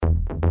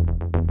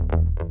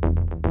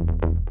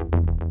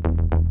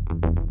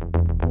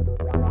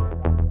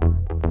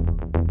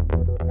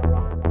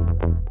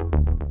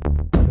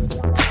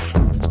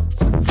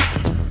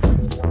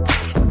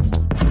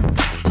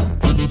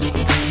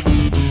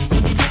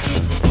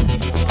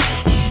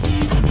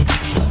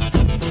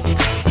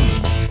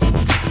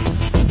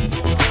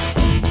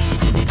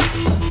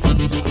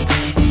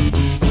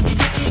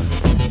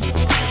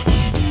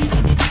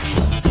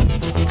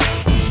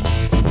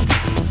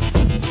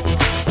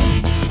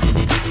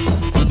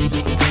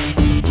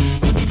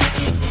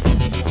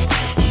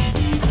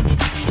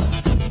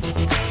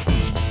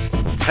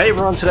Hey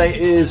everyone, today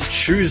is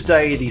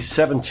Tuesday, the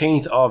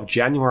 17th of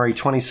January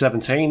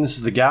 2017. This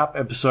is the GAP,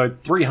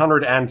 episode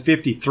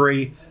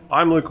 353.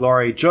 I'm Luke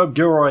Lawrie. Joab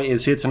Gilroy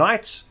is here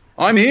tonight.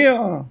 I'm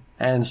here.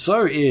 And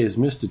so is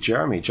Mr.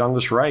 Jeremy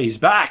Junglist Ray. He's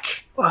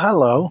back. Well,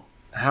 hello.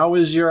 How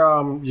was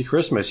your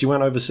Christmas? You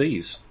went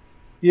overseas.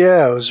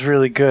 Yeah, it was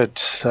really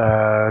good.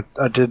 I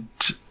did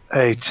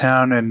a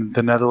town in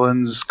the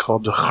Netherlands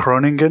called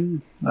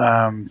Groningen.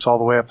 It's all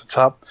the way up the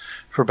top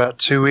for about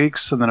 2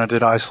 weeks, and then I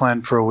did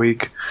Iceland for a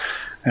week,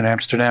 and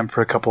Amsterdam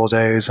for a couple of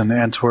days, and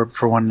Antwerp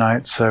for one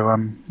night. So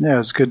yeah, it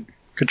was a good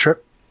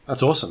trip.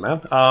 That's awesome,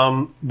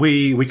 man.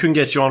 We couldn't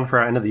get you on for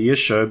our end of the year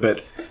show,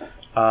 but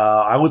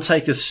I will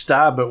take a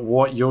stab at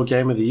what your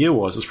game of the year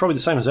was. It's probably the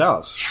same as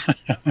ours.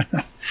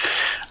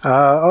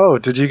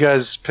 Did you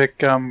guys pick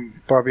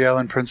Barbie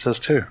Island Princess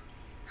too?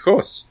 Of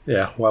course.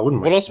 Yeah, why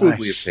wouldn't we? What else would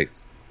we have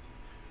picked?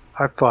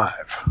 High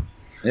five.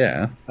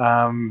 Yeah.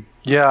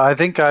 Yeah, I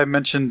think I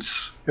mentioned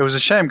it was a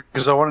shame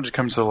because I wanted to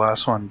come to the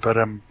last one, but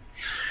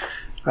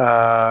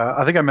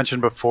I think I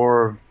mentioned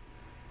before,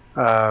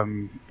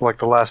 like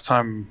the last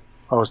time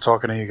I was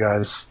talking to you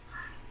guys,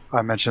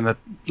 I mentioned that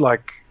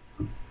like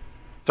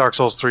Dark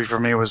Souls 3 for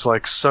me was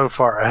like so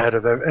far ahead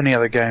of any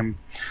other game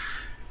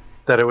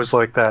that it was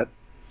like that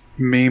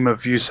meme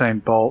of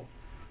Usain Bolt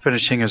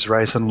finishing his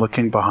race and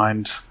looking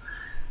behind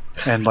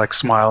and like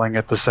smiling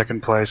at the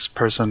second place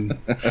person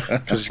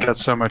because he's got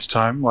so much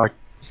time. Like,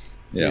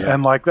 yeah,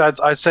 and like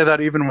that, I say that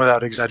even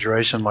without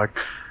exaggeration. Like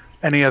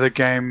any other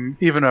game,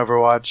 even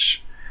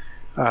Overwatch,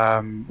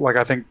 like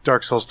I think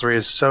Dark Souls 3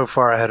 is so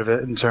far ahead of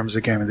it in terms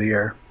of game of the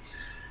year.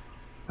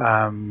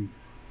 A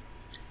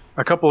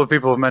couple of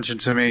people have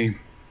mentioned to me,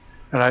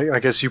 and I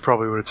guess you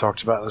probably would have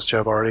talked about this,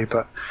 Joab, already,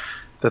 but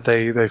that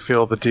they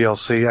feel the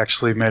DLC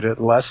actually made it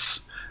less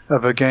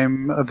of a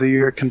game of the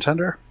year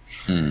contender.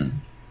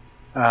 And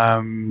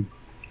I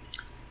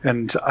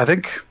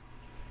think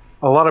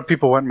a lot of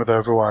people went with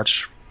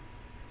Overwatch,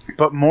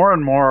 but more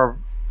and more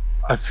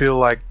I feel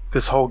like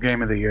this whole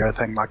game of the year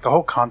thing, like the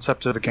whole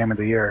concept of a game of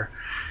the year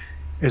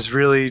is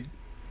really,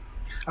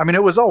 I mean,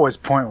 it was always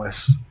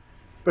pointless,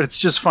 but it's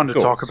just fun to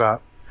talk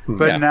about.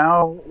 But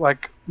now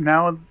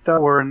that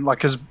we're in, like,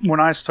 because when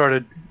I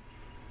started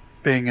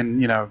being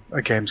in,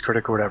 a games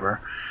critic or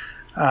whatever,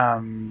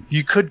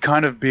 you could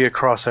kind of be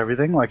across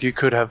everything. Like, you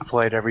could have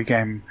played every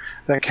game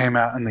that came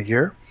out in the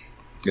year.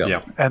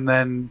 Yeah. And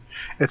then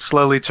it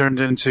slowly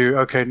turned into,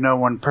 okay, no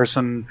one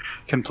person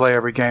can play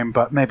every game,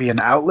 but maybe an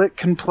outlet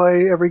can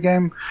play every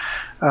game.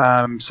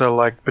 So,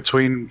 like,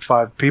 between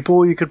 5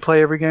 people, you could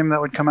play every game that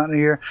would come out in a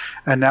year.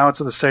 And now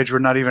it's at the stage where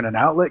not even an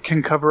outlet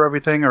can cover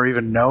everything or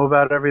even know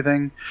about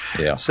everything.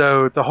 Yeah.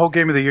 So the whole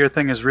game of the year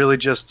thing is really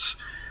just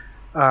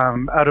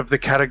out of the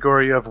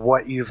category of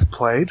what you've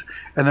played.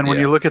 And then when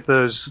you look at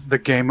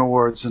the Game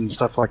Awards and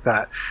stuff like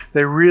that,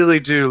 they really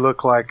do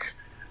look like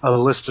a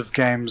list of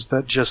games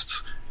that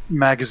just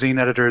magazine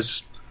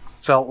editors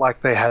felt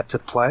like they had to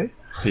play.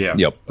 Yeah.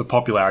 Yep. The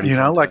popularity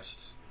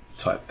contest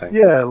type thing.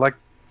 Yeah, like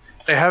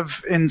they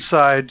have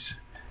inside,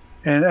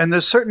 and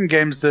there's certain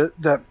games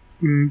that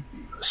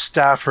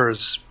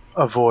staffers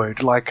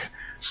avoid. Like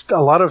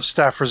a lot of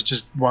staffers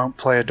just won't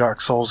play a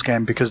Dark Souls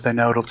game because they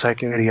know it'll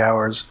take 80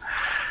 hours.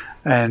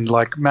 And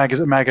like mag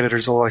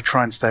editors will like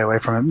try and stay away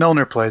from it.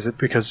 Milner plays it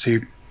because he,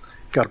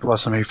 God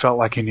bless him, he felt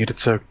like he needed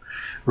to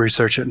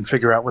research it and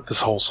figure out what this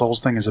whole Souls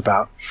thing is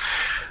about.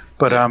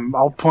 But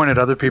I'll point at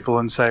other people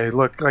and say,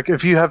 look, like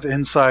if you have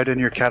inside in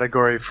your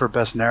category for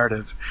best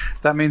narrative,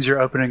 that means you're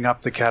opening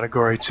up the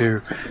category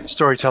to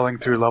storytelling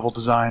through level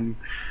design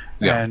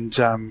and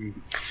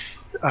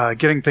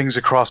getting things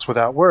across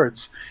without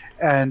words.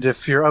 And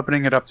if you're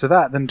opening it up to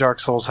that, then Dark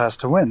Souls has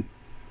to win.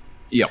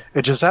 Yeah,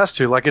 it just has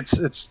to. Like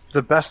it's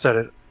the best at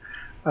it,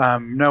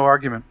 no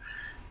argument.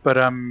 But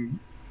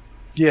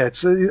yeah,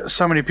 it's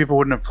so many people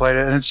wouldn't have played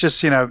it, and it's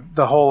just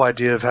the whole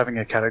idea of having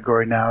a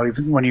category now,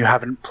 even when you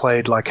haven't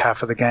played like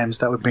half of the games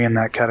that would be in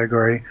that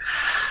category.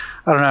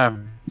 I don't know.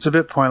 It's a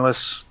bit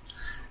pointless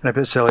and a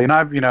bit silly. And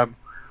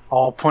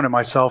I'll point at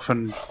myself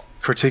and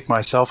critique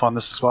myself on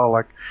this as well.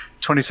 Like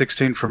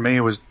 2016 for me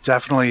was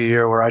definitely a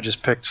year where I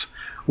just picked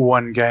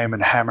one game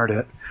and hammered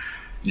it.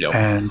 Yep.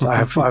 And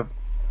I've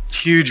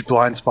huge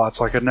blind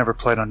spots. Like I'd never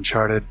played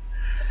Uncharted.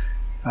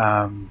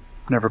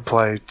 Never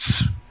played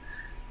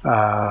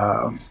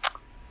Far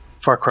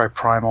Cry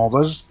Primal.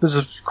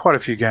 There's quite a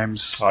few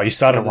games. Oh, you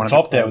started at the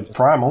top there with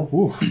Primal.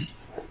 Ooh.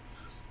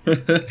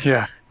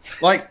 Yeah.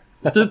 Like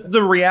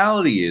the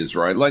reality is,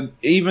 right? Like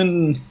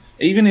even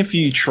if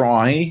you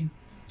try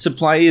to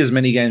play as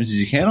many games as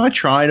you can, I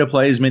try to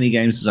play as many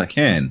games as I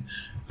can,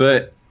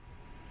 but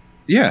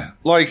yeah,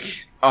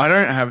 like I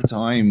don't have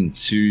time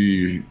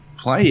to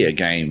play a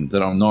game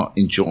that I'm not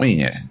enjoying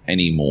it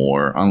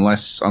anymore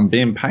unless I'm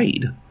being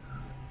paid.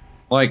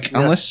 Like,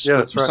 unless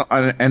that's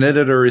right. An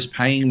editor is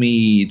paying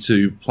me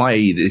to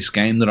play this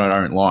game that I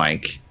don't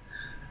like,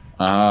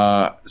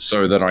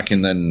 so that I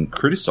can then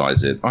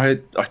criticize it. I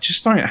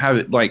just don't have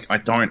it. Like, I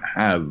don't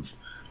have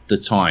the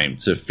time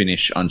to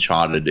finish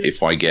Uncharted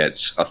if I get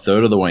a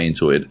third of the way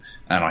into it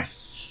and I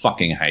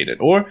fucking hate it.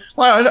 Or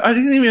I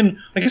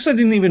guess I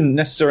didn't even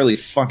necessarily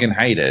fucking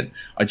hate it.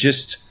 I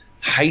just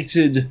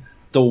hated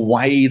the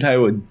way they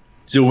were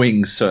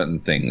doing certain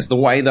things, the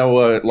way they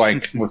were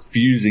like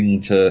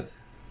refusing to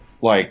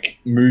like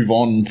move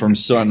on from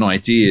certain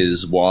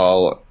ideas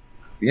while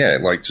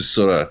just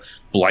sort of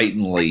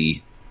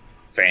blatantly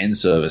fan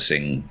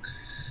servicing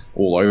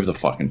all over the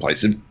fucking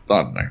place. I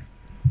don't know.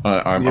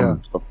 I've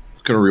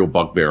got a real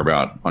bugbear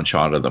about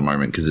Uncharted at the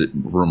moment because it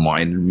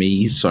reminded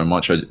me so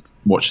much. I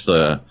watched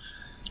the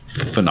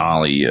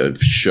finale of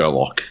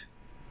Sherlock,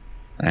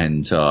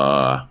 and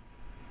so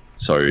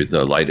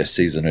the latest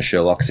season of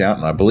Sherlock's out,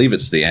 and I believe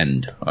it's the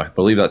end. I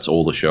believe that's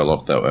all the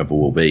Sherlock that ever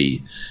will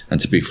be. And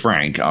to be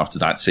frank, after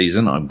that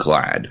season, I'm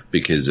glad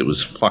because it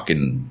was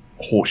fucking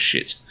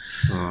horseshit.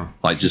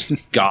 Like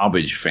just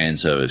garbage fan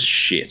service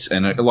shit,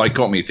 and it like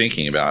got me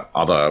thinking about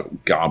other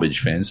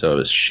garbage fan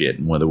service shit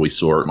and whether we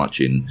saw it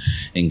much in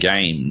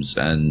games.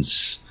 And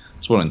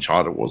that's what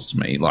Uncharted was to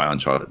me. Like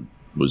Uncharted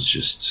was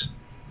just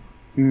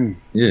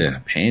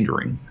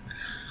pandering.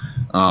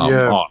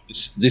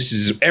 This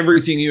is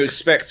everything you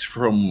expect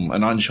from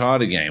an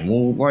Uncharted game.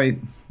 Well, like,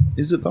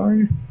 is it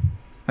though?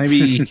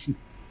 Maybe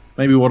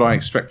what I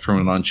expect from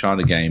an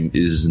Uncharted game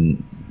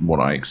isn't what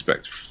I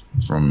expect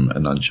from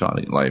an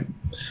Uncharted. Like,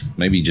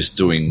 maybe just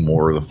doing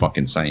more of the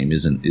fucking same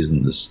isn't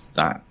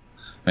that.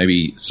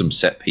 Maybe some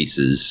set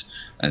pieces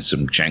and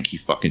some janky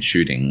fucking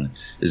shooting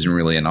isn't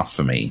really enough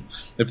for me.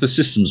 If the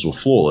systems were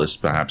flawless,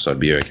 perhaps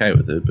I'd be okay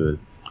with it, but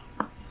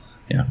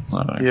yeah,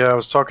 I don't know. Yeah, I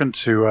was talking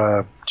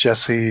to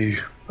Jessie,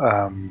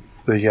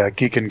 the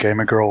Geek and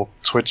Gamer Girl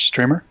Twitch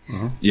streamer.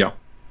 Mm-hmm. Yeah.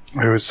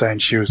 Who was saying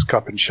she was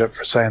cupping shit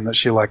for saying that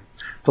she liked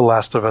The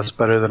Last of Us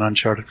better than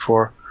Uncharted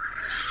 4.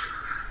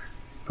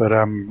 But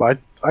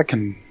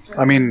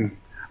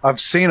I've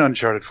seen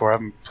Uncharted 4. I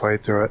haven't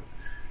played through it.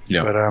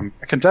 Yeah. But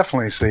I can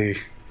definitely see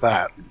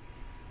that.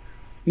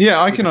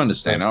 Yeah, I can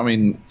understand. I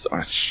mean,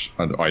 I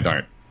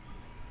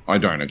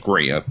don't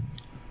agree. I've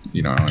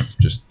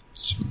just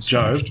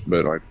Joe,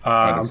 but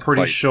I'm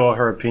pretty sure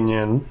her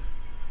opinion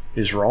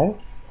is wrong.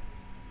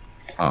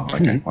 Oh,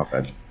 okay, my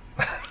bad.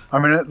 I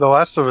mean, The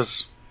Last of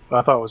Us,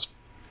 I thought was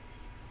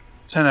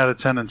 10 out of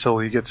 10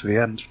 until you get to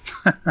the end.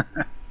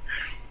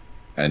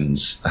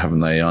 And haven't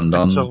they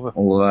undone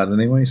all of that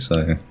anyway?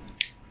 So,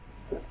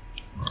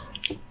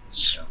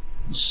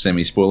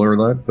 semi-spoiler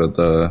alert, but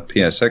the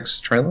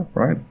PSX trailer,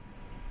 right?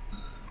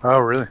 Oh,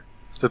 really?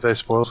 Did they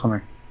spoil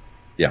something?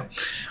 Yeah.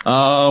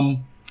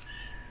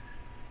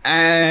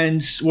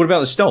 And what about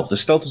the stealth? The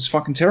stealth is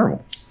fucking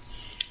terrible.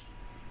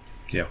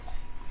 Yeah.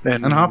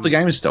 And half the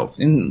game is stealth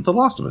in The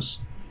Last of Us.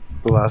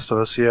 The Last of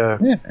Us, yeah.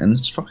 Yeah, and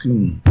it's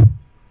fucking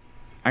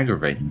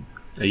aggravating.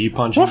 Are you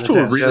punching the desk? Off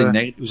to a really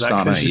negative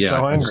start.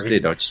 So I just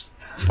did. I just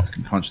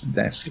fucking punched the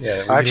desk.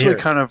 Yeah, I actually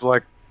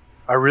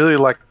I really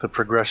liked the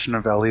progression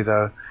of Ellie,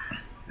 though.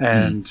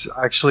 And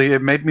actually,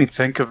 it made me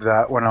think of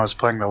that when I was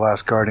playing The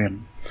Last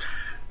Guardian.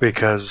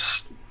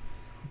 Because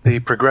the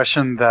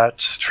progression that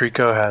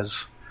Trico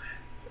has,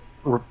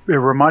 it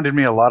reminded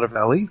me a lot of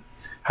Ellie.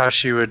 How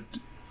she would...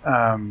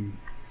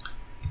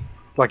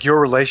 like,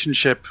 your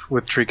relationship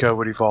with Trico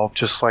would evolve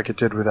just like it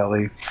did with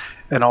Ellie.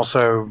 And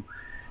also...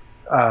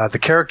 the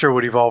character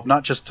would evolve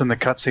not just in the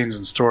cutscenes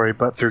and story,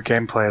 but through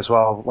gameplay as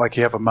well. Like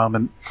you have a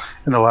moment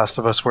in The Last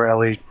of Us where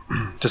Ellie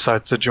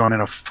decides to join in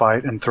a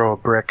fight and throw a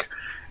brick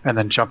and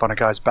then jump on a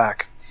guy's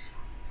back.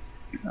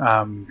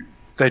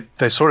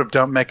 They sort of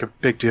don't make a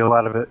big deal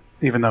out of it,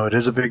 even though it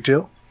is a big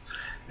deal.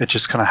 It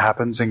just kind of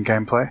happens in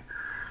gameplay.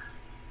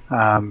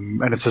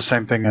 And it's the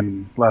same thing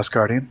in Last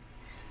Guardian.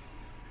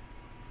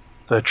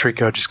 The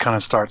Trico just kind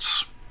of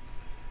starts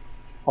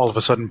all of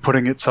a sudden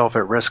putting itself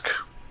at risk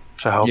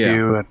to help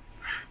you and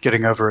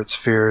getting over its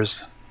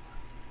fears.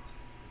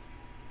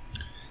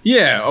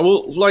 Yeah,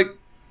 well, like,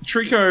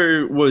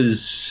 Trico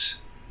was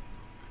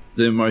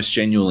the most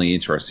genuinely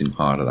interesting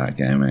part of that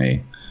game, eh?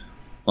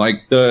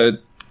 Like,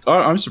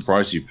 I'm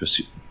surprised you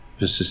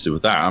persisted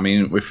with that. I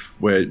mean,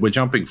 we're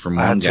jumping from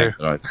one game.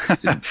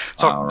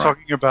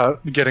 Talking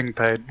about getting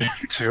paid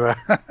to...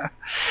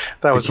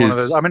 that was one of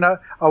those... I mean, I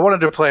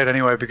wanted to play it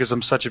anyway because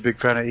I'm such a big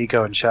fan of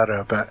Eco and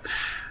Shadow, but...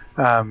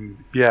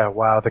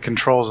 wow, the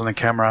controls and the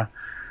camera...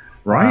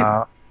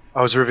 Right.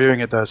 I was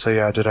reviewing it though, so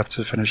yeah, I did have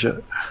to finish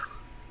it.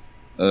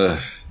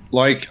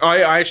 Like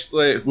I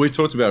actually, we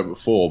talked about it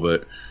before,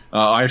 but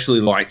I actually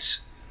liked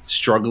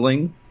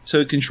struggling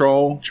to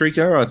control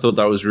Trico. I thought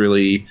that was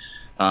really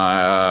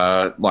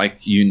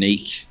like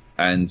unique,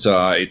 and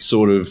it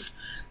sort of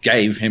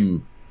gave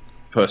him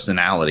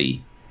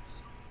personality.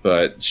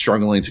 But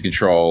struggling to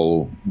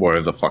control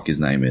whatever the fuck his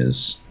name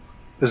is.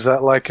 Is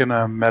that like in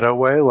a meta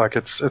way? Like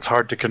it's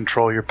hard to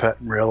control your pet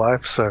in real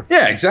life, so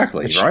yeah,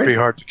 exactly. It should be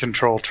hard to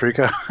control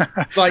Trico.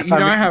 Like you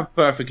don't have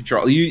perfect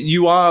control.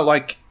 You are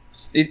like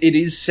it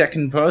is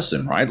second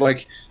person, right?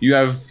 Like you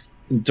have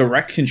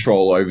direct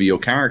control over your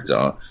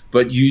character,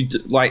 but you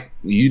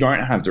don't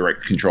have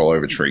direct control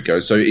over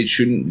Trico, so it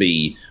shouldn't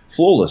be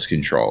flawless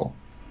control.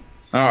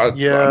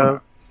 Yeah,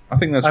 I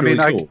think that's really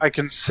cool. I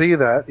can see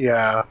that,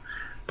 yeah.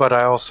 But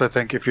I also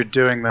think if you're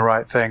doing the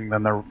right thing,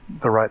 then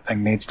the right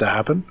thing needs to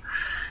happen.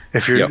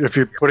 If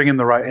you're putting in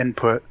the right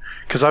input,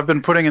 because I've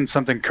been putting in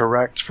something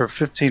correct for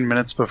 15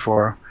 minutes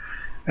before,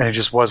 and he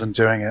just wasn't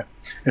doing it.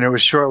 And it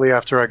was shortly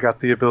after I got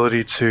the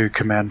ability to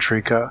command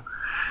Trico.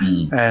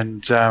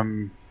 And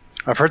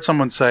I've heard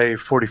someone say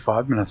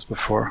 45 minutes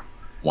before.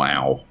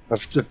 Wow.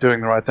 Of doing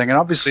the right thing. And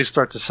obviously you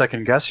start to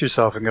second guess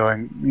yourself and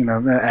going,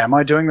 am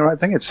I doing the right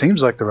thing? It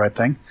seems like the right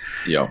thing.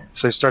 Yeah.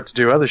 So you start to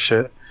do other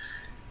shit.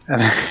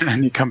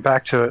 And you come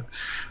back to it.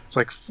 It's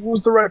like, what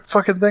was the right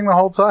fucking thing the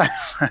whole time?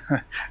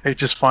 It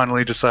just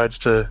finally decides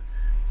to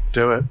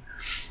do it.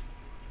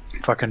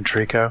 Fucking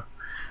Trico.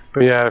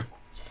 But yeah,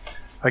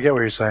 I get what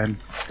you're saying.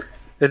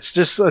 It's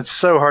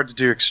so hard to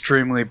do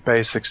extremely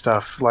basic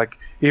stuff. Like,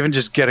 even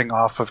just getting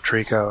off of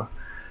Trico.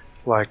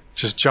 Like,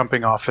 just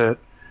jumping off it.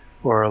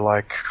 Or,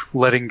 like,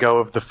 letting go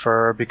of the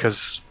fur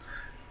because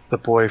the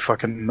boy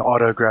fucking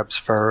auto-grabs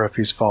fur if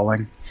he's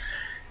falling.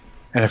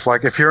 And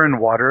if you're in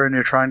water and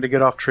you're trying to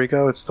get off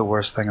Trico, it's the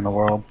worst thing in the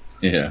world.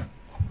 Yeah.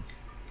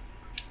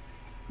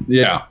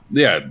 Yeah.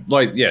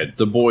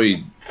 The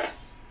boy,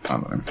 I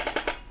don't know.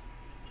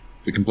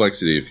 The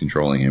complexity of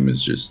controlling him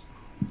is just,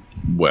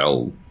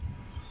 well,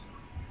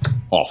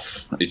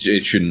 off. It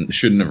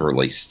shouldn't have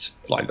released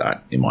like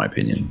that, in my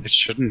opinion. It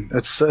shouldn't.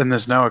 And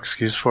there's no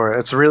excuse for it.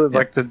 It's really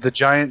like the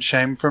giant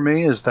shame for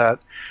me is that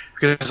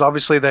because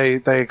obviously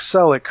they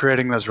excel at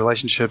creating those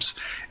relationships,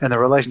 and the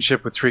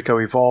relationship with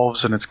Trico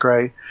evolves, and it's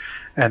great,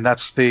 and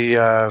that's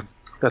the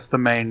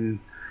main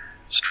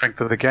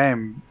strength of the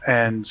game,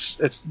 and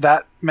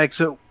that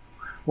makes it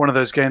one of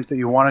those games that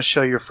you want to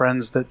show your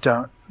friends that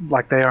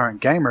they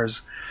aren't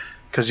gamers.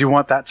 Because you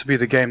want that to be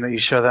the game that you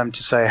show them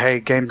to say, hey,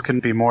 games can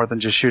be more than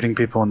just shooting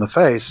people in the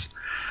face.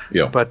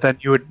 Yeah. But then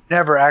you would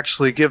never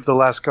actually give The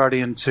Last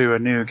Guardian to a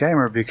new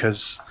gamer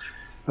because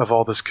of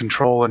all this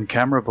control and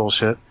camera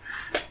bullshit.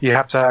 You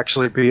have to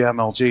actually be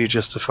MLG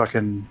just to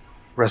fucking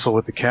wrestle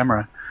with the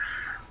camera.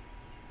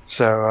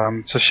 So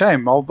it's a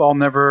shame. I'll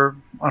never,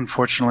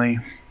 unfortunately,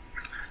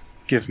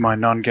 give my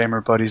non-gamer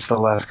buddies The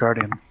Last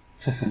Guardian.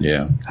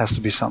 Yeah. It has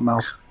to be something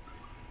else.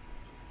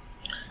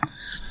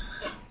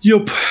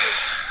 Yup.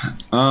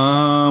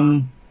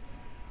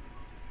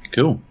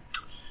 Cool.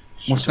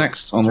 What's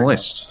next on the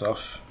list?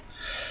 Stuff.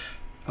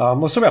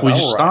 Let's talk about We Battlerite.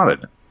 just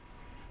started.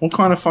 What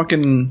kind of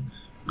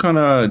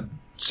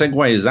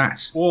segue is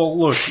that? Well,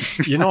 look,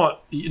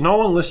 no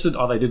one listed.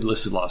 Oh, they did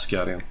listed Last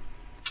Guardian.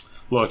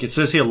 Look, it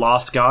says here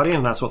Last Guardian,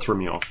 and that's what threw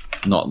me off.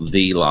 Not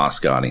The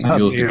Last Guardian. Not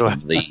Yours the is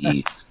last-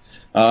 the.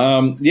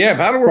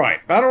 Battlerite.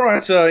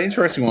 Battlerite's an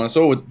interesting one. I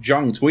saw with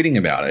Jung tweeting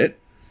about it.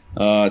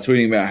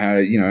 Tweeting about how,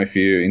 if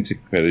you're into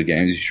competitive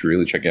games, you should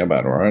really check out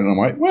Battlerite. And I'm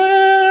like,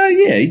 well,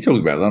 yeah, he talked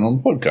about that on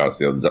the podcast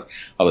the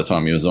other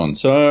time he was on.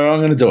 So I'm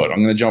going to do it.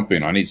 I'm going to jump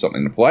in. I need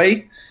something to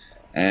play.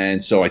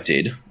 And so I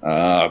did.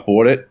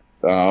 Bought it,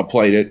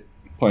 played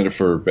it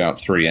for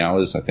about 3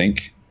 hours, I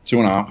think.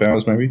 2.5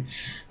 hours, maybe.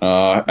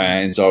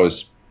 And so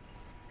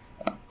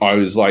I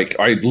was like,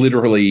 I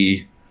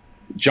literally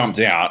jumped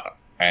out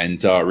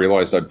and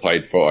realized I'd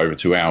played for over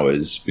 2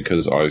 hours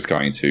because I was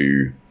going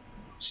to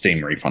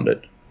Steam refund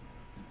it.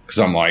 Because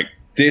I'm like,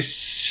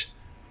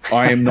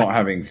 I am not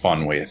having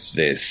fun with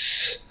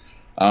this.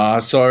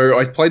 So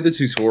I played the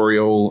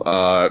tutorial,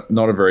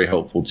 not a very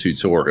helpful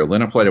tutorial.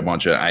 Then I played a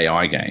bunch of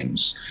AI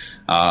games.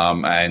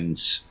 And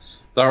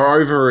they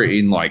were over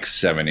in like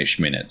 7-ish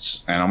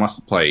minutes. And I must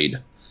have played,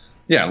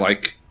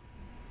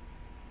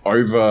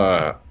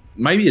 over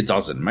maybe a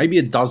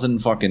dozen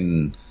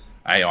fucking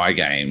AI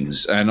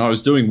games. And I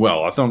was doing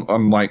well.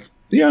 I'm like,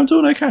 yeah, I'm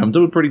doing okay. I'm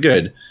doing pretty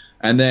good.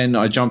 And then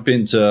I jump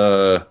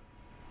into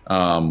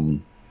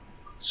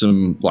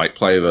some like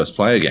player versus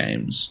player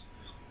games,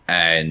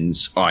 and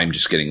I'm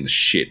just getting the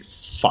shit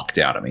fucked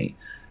out of me.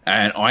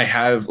 And I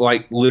have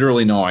like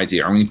literally no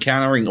idea. I'm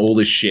encountering all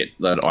this shit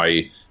that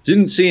I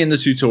didn't see in the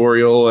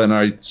tutorial, and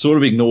I sort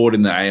of ignored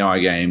in the AI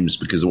games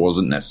because it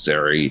wasn't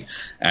necessary.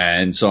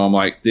 And so I'm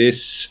like,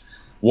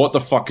 what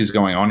the fuck is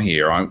going on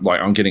here?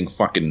 I'm getting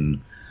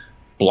fucking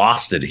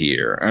blasted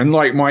here. And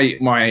like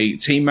my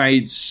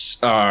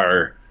teammates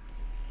are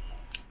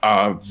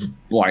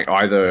like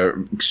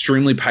either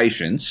extremely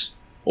patient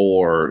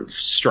or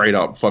straight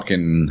up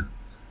fucking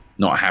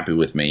not happy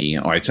with me.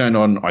 I turned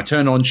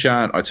on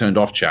chat, I turned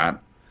off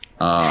chat,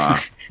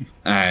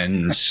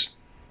 and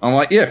I'm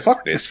like, yeah,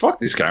 fuck this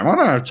game. I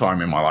don't have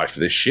time in my life for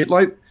this shit.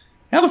 Like,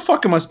 how the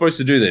fuck am I supposed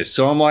to do this?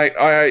 So I'm like,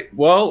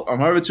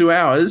 I'm over 2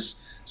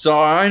 hours, so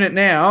I own it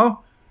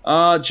now.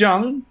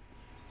 Jung,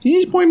 can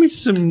you point me to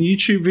some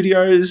YouTube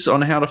videos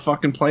on how to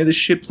fucking play this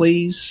shit,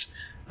 please?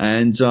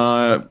 And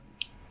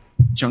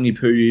Jungy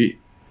Poo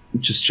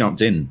just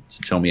jumped in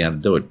to tell me how to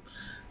do it.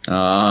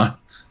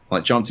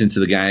 Jumped into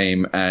the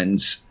game,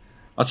 and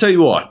I'll tell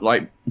you what,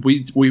 like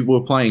we were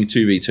playing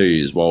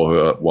 2v2s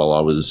while I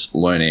was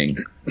learning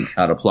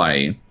how to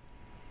play.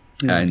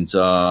 Yeah. And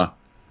to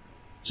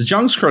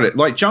Jung's credit,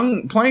 like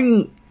Jung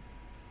playing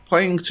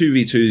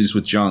 2v2s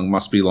with Jung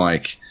must be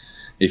like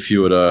if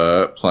you were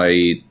to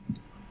play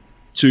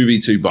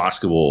 2v2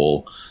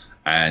 basketball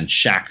and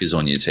Shaq is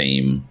on your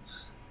team,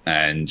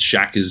 and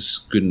Shaq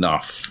is good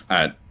enough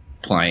at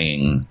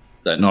playing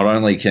that not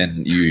only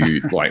can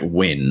you like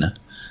win,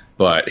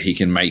 but he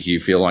can make you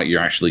feel like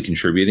you're actually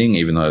contributing,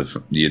 even though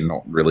you're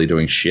not really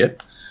doing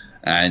shit.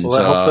 And well,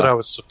 I hope that I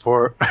was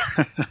support.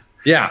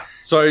 Yeah,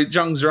 so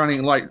Jung's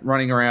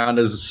running around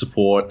as a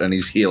support, and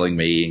he's healing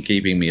me and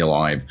keeping me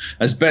alive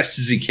as best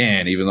as he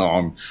can, even though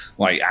I'm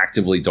like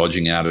actively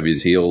dodging out of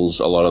his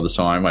heals a lot of the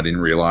time. I didn't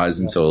realize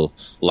until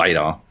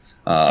later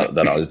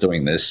that I was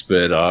doing this,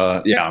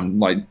 but yeah, I'm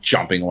like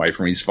jumping away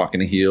from his fucking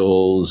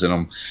heals, and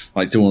I'm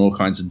like doing all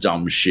kinds of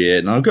dumb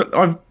shit, and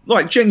I've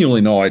like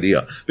genuinely no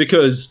idea,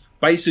 because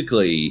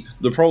basically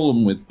the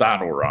problem with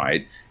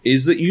Battlerite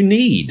is that you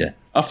need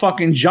a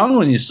fucking Jung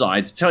on your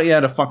side to tell you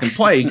how to fucking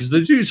play, because the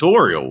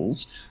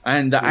tutorials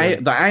and the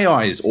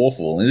AI is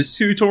awful, and this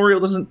tutorial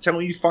doesn't tell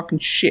you fucking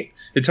shit.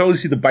 It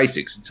tells you the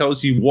basics. It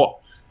tells you what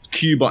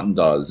Q button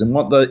does and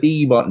what the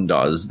E button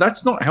does.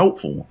 That's not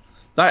helpful.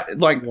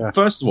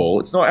 First of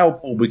all, it's not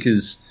helpful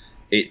because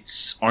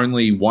it's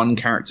only one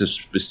character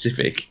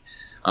specific.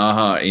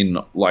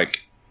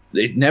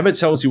 It never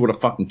tells you what a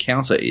fucking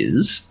counter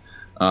is.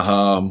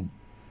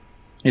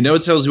 It never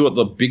tells you what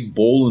the big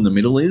ball in the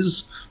middle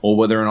is, or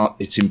whether or not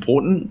it's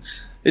important.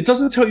 It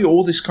doesn't tell you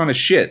all this kind of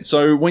shit.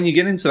 So when you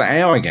get into the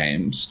AI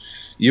games,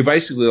 you're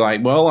basically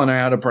like, well, I know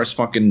how to press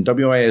fucking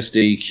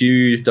WASD,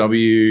 Q,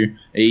 W,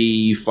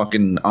 E,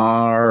 fucking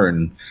R,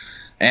 and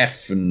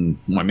F, and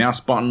my mouse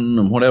button,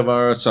 and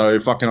whatever, so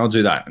fucking I'll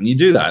do that. And you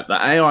do that. The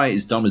AI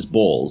is dumb as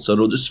balls, so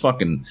it'll just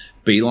fucking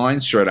beeline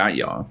straight at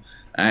you.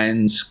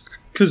 And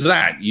because of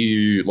that,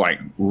 you,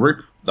 like,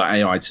 rip the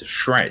AI to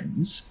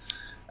shreds.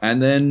 And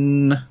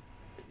then,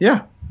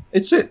 yeah,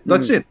 it's it.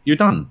 That's it. You're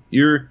done.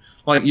 You're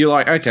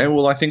like, okay,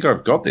 well, I think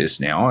I've got this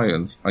now.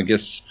 I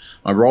guess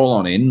I roll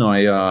on in.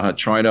 I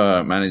try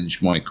to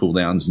manage my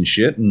cooldowns and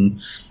shit, and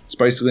it's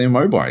basically a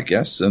MOBA, I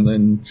guess. And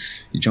then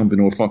you jump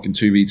into a fucking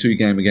 2v2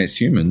 game against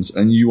humans,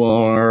 and you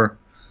are,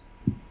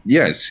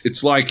 yes,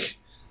 it's like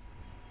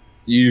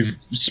you've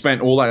spent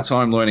all that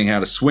time learning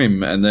how to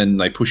swim, and then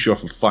they push you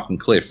off a fucking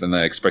cliff, and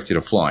they expect you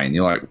to fly, and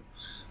you're like,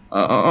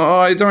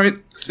 I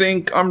don't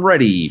think I'm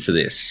ready for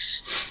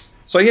this.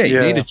 So yeah, you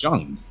need a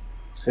Jung.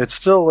 It's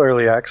still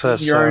early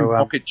access. Your own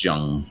pocket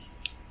Jung.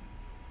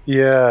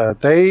 Yeah,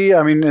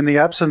 in the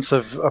absence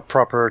of a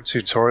proper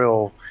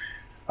tutorial,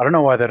 I don't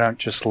know why they don't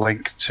just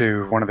link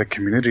to one of the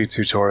community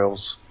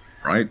tutorials.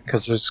 Right.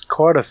 Because there's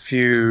quite a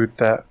few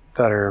that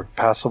are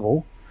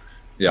passable.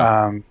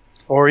 Yeah.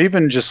 Or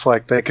even just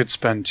like they could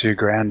spend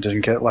 $2,000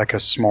 and get like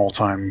a small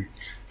time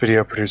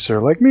video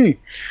producer like me.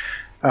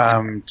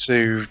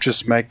 To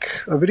just make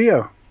a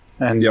video,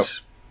 and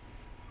it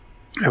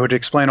would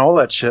explain all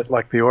that shit.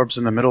 Like the orbs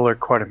in the middle are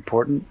quite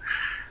important,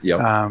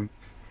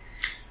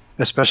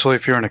 especially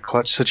if you're in a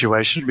clutch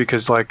situation,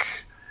 because like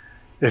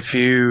if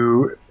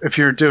you're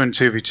doing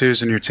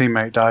 2v2s and your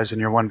teammate dies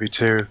and you're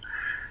 1v2,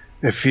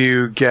 if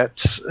you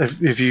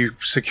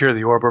secure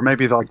the orb, or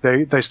maybe like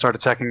they start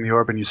attacking the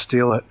orb and you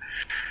steal it,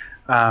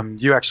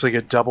 you actually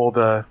get double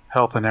the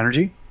health and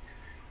energy.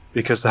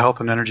 Because the health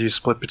and energy is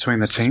split between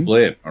the team.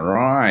 Split, all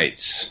right.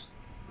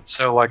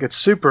 So, like, it's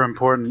super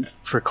important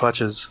for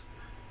clutches.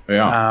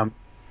 Yeah.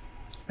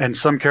 And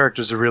some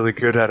characters are really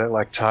good at it,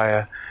 like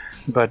Taya.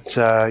 But,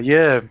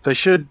 they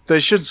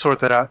should sort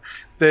that out.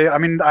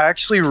 I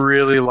actually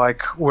really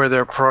like where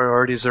their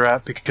priorities are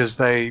at, because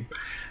they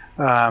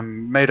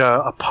made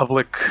a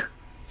public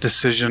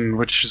decision,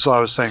 which is what I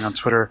was saying on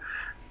Twitter,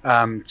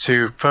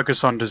 to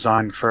focus on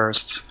design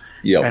first.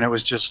 Yeah. And it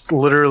was just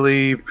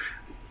literally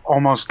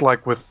almost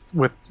like with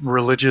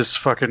religious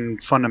fucking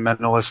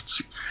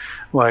fundamentalists,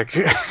 like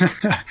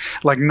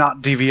like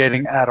not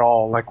deviating at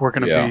all. Like we're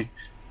going to be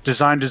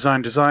design,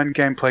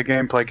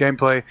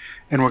 gameplay,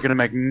 and we're going to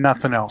make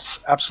nothing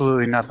else.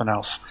 Absolutely nothing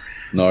else.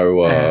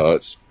 No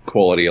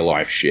quality of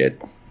life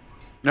shit.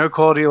 No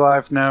quality of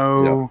life.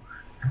 No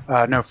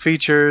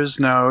features.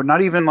 No,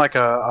 not even like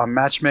a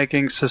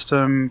matchmaking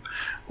system,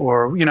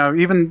 or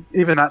even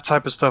that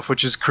type of stuff,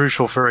 which is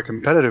crucial for a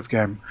competitive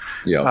game.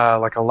 Yeah.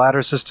 Like a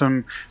ladder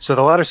system. So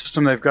the ladder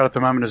system they've got at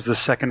the moment is the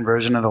second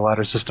version of the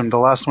ladder system. The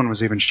last one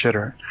was even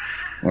shitter.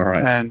 All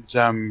right.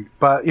 And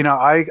but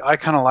I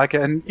kind of like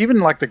it, and even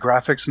like the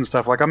graphics and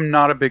stuff. Like I'm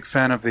not a big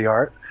fan of the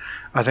art.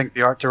 I think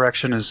the art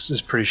direction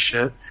is pretty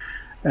shit.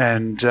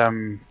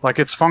 And like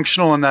it's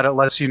functional in that it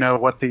lets you know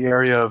what the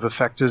area of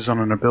effect is on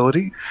an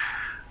ability.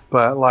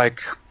 But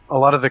like a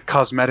lot of the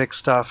cosmetic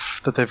stuff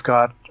that they've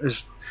got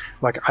is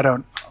like I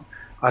don't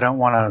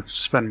want to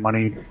spend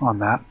money on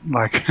that.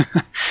 Like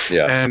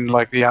and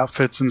like the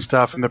outfits and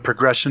stuff and the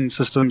progression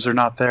systems are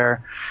not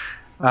there.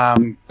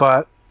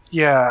 But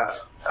yeah,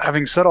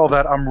 having said all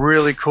that, I'm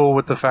really cool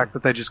with the fact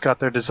that they just got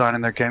their design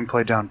and their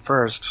gameplay down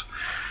first.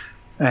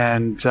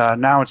 And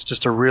now it's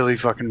just a really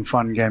fucking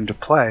fun game to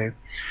play.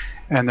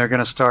 And they're going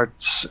to start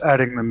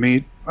adding the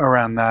meat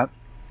around that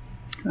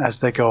as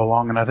they go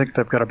along, and I think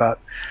they've got about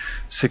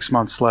 6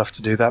 months left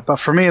to do that. But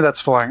for me,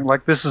 that's fine.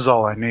 Like, this is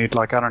all I need.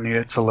 Like, I don't need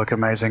it to look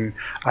amazing.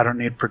 I don't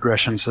need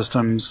progression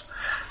systems.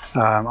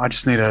 I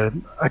just need a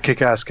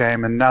kick-ass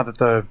game, and now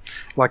that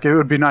it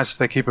would be nice if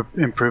they keep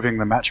improving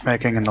the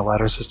matchmaking and the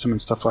ladder system and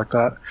stuff like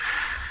that.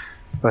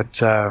 But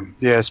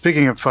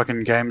speaking of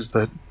fucking games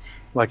that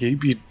like you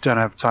don't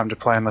have time to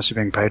play unless you're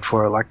being paid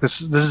for it, like this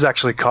is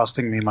actually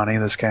costing me money,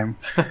 this game,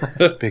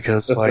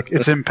 because like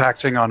it's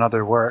impacting on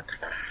other work.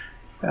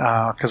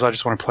 Because I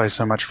just want to play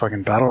so much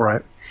fucking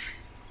Battlerite.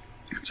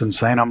 It's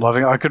insane. I'm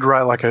loving it. I could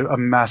write like a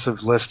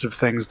massive list of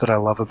things that I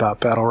love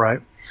about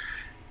Battlerite.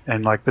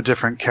 And like the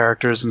different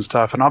characters and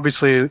stuff, and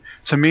obviously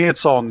to me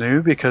it's all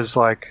new because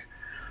like,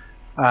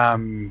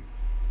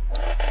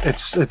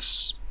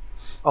 it's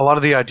a lot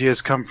of the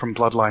ideas come from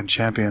Bloodline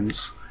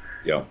champions.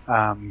 Yeah.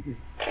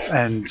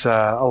 And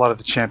a lot of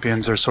the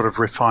champions are sort of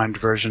refined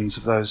versions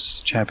of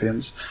those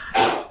champions.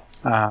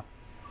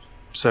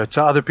 So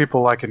to other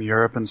people like in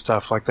Europe and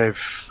stuff, like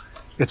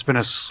it's been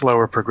a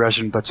slower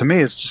progression, but to me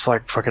it's just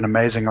like fucking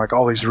amazing. Like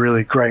all these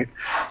really great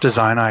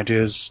design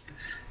ideas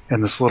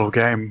in this little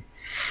game.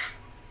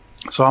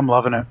 So I'm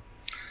loving it.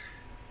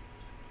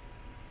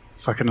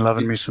 Fucking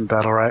loving me some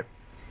Battlerite.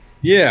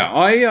 Yeah,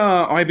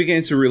 I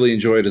began to really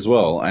enjoy it as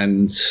well,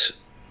 and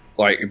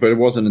but it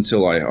wasn't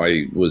until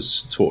I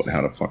was taught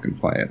how to fucking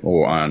play it,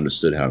 or I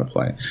understood how to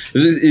play it.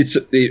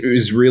 It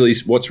was really,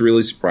 what's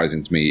really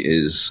surprising to me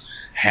is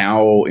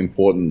how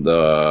important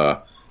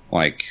the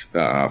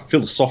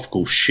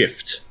philosophical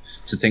shift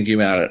to thinking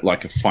about it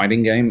like a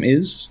fighting game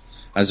is,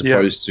 as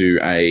opposed to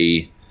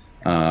a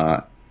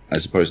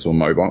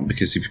MOBA,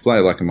 because if you play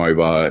it like a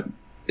MOBA,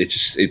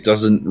 it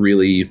doesn't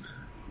really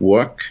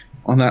work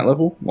on that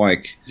level.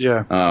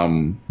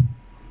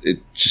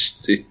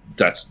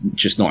 That's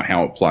just not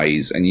how it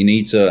plays, and you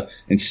need to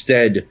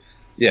instead,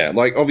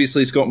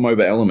 obviously it's got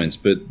MOBA elements,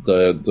 but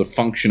the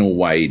functional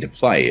way to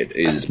play it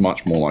is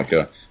much more like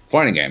a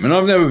fighting game. And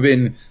I've never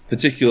been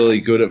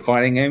particularly good at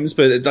fighting games,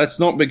 but that's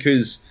more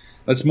because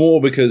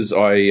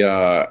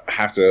I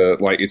have to,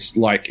 it's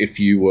like if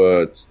you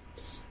were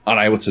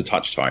unable to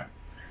touch type.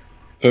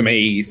 For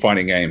me,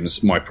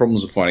 my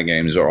problems with fighting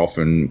games are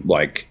often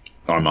like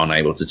I'm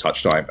unable to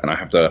touch type, and I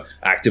have to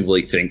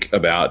actively think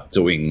about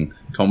doing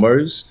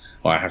combos.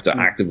 I have to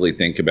actively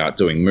think about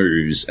doing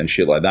moves and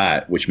shit like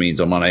that, which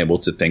means I'm unable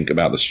to think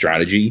about the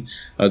strategy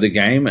of the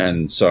game.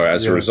 And so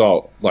as a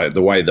result, like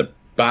the way the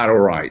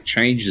Battlerite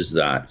changes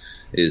that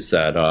is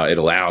that it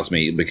allows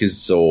me, because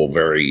it's all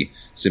very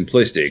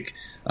simplistic.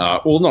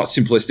 Well, not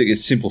simplistic,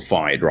 it's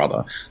simplified,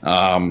 rather.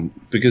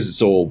 Because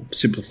it's all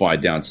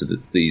simplified down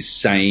to these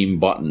same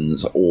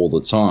buttons all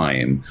the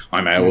time,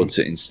 I'm able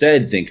to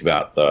instead think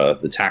about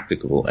the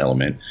tactical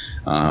element.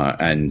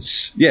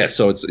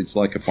 So it's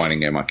like a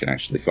fighting game I can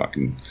actually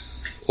fucking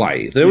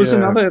play. There was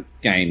another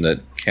game there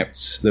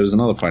was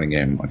another fighting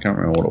game, I can't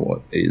remember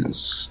what it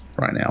is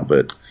right now,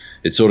 but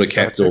it sort of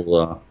kept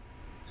all...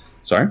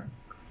 Sorry?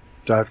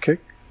 Dive Kick?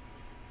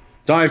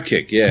 Dive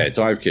Kick. Yeah,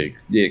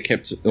 it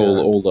kept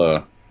all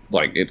the...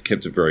 it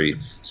kept it very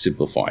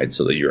simplified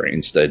so that you're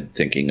instead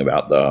thinking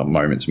about the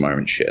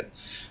moment-to-moment shit.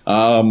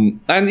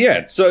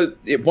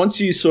 Once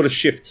you sort of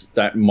shift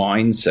that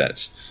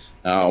mindset,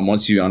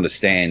 once you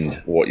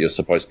understand what you're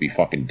supposed to be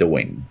fucking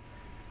doing,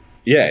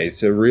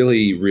 it's a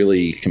really,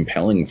 really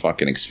compelling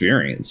fucking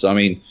experience. I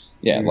mean,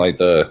 you got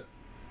to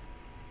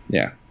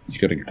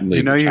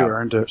leave you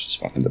earned it. Which is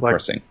fucking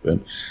depressing, but...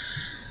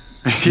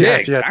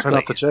 Exactly. Turn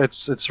off the chat.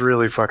 It's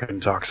really fucking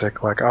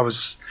toxic. Like I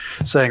was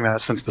saying that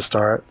since the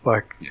start.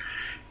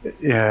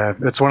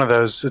 It's one of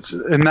those. It's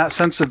in that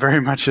sense it very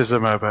much is a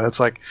MOBA. It's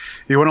like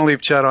you want to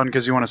leave chat on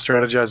because you want to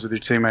strategize with your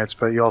teammates,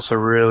 but you also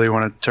really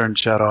want to turn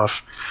chat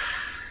off.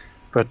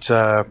 But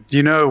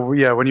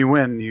when you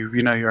win, you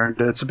earned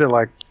it. It's a bit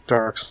like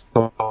Dark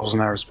Souls in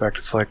that respect.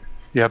 It's like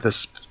you have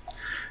this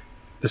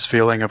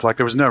feeling of like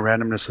there was no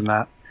randomness in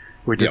that.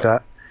 We did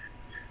that.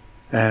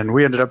 And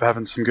we ended up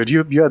having some good.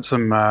 You had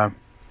some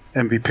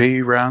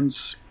MVP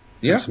rounds.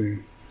 Yeah.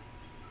 Some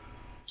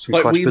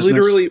clutch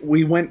business.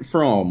 We went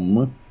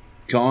from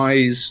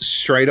guys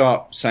straight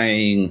up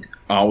saying,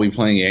 "Are we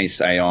playing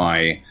against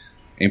AI?"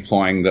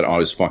 implying that I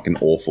was fucking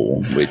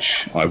awful,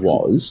 which I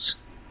was.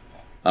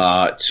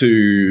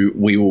 To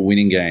we were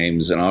winning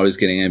games and I was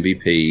getting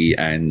MVP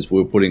and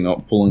we were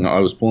I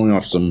was pulling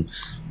off some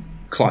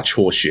clutch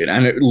horseshit,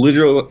 and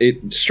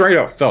it straight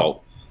up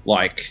felt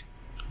like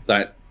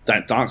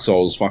that Dark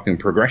Souls fucking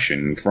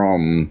progression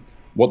from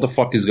what the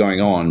fuck is going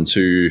on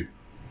to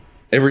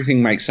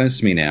everything makes sense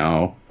to me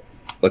now.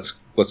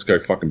 Let's go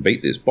fucking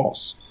beat this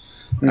boss.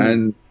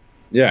 And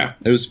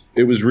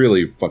it was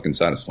really fucking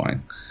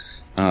satisfying.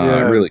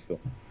 Really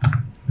cool.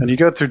 And you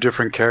go through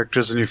different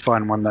characters and you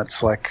find one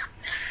that's like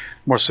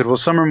more suitable.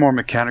 Some are more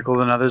mechanical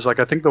than others. Like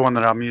I think the one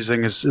that I'm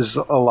using is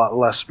a lot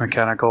less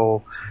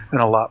mechanical and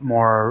a lot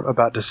more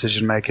about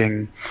decision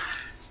making.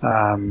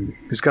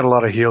 He's got a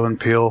lot of heal and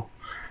peel.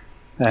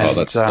 And,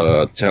 that's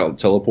the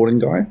teleporting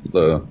guy?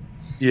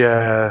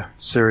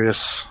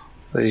 Sirius.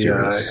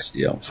 Sirius,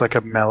 It's like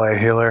a melee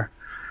healer.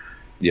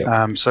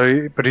 Yeah.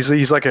 But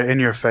he's like an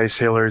in-your-face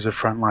healer. He's a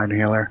frontline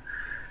healer.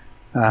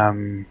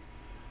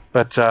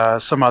 But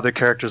some other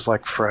characters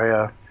like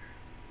Freya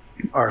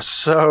are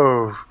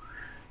so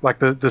like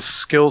the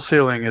skill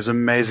ceiling is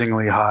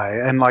amazingly high,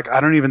 and like I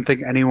don't even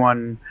think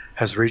anyone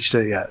has reached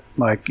it yet.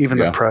 Like even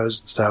the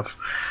pros and stuff,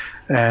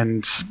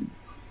 and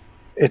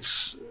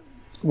it's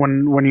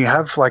when you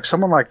have like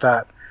someone like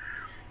that,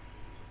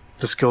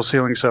 the skill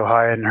ceiling so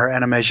high and her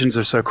animations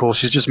are so cool.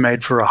 She's just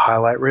made for a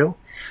highlight reel.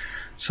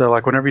 So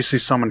like whenever you see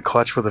someone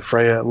clutch with a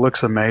Freya, it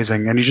looks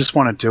amazing, and you just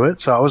want to do it.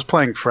 So I was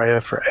playing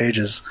Freya for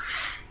ages,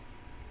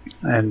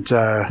 and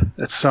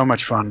it's so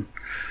much fun.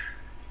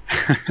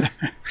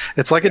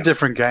 It's like a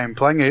different game.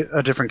 Playing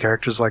a different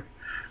character is like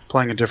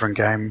playing a different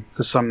game.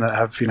 There's some that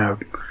have,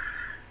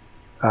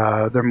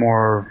 they're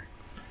more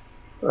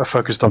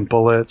focused on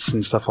bullets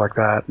and stuff like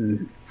that,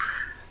 and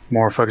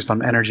more focused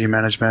on energy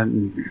management,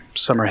 and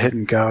some are hit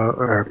and go,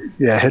 or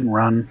hit and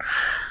run.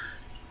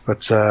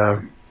 But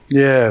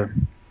yeah,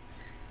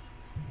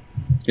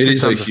 it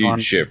is a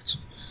huge shift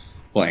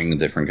playing a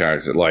different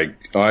character.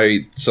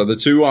 So the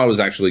two I was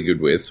actually good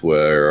with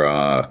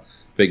were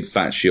Big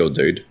Fat Shield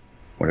Dude,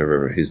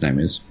 whatever his name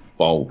is,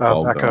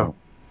 Bacco,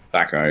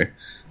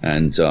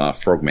 and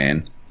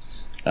Frogman.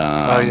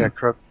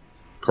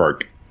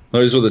 Croak.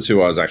 Those were the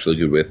two I was actually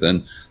good with,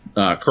 and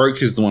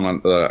Croak is the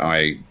one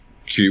I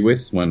queue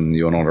with when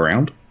you're not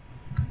around.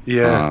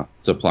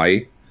 To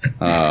play.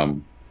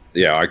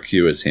 I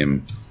queue as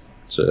him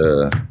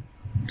to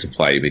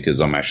play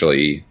because I'm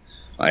actually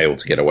able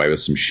to get away with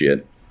some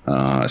shit,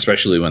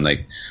 especially when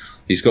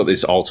he's got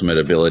this ultimate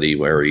ability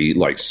where he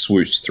like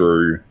swoops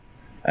through,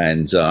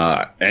 and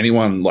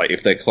anyone, like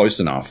if they're close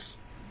enough,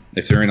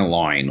 if they're in a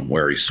line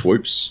where he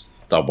swoops,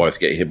 they'll both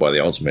get hit by the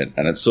ultimate,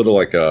 and it's sort of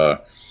like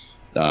a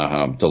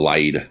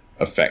delayed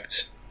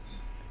effect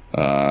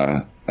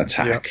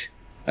attack.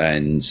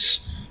 And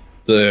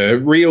the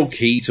real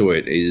key to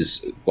it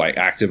is like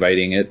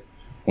activating it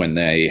when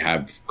they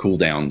have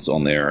cooldowns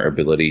on their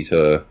ability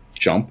to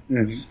jump.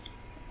 And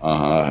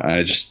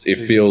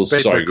it feels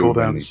so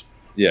good.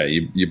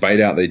 You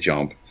bait out their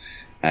jump,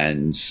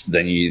 and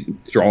then you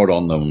throw it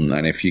on them,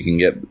 and if you can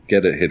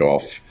get it hit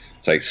off,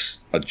 it takes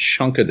a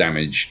chunk of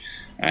damage,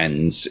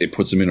 and it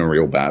puts them in a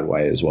real bad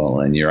way as well,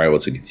 and you're able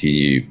to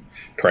continue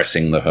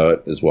pressing the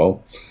hurt as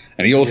well.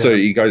 And he also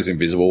he goes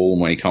invisible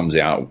when he comes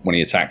out. When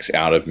he attacks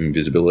out of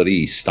invisibility,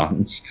 he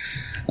stuns.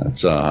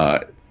 It's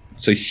a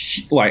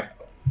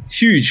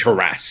huge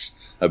harass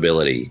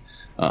ability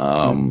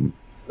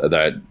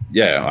that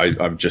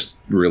I've just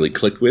really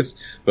clicked with.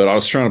 But I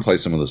was trying to play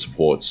some of the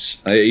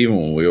supports. Even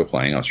when we were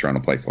playing, I was trying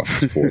to play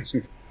fucking supports,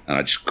 and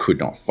I just could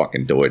not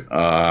fucking do it.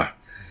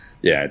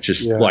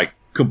 Like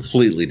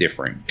completely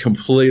different,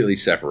 completely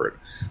separate.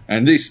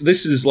 And this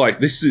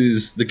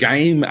is the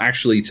game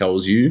actually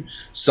tells you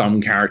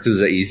some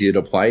characters are easier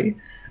to play,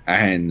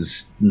 and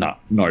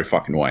no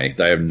fucking way.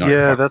 They have no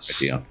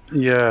idea.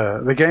 Yeah,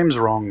 the game's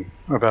wrong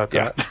about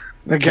that.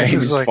 The game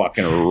is like,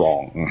 fucking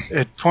wrong.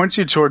 It points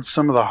you towards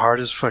some of the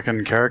hardest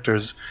fucking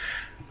characters.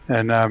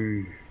 And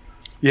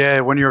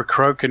when you're a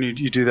Croak and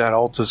you do that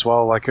ult as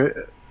well, like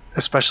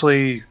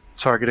especially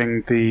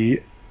targeting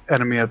the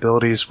enemy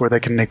abilities where they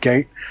can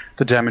negate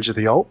the damage of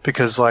the ult,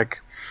 because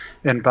like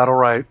in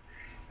Battlerite,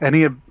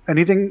 any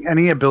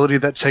ability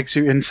that takes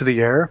you into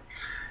the air,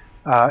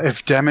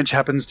 if damage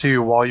happens to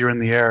you while you're in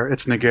the air,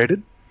 it's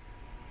negated.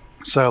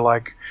 So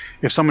like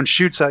if someone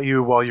shoots at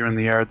you while you're in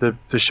the air,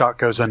 the shot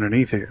goes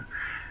underneath you.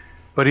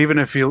 But even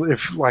if you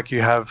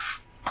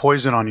have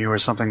poison on you or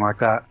something like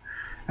that,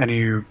 and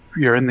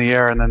you're in the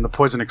air and then the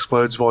poison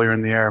explodes while you're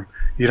in the air,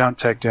 you don't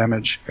take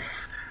damage.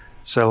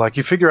 So like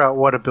you figure out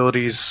what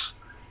abilities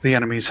the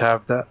enemies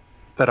have that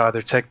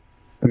either take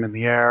them in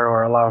the air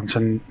or allow them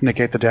to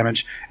negate the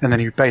damage, and then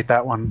you bait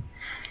that one,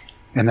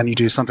 and then you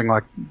do something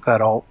like that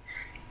ult.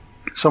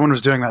 Someone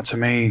was doing that to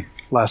me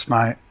last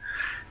night,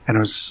 and it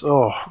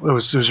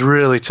was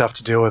really tough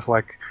to deal with.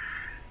 Like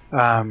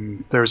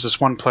there was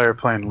this one player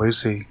playing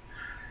Lucy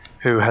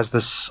who has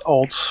this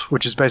ult,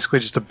 which is basically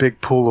just a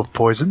big pool of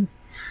poison,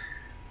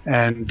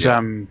 and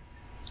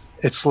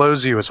it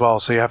slows you as well,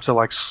 so you have to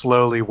like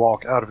slowly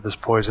walk out of this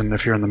poison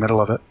if you're in the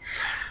middle of it.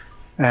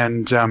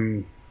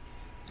 And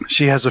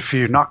she has a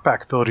few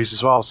knockback abilities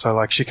as well, so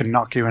like she can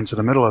knock you into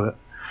the middle of it.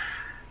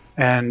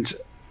 And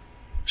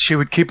she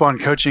would keep on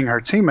coaching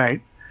her teammate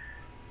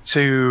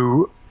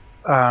to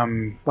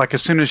like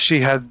as soon as she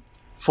had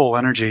full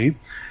energy,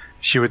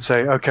 she would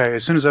say, okay,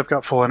 as soon as I've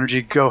got full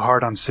energy, go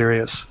hard on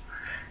Sirius.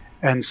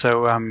 And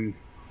so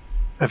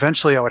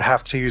eventually I would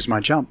have to use my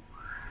jump.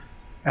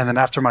 And then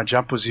after my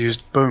jump was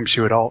used, boom,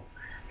 she would ult.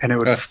 And it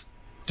would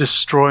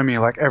destroy me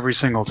like every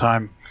single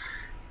time.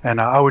 And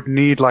I would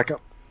need like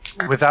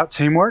without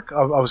teamwork,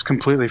 I was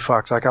completely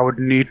fucked. Like I would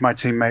need my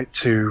teammate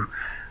to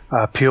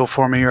peel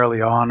for me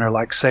early on, or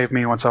like save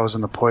me once I was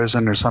in the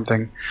poison or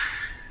something.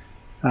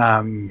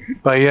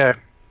 But yeah,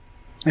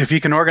 if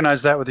you can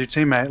organize that with your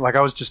teammate, like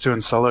I was just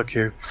doing solo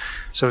queue,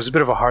 so it was a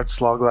bit of a hard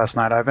slog last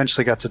night. I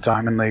eventually got to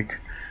Diamond League,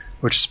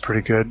 which is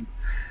pretty good.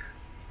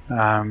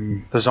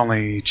 There's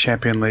only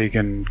Champion League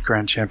and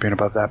Grand Champion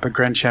above that, but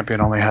Grand Champion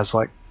only has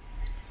like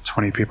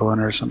 20 people in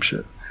it or some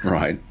shit.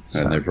 Right,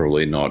 so. And they're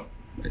probably not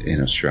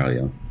in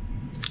Australia.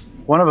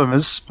 One of them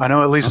is. I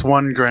know at least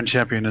one grand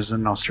champion is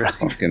in Australia.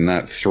 Fucking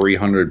that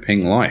 300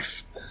 ping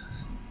life.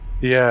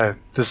 Yeah,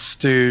 this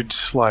dude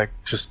like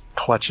just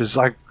clutches.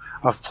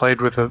 I've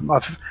played with him.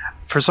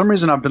 For some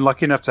reason I've been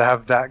lucky enough to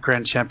have that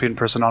grand champion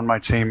person on my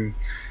team,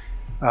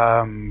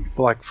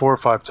 like 4 or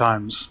 5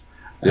 times.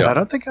 And I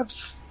don't think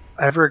I've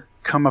ever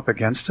come up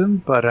against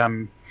him, but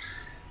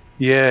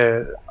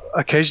yeah,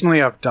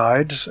 occasionally I've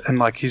died, and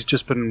like he's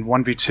just been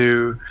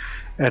 1v2,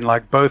 and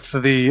like both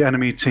of the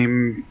enemy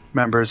team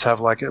members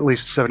have like at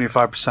least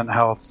 75%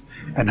 health,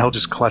 and he'll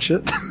just clutch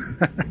it.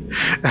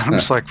 And I'm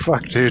just like,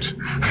 fuck, dude.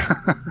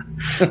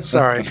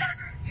 Sorry.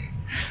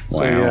 Wow.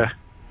 So, yeah.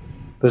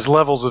 There's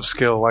levels of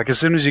skill. Like as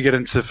soon as you get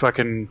into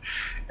fucking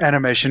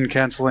animation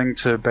canceling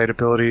to bait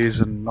abilities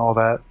and all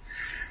that,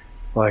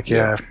 like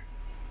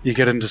you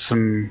get into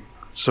some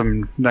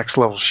next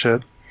level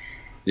shit.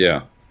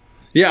 Yeah.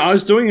 Yeah, I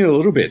was doing it a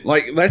little bit.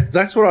 Like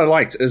that's what I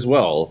liked as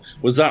well,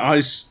 was that I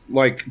was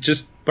like,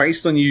 just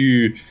based on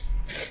you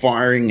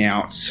firing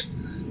out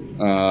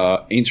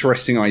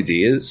interesting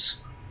ideas,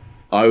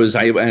 I was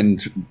able,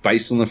 and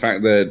based on the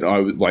fact that I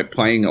was like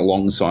playing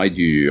alongside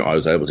you, I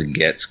was able to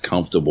get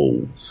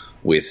comfortable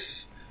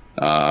with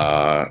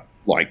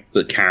like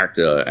the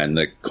character and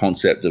the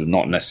concept of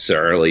not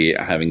necessarily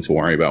having to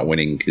worry about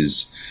winning,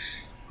 because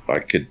I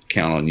could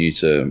count on you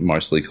to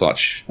mostly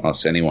clutch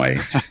us anyway.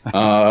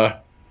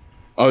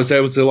 I was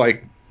able to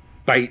like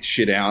bait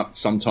shit out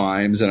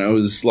sometimes, and it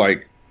was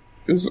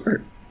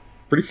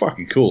pretty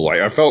fucking cool.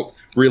 Like I felt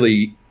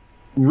really,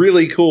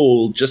 really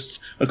cool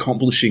just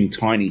accomplishing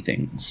tiny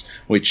things,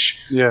 which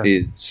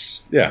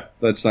is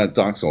that's that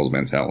Dark Souls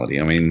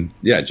mentality. I mean,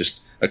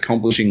 just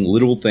accomplishing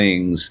little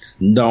things,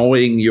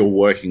 knowing you're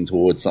working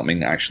towards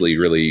something actually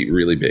really,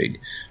 really big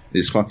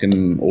is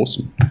fucking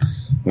awesome.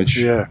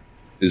 Which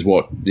is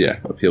what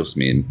appeals to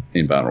me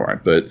in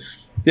Battlerite. But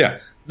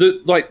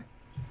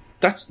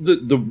that's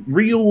the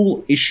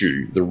real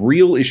issue. The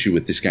real issue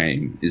with this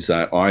game is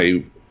that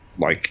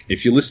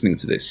if you're listening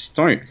to this,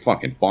 don't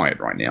fucking buy it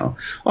right now.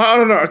 I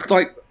don't know.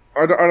 Like,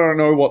 I don't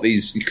know what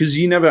these, because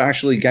you never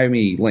actually gave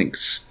me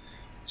links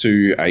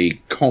to a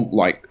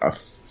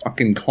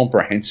fucking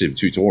comprehensive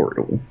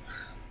tutorial.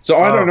 So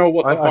I don't know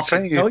what the fuck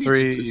I tell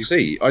you to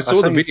see. I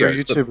saw the video,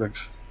 YouTube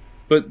links,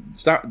 but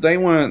they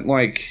weren't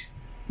like,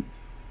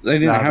 they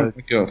didn't have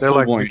like a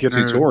full blown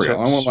tutorial. Tips. I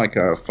want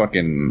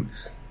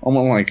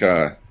like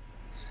a.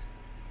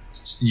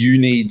 You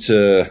need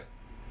to,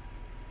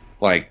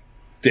 like,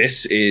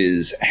 this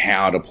is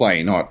how to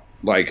play, not,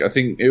 like, I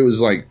think it was,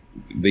 like,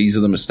 these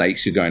are the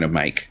mistakes you're going to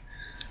make,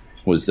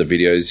 was the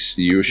videos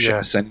you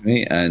were sending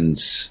me,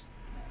 and,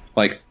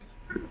 like,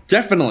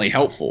 definitely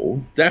helpful,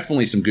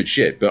 definitely some good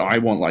shit, but I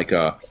want, like,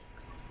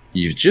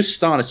 you've just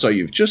started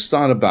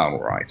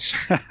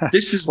Battlerite.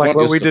 This is like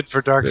what we did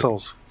for Dark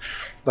Souls.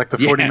 Like the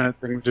 40-minute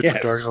thing we did for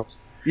Dark Souls.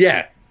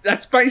 Yeah.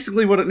 That's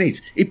basically what it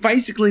needs. It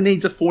basically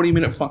needs a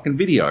 40-minute fucking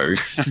video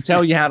to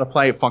tell you how to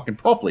play it fucking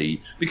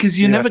properly, because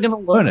you're never going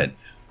to learn it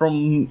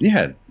from,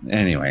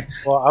 anyway.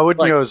 Well, I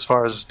wouldn't go as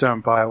far as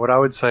don't buy it. What I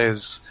would say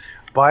is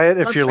buy it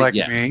if you're like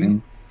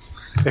me.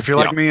 If you're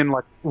like me and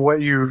like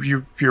what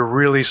you're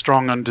really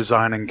strong on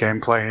design and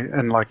gameplay,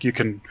 and like you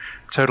can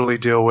totally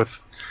deal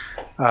with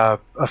a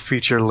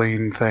feature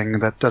lean thing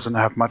that doesn't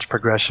have much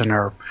progression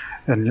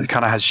and it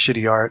kind of has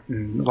shitty art,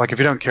 and like if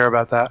you don't care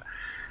about that,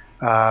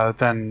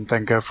 then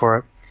go for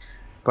it.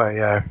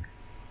 But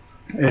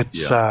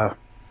it's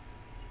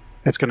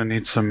going to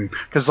need some,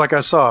 because like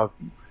I saw,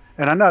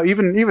 and I know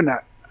even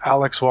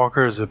Alex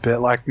Walker is a bit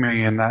like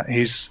me in that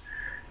he's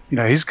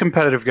a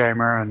competitive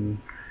gamer and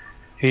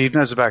he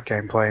knows about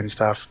gameplay and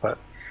stuff, but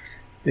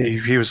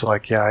he was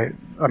like, I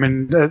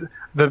mean the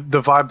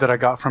vibe that I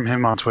got from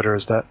him on Twitter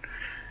is that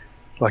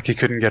like he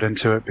couldn't get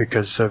into it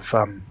because of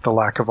the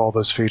lack of all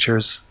those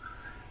features,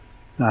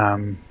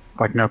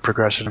 like no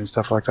progression and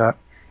stuff like that.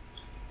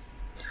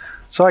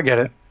 So I get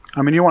it.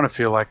 I mean, you want to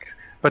feel like,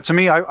 but to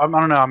me, I don't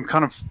know. I'm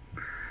kind of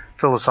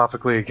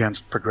philosophically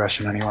against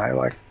progression anyway.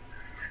 Like,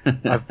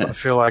 I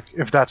feel like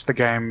if that's the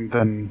game,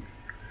 then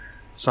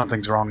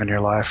something's wrong in your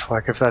life.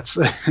 Like,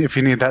 if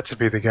you need that to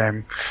be the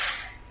game.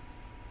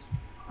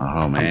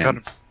 Oh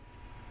man,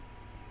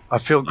 I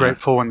feel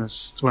grateful when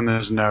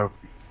there's no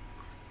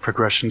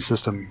progression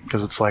system,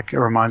 because it's like it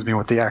reminds me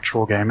what the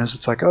actual game is.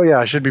 It's like, oh yeah,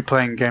 I should be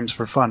playing games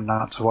for fun,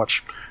 not to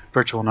watch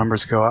virtual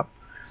numbers go up.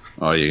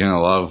 Oh, you're going to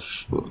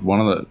love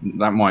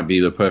that might be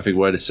the perfect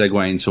way to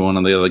segue into one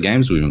of the other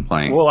games we've been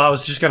playing. Well, I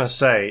was just going to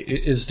say,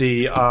 is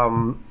the,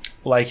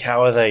 like,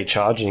 how are they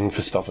charging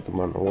for stuff at the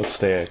moment? What's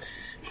their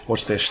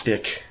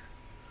shtick?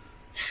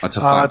 It's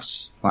a flat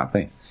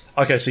fee.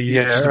 Okay, so you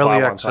just early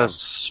buy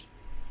access.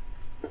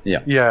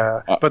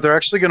 Yeah. But they're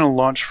actually going to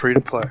launch free to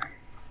play.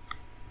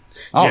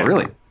 Oh,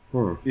 really?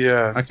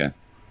 Yeah. Okay.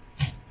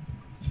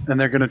 And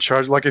they're going to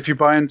charge, like if you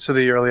buy into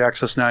the early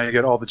access now, you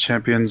get all the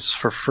champions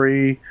for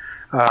free,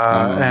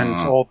 and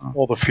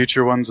all the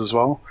future ones as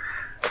well.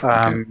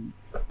 Okay.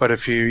 But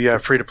if you,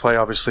 free to play,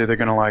 obviously they're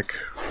going to like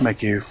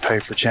make you pay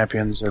for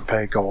champions or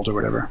pay gold or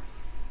whatever.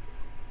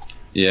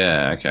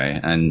 Yeah, okay.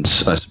 And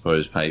I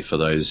suppose pay for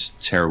those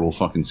terrible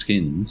fucking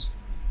skins.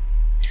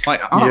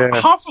 Like,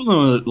 half of them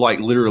are, like,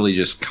 literally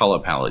just color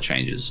palette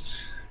changes.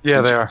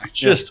 Yeah, they are.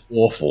 Just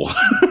awful.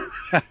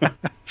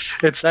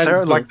 That's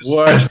like the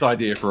worst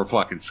idea for a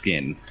fucking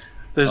skin.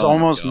 There's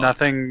almost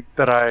nothing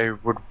that I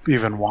would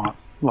even want.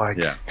 Like,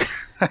 yeah.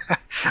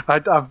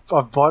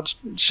 I've bought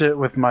shit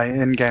with my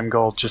in-game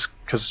gold just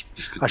because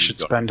I should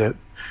spend it.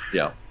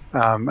 Yeah.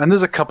 And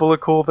there's a couple of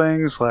cool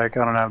things, like,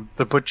 I don't know,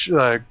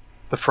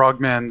 the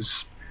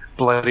Frogman's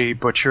bloody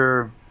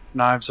butcher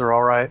knives are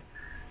all right,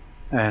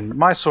 and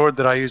my sword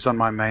that I use on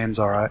my main's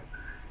all right.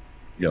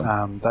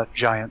 Yeah. That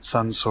giant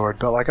sun sword,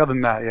 but like other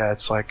than that, yeah,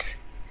 it's like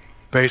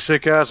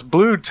basic ass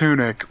blue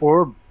tunic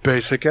or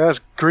basic ass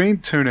green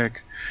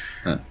tunic.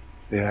 Huh.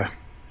 Yeah.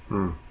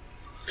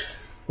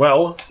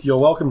 Well, you're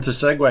welcome to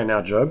segue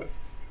now, Job.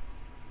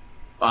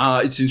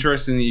 It's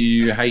interesting that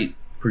you hate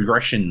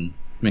progression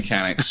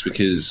mechanics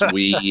because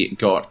we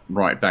got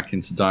right back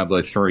into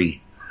Diablo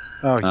 3.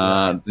 Oh,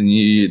 yeah.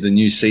 The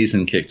new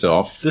season kicked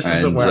off. This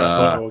isn't where I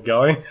thought we were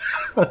going.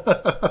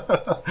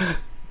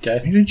 Okay.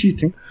 Where did you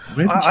think?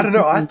 I don't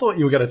know. I thought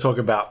you were going to talk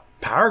about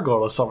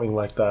Paragon or something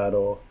like that.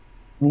 Or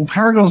well,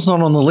 Paragon's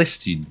not on the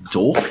list, you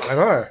dork. I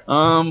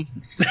know.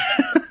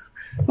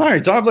 No,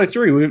 Diablo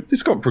 3.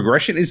 It's got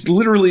progression. It's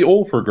literally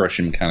all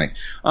progression mechanic.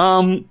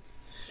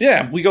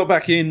 Yeah, we got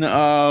back in.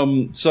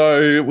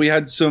 So we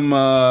had some.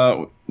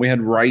 We had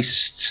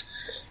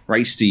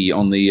Racedy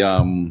on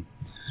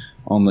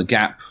the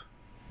GAP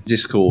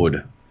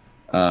Discord,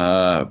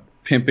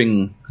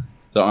 pimping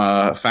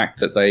the fact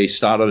that they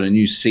started a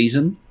new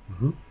season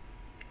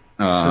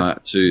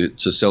to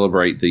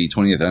celebrate the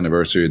 20th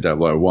anniversary of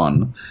Diablo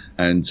 1,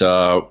 and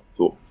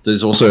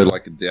there's also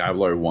like a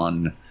Diablo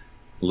 1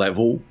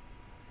 level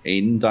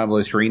in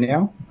Diablo 3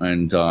 now,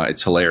 and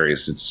it's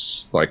hilarious.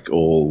 It's like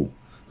all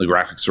the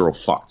graphics are all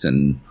fucked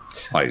and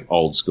like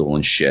old school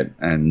and shit,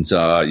 and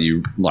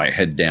you like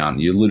head down.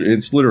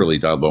 It's literally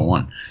Diablo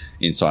 1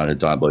 inside of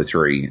Diablo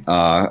 3,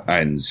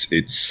 and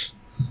it's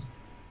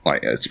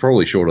like it's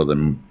probably shorter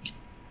than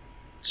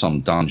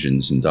some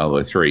dungeons in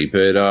Diablo 3,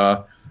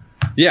 but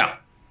yeah,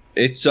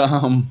 it's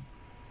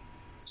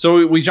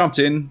so we jumped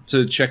in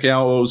to check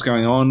out what was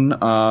going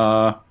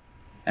on,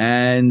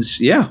 and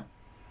yeah,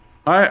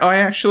 I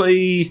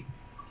actually,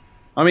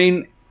 I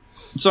mean,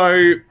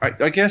 so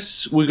I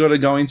guess we got to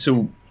go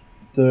into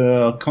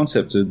the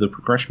concept of the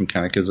progression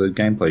mechanic as a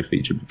gameplay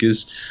feature,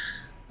 because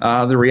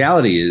the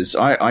reality is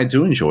I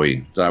do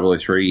enjoy Diablo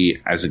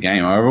 3 as a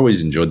game. I've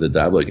always enjoyed the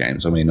Diablo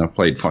games. I mean, I've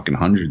played fucking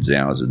hundreds of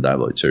hours of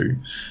Diablo 2.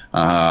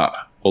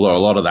 Although a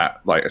lot of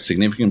that, like a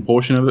significant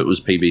portion of it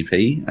was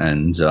PvP.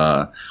 And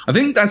I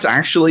think that's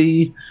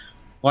actually,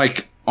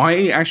 like,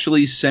 I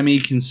actually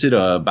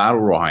semi-consider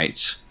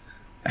Battlerite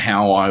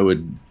how I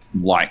would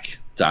like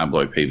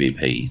Diablo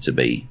PvP to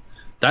be.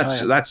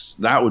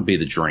 That would be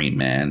the dream,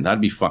 man.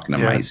 That'd be fucking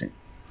amazing.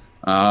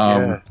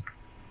 Because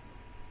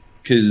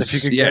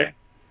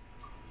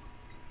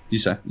you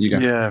say you go.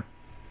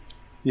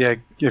 Yeah.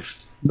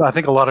 If I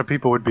think a lot of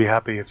people would be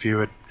happy if you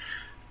would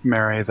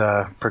marry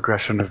the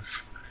progression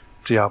of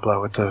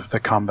Diablo with the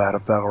combat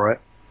of Battlerite.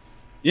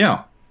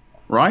 Yeah,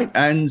 right.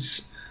 And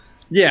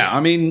yeah, I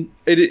mean,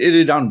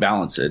 it'd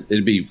unbalance it.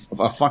 It'd be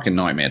a fucking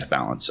nightmare to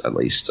balance, at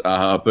least.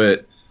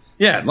 But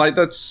yeah, like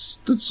that's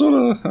sort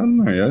of, I don't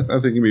know. I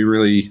think it'd be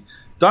really.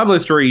 Diablo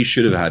 3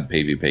 should have had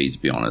PvP, to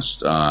be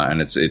honest,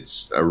 and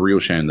it's a real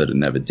shame that it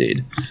never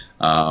did.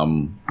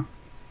 And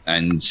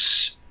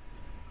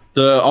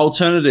the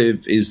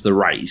alternative is the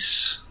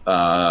race,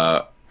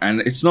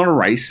 and it's not a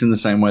race in the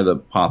same way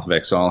that Path of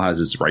Exile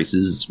has its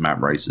races, its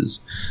map races.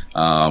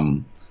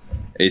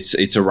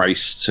 It's a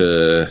race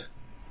to,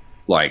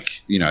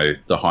 like, you know,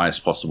 the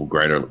highest possible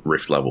greater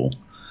rift level,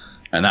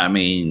 and that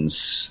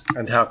means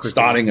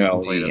starting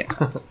early.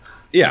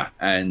 Yeah,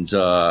 and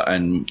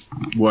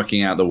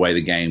working out the way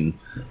the game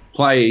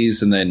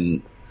plays, and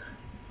then,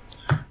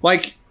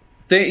 like,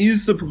 there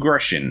is the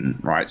progression,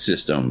 right,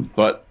 system,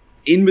 but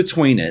in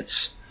between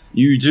it,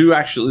 you do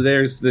actually,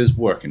 there's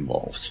work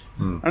involved.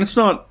 And it's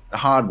not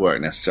hard work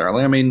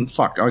necessarily. I mean,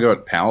 fuck, I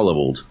got power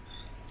leveled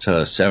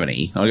to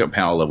 70. I got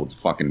power leveled to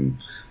fucking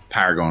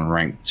Paragon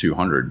rank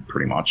 200,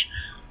 pretty much.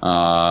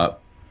 But,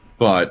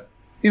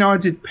 you know, I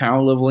did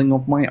power leveling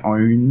of my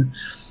own.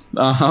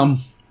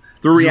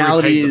 The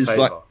reality is,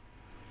 like,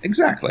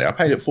 exactly, I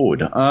paid it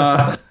forward.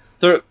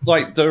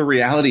 The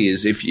reality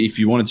is, if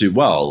you want to do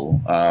well,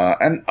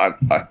 and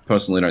I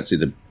personally don't see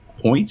the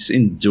point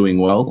in doing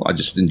well. I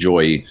just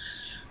enjoy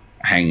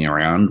hanging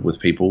around with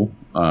people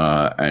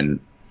and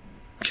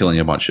killing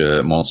a bunch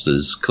of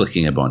monsters,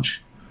 clicking a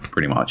bunch,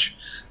 pretty much.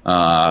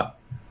 But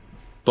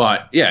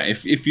yeah,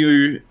 if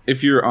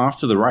you're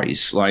after the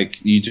race,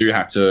 like, you do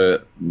have to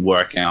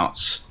work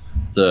out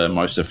the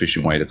most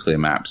efficient way to clear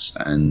maps,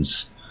 and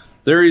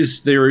there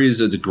is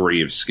a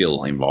degree of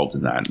skill involved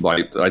in that.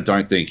 Like, I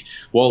don't think,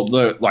 well,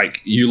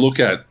 you look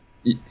at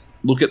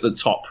the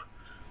top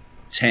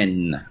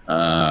 10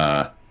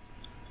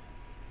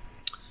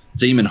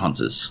 demon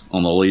hunters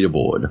on the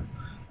leaderboard,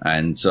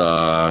 and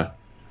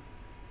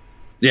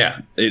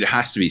yeah, it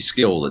has to be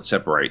skill that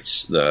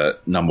separates the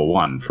number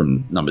 1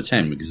 from number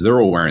 10 because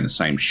they're all wearing the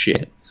same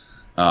shit.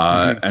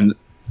 And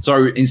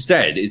so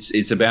instead,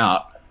 it's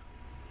about,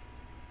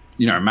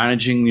 you know,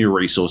 managing your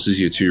resources,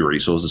 your 2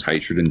 resources,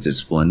 hatred and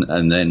discipline,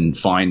 and then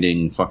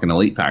finding fucking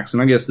elite packs.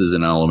 And I guess there's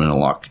an element of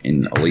luck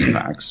in elite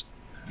packs.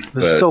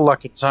 There's still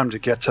luck at time to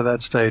get to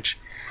that stage.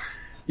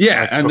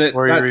 Yeah, like,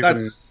 and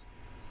that's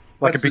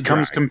like it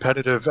becomes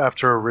competitive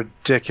after a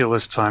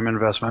ridiculous time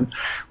investment,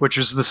 which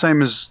is the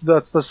same as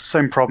that's the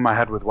same problem I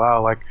had with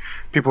WoW. Like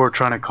people were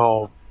trying to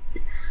call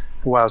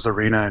WoW's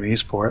arena an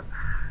esport,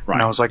 right.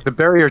 And I was like, the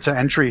barrier to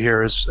entry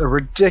here is a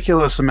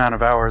ridiculous amount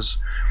of hours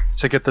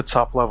to get the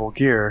top level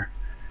gear,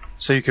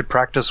 so you could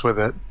practice with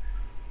it,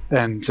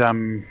 and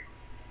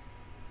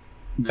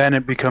then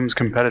it becomes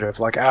competitive.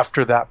 Like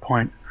after that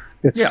point,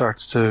 it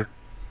starts to.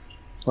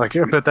 Like,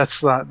 but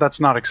that's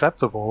not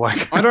acceptable.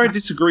 Like, I don't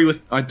disagree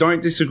with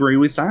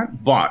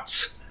that,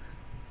 but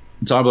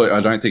Diablo,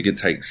 I don't think it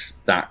takes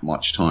that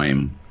much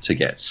time to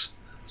get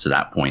to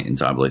that point in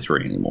Diablo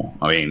 3 anymore.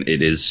 I mean,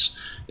 it has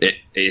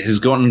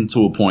gotten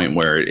to a point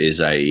where it is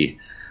a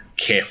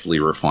carefully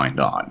refined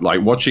art.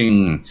 Like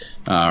watching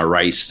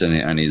Raced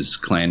and his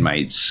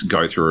clanmates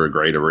go through a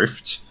greater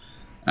rift,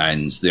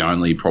 and the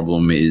only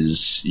problem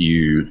is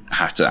you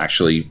have to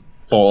actually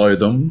follow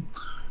them.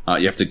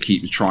 You have to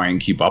try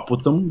and keep up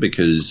with them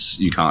because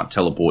you can't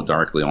teleport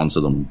directly onto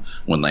them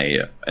when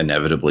they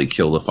inevitably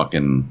kill the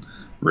fucking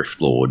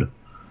Rift Lord.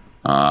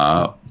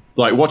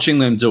 Like watching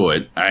them do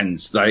it, and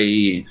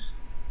they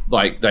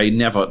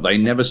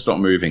never stop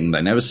moving.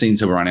 They never seem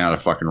to run out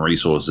of fucking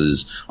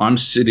resources. I'm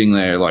sitting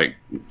there like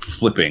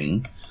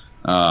flipping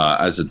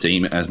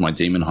as my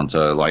demon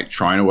hunter, like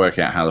trying to work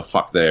out how the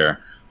fuck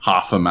they're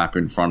half a map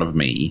in front of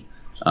me,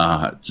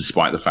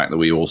 despite the fact that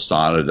we all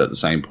started at the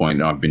same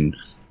point. I've been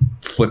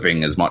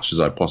flipping as much as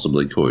I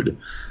possibly could.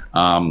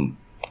 And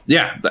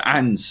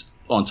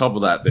on top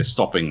of that, they're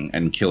stopping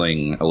and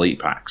killing elite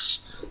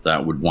packs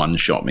that would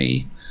one-shot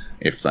me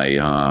if they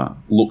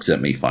looked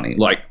at me funny.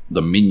 Like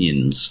the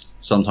minions,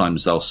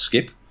 sometimes they'll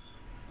skip.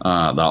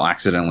 They'll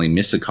accidentally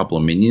miss a couple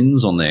of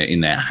minions in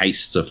their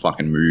haste to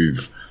fucking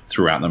move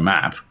throughout the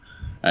map,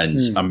 and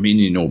a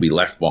minion will be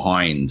left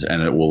behind,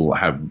 and it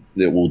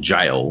will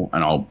jail,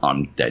 and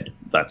I'm dead.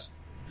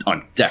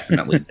 I'm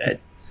definitely dead.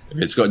 If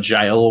it's got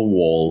jail or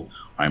wall,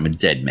 I'm a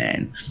dead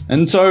man.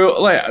 And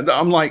so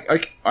I'm like,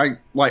 I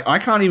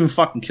can't even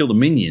fucking kill the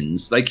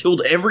minions. They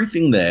killed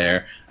everything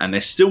there, and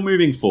they're still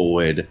moving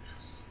forward.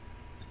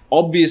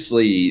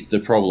 Obviously, the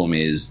problem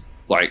is,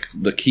 like,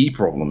 the key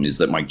problem is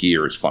that my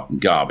gear is fucking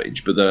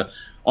garbage. But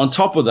on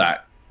top of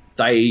that,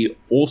 they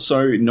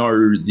also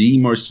know the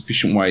most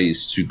efficient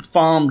ways to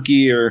farm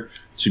gear,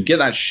 to get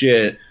that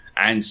shit.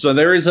 And so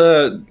there is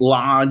a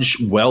large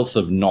wealth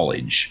of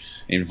knowledge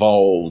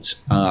involved,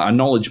 a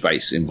knowledge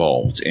base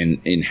involved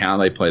in how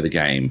they play the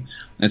game.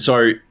 And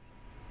so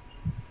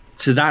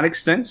to that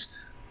extent,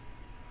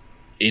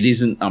 it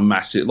isn't a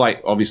massive,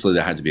 like, obviously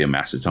there had to be a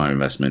massive time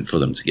investment for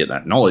them to get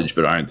that knowledge,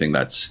 but I don't think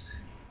it's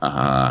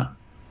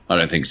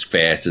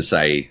fair to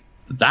say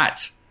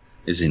that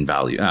is in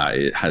value.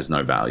 It has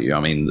no value.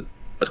 I mean,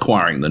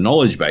 acquiring the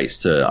knowledge base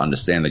to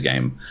understand the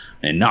game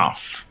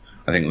enough,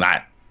 I think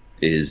that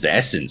is the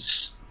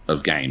essence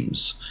of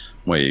games.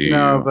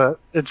 But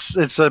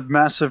it's a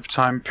massive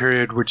time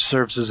period which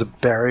serves as a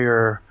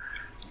barrier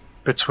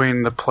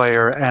between the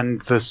player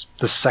and the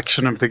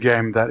section of the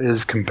game that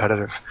is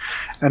competitive,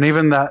 and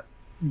even that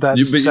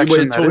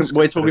section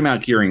we're talking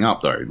about gearing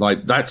up though.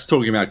 Like that's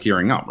talking about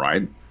gearing up,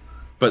 right?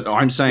 But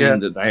I'm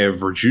saying that they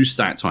have reduced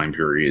that time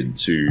period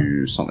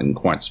to something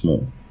quite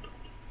small.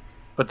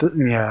 But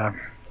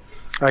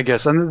I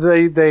guess, and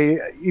they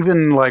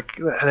even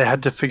they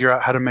had to figure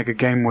out how to make a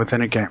game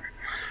within a game.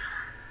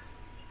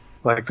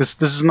 Like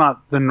this is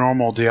not the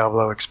normal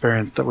Diablo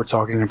experience that we're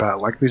talking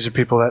about. Like these are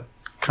people that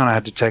kind of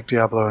had to take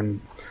Diablo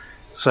and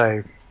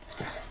say,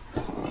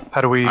 how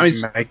do we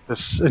make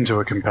this into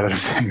a competitive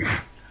thing?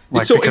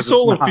 It's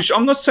all official.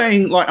 I'm not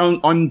saying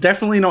I'm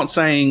definitely not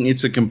saying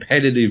it's a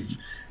competitive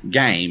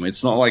game.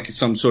 It's not like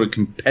some sort of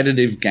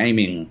competitive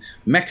gaming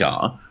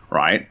mecca,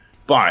 right?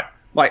 But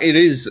it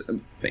is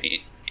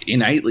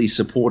innately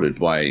supported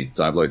by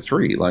Diablo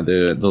 3. Like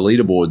the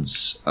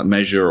leaderboards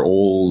measure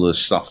all the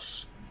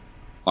stuff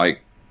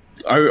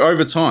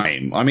over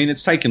time. I mean,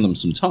 it's taken them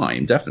some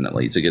time,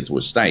 definitely, to get to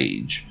a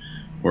stage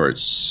where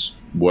it's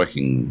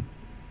working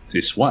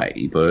this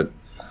way. But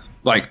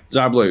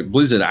Diablo,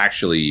 Blizzard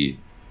actually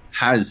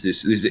has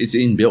this. It's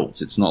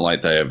inbuilt. It's not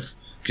like they have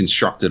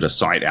constructed a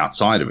site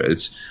outside of it.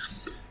 It's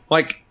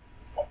like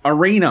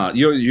Arena.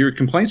 Your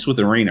complaints with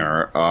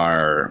Arena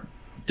are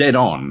dead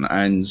on,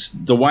 and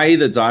the way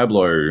that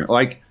Diablo,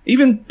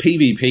 even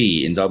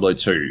PvP in Diablo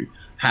 2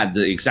 had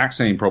the exact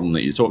same problem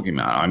that you're talking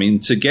about. I mean,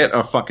 to get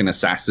a fucking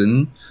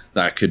assassin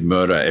that could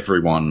murder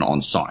everyone on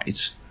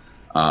site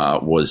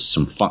was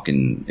some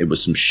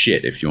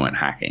shit if you weren't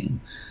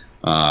hacking.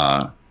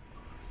 But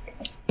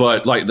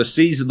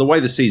the way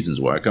the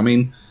seasons work, I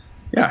mean,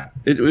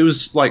 it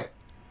was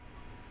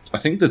I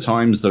think the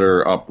times that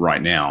are up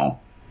right now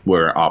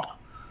were up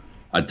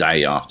a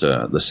day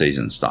after the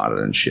season started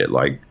and shit.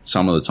 Like,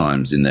 some of the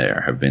times in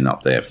there have been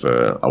up there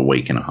for a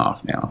week and a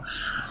half now.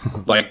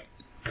 Like,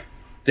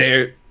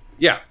 I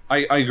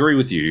agree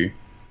with you.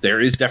 There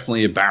is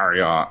definitely a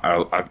barrier,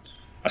 a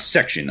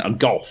section, a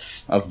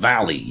gulf, a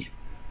valley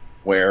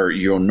where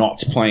you're not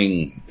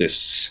playing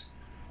this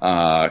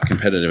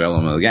competitive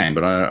element of the game,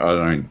 but I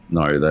don't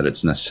know that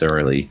it's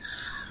necessarily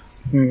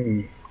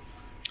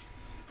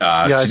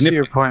I see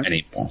your point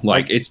anymore.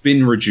 Like, it's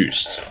been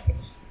reduced.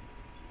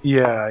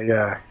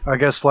 Yeah. I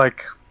guess,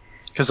 like,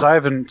 because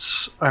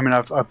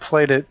I've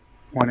played it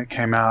when it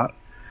came out,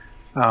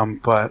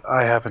 but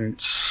I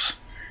haven't,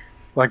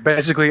 like,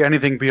 basically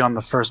anything beyond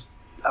the first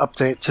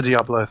update to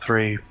Diablo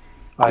 3,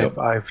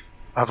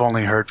 I've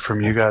only heard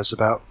from you guys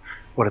about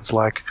what it's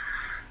like.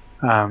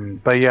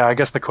 But yeah, I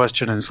guess the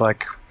question is,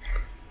 like,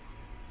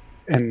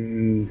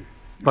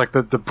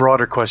 the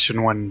broader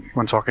question when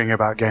talking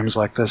about games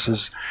like this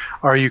is,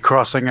 are you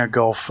crossing a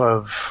gulf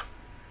of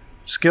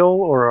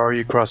skill or are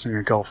you crossing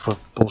a gulf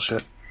of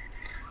bullshit?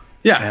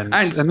 Yeah,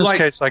 and in this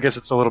case, I guess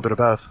it's a little bit of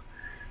both.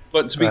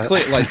 But to be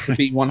clear, to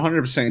be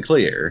 100%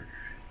 clear,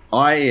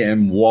 I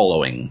am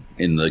wallowing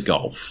in the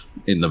gulf,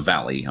 in the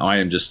valley. I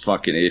am just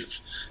fucking,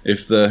 if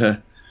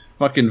the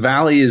fucking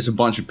valley is a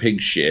bunch of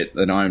pig shit,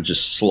 then I'm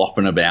just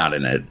slopping about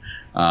in it.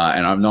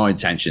 And I have no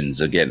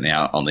intentions of getting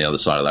out on the other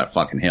side of that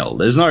fucking hill.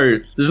 There's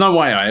no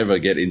way I ever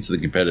get into the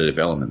competitive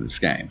element of this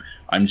game.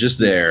 I'm just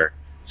there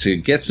to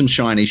get some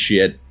shiny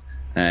shit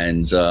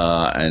and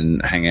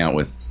hang out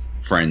with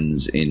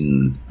friends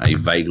in a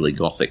vaguely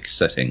gothic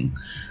setting,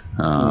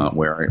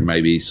 where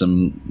maybe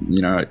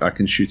I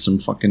can shoot some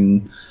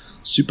fucking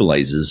super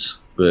lasers,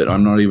 but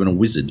I'm not even a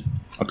wizard.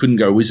 I couldn't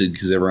go wizard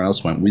because everyone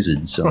else went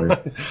wizard, so...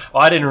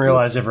 I didn't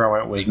realize everyone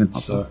went wizard,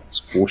 so...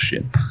 It's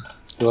horseshit.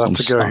 You'll have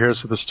to go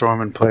Heroes of the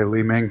Storm and play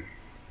Li Ming.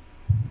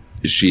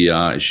 Is she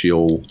all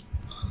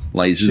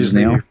lasers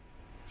now?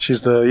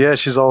 She's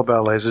all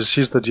about lasers.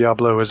 She's the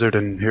Diablo wizard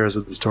in Heroes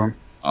of the Storm.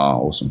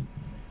 Oh, awesome.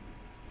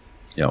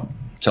 Yeah.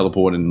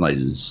 Teleport and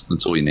lasers.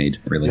 That's all you need,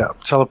 really. Yeah,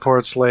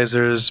 teleports,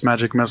 lasers,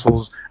 magic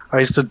missiles. I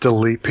used to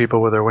delete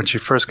people with her when she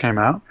first came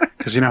out,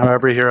 because you know how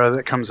every hero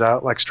that comes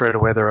out, like, straight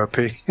away they're OP?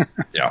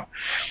 Yeah.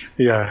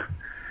 Yeah.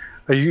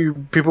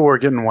 People were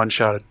getting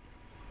one-shotted.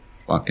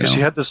 Because she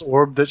had this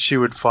orb that she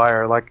would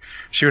fire. Like,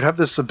 she would have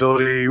this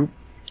ability.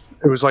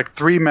 It was like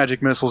 3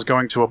 magic missiles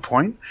going to a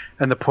point,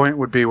 and the point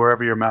would be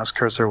wherever your mouse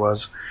cursor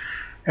was.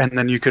 And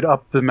then you could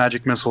up the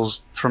magic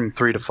missiles from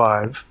 3 to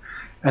 5.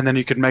 And then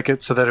you could make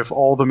it so that if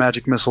all the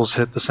magic missiles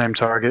hit the same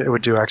target, it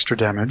would do extra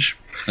damage.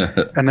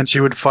 And then she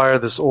would fire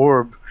this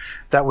orb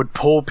that would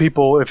pull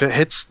people. If it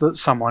hits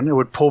someone, it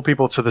would pull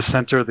people to the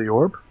center of the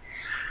orb.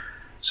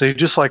 So you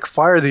just, like,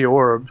 fire the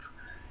orb,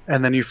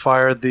 and then you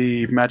fire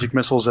the magic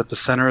missiles at the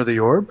center of the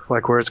orb,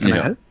 like where it's going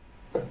to hit.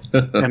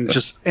 And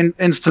just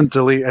instant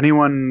delete.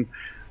 Anyone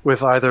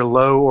with either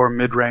low or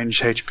mid-range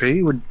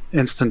HP would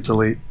instant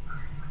delete.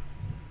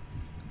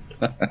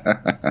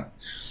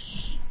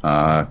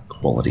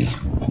 Quality.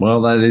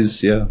 Well, that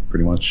is,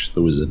 pretty much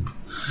the wizard.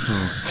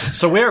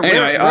 So where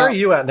are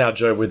you at now,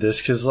 Joe, with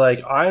this? Because,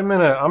 like, I'm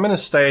in a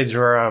stage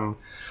where I'm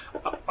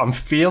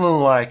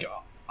feeling like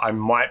I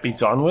might be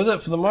done with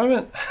it for the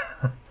moment.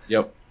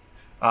 Yep.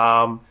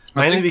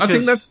 Mainly because I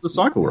think that's the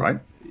cycle, right?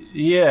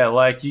 Yeah,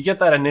 like, you get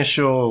that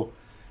initial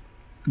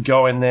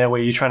go in there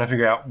where you're trying to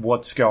figure out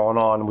what's going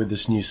on with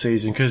this new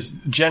season, because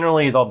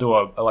generally they'll do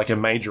a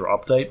major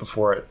update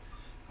before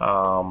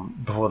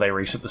they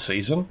reset the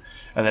season,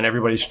 and then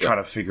everybody's trying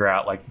to figure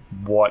out, like,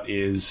 what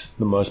is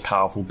the most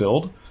powerful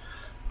build.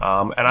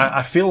 And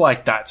I feel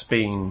like that's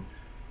being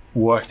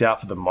worked out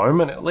for the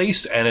moment, at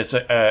least. And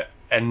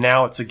and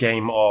now it's a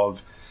game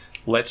of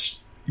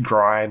let's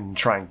grind and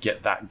try and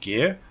get that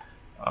gear.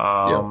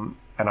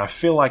 And I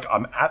feel like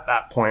I'm at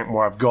that point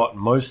where I've got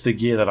most of the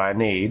gear that I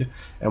need,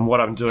 and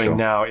what I'm doing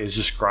now is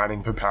just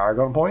grinding for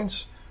Paragon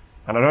points.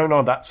 And I don't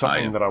know if that's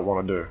something that I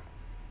want to do.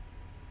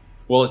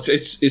 Well,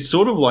 it's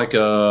sort of like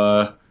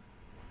a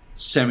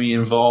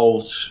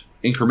semi-involved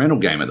incremental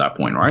game at that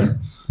point, right?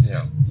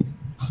 Yeah.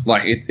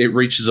 Like, it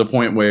reaches a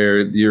point where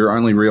your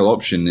only real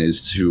option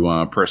is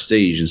to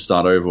prestige and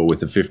start over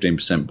with a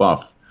 15%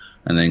 buff,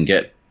 and then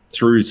get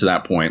through to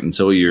that point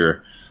until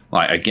you're,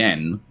 like,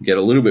 again, get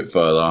a little bit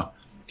further,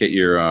 get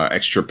your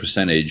extra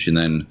percentage, and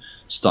then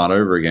start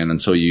over again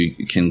until you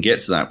can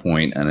get to that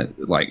point, and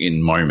like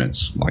in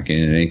moments, like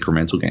in an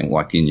incremental game,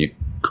 like in your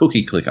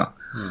cookie clicker.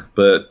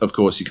 But of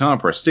course you can't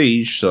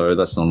prestige, so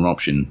that's not an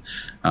option.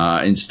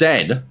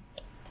 Instead,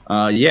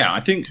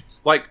 I think,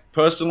 like,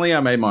 personally, I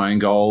made my own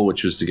goal,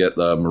 which was to get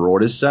the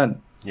Marauders set,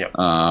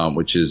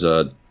 which is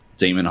a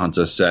Demon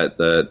Hunter set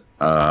that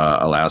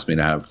allows me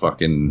to have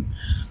fucking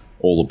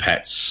all the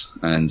pets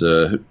and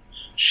a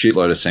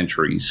shitload of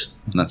sentries,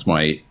 and that's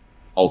my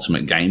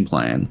ultimate game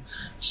plan,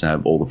 is to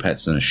have all the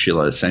pets and a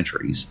shitload of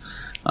sentries.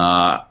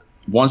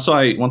 Once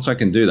I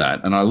can do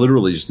that, and I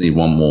literally just need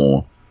one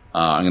more,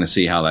 I'm going to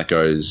see how that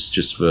goes,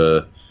 just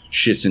for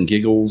shits and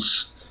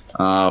giggles.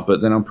 But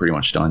then I'm pretty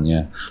much done.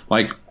 Yeah,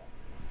 like,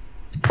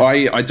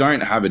 I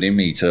don't have it in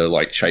me to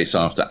like chase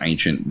after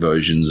ancient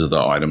versions of the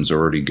items I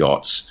already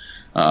got.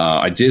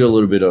 I did a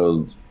little bit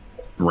of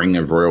Ring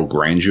of Royal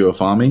Grandeur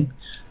farming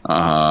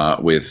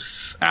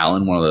with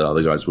Alan, one of the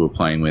other guys we were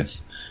playing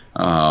with.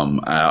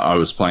 I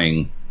was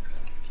playing.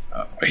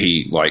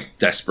 He like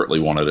desperately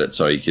wanted it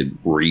so he could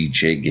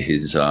rejig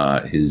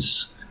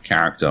his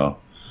character,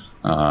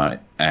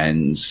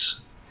 and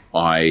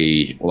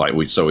we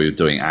were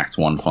doing Act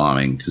 1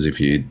 farming, because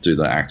if you do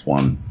the Act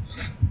 1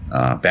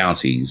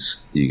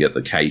 bounties, you get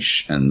the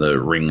cache, and the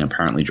ring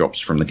apparently drops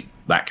from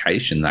that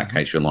cache, and that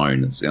cache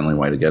alone. It's the only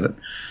way to get it.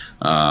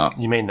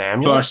 You mean the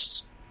amulet?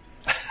 First,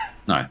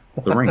 no,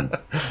 the ring.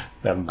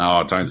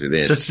 Oh, don't do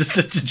this. It's just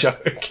a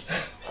joke.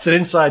 It's an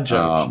inside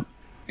joke.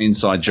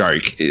 Inside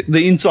joke.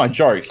 The inside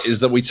joke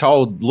is that we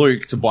told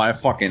Luke to buy a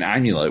fucking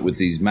amulet with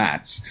these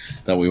mats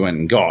that we went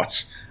and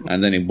got,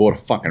 and then he bought a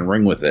fucking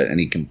ring with it, and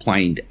he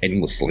complained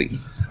endlessly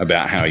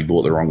about how he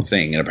bought the wrong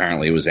thing, and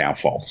apparently it was our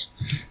fault.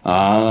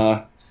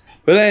 But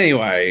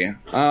anyway,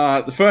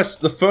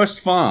 the first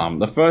farm,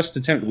 the first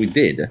attempt we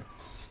did,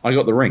 I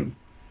got the ring.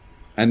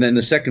 And then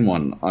the second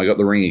one, I got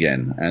the ring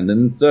again. And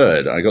then the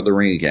third, I got the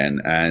ring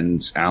again.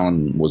 And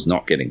Alan was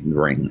not getting the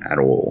ring at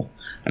all.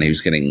 And he was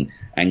getting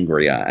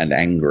angrier and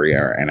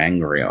angrier and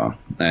angrier.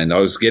 And I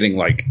was getting,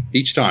 like,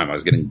 each time I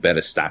was getting better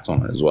stats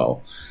on it as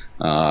well.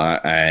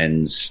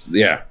 And,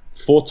 yeah,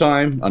 fourth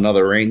time,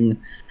 another ring.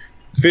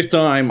 Fifth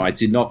time, I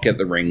did not get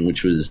the ring,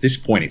 which was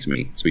disappointing to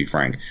me, to be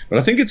frank. But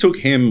I think it took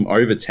him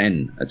over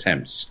 10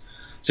 attempts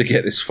to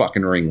get this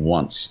fucking ring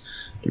once,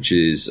 which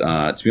is,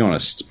 to be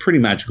honest, pretty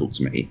magical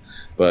to me.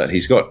 But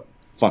he's got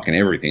fucking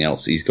everything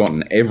else. He's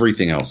gotten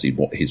everything else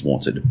he's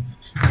wanted.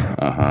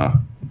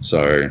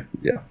 So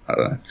yeah, I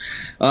don't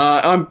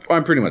know.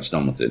 I'm pretty much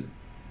done with it.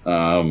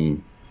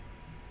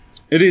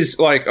 It is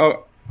like, I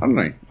don't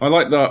know. I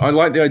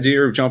like the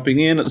idea of jumping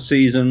in at the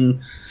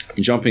season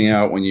and jumping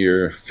out when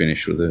you're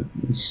finished with it.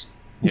 It's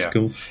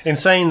cool. In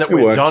saying that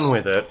we're done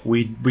with it,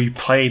 we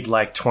played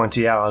like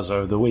 20 hours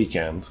over the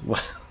weekend.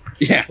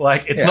 Yeah,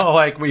 like it's not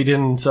like we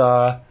didn't.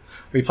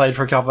 We played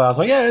for a couple of hours.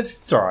 Like, yeah,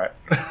 it's all right.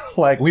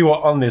 Like, we were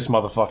on this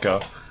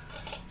motherfucker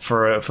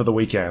for the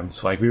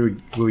weekends. Like, we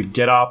would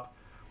get up,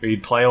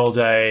 we'd play all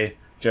day,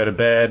 go to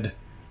bed,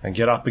 and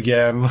get up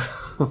again,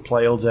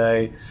 play all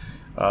day,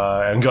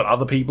 and got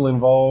other people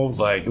involved.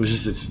 Like, it was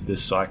just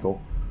this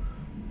cycle.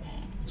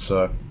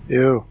 So,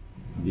 ew,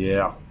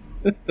 yeah,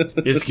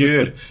 it's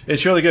good.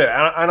 It's really good,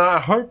 and I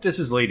hope this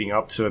is leading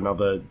up to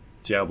another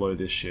Diablo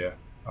this year.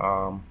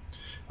 I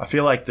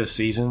feel like the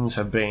seasons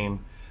have been.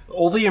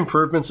 All the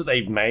improvements that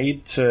they've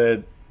made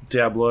to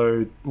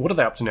Diablo, what are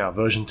they up to now?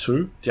 Version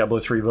 2? Diablo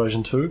 3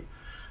 version 2?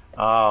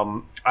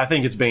 I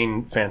think it's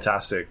been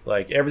fantastic.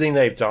 Like, everything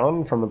they've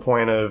done from the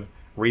point of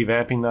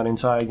revamping that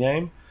entire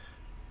game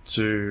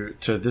to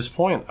this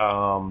point,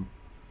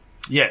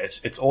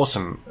 it's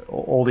awesome.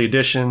 All the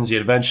additions, the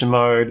adventure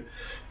mode,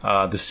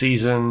 the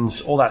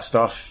seasons, all that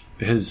stuff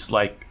has,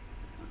 like,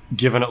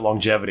 given it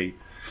longevity.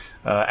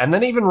 And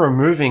then even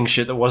removing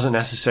shit that wasn't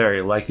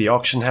necessary, like the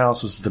auction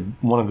house was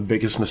one of the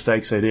biggest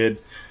mistakes they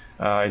did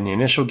in the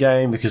initial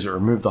game, because it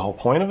removed the whole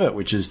point of it,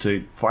 which is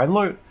to find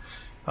loot.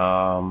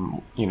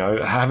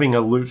 Having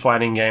a loot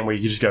fighting game where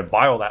you could just go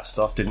buy all that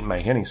stuff didn't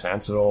make any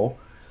sense at all.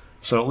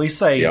 So at least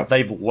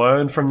they've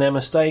learned from their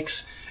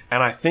mistakes,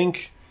 and I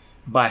think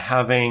by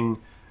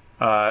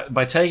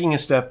taking a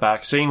step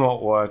back, seeing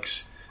what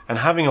works, and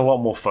having a lot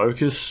more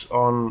focus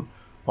on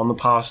the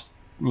past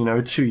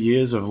 2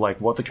 years of like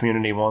what the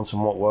community wants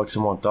and what works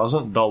and what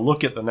doesn't, they'll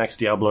look at the next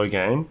Diablo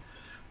game,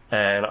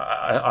 and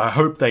I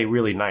hope they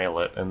really nail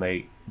it and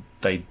they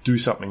do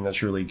something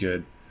that's really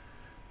good.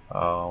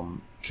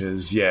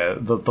 Because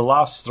the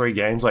last 3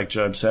 games, like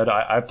Joab said,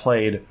 I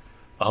played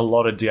a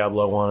lot of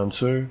Diablo 1 and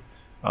 2.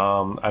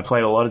 I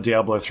played a lot of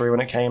Diablo 3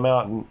 when it came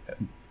out,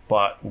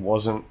 but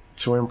wasn't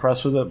too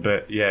impressed with it.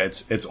 But yeah,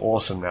 it's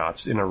awesome now.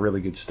 It's in a really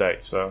good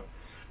state. So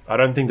I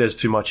don't think there's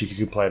too much you could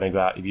complain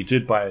about if you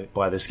did buy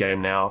this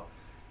game now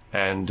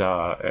and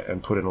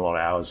put in a lot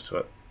of hours to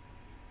it.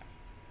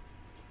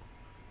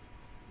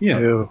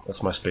 Yeah.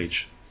 That's my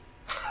speech.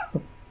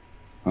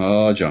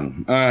 Oh,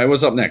 John. All right,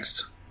 what's up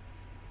next?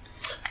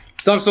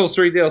 Dark Souls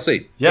 3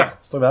 DLC. Yeah,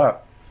 let's do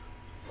that.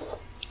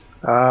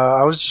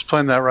 I was just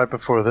playing that right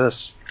before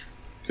this.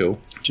 Cool.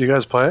 Did you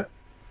guys play it?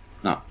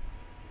 No.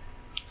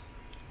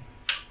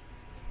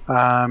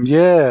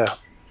 Yeah.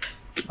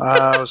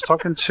 I was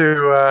talking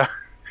to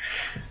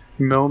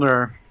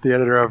Milner, the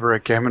editor over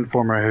at Game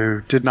Informer,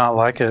 who did not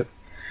like it,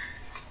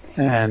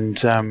 and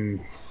he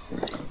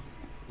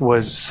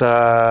was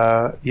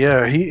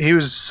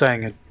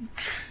saying it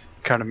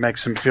kind of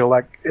makes him feel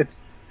like it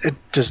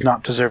does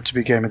not deserve to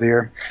be Game of the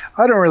Year.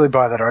 I don't really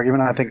buy that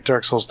argument. I think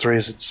Dark Souls 3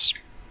 is its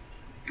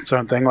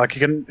own thing. Like,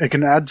 it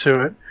can add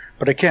to it,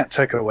 but it can't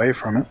take it away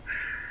from it.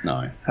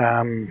 No.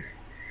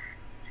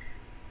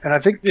 And I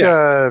think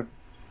I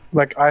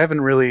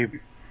haven't really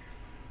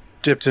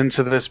dipped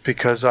into this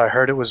because I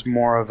heard it was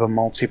more of a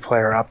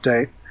multiplayer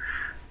update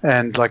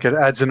and like it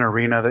adds an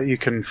arena that you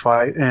can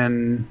fight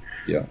in.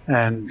 Yeah.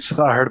 And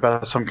so I heard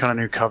about some kind of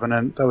new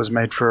covenant that was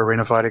made for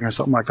arena fighting or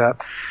something like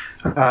that.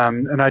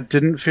 And I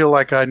didn't feel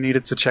like I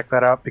needed to check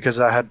that out because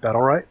I had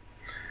Battlerite.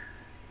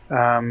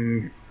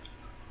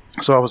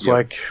 So I was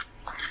like,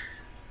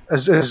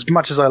 as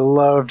much as I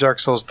love Dark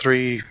Souls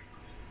 3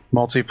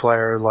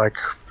 multiplayer, like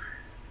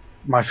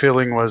my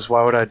feeling was,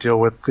 why would I deal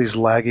with these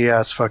laggy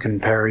ass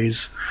fucking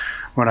parries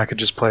when I could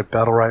just play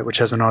Battlerite, which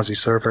has an Aussie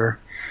server,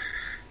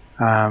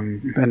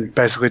 and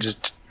basically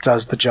just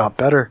does the job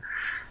better.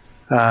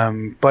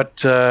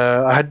 But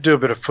I had to do a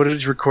bit of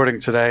footage recording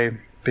today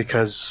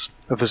because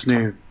of this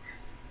new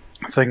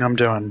thing I'm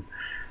doing,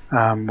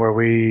 where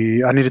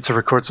I needed to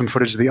record some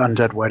footage of the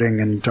undead wedding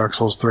in Dark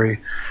Souls 3,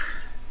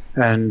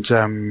 and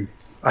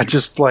I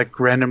just like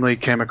randomly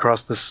came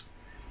across this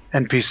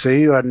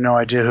NPC who I had no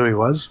idea who he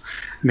was,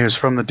 and he was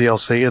from the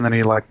DLC, and then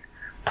he like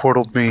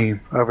portaled me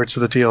over to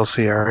the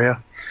DLC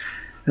area,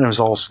 and it was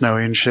all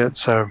snowy and shit,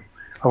 so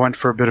I went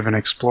for a bit of an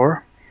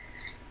explore,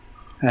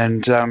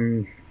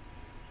 and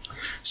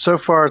so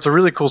far it's a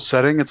really cool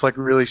setting. It's like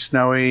really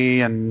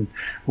snowy and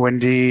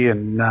windy,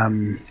 and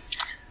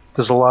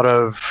there's a lot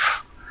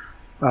of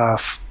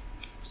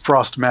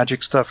frost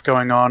magic stuff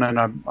going on, and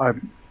I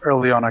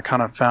early on I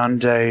kind of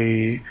found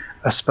a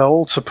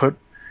spell to put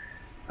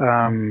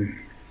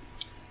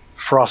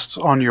frost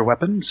on your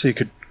weapon so you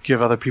could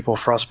give other people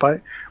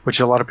frostbite, which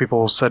a lot of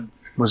people said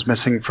was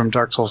missing from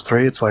Dark Souls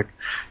 3. It's like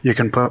you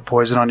can put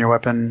poison on your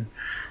weapon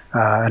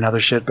and other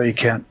shit, but you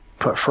can't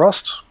put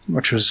frost,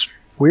 which was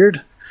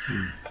weird.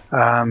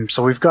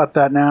 So we've got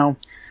that now.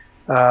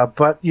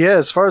 But yeah,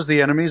 as far as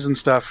the enemies and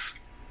stuff,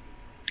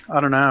 I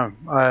don't know.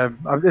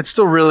 It's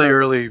still really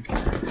early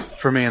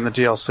for me in the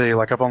DLC.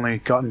 Like I've only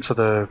gotten to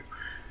the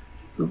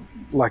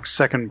like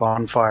second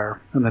bonfire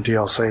in the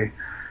DLC,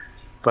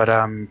 but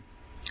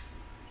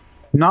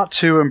not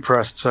too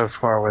impressed so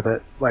far with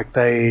it. Like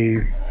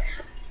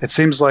it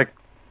seems like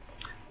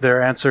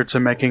their answer to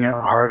making it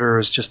harder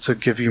is just to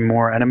give you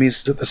more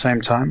enemies at the same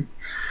time,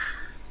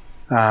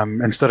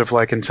 instead of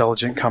like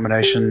intelligent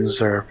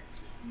combinations or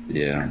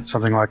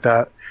something like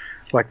that.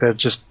 Like they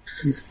just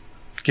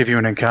give you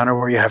an encounter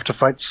where you have to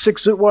fight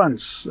 6 at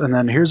once, and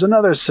then here's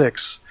another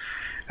 6,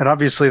 and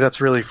obviously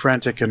that's really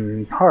frantic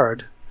and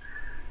hard,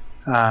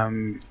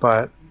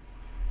 but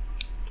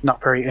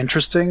not very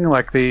interesting.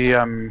 Like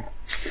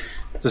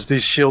there's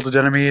these shielded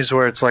enemies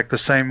where it's like the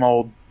same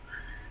old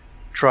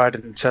tried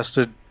and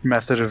tested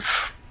method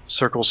of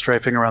circle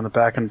strafing around the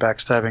back and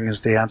backstabbing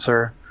is the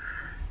answer.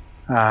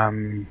 I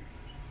don't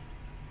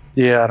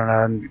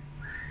know, and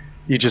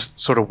you just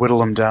sort of whittle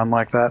them down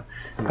like that.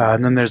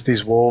 And then there's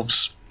these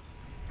wolves.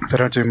 They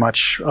don't do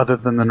much other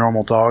than the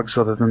normal dogs,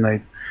 other than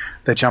they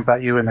jump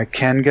at you and they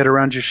can get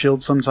around your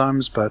shield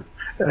sometimes, but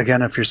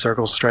again, if you're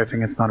circle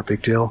strafing, it's not a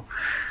big deal.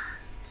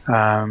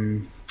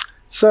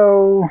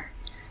 So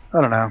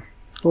I don't know.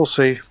 We'll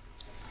see.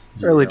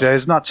 Early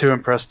days, not too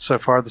impressed so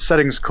far. The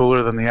setting's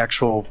cooler than the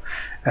actual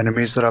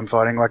enemies that I'm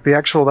fighting. Like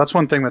that's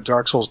one thing that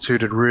Dark Souls 2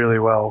 did really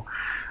well,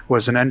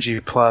 was in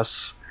NG+.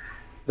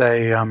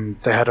 They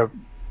had a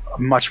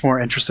much more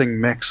interesting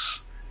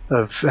mix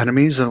of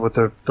enemies, and with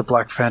the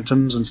Black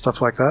Phantoms and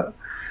stuff like that.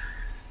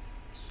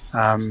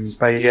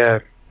 But yeah,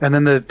 and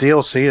then the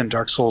DLC in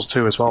Dark Souls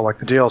 2 as well. Like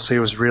the DLC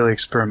was really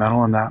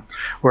experimental in that,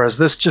 whereas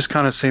this just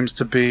kind of seems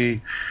to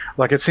be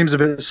like, it seems a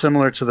bit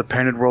similar to the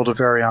Painted World of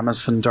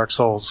Ariamis in Dark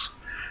Souls,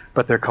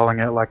 but they're calling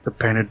it like the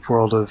Painted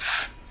World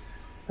of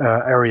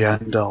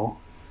Ariandel.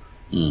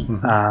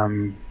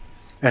 And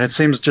it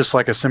seems just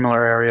like a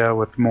similar area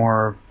with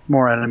more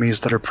enemies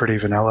that are pretty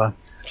vanilla.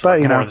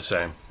 But you know, more of the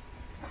same.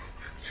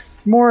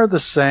 More of the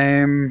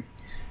same,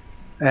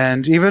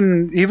 and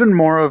even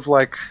more of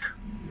like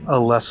a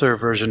lesser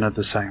version of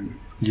the same.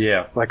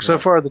 Yeah. Like so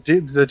far, the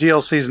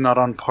DLC is not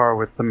on par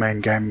with the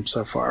main game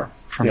so far.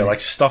 For me.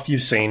 Like stuff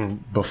you've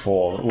seen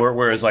before.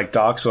 Whereas like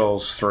Dark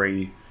Souls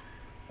 3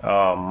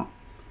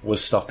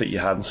 was stuff that you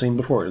hadn't seen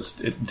before.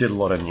 It did a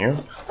lot of new.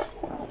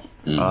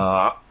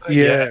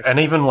 And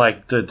even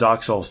like the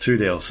Dark Souls 2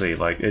 DLC,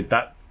 like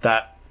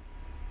that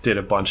did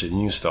a bunch of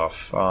new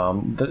stuff.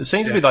 It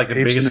seems to be like the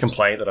biggest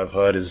complaint that I've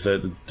heard is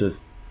that the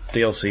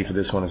DLC for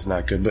this one isn't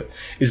that good. But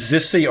is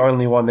this the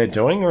only one they're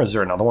doing, or is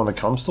there another one to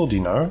come still? Do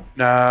you know?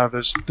 Nah,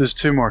 there's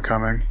 2 more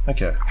coming.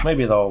 Okay,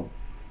 maybe they'll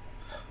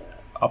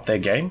up their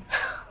game.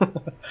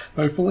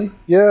 Hopefully.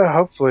 Yeah,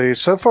 hopefully.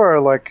 So far,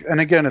 like,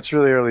 and again, it's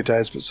really early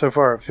days, but so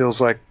far it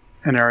feels like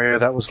an area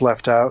that was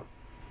left out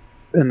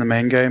in the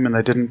main game, and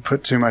they didn't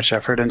put too much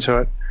effort into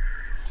it.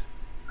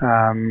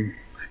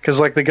 Because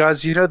like the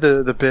guys, you know,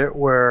 the bit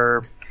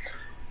where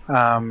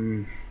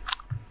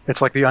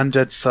it's like the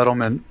undead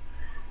settlement,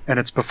 and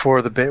it's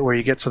before the bit where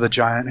you get to the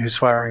giant who's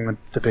firing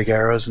the big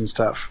arrows and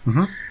stuff.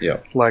 Mm-hmm. Yeah.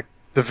 Like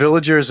the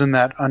villagers in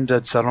that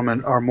undead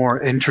settlement are more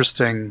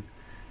interesting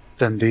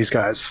than these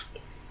guys.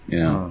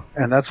 Yeah.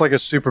 And that's like a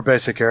super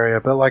basic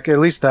area, but like at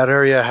least that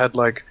area had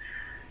like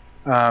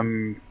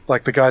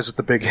the guys with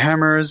the big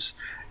hammers,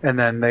 and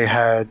then they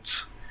had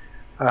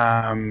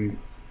the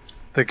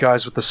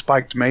guys with the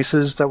spiked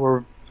maces that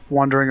were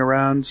wandering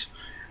around,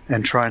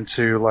 and trying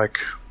to like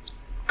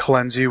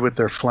cleanse you with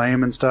their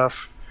flame and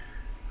stuff.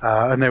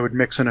 And they would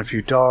mix in a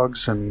few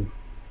dogs, and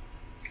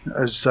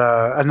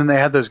then they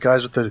had those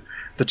guys with the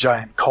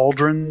giant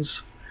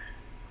cauldrons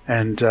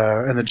and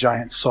the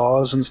giant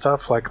saws and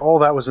stuff. Like all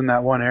that was in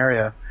that one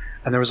area,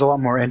 and there was a lot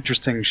more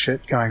interesting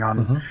shit going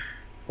on. Mm-hmm.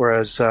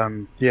 Whereas,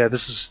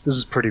 this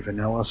is pretty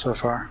vanilla so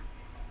far.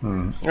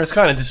 It's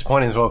kind of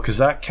disappointing as well because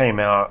that came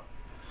out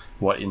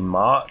in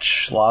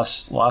March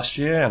last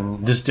year,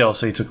 and this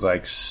DLC took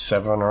like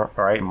 7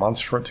 or 8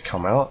 months for it to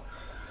come out.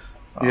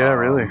 Yeah,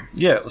 really.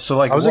 Yeah, so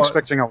like I was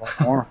expecting a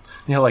lot more.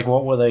 Yeah, like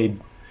what were they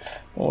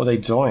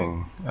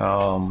doing?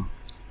 And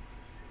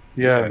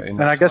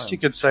I guess you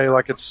could say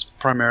like it's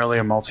primarily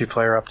a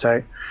multiplayer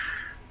update.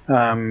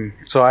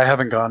 So I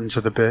haven't gotten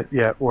to the bit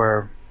yet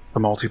where the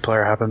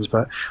multiplayer happens,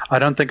 but I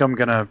don't think I'm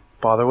gonna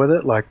bother with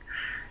it. Like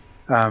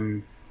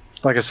I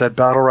said,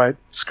 Battlerite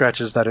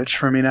scratches that itch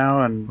for me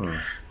now, and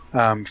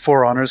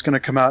For Honor is gonna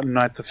come out in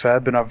 9th of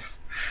Feb, and I've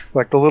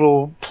like the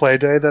little play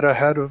day that I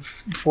had of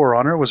For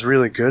Honor was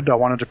really good. I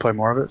wanted to play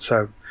more of it,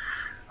 so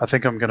I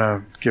think I'm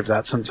gonna give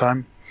that some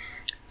time.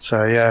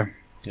 So yeah.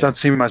 Don't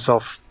see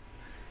myself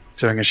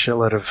doing a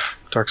shitload of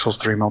Dark Souls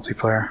 3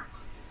 multiplayer.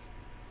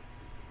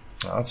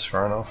 Oh, that's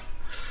fair enough.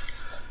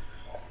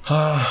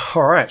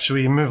 All right, should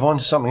we move on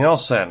to something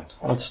else then?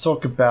 Let's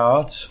talk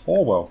about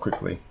Orwell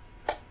quickly.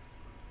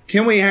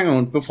 Can we hang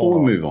on before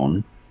we move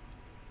on?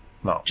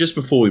 No. Just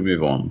before we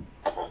move on.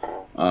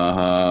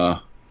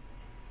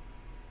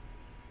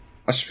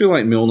 I just feel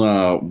like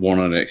Milner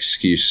wanted an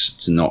excuse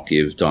to not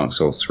give Dark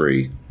Souls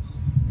 3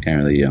 Game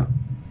of the Year.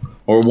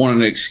 Or wanted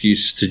an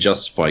excuse to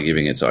justify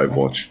giving it to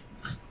Overwatch.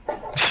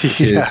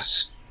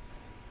 Because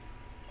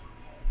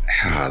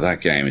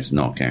that game is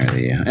not Game of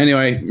the Year.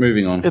 Anyway,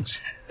 moving on.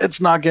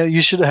 It's not good.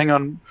 You should hang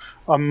on.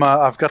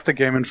 I've got the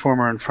Game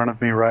Informer in front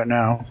of me right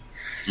now.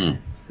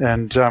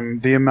 And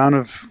the amount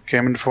of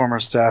Game Informer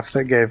staff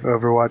that gave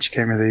Overwatch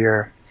Game of the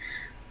Year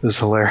is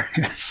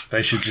hilarious.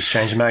 They should just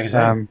change the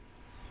magazine.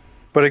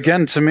 But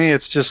again, to me,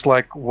 it's just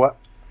like what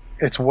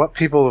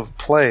people have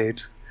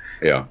played.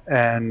 Yeah.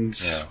 And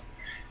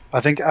I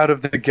think out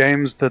of the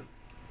games that,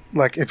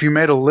 like, if you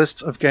made a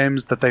list of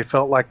games that they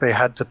felt like they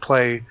had to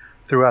play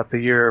throughout the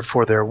year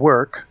for their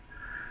work,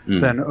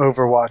 then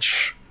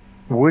Overwatch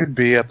would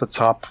be at the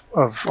top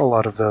of a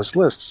lot of those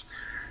lists.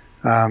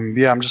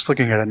 I'm just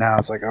looking at it now.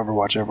 It's like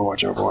Overwatch.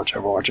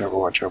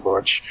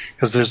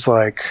 Because there's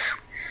like,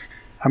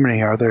 how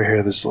many are there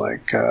here? There's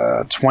like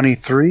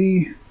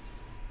 23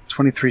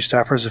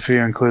 staffers if you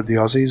include the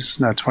Aussies.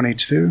 No,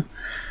 22.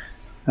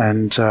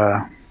 And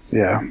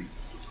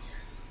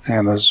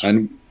and there's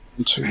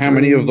how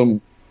many of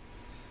them?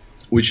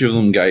 Which of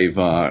them gave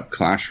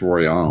Clash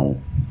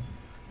Royale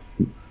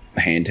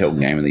handheld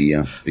Game of the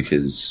Year?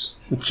 Because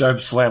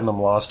Joab slammed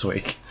them last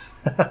week.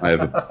 I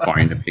have a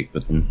bone to pick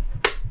with them.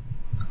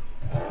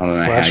 I don't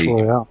know Clash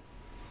Royale.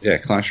 Yeah,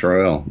 Clash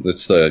Royale.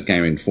 That's the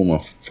Game Informer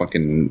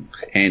fucking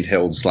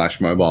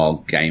handheld /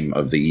 mobile game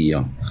of the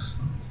year.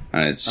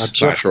 And it's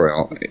Clash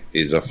Royale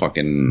is a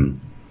fucking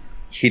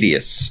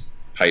hideous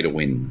pay to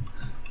win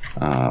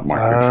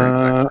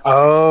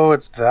microtransaction.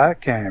 It's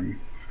that game.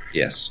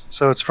 Yes.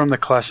 So it's from the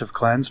Clash of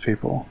Clans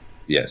people.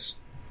 Yes.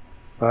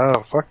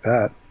 Oh, fuck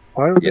that.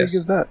 Why would they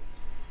give that?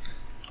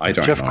 I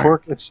don't Jeff know.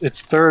 Cork.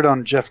 It's third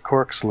on Jeff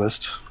Cork's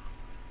list.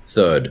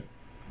 Third.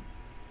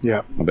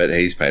 Yeah. I bet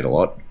he's paid a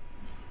lot.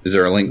 Is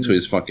there a link to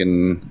his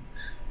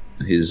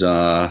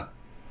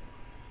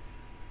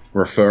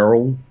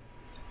referral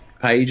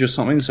page or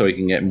something so he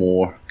can get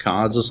more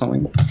cards or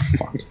something?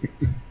 Fuck.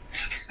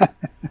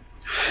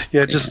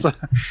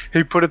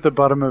 He put at the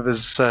bottom of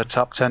his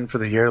top 10 for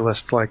the year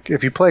list, like,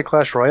 if you play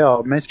Clash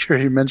Royale, make sure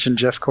you mention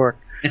Jeff Cork.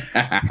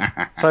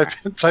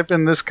 type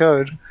in this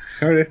code.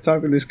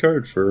 Type in this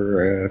code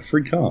for a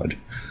free card.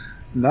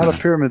 Not a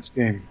pyramid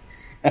scheme.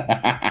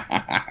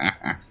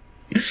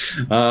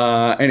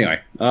 Anyway,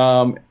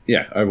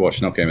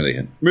 Overwatch, not Game of the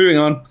Year. Moving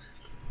on.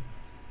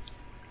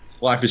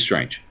 Life is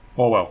Strange.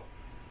 Orwell.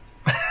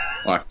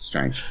 Life is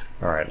Strange.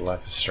 All right,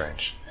 Life is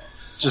Strange.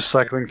 Just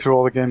cycling through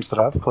all the games that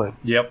I've played.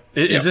 Yep.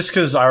 Is this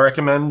because I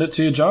recommended it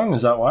to you, John?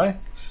 Is that why?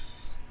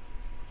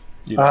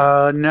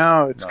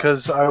 No, it's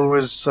because I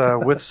was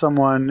with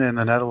someone in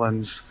the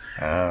Netherlands,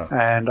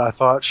 and I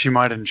thought she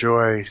might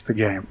enjoy the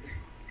game,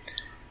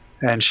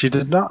 and she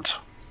did not.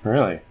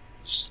 Really?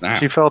 Snap.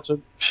 She felt it.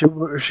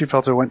 She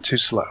felt it went too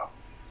slow.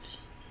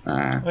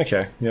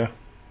 Okay, yeah.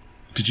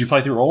 Did you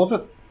play through all of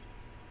it?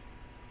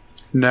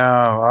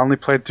 No, I only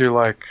played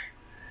through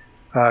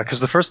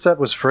because the first step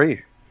was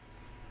free.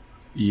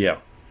 Yeah.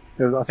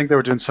 I think they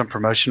were doing some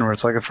promotion where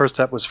it's like the first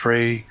step was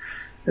free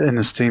in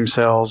the Steam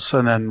sales,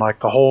 and then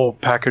like the whole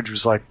package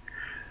was like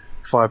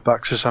 $5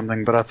 or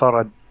something. But I thought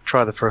I'd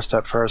try the first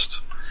step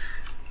first,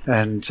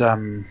 and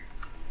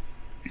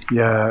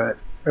it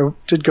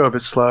did go a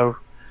bit slow.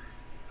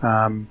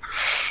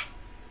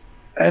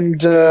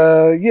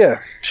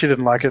 She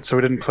didn't like it, so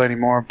we didn't play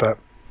anymore. But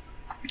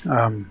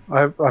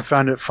I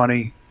found it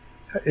funny,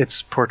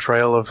 its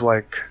portrayal of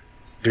like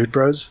dude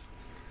bros.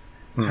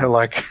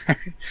 Like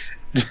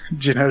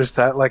Did you notice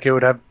that? Like, it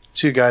would have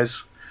two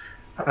guys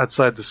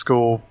outside the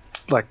school,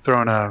 like,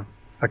 throwing a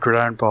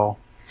gridiron ball.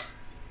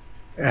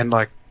 And,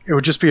 like, it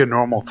would just be a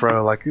normal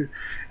throw. Like,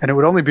 and it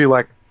would only be,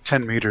 like,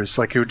 10 meters.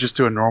 Like, he would just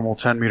do a normal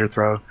 10-meter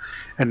throw.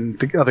 And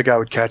the other guy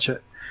would catch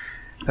it.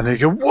 And then you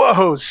go,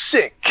 whoa,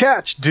 sick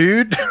catch,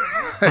 dude.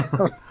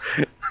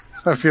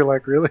 I feel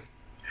like, really?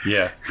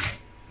 Yeah.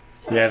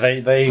 Yeah, they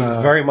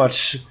very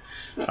much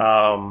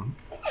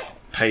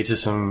pay to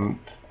some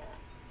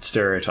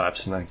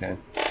stereotypes in that game.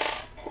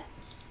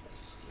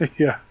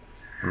 Yeah.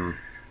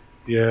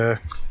 Yeah.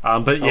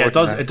 But yeah,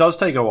 it does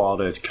take a while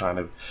to kind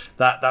of...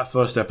 That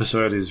first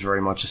episode is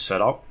very much a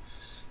setup.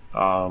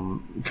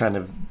 Kind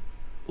of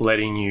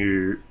letting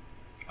you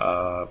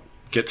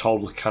get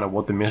told kind of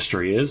what the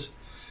mystery is.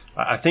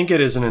 I think it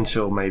isn't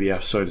until maybe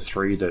episode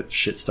 3 that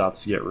shit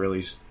starts to get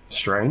really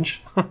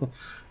strange.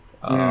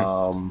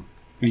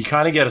 You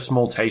kind of get a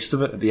small taste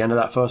of it at the end of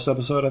that first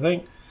episode, I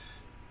think.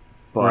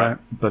 But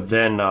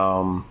then,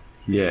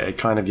 it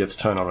kind of gets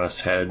turned on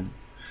its head.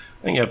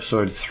 I think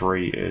episode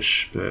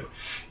 3-ish. But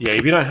yeah,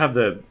 if you don't have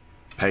the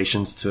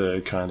patience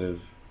to kind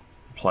of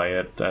play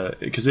it,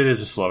 because it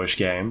is a slowish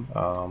game,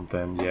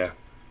 then yeah,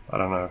 I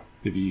don't know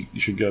if you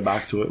should go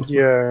back to it.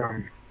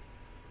 Yeah.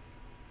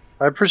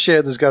 I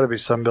appreciate there's got to be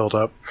some build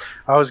up.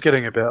 I was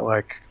getting a bit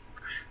like,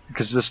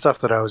 because the stuff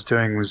that I was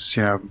doing was,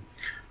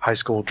 high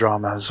school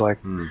dramas, like,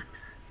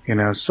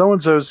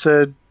 so-and-so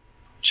said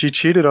she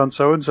cheated on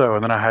so-and-so,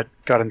 and then I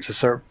got into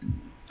the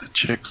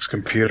chick's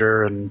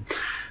computer and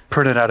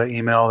printed out an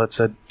email that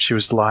said she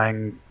was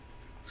lying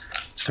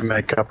to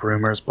make up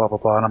rumors, blah, blah,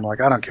 blah, and I'm like,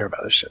 I don't care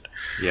about this shit.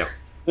 Yeah.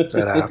 But,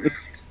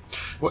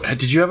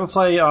 did you ever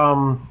play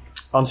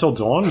Until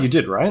Dawn? You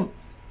did, right?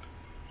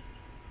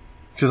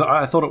 Because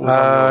I thought it was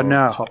on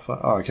your top 5.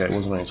 Oh, okay, it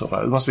wasn't on your top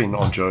 5. It must be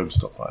on Job's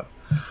top 5.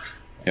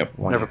 Yep.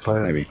 Never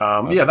played it. Maybe.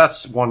 Yeah,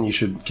 that's one you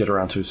should get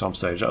around to some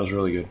stage. That was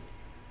really good.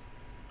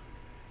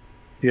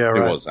 Yeah,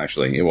 right. It was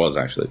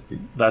actually.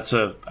 That's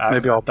an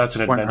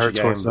adventure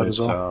game that's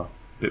a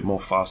bit more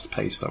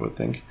fast-paced, I would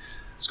think.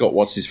 It's got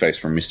what's-his-face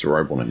from Mr.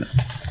 Robot in it.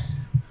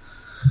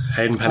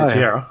 Hayden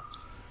Panettiere.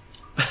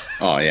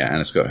 Oh, yeah,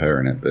 and it's got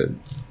her in it, but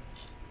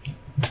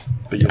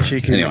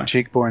yeah.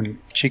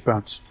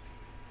 Cheekbones.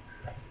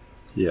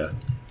 Yeah.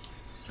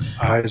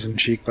 Eyes and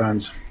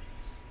cheekbones.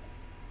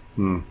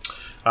 All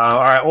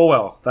right,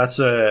 Orwell. That's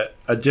a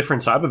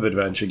different type of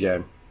adventure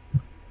game.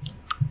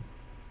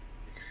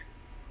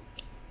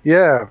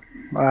 Yeah,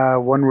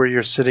 one where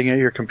you're sitting at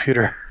your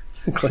computer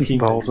clicking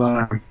the whole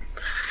time.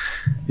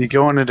 You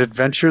go on an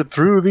adventure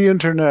through the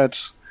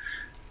internet.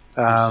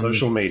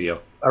 Social media.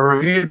 I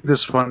reviewed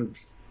this one.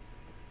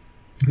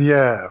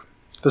 Yeah,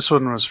 this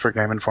one was for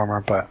Game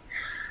Informer, but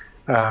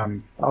I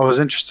was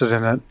interested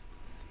in it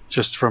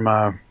just from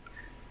a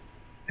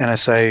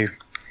NSA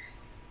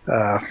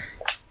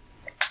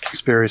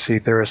conspiracy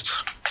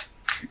theorist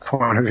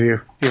point of view,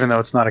 even though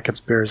it's not a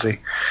conspiracy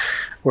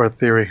or a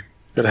theory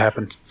that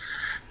happened.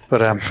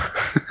 But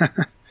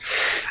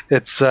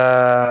it's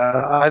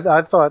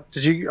I thought,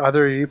 did you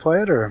either of you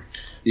play it or?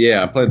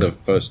 Yeah, I played the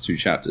first 2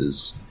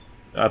 chapters.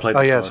 I played.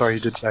 Sorry,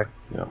 you did say.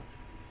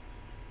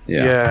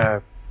 Yeah.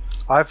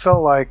 I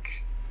felt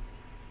like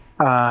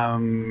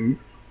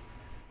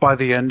by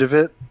the end of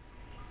it,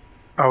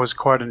 I was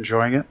quite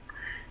enjoying it.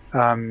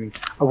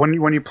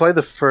 When you play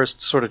the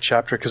first sort of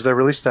chapter, because they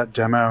released that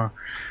demo,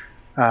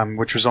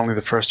 which was only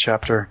the first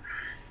chapter,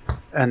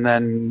 and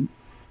then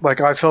like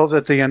I felt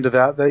at the end of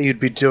that you'd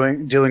be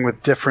dealing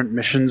with different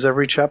missions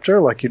every chapter.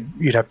 Like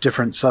you'd have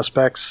different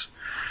suspects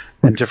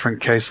and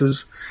different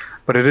cases,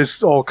 but it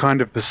is all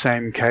kind of the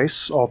same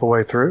case all the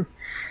way through.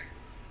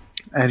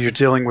 And you're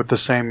dealing with the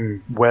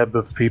same web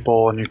of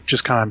people, and you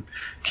just kind of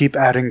keep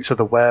adding to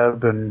the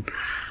web and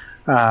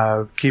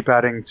keep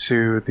adding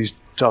to these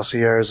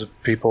dossiers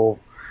of people,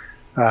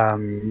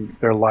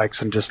 their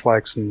likes and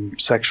dislikes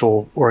and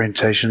sexual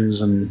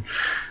orientations and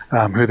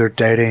who they're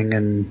dating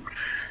and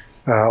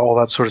all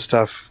that sort of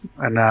stuff.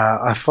 And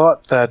I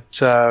thought that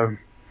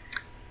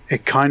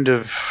it kind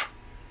of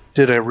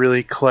did a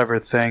really clever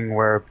thing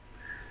where,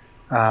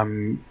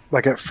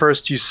 like at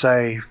first you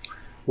say,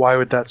 why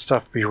would that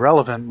stuff be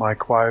relevant?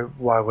 Like, why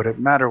would it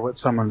matter what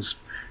someone's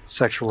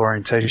sexual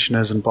orientation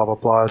is and blah, blah,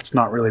 blah. It's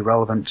not really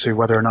relevant to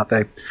whether or not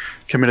they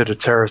committed a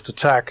terrorist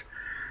attack.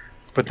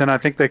 But then I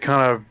think they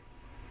kind of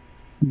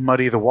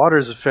muddy the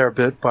waters a fair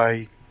bit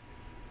by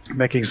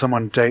making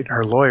someone date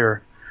her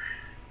lawyer.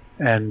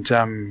 And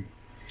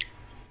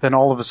then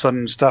all of a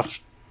sudden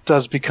stuff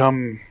does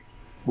become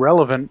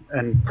relevant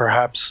and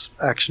perhaps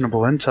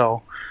actionable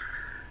intel.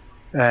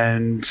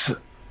 And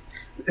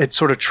it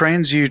sort of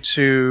trains you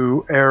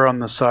to err on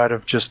the side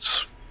of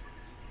just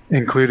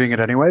including it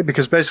anyway,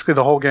 because basically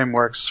the whole game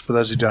works, for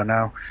those who don't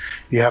know.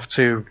 You have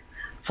to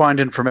find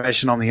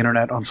information on the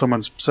internet on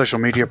someone's social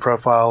media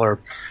profile or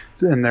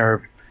in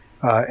their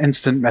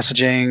instant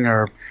messaging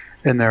or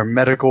in their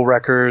medical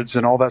records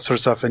and all that sort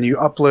of stuff, and you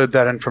upload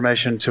that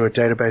information to a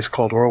database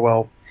called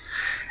Orwell.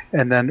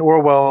 And then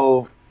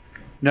Orwell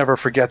never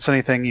forgets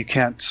anything. You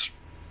can't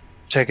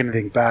take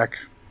anything back.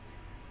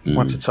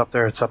 Once it's up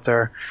there, it's up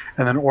there.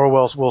 And then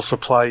Orwell will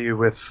supply you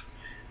with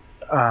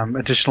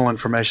additional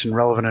information,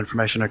 relevant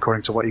information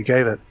according to what you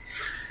gave it.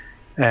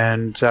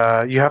 And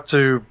you have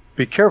to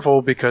be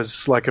careful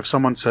because, like, if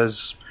someone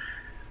says,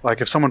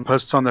 like, if someone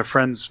posts on their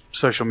friend's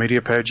social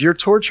media page, "You're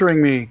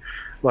torturing me,"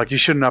 like, you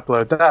shouldn't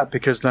upload that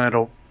because then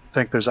it'll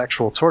think there's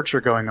actual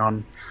torture going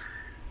on.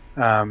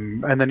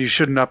 And then you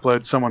shouldn't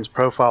upload someone's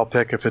profile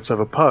pic if it's of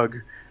a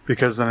pug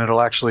because then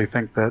it'll actually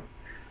think that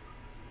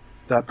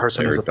that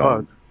person is a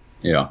pug.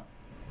 Yeah.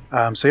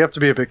 So you have to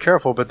be a bit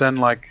careful. But then,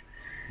 like,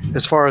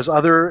 as far as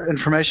other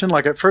information,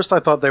 like, at first I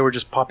thought they were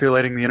just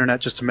populating the internet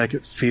just to make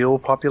it feel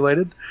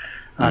populated,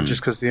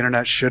 just because the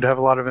internet should have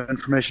a lot of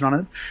information on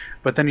it.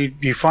 But then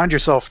you find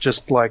yourself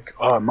just like,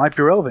 oh, it might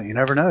be relevant. You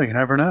never know. You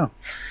never know.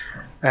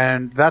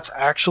 And that's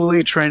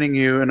actually training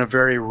you in a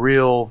very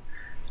real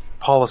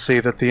policy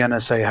that the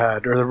NSA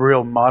had, or the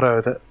real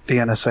motto that the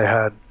NSA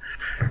had,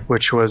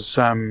 which was,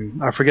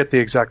 I forget the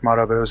exact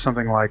motto, but it was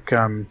something like,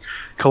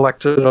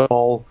 collect it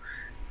all,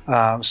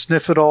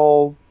 sniff it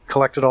all,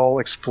 collect it all,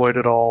 exploit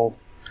it all,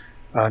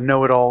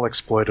 know it all,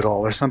 exploit it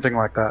all, or something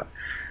like that.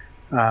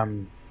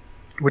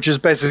 Which is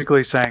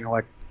basically saying,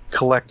 like,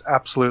 collect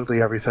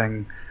absolutely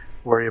everything,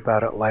 worry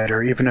about it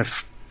later. Even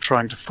if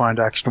trying to find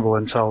actionable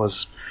intel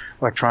is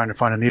like trying to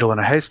find a needle in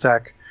a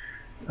haystack,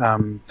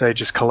 they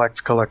just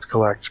collect,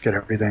 get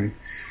everything,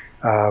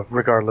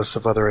 regardless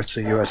of whether it's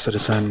a U.S.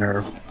 citizen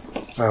or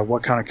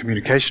what kind of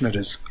communication it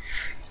is.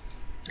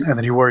 And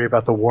then you worry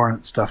about the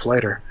warrant stuff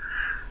later.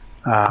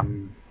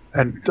 And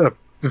a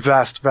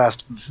vast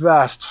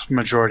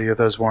majority of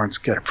those warrants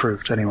get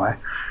approved anyway.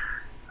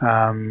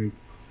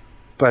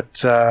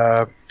 But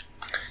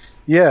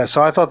yeah,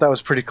 so I thought that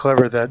was pretty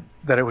clever that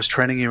it was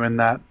training you in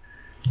that.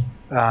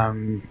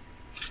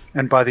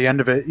 And by the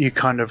end of it, you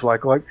kind of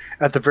like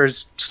at the very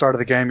start of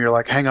the game, you're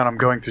like, hang on, I'm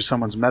going through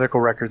someone's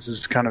medical records. This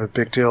is kind of a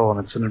big deal, and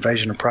it's an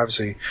invasion of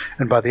privacy.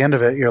 And by the end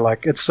of it, you're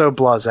like, it's so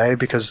blasé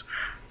because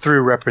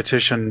through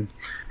repetition,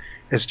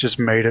 it's just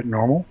made it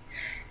normal.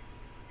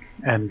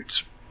 And,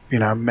 you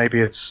know,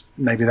 maybe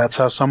that's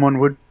how someone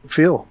would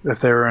feel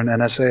if they were an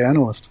NSA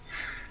analyst.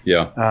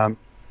 Yeah.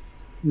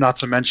 Not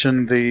to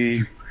mention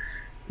the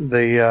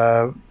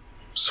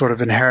sort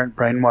of inherent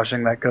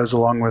brainwashing that goes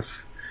along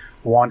with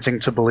wanting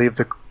to believe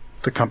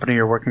the company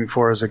you're working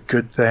for is a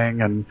good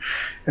thing,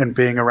 and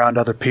being around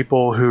other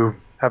people who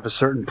have a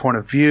certain point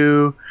of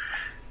view.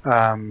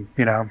 You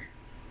know,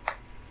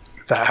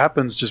 that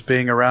happens just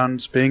being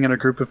in a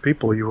group of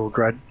people. You will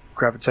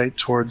gravitate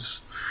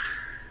towards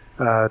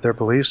their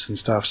beliefs and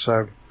stuff.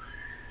 So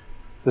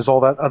there's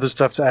all that other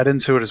stuff to add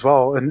into it as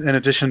well, in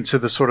addition to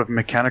the sort of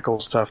mechanical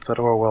stuff that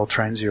Orwell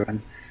trains you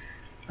in.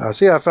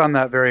 So yeah, I found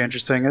that very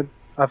interesting.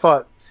 I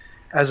thought,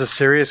 as a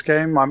serious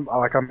game, I'm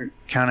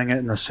counting it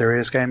in the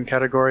serious game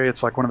category.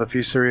 It's like one of the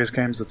few serious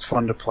games that's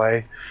fun to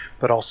play,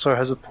 but also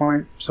has a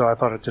point. So I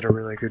thought it did a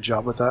really good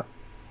job with that.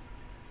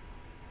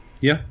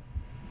 Yeah.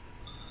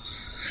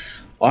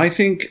 I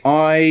think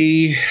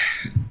I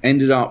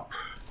ended up...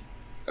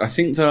 I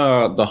think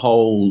the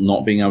whole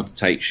not being able to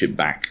take shit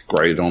back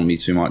grated on me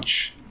too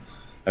much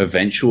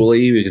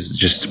eventually, because it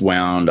just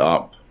wound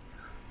up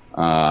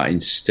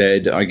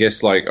instead. I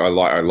guess I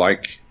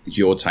like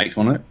your take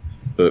on it,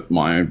 but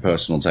my own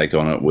personal take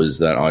on it was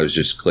that I was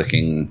just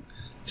clicking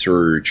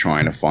through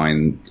trying to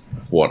find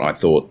what I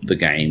thought the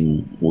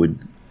game would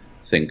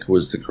think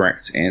was the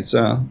correct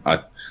answer.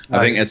 I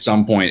think at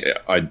some point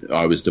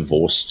I was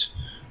divorced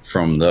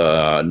from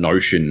the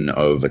notion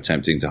of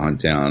attempting to hunt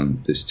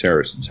down this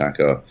terrorist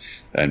attacker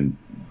and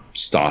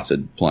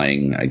started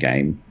playing a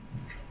game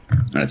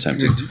and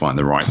attempting to find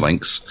the right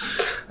links.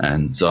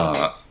 And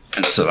so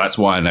that's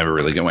why I never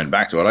really went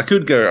back to it. I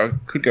could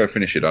go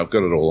finish it. I've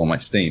got it all on my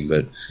Steam,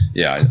 but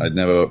yeah, I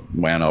never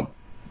wound up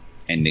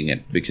ending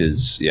it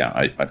because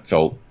I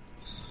felt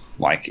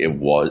like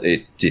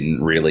it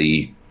didn't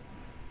really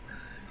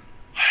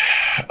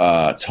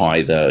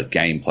tie the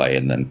gameplay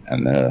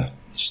and the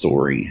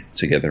story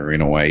together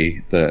in a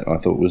way that I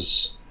thought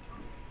was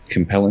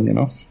compelling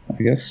enough,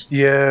 I guess.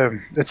 Yeah,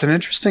 it's an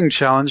interesting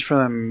challenge for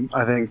them,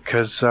 I think,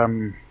 because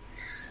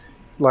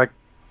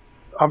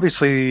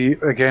obviously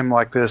a game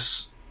like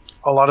this,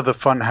 a lot of the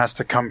fun has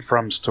to come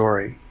from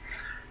story.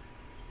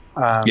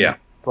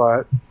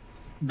 But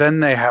then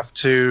they have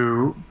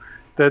to...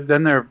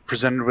 Then they're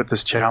presented with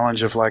this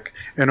challenge of, like,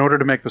 in order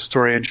to make the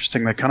story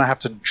interesting, they kind of have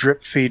to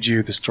drip feed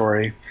you the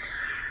story,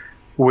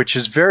 which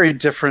is very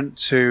different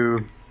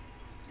to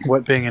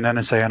what being an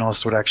NSA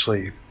analyst would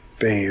actually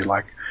be.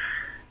 Like,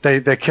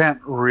 they can't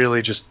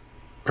really just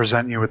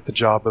present you with the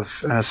job of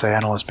NSA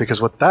analyst, because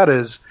what that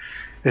is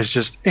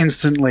just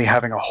instantly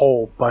having a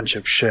whole bunch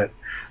of shit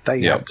that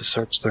you have to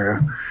search through.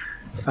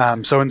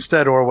 So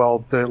instead,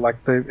 Orwell,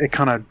 it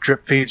kind of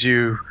drip feeds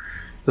you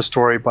the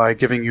story by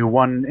giving you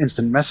one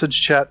instant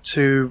message chat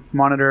to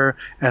monitor,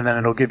 and then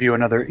it'll give you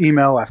another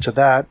email after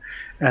that,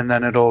 and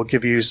then it'll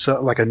give you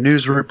a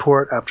news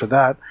report after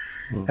that,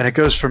 and it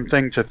goes from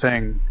thing to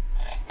thing.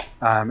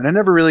 And it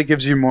never really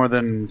gives you more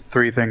than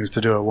 3 things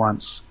to do at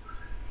once.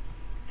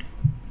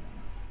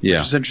 Yeah.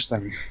 Which is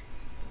interesting.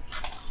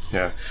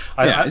 Yeah,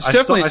 it's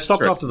definitely I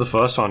stopped interesting. after the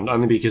first one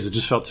only because it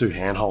just felt too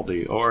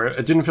handholdy, or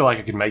it didn't feel like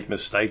I could make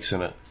mistakes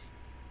in it.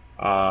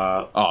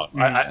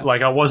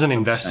 I wasn't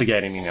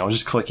investigating anything. I was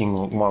just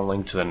clicking one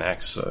link to the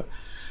next. So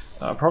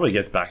I'll probably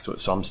get back to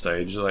it some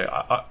stage. Like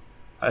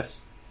I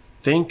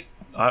think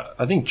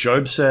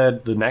Joab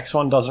said the next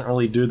one doesn't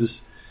really do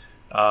this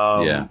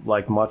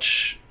like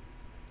much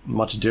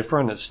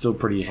different. It's still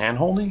pretty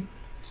handholdy.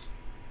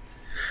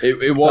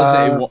 It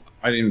was.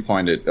 I didn't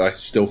find it. I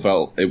still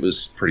felt it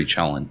was pretty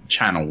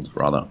channeled,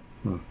 rather.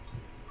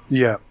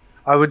 Yeah,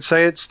 I would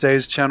say it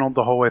stays channeled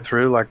the whole way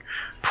through. Like,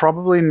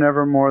 probably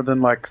never more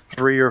than like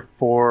 3 or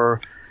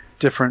 4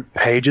 different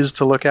pages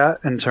to look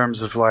at in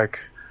terms of like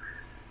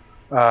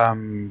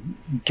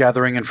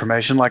gathering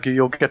information. Like,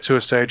 you'll get to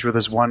a stage where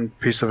there's one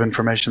piece of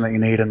information that you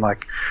need, and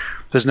like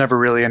there's never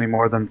really any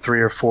more than 3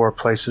 or 4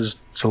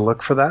 places to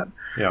look for that.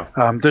 Yeah.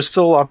 There's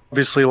still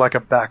obviously like a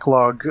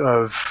backlog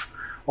of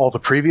all the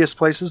previous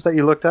places that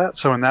you looked at.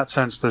 So in that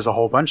sense, there's a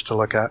whole bunch to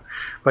look at.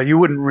 But you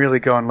wouldn't really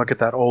go and look at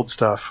that old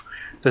stuff.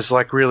 There's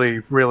like really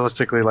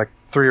realistically like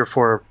 3 or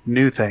 4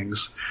 new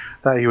things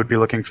that you would be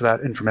looking for that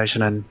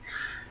information in.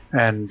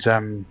 And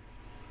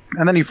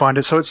then you find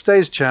it. So it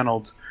stays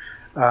channeled.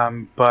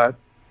 But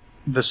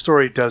the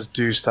story does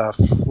do stuff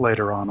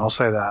later on. I'll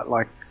say that.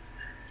 Like,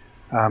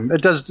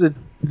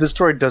 the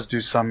story does do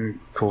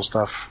some cool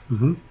stuff.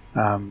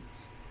 Mm-hmm.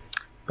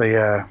 But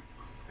yeah,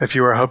 if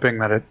you were hoping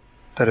that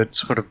it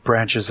sort of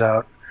branches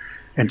out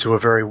into a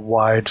very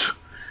wide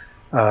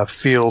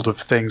field of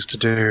things to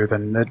do,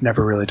 then it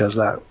never really does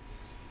that.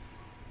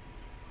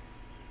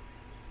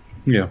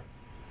 Yeah.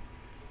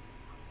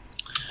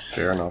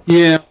 Fair enough.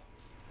 Yeah.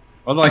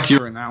 I like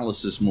your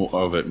analysis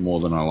of it more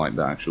than I like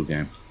the actual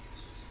game.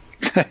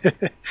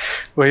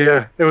 Well,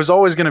 yeah, it was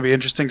always going to be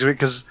interesting to me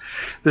because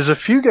there's a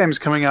few games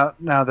coming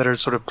out now that are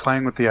sort of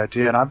playing with the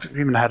idea, and I've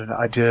even had an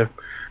idea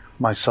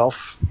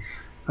myself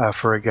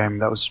for a game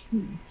that was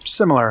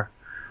similar,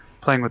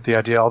 playing with the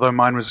idea, although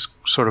mine was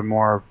sort of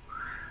more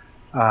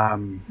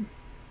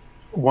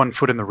one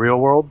foot in the real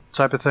world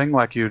type of thing.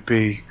 Like, you'd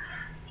be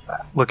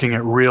looking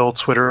at real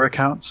Twitter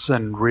accounts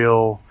and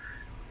real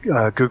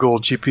Google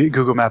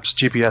Maps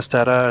GPS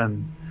data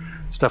and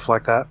stuff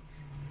like that.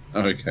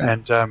 Okay.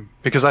 And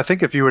because I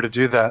think if you were to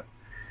do that,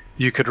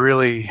 you could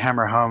really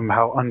hammer home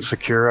how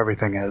unsecure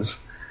everything is.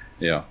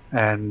 Yeah.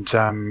 And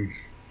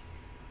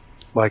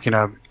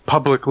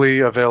publicly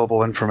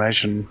available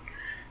information.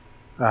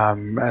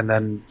 And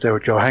then they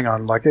would go, hang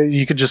on, like,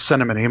 you could just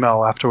send them an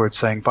email afterwards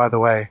saying, by the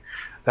way,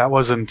 that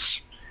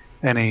wasn't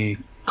any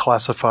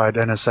classified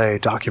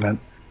NSA document.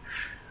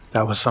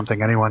 That was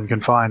something anyone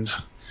can find.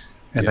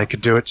 And they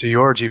could do it to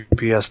your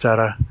GPS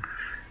data.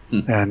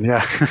 And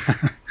yeah,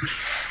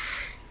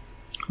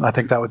 I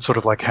think that would sort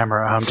of like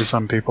hammer it home to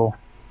some people.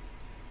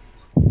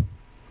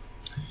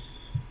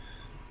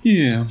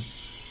 Yeah.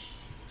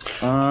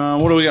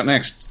 What do we got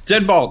next?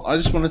 Deadbolt. I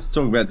just wanted to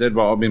talk about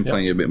Deadbolt. I've been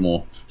playing it a bit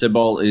more.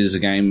 Deadbolt is a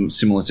game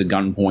similar to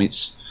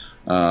Gunpoint's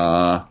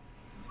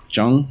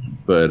Jung,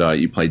 but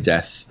you play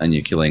death and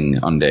you're killing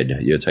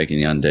undead. You're taking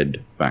the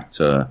undead back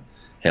to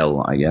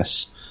hell, I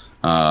guess.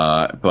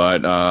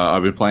 But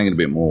I've been playing it a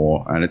bit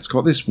more, and it's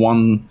got this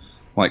one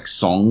like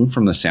song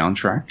from the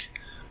soundtrack.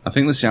 I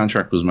think the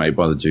soundtrack was made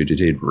by the dude who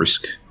did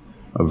Risk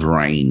of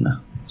Rain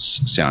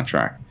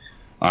soundtrack.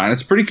 And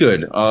it's pretty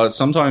good.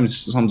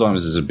 Sometimes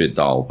it's a bit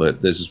dull,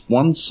 but there's this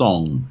one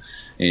song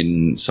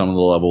in some of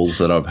the levels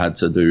that I've had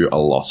to do a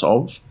lot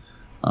of.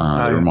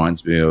 It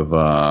reminds me of...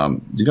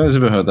 you guys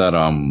ever heard that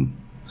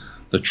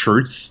The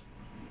Truth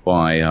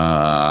by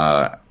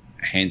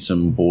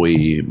Handsome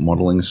Boy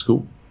Modeling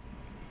School?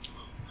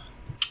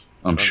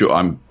 I'm sure...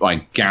 I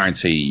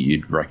guarantee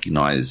you'd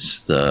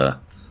recognize the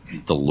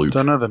loop.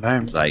 Don't know the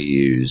name they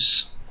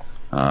use,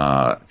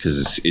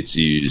 because it's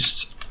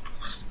used...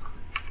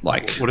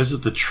 Like, what is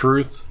it? The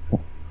Truth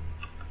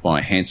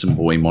by Handsome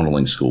Boy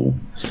Modeling School.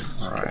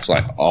 All right. It's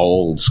like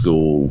old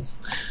school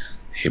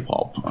hip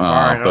hop.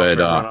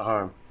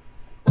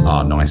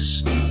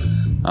 Nice.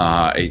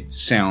 It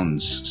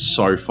sounds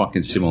so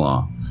fucking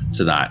similar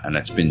to that, and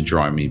it's been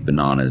driving me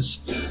bananas.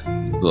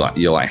 Like,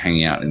 you're like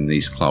hanging out in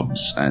these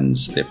clubs, and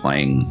they're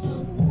playing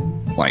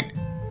like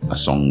a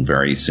song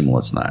very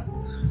similar to that.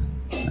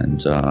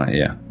 And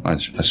I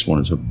just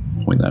wanted to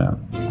point that out.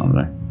 I don't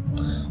know.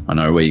 I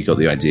know where you got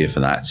the idea for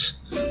that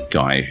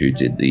guy who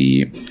did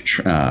the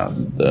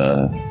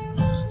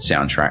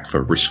soundtrack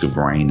for Risk of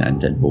Rain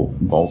and Deadbolt,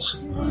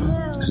 because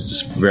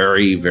it's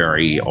very,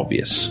 very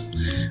obvious.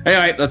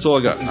 Anyway, that's all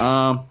I got.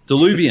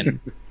 Diluvion.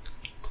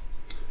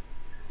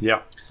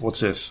 Yeah. What's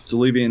this?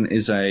 Diluvion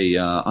is a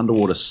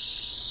underwater.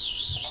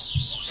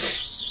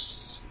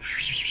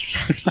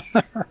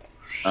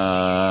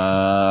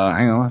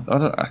 Hang on.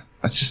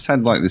 I just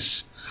had like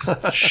this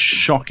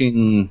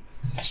shocking,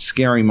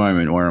 scary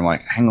moment where I'm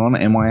like, hang on,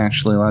 am I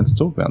actually allowed to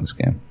talk about this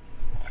game?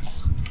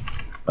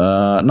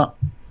 No,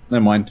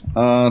 never mind.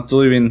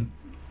 Diluvion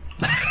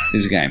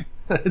is a game.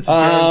 It's a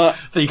game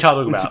that you can't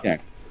talk about. It's a game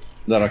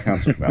that I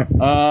can't talk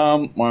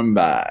about. My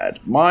bad.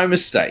 My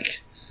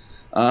mistake.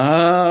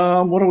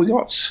 What do we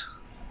got?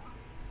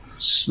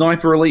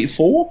 Sniper Elite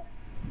 4?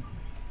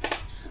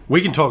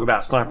 We can talk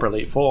about Sniper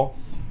Elite 4.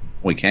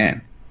 We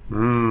can.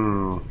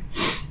 Go.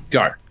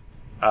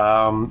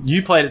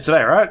 You played it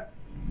today, right?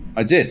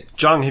 I did.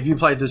 Jung, have you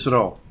played this at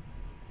all?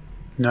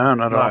 No,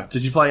 not at all.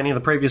 Did you play any of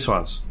the previous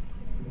ones?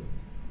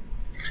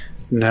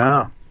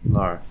 No.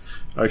 No.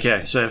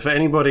 Okay, so for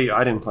anybody,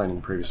 I didn't play any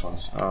of the previous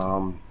ones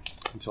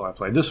until I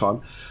played this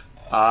one.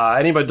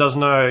 Anybody doesn't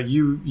know,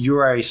 you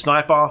were a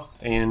sniper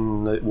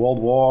in the World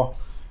War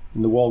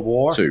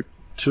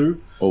Two.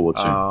 World War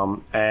II.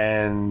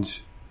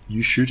 And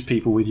you shoot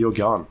people with your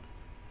gun.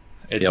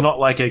 It's not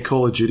like a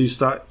Call of Duty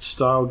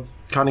style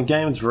kind of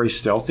game. It's very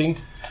stealthy.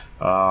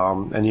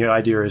 And the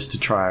idea is to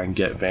try and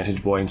get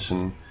vantage points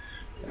and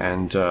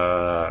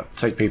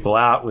take people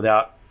out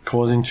without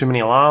causing too many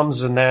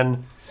alarms, and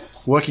then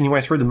working your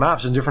way through the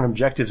maps and different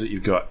objectives that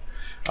you've got.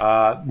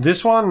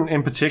 This one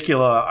in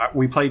particular,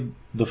 we played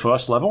the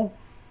first level,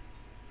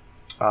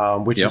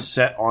 which is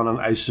set on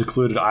a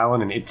secluded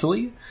island in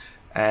Italy,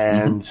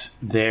 and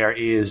there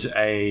is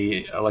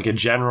a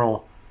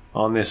general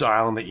on this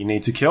island that you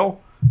need to kill,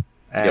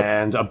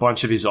 and a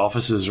bunch of his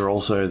officers are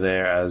also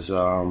there as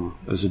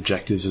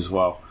objectives as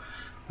well.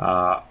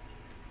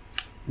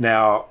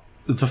 Now,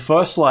 the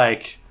first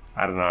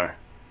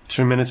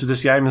 2 minutes of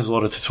this game is a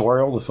lot of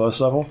tutorial. The first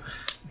level,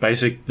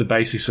 the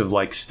basics of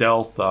like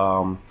stealth,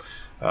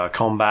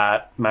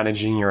 combat,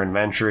 managing your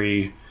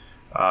inventory.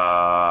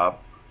 What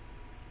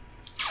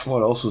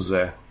else was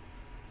there?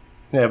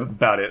 Yeah,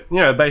 about it.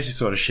 Basic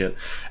sort of shit.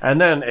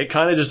 And then it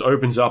kind of just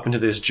opens up into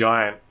this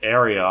giant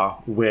area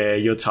where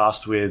you're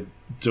tasked with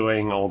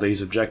doing all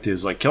these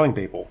objectives, like killing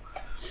people.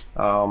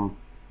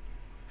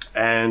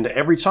 And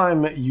every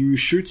time you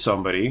shoot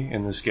somebody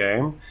in this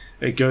game,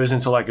 it goes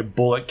into like a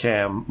bullet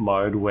cam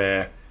mode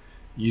where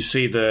you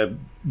see the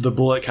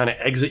bullet kind of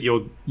exit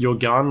your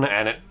gun,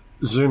 and it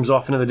zooms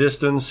off into the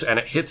distance, and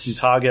it hits your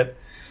target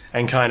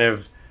and kind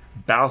of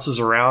bounces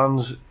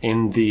around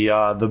in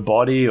the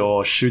body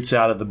or shoots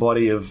out of the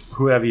body of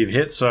whoever you've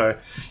hit. So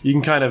you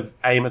can kind of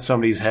aim at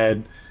somebody's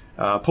head,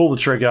 pull the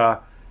trigger,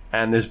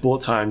 and this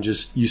bullet time,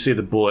 you see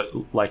the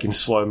bullet like in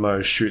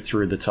slow-mo shoot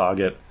through the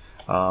target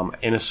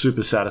in a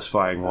super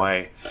satisfying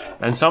way.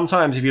 And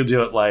sometimes if you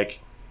do it like...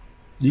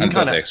 You can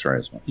kind of X-ray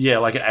as well. Yeah,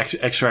 like an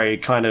X-ray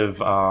kind of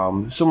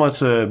similar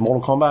to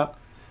Mortal Kombat,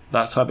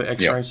 that type of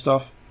X-ray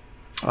stuff.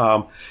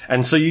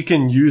 And so you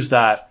can use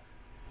that,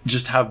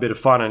 just have a bit of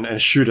fun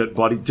and shoot at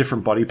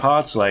different body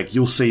parts. Like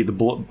you'll see the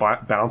bullet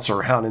bounce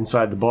around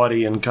inside the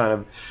body and kind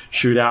of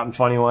shoot out in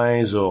funny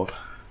ways or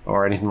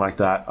anything like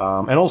that.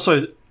 And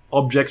also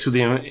objects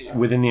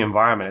within the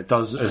environment. It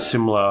does a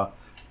similar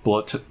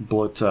bullet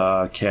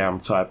cam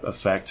type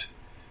effect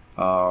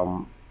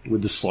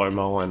with the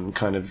slow-mo and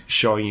kind of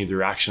showing you the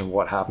reaction of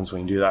what happens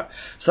when you do that.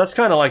 So that's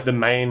kind of like the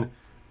main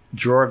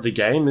draw of the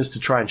game, is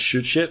to try and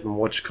shoot shit and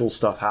watch cool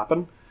stuff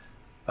happen.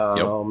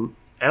 And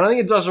I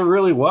think it does it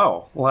really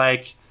well.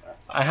 Like,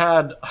 I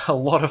had a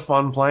lot of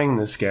fun playing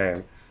this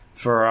game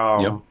for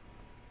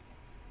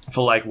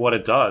like what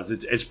it does.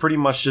 It's pretty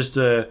much just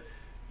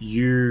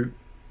you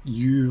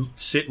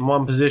sit in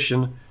one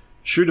position,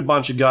 shoot a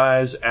bunch of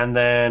guys, and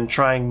then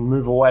try and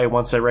move away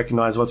once they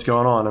recognize what's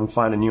going on and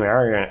find a new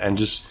area and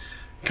just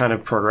kind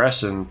of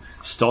progress and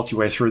stealth your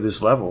way through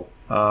this level.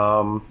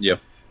 I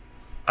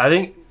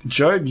think,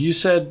 Joab, you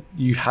said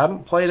you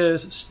hadn't played a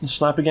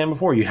sniper game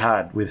before. You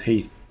had with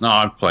Heath. No,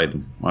 I've played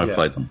them. I've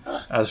played them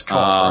as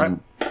co-op, right?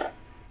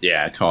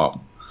 Yeah, co-op.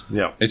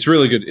 Yeah, it's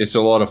really good. It's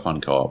a lot of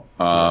fun co-op.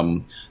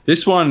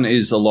 This one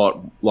is a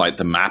lot like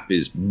the map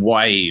is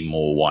way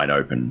more wide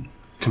open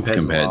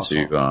compared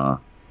to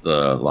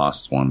the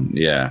last one.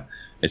 Yeah,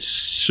 it's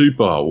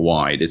super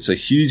wide. It's a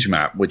huge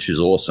map, which is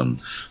awesome.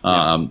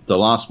 The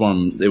last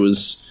one, it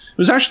was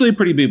actually a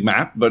pretty big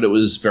map, but it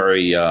was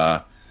very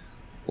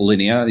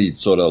linear.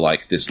 It's sort of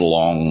like this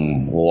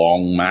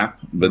long map,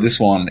 but this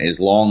one is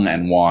long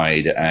and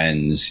wide,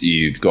 and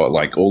you've got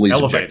like all these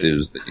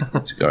objectives that you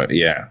need to go.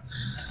 Yeah,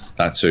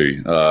 that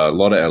too. A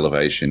lot of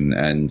elevation,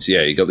 and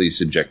you got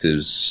these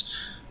objectives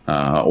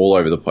all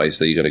over the place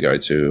that you got to go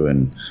to,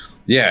 and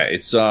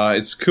it's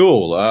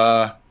cool.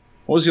 What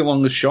was your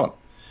longest shot?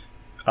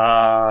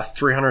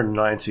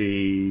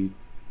 390.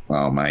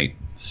 Oh mate,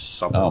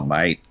 something. Oh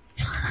mate,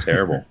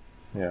 terrible.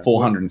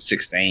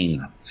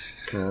 416.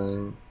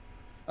 You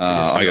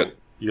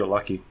got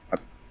lucky.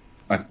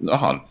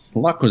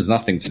 Luck was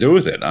nothing to do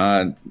with it.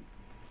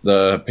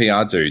 The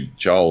PR dude,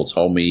 Joel,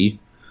 told me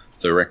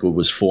the record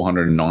was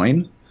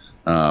 409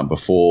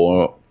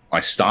 before I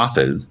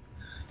started.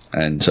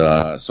 And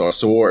so I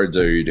saw a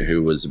dude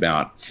who was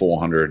about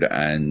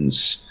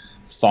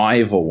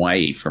 405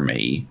 away from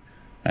me,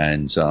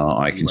 and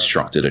I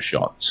constructed a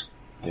shot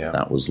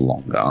that was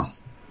longer.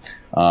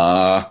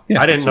 I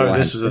didn't know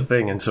this was a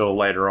thing until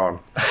later on.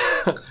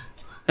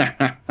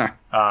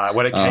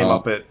 When it came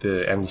up at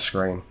the end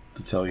screen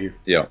to tell you.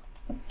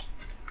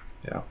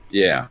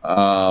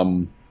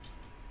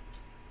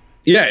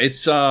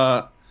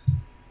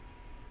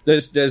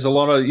 It's there's a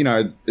lot of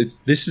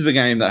this is the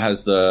game that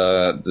has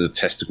the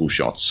testicle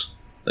shots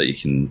that you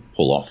can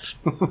pull off.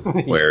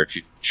 Where if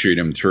you shoot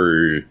them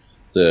through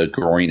the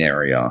groin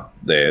area,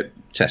 their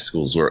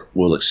testicles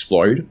will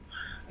explode.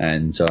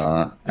 And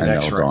they'll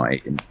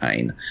die in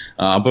pain.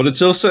 But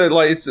it's also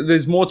like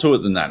there's more to it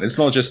than that. It's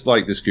not just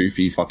like this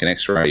goofy fucking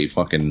X-ray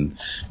fucking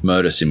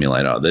murder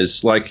simulator.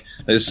 There's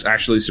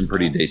actually some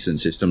pretty decent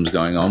systems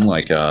going on.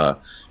 Like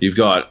you've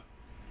got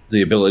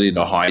the ability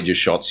to hide your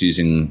shots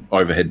using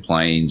overhead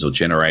planes or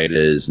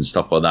generators and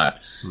stuff like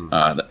that,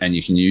 and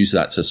you can use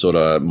that to sort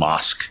of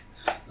mask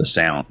the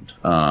sound.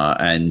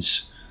 And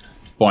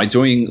by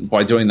doing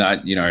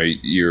that,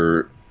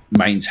 you're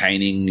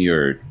maintaining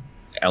your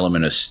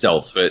element of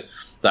stealth, but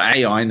the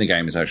AI in the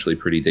game is actually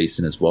pretty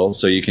decent as well.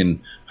 So you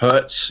can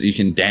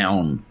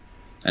down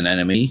an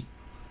enemy,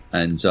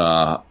 and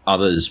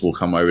others will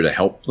come over to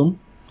help them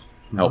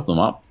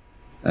up,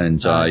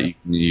 and you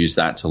can use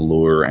that to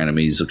lure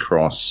enemies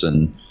across,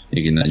 and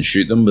you can then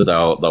shoot them. But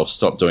they'll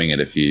stop doing it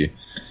if you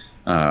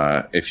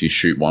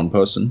shoot one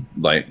person.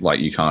 Like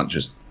you can't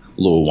just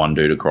lure one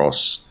dude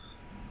across,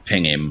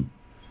 ping him,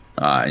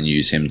 and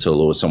use him to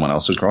lure someone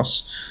else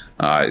across.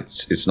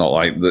 It's not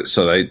like that.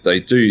 So they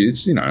do.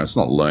 It's it's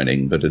not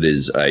learning, but it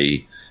is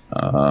a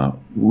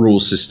rule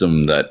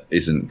system that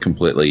isn't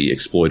completely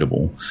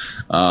exploitable.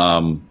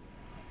 At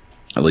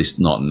least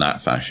not in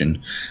that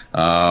fashion.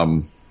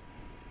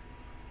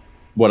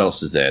 What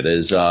else is there?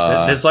 There's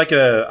like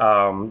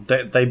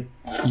they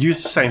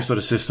use the same sort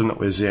of system that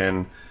was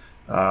in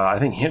I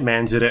think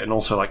Hitman did it, and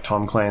also like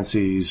Tom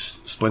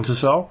Clancy's Splinter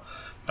Cell.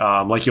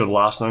 Like your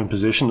last known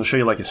position, to show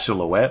you like a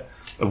silhouette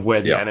of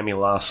where the enemy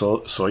last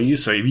saw you.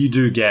 So if you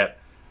do get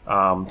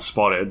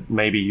spotted,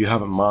 maybe you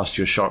haven't masked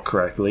your shot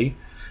correctly,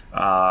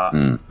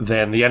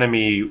 then the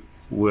enemy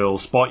will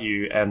spot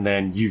you, and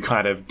then you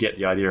kind of get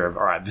the idea of,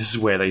 all right, this is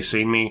where they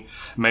see me.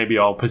 Maybe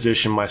I'll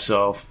position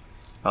myself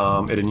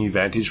at a new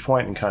vantage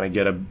point and kind of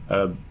get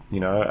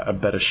a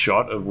better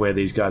shot of where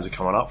these guys are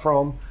coming up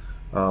from.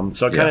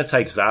 So it kind of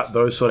takes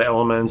those sort of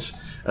elements,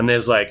 and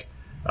there's like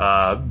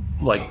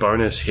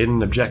bonus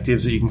hidden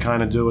objectives that you can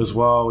kind of do as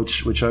well,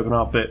 which open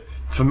up. But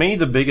for me,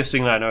 the biggest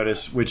thing that I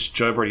noticed, which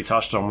Joab already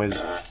touched on,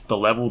 was the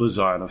level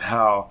design of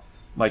how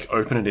like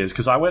open it is.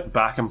 Because I went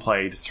back and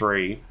played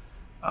 3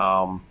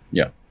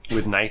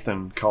 with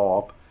Nathan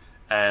co-op,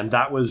 and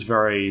that was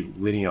very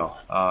linear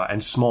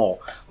and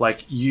small.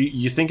 Like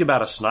you think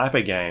about a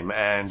sniper game,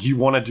 and you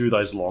want to do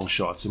those long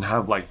shots and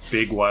have like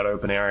big wide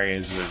open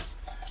areas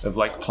of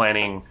like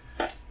planning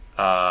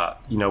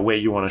where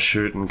you want to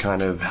shoot and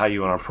kind of how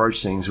you want to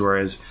approach things.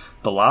 Whereas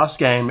the last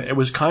game, it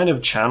was kind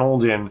of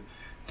channeled in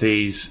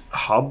these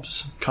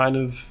hubs kind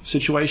of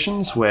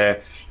situations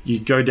where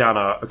you'd go down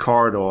a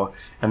corridor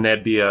and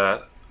there'd be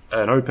an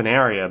open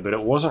area, but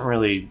it wasn't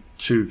really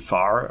too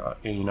far,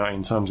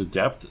 in terms of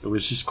depth. It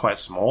was just quite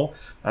small.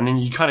 And then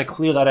you kind of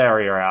clear that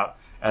area out,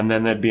 and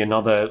then there'd be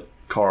another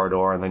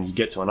corridor, and then you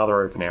get to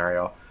another open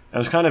area. And it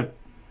was kind of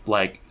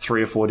like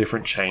 3 or 4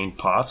 different chain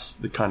parts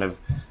that kind of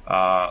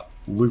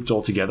looped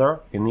all together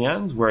in the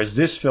end, whereas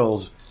this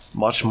feels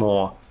much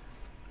more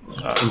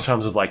in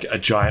terms of like a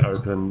giant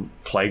open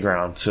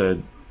playground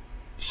to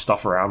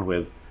stuff around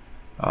with,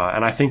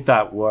 and I think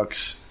that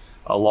works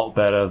a lot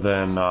better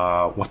than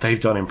what they've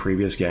done in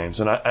previous games.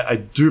 And I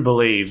do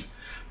believe,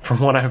 from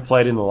what I've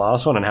played in the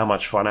last one and how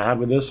much fun I had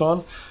with this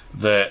one,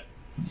 that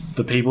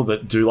the people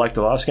that do like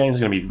the last game is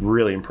going to be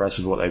really impressed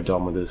with what they've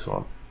done with this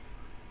one.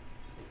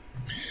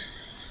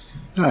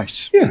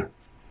 Nice. Yeah.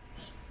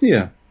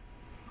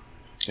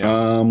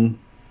 I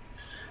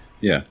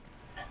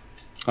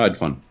had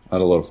fun. I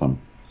had a lot of fun.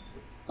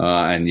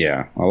 And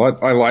yeah, I like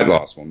the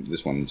last one.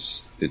 This one,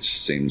 it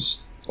just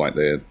seems like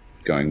they're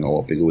going a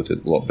lot bigger with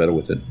it, a lot better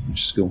with it,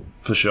 which is cool.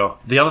 For sure.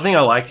 The other thing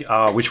I like,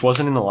 which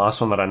wasn't in the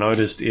last one that I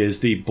noticed, is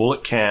the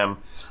bullet cam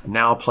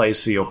now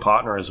plays for your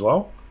partner as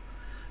well.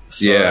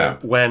 So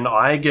when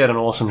I get an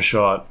awesome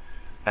shot,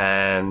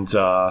 and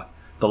the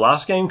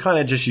last game kind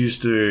of just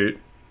used to,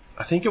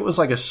 I think it was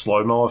like a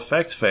slow-mo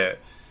effect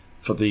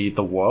for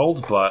the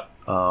world, but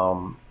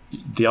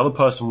the other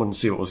person wouldn't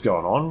see what was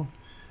going on.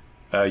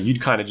 You'd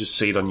kind of just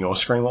see it on your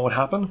screen what would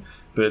happen.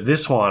 But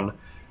this one,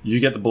 you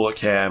get the bullet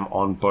cam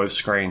on both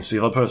screens, so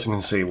the other person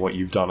can see what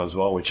you've done as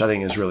well, which I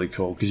think is really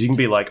cool, because you can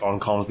be like on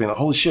comms being like,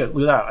 holy shit,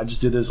 look at that, I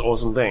just did this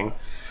awesome thing,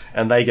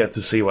 and they get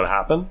to see what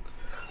happened.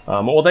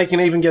 Or they can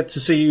even get to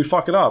see you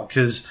fuck it up,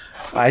 because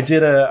I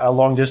did a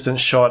long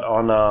distance shot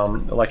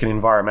on like an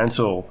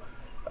environmental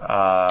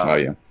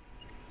I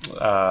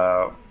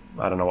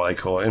don't know what they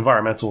call it,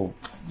 environmental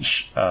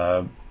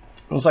it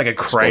was like a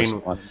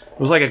crane. It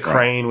was like a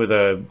crane with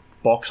a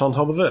box on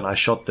top of it, and I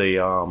shot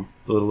the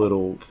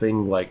little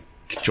thing like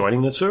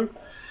joining the two,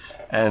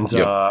 and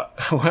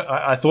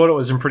I thought it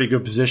was in pretty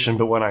good position,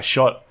 but when I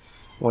shot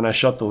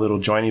the little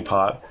joiny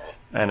part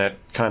and it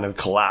kind of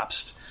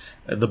collapsed,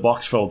 the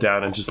box fell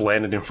down and just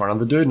landed in front of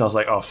the dude, and I was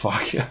like, oh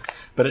fuck.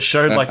 But it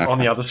showed like on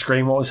the other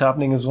screen what was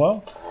happening as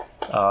well,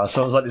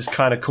 so it was like this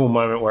kind of cool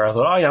moment where I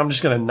thought, oh yeah, I'm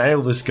just gonna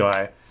nail this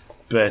guy,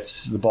 but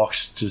the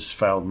box just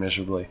failed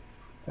miserably,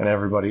 and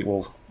everybody,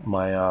 well,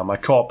 my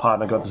co-op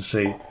partner got to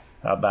see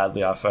how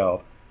badly I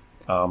failed.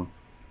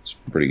 It's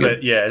pretty good.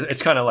 But yeah,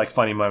 it's kind of like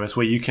funny moments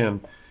where you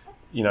can,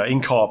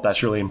 in co-op,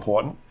 that's really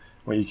important,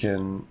 where you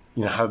can,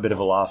 have a bit of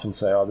a laugh and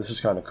say, oh, this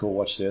is kind of cool,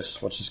 watch this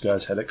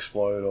guy's head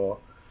explode, or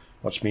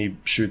watch me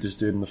shoot this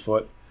dude in the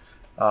foot.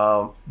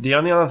 The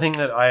only other thing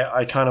that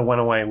I kind of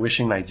went away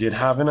wishing they did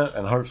have in it,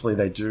 and hopefully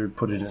they do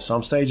put it in at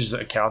some stage, is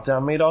a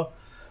countdown meter.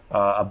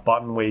 A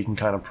button where you can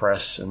kind of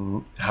press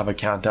and have a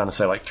countdown to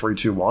say like 3,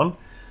 2, 1,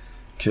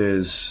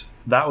 because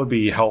that would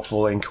be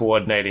helpful in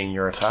coordinating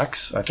your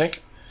attacks, I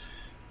think,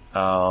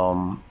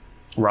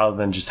 rather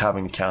than just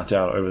having a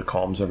countdown over the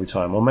comms every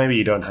time. Or maybe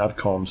you don't have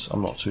comms,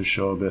 I'm not too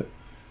sure, but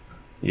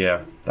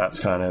yeah,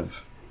 that's kind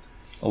of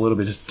a little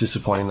bit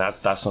disappointing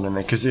that's not in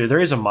there, because there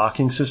is a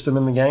marking system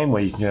in the game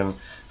where you can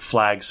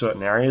flag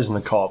certain areas and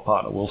the co-op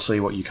partner will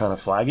see what you're kind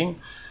of flagging.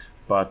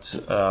 But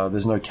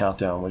there's no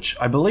countdown, which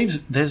I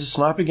believe there's a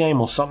sniper game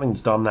or something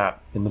that's done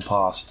that in the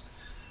past.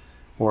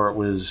 Or it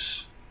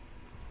was...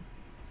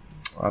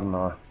 I don't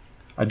know.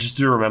 I just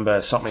do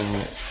remember something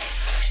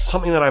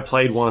that I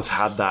played once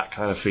had that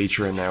kind of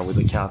feature in there with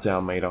the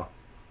countdown meter.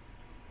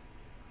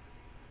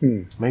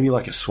 Maybe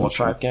like a SWAT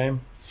type game.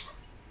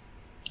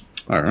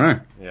 All right.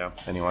 Yeah,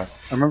 anyway.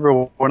 I remember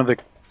one of the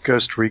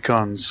Ghost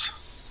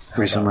Recons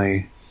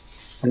recently.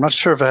 I'm not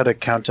sure if it had a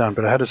countdown,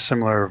 but it had a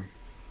similar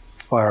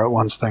fire at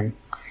once thing.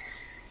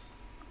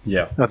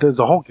 Yeah.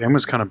 The whole game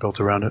was kind of built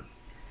around it.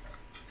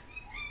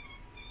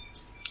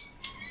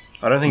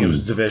 I don't think it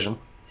was Division.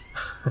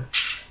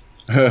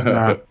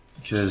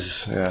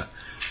 Because, yeah.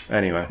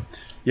 Anyway.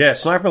 Yeah,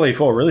 Sniper Elite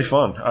 4, really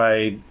fun.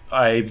 I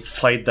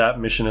played that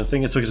mission. I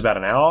think it took us about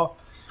an hour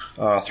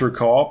through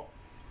co-op.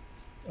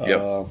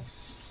 Yep.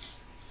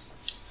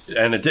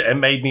 And it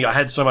made me... I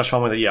had so much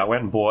fun with it. Yeah, I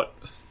went and bought...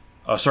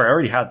 I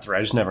already had 3.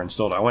 I just never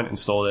installed it. I went and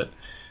installed it.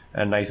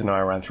 And Nathan and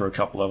I ran through a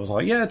couple levels.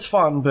 Like, yeah, it's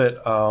fun,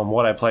 but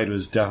what I played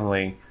was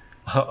definitely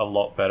a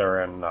lot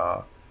better, and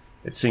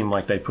it seemed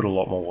like they put a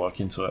lot more work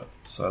into it.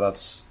 So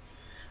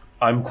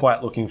I'm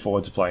quite looking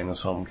forward to playing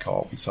this on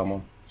co-op with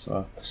someone.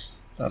 So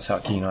that's how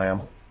keen I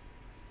am.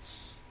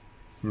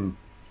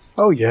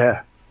 Oh,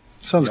 yeah.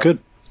 Sounds good.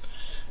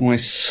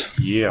 Nice.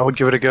 Yeah. I would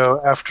give it a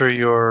go after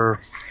your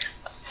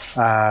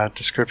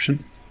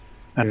description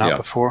and not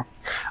before.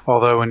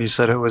 Although when you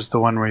said it was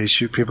the one where you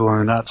shoot people in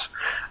the nuts,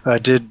 I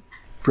did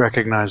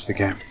recognize the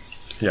game.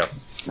 Yeah.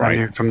 I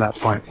knew from that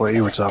point what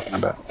you were talking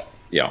about.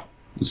 Yeah.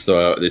 It's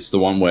the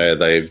one where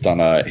they've done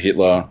a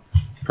Hitler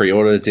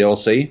pre-order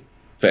DLC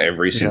for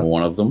every single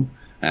one of them,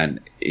 and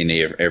in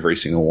every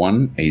single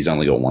one, he's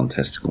only got one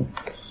testicle.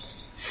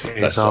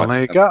 He's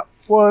only got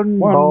one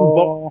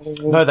ball.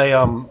 No, they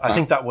I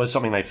think that was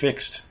something they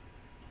fixed.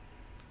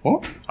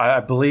 What? I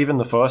believe in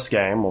the first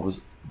game,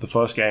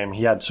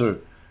 he had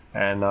 2,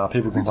 and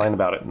people complained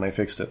about it, and they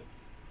fixed it.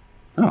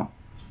 Oh.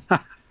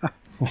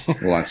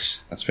 Well,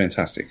 that's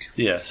fantastic.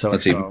 Yeah, so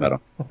that's even better.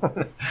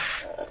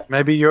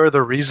 Maybe you're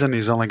the reason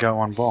he's only got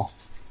one ball.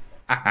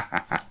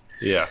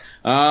 Yeah.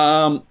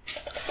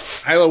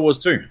 Halo Wars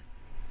 2.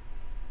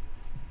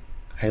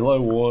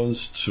 Halo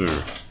Wars 2.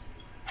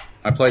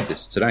 I played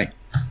this today.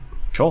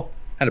 Cool.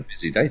 Had a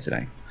busy day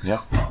today.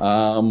 Yeah.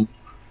 I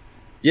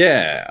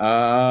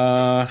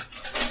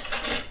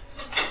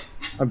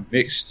have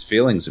mixed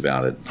feelings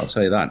about it. I'll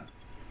tell you that.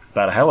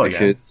 About a Halo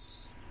game.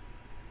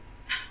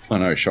 I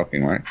know,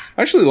 shocking, right?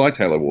 I actually liked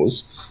Halo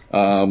Wars.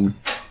 I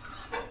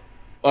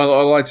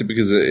liked it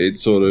because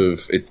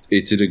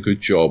it did a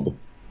good job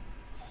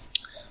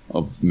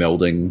of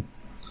melding,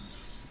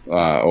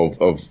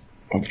 of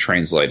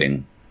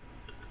translating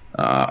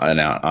an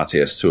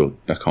RTS to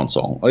a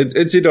console.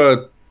 It did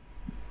a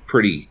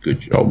pretty good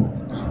job.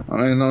 I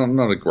mean,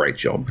 not a great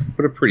job,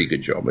 but a pretty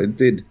good job. It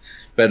did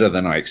better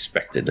than I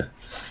expected.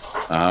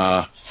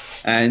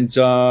 And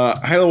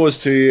Halo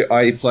Wars 2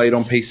 I played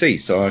on PC,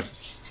 so I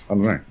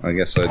don't know. I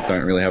guess I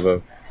don't really have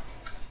a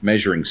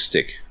measuring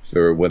stick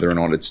for whether or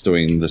not it's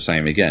doing the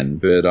same again,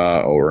 but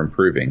or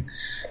improving.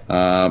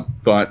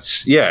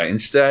 But yeah,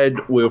 instead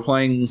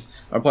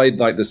I played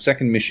like the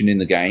second mission in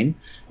the game.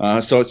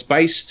 So it's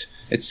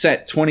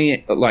set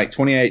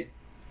 28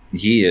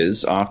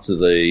 years after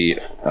the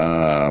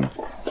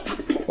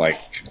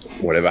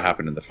whatever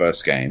happened in the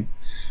first game,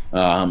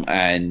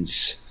 and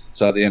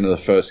so at the end of the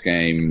first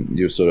game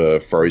you're sort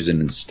of frozen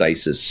in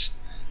stasis.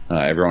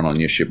 Everyone on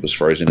your ship was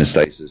frozen in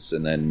stasis,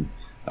 and then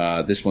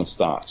this one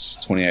starts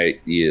 28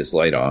 years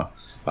later,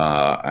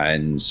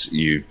 and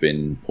you've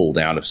been pulled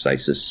out of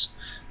stasis,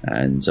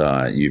 and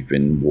you've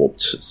been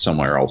warped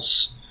somewhere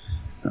else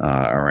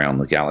around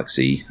the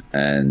galaxy,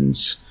 and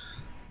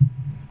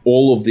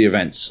all of the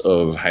events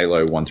of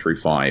Halo 1 through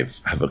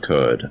 5 have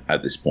occurred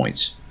at this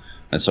point.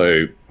 And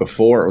so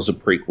before it was a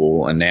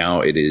prequel, and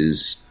now it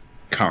is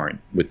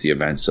current with the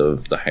events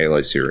of the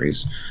Halo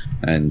series.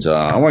 And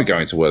I won't go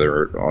into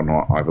whether or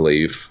not I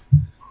believe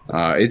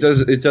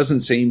it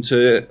doesn't seem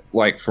to,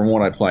 like, from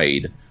what I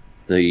played,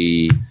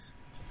 the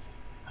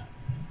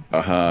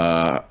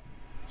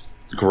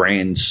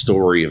grand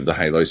story of the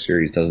Halo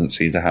series doesn't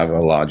seem to have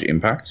a large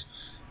impact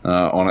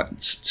on it.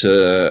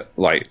 To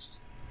like,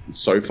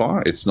 so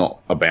far it's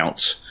not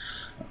about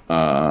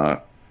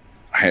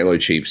Halo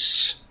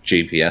Chief's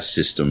GPS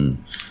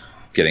system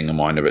getting a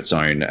mind of its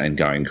own and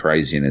going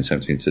crazy and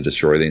attempting to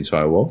destroy the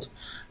entire world.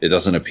 It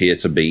doesn't appear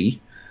to be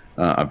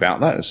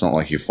about that. It's not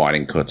like you're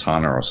fighting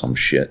Cortana or some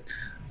shit.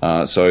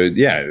 So,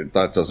 yeah,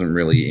 that doesn't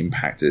really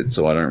impact it,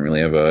 so I don't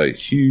really have a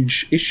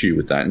huge issue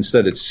with that.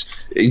 Instead, it's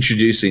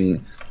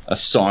introducing a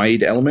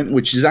side element,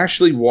 which is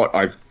actually what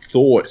I've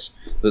thought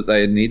that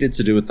they needed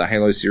to do with the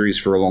Halo series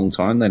for a long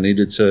time. They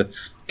needed to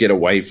get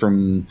away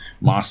from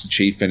Master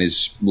Chief and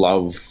his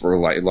love for,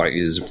 like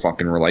his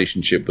fucking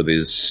relationship with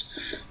his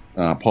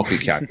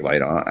pocket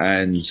calculator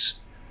and,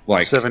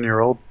 like...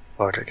 7-year-old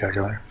pocket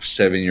calculator.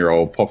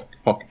 7-year-old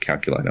pocket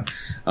calculator.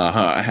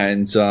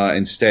 And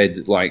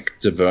instead, like,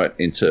 divert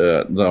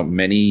into the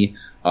many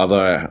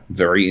other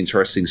very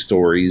interesting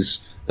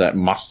stories that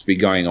must be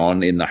going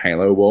on in the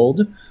Halo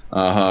world.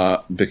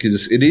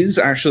 Because it is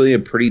actually a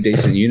pretty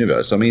decent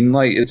universe. I mean,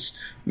 like,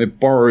 it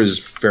borrows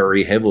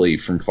very heavily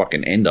from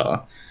fucking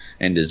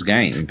Ender's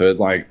Game, but,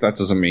 like, that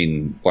doesn't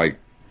mean, like,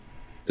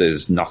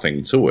 there's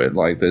nothing to it.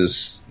 Like,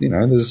 there's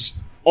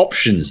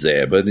options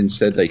there, but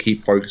instead they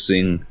keep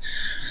focusing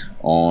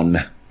on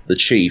the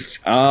Chief.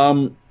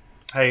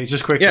 Hey,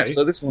 just quickly. Yeah,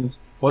 so this one's...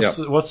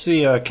 What's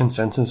the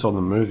consensus on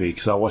the movie?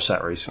 Because I watched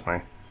that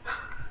recently.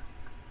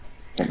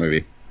 What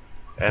movie?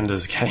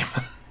 Ender's Game.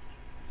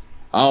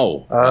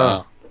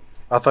 I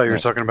thought you were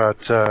talking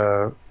about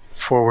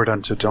Forward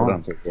Unto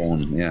Dawn.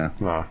 Yeah.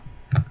 No.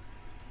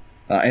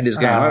 Ender's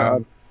Game. I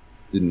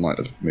didn't like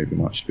the movie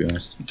much, to be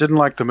honest. Didn't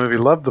like the movie.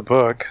 Loved the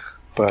book,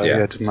 but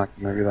yeah, didn't like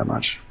the movie that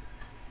much.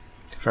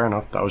 Fair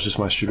enough. That was just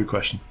my stupid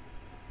question.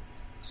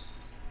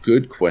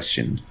 Good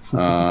question.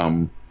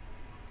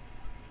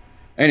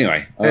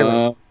 Anyway.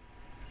 Halo.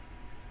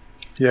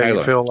 Yeah, Halo.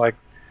 you feel like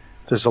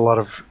there's a lot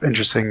of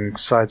interesting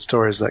side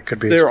stories that could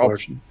be There are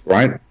explored. options,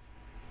 right?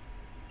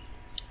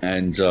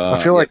 And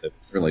I feel like they're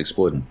really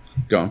exploiting.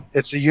 Go on.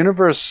 it's a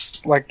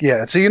universe,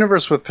 it's a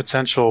universe with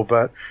potential,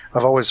 but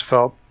I've always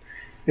felt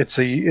it's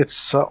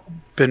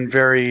been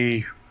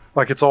very,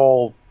 like, it's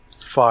all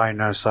fi,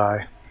 no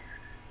sci.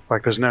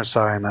 Like, there's no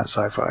sci in that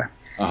sci-fi.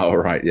 Oh,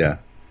 right, yeah.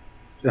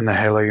 In the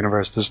Halo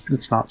universe,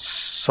 it's not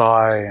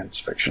science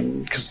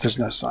fiction because there's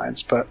no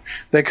science, but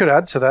they could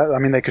add to that. I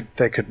mean, they could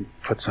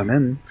put some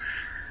in.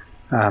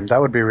 That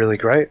would be really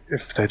great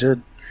if they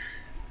did.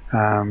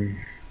 I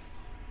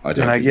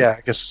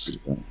guess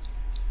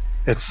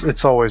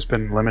it's always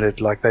been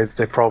limited. Like,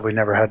 they probably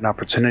never had an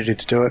opportunity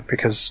to do it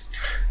because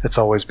it's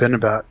always been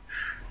about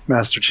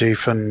Master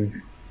Chief,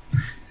 and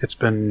it's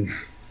been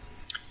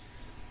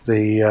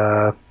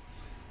the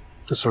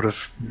sort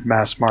of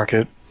mass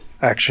market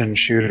action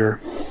shooter.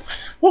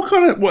 What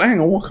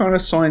kind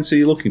of science are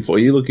you looking for? Are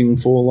you looking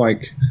for,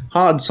 like,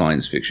 hard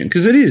science fiction?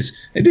 Because it is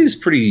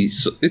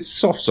it's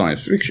soft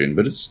science fiction,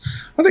 but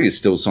I think it's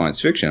still science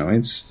fiction. I mean,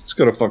 it's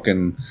got a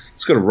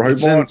robot,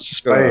 it's in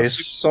it's got a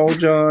space.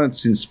 soldier,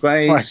 it's in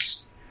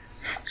space.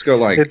 It's got,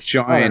 like,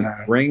 giant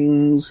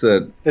rings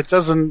that it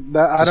doesn't.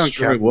 I don't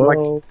care.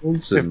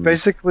 Worlds if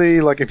basically,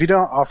 like, if you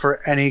don't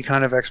offer any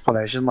kind of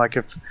explanation, like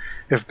if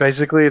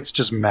basically it's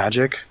just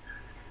magic.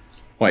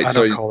 Wait, I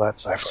don't call that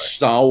sci-fi.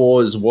 Star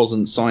Wars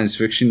wasn't science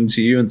fiction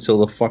to you until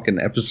the fucking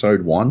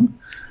episode 1?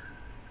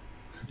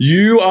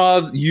 You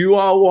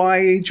are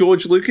why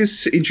George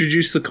Lucas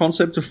introduced the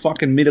concept of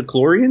fucking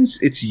midichlorians?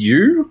 It's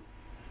you?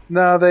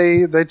 No,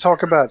 they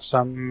talk about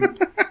some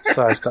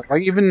sci stuff.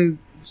 Like, even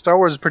Star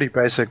Wars is pretty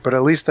basic, but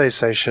at least they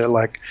say shit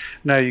like,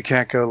 no, you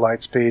can't go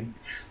light speed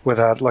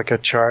without, like, a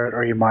chart,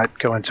 or you might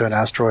go into an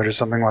asteroid or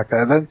something like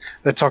that. Then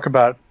they talk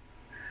about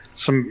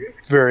some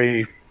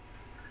very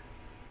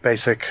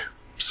basic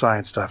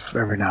science stuff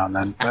every now and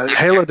then. But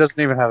Halo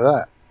doesn't even have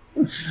that.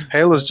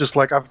 Halo's just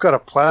like, I've got a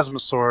plasma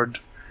sword,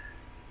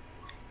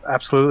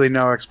 absolutely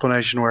no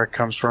explanation where it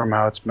comes from,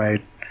 how it's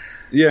made.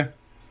 Yeah.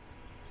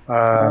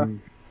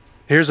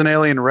 Here's an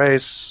alien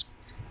race.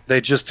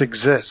 They just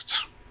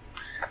exist.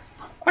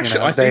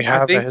 Actually,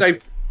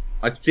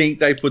 I think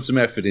they put some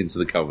effort into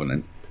the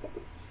Covenant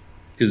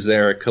because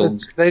they're a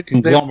conglomeration.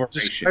 They've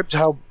described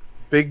how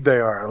big they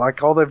are.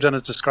 Like, all they've done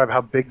is describe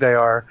how big they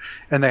are,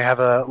 and they have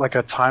a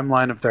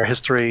timeline of their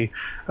history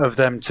of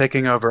them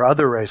taking over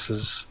other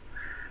races,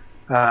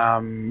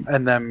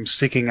 and them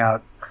seeking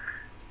out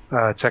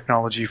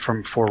technology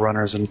from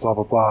forerunners and blah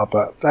blah blah.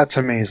 But that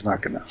to me is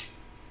not good enough.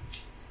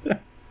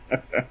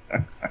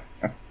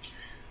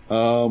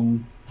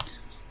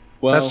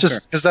 Well, that's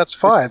just because that's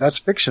fine. That's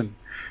fiction.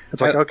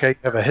 It's like, okay, you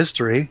have a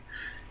history.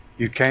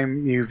 You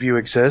came, you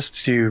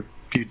exist. You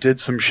did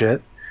some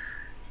shit,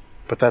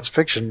 but that's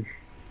fiction.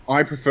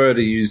 I prefer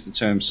to use the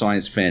term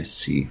science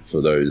fantasy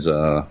for this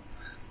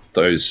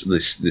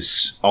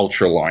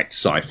ultralight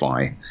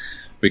sci-fi,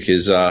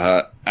 because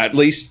at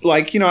least,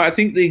 like, I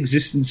think the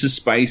existence of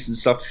space and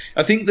stuff.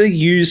 I think they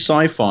use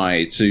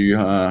sci-fi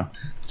to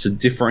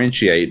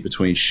differentiate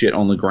between shit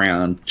on the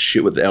ground,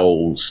 shit with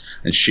elves,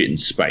 and shit in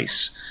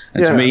space.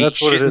 And to me,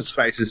 shit in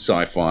space is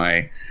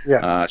sci-fi.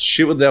 Yeah.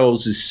 Shit with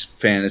elves is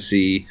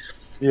fantasy.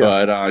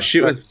 Yeah. But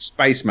shit with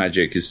space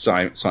magic is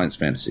science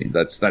fantasy.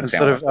 That's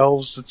instead of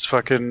elves, it's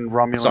fucking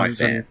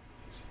Romulans. And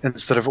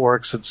instead of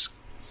orcs, it's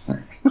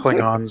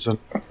Klingons, and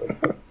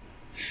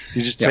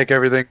you just take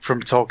everything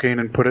from Tolkien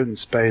and put it in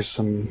space,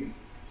 and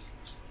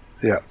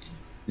yeah.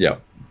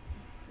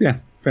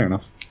 Fair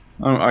enough.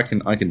 I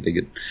can dig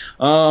it.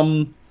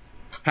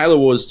 Halo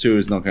Wars 2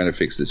 is not going to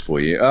fix this for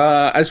you.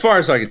 As far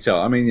as I can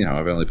tell, I mean,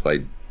 I've only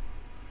played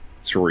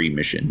 3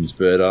 missions,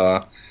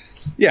 but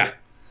yeah.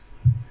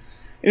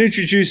 It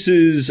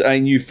introduces a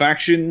new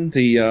faction,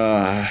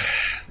 the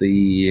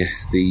This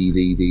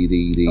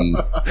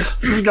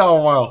is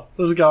going well.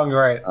 This is going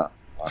great.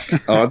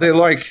 They're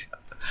like...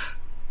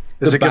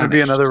 Is it going to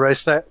be another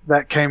race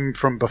that came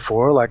from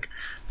before? Like,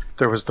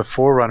 there was the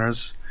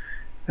Forerunners,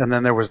 and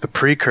then there was the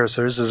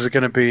Precursors. Is it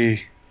going to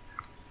be...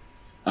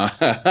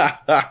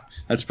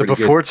 That's pretty the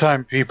before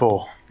time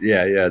people?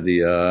 Yeah,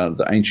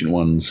 the ancient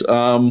ones.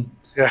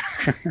 Yeah.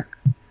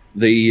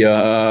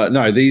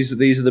 No, these are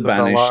the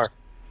banished, Valar.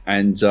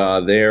 and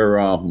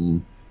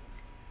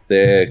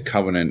they're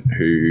Covenant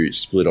who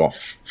split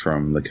off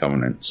from the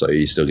Covenant, so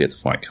you still get to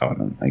fight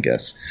Covenant, I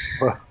guess.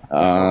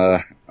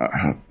 But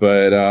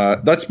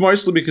that's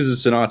mostly because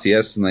it's an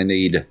RTS and they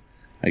need,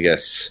 I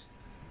guess,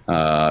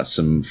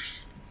 some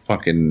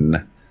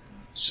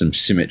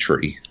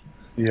symmetry.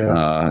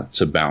 Yeah.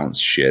 To balance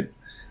shit.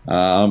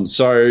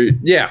 So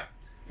yeah,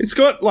 it's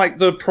got like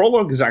the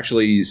prologue is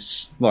actually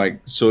like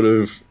sort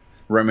of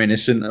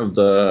reminiscent of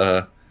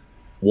the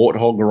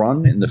Warthog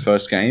run in the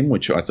first game,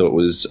 which I thought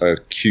was a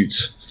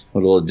cute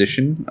little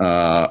addition.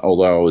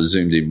 Although I was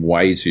zoomed in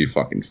way too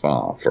fucking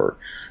far for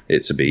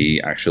it to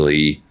be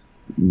actually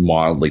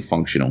mildly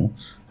functional.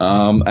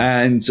 After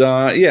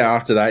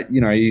that,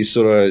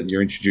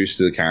 you're introduced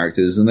to the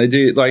characters, and they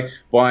do like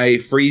by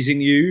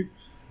freezing you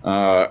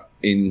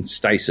in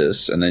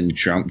stasis and then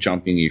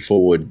jumping you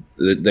forward,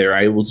 they're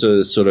able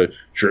to sort of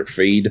drip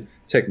feed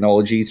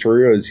technology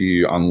through as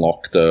you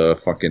unlock the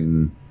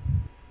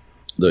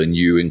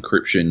new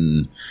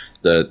encryption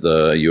that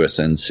the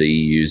USNC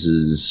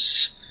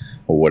uses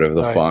or whatever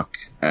the fuck.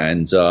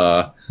 And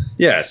so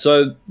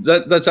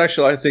that's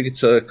actually, I think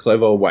it's a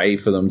clever way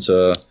for them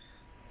to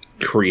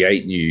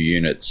create new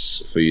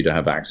units for you to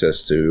have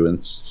access to.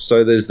 And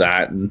so there's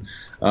that. And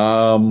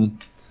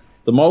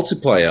the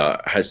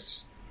multiplayer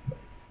has,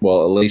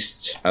 well, at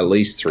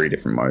least 3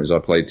 different modes. I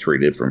played 3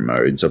 different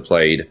modes. I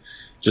played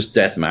just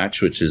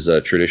Deathmatch, which is a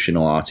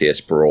traditional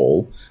RTS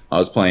brawl. I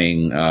was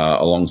playing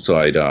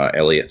alongside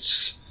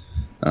Elliot's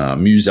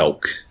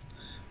Muselk,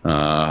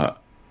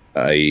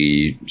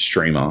 a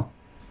streamer.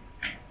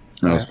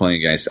 And I was playing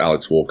against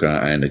Alex Walker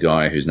and a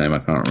guy whose name I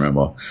can't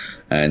remember.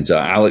 And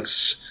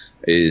Alex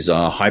is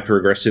a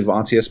hyper-aggressive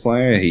RTS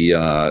player. He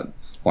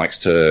likes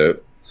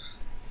to,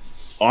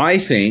 I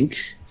think,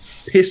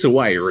 piss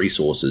away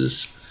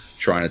resources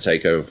trying to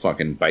take over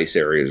fucking base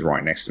areas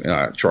right next to me.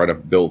 Try to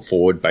build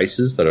forward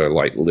bases that are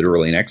like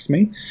literally next to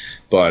me.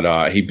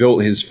 But he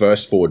built his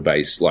first forward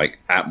base like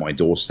at my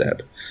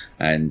doorstep.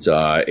 And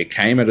it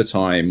came at a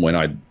time when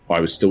I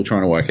was still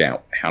trying to work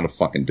out how to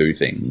fucking do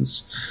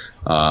things.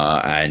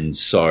 And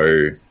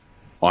so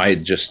I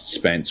had just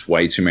spent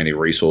way too many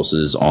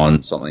resources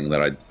on something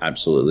that I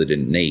absolutely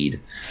didn't need.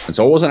 And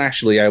so I wasn't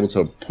actually able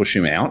to push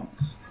him out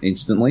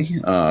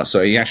instantly.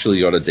 So he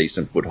actually got a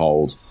decent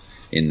foothold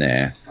in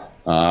there.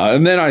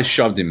 And then I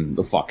shoved him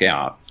the fuck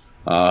out.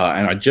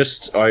 And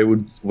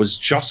was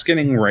just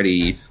getting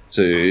ready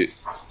to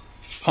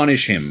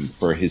punish him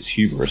for his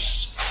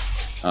hubris.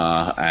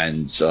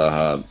 And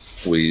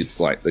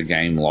the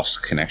game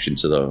lost connection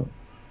to the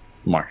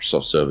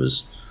Microsoft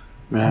servers.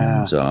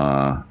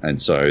 Yeah. And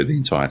so the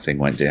entire thing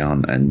went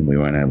down and we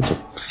weren't able to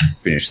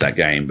finish that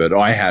game. But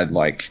I had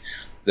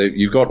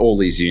you've got all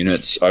these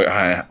units.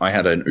 I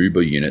had an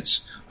Uber unit.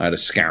 I had a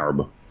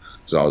Scarab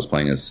because I was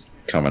playing as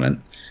Covenant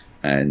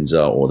and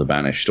or the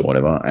Banished or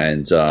whatever.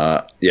 And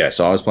so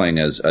I was playing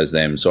as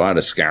them. So I had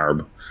a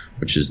Scarab,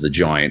 which is the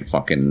giant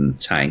fucking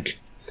tank.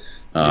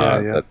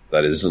 That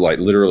is like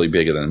literally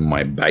bigger than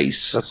my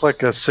base. That's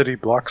like a city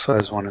block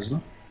size one, isn't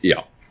it?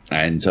 Yeah.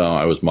 And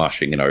I was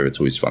marching it over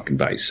to his fucking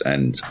base,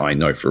 and I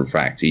know for a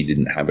fact he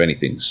didn't have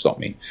anything to stop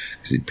me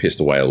because he pissed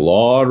away a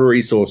lot of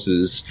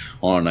resources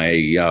on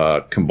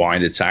a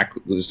combined attack.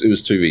 It was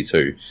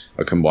 2v2,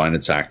 a combined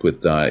attack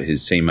with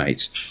his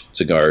teammate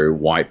to go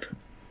wipe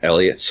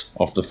Elliot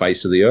off the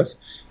face of the earth.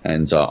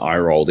 And I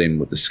rolled in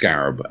with the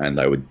Scarab, and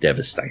they were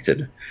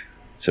devastated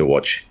to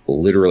watch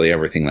literally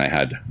everything they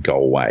had go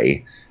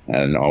away.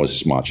 And I was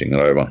just marching it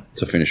over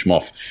to finish them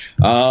off.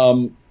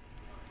 I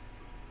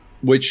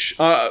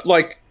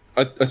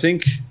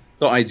think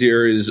the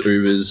idea is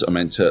Ubers are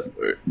meant to,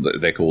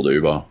 they're called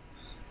Uber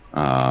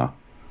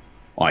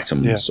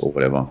items or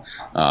whatever.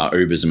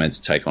 Ubers are meant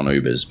to take on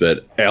Ubers,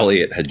 but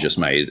Elliot had just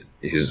made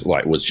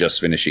was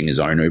just finishing his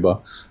own Uber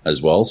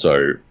as well.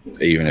 So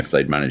even if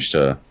they'd managed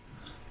to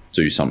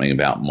do something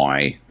about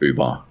my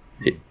Uber,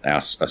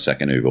 a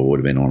second Uber would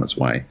have been on its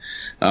way.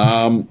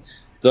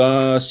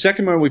 The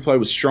second mode we played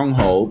was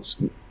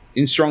Strongholds.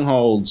 In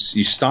Strongholds,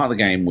 you start the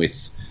game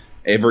with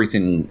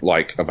everything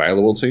like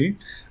available to you.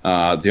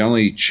 The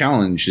only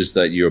challenge is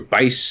that your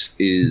base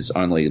is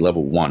only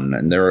level 1,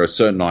 and there are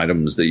certain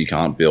items that you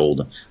can't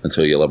build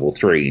until you're level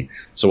 3.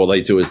 So what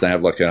they do is they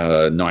have like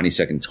a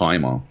 90-second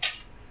timer,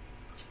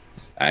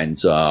 and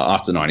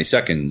after 90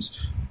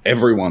 seconds,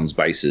 everyone's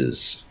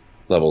bases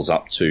levels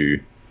up to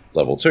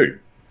level 2,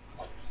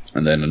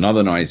 and then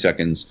another 90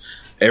 seconds,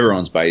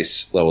 everyone's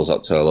base levels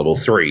up to level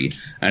 3.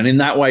 And in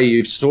that way,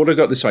 you've sort of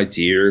got this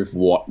idea of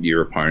what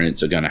your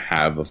opponents are going to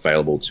have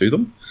available to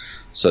them.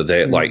 So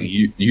they're like,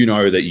 you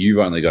know that you've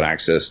only got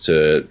access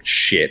to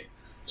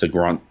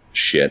grunt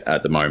shit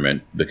at the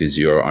moment because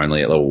you're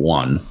only at level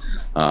 1.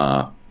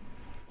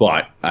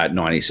 But at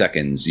 90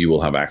 seconds, you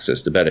will have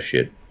access to better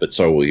shit, but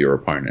so will your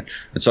opponent.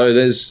 And so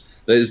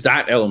there's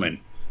that element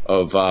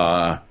of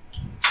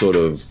sort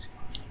of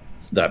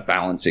that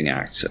balancing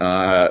act.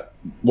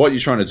 What you're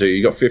trying to do,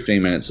 you got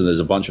 15 minutes and there's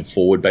a bunch of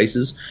forward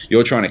bases.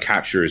 You're trying to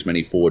capture as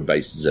many forward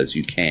bases as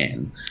you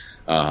can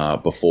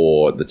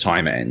before the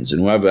time ends,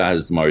 and whoever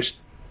has the most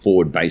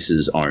forward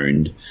bases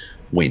owned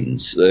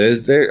wins.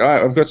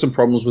 I've got some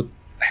problems with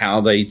how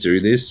they do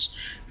this,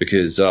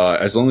 because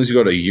as long as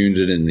you've got a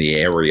unit in the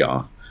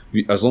area,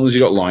 as long as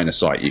you've got line of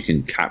sight, you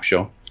can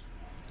capture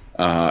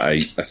a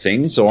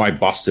thing. So I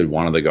busted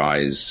one of the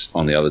guys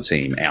on the other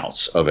team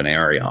out of an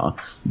area,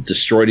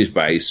 destroyed his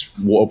base,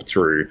 warped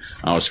through.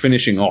 I was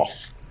finishing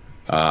off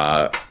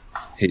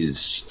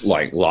his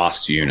like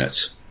last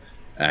unit,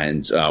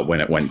 and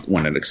when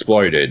it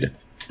exploded,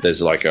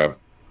 there's like a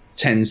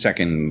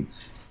 10-second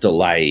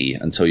delay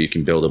until you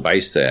can build a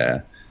base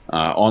there.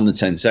 On the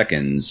 10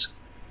 seconds,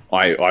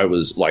 I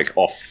was like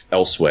off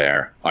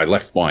elsewhere. I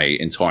left my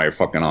entire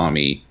fucking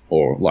army,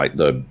 or like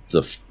the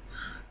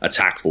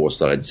attack force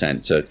that I'd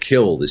sent to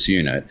kill this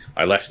unit.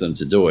 I left them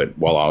to do it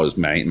while I was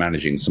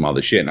managing some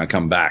other shit. And I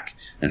come back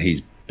and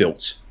he's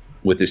built,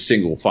 with this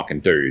single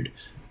fucking dude,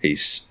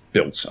 he's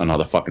built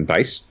another fucking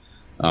base.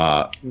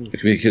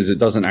 Because it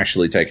doesn't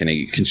actually take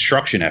any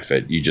construction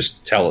effort. You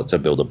just tell it to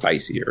build a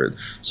base here. It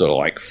sort of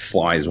like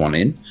flies one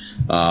in.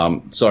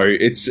 So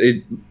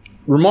it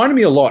reminded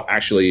me a lot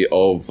actually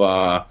of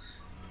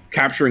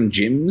capturing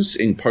gyms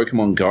in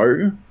Pokemon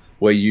Go,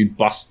 where you'd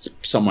bust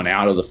someone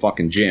out of the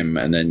fucking gym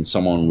and then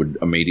someone would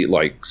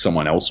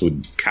someone else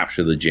would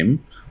capture the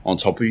gym on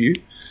top of you.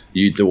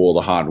 You'd do all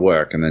the hard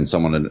work and then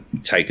someone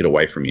would take it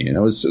away from you.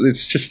 And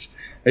it's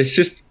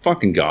just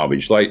fucking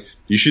garbage. Like,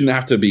 you shouldn't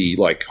have to be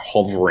like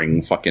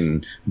hovering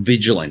fucking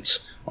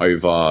vigilant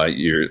over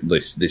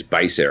this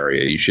base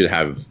area. You should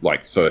have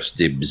like first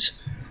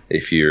dibs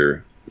if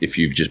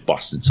you've just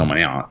busted someone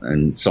out,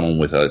 and someone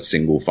with a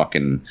single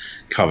fucking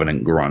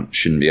Covenant grunt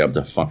shouldn't be able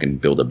to fucking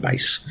build a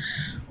base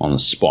on the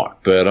spot.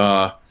 But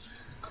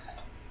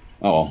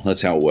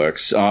that's how it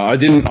works. I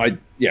didn't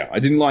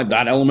like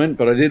that element,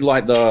 but I did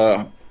like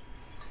the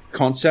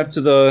concept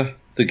of the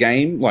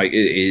game. Like,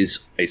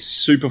 it's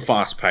super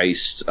fast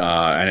paced,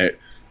 and it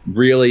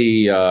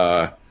really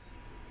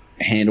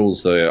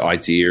handles the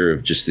idea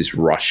of just this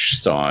rush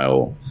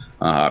style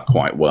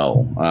quite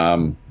well.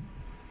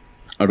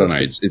 I don't know.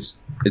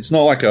 It's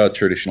not like a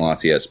traditional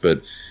RTS,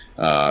 but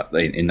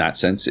in that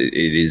sense, it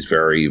is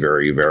very,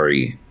 very,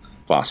 very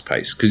fast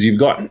paced, because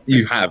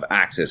you have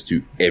access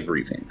to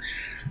everything,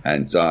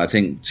 and I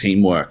think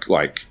teamwork,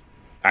 like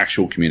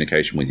actual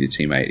communication with your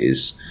teammate,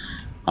 is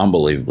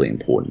unbelievably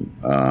important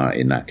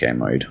in that game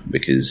mode,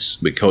 because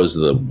of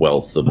the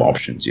wealth of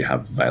options you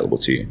have available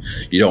to you.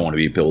 You don't want to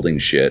be building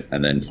shit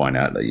and then find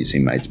out that your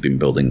teammate's been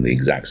building the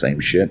exact same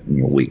shit and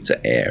you're weak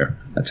to air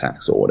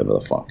attacks or whatever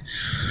the fuck.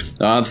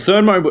 The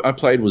third mode I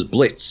played was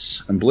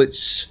Blitz, and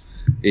Blitz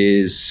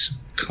is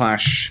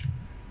Clash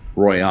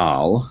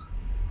Royale,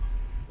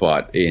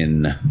 but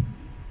in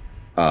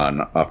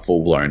a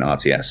full-blown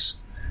RTS.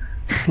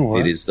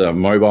 What? It is the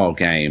mobile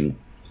game,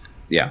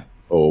 yeah,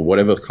 or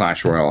whatever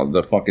Clash Royale,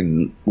 the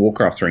fucking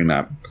Warcraft 3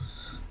 map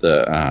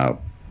that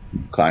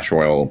Clash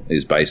Royale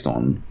is based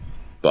on,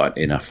 but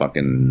in a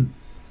fucking...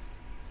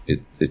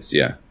 It's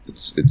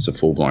a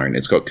full-blown...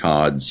 It's got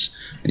cards,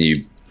 and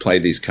you play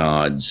these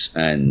cards,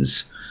 and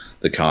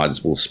the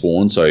cards will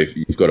spawn. So if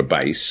you've got a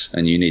base,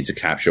 and you need to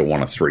capture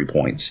 1 of 3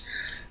 points,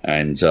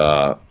 and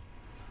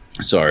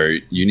so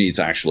you need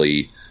to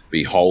actually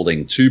be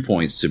holding 2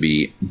 points to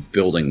be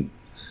building...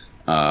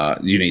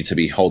 you need to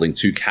be holding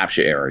 2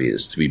 capture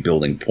areas to be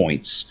building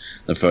points.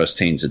 The first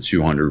team to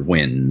 200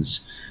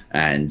 wins.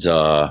 And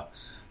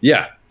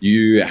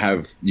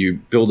you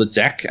build a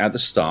deck at the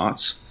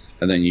start,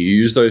 and then you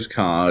use those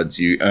cards,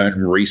 you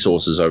earn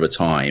resources over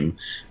time,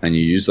 and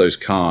you use those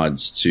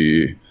cards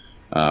to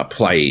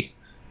play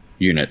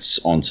units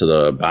onto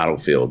the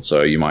battlefield.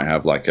 So you might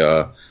have like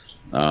a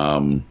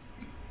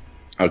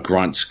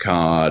Grunt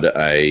card,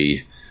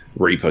 a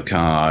Reaper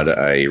card,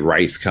 a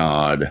Wraith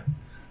card,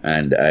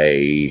 and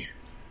a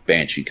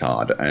Banshee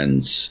card,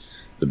 and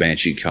the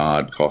Banshee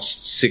card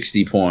costs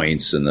 60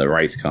 points and the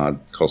Wraith card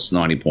costs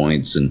 90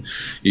 points, and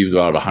you've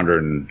got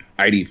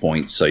 180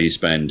 points, so you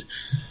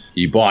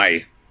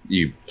play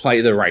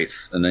the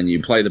Wraith, and then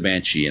you play the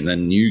Banshee, and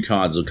then new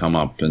cards will come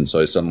up, and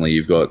so suddenly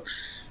you've got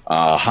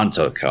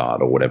hunter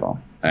card or whatever,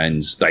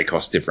 and they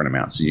cost different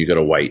amounts. So you got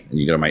to wait and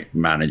you got to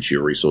manage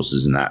your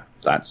resources in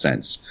that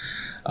sense.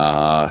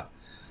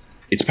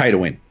 It's pay to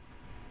win.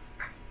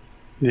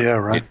 Yeah,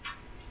 right.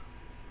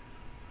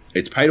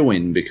 It's pay to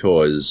win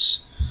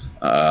because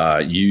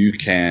you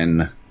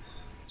can.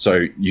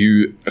 So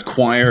you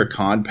acquire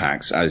card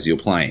packs as you're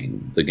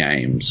playing the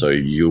game. So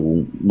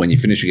when you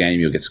finish a game,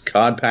 you'll get some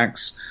card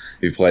packs.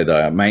 If you play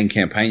the main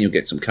campaign, you'll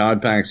get some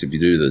card packs. If you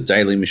do the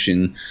daily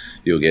mission,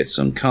 you'll get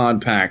some card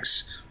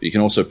packs. But you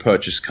can also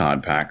purchase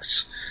card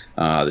packs.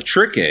 The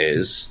trick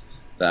is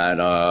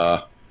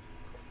that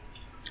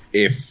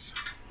if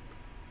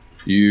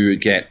you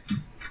get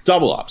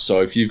double ups,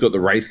 so if you've got the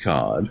Wraith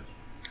card,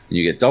 and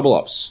you get double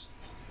ups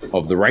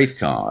of the Wraith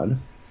card,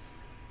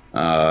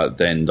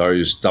 then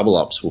those double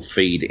ups will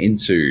feed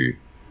into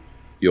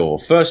your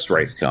first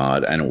Wraith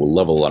card and it will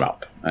level it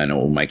up and it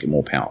will make it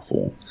more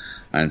powerful.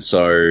 And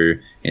so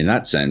in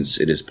that sense,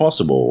 it is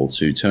possible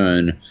to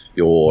turn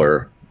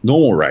your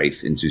normal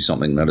Wraith into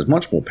something that is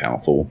much more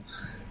powerful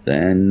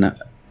than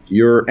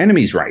your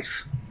enemy's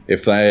Wraith.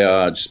 If they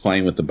are just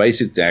playing with the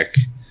basic deck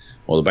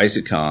or the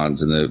basic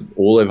cards and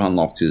all they've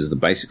unlocked is the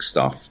basic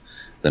stuff,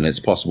 then it's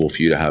possible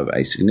for you to have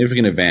a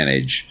significant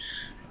advantage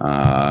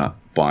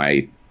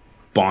by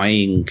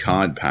buying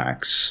card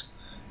packs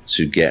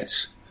to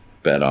get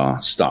better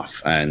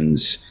stuff. And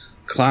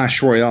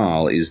Clash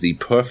Royale is the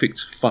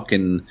perfect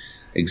fucking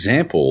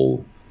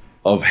example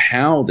of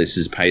how this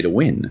is pay to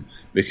win,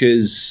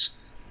 because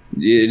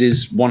it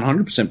is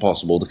 100%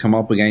 possible to come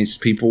up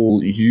against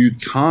people you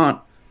can't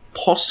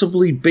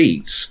possibly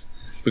beat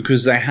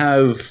because they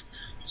have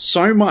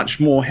so much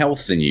more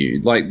health than you.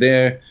 Like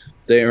their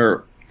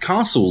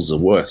castles are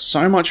worth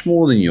so much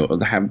more than you.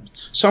 They have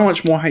so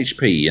much more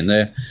HP, and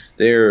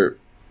their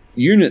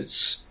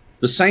units,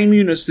 the same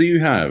units that you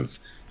have,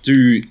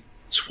 do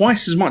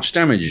twice as much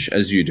damage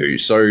as you do.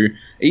 So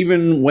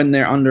even when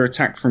they're under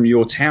attack from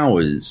your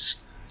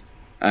towers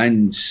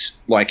and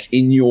like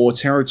in your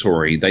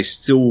territory, they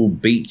still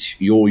beat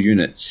your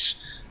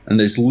units. And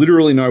there's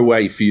literally no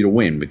way for you to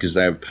win because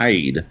they have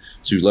paid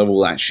to level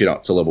that shit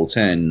up to level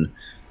 10.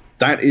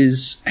 That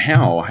is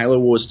how Halo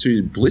Wars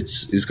 2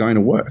 Blitz is going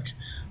to work.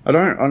 I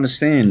don't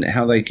understand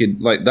how they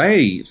could, like,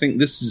 they think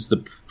this is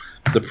the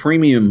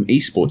premium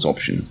esports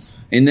option.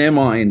 In their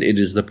mind, it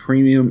is the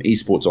premium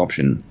esports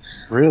option.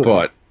 Really?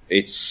 But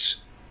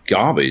it's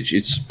garbage.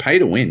 It's pay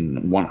to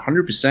win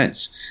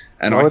 100%.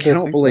 And I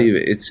cannot believe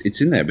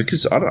it's in there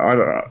because I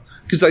don't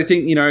because they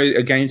think, you know,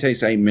 a game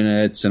takes 8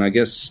 minutes, and I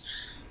guess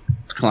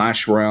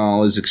Clash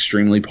Royale is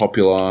extremely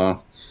popular.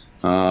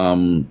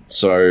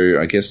 So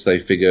I guess they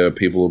figure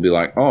people will be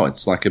like, oh,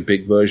 it's like a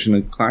big version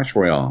of Clash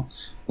Royale.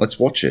 Let's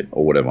watch it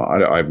or whatever.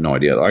 I have no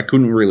idea. I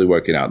couldn't really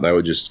work it out. They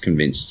were just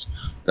convinced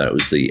that it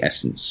was the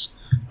essence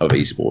of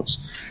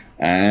esports.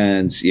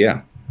 And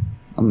yeah,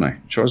 I don't know.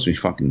 It drives me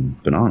fucking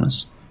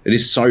bananas. It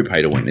is so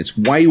pay to win. It's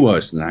way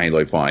worse than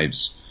Halo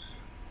 5's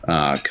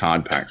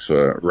card packs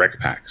for rec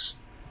packs.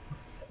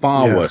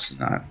 Far worse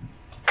than that.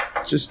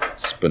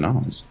 It's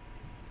bananas.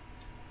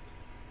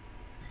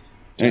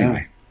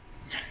 Anyway.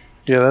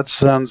 Yeah, that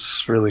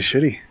sounds really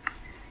shitty.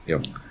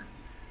 Yep.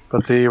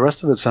 But the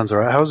rest of it sounds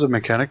alright. How is it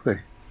mechanically?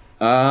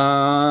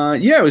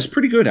 Yeah, it was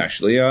pretty good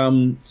actually. It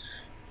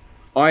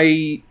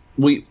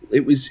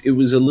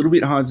was a little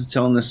bit hard to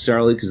tell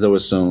necessarily because there were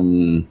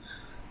some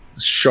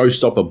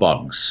showstopper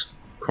bugs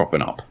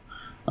cropping up,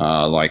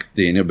 like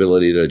the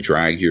inability to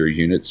drag your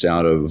units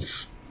out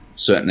of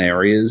certain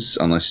areas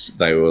unless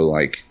they were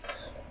like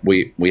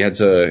we had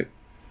to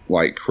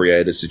like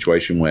create a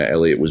situation where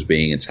Elliot was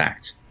being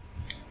attacked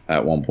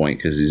at one point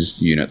because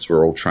his units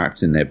were all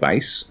trapped in their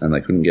base and they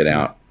couldn't get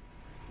out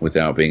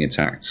without being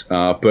attacked.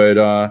 But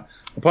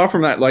apart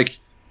from that, like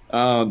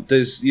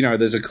there's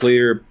a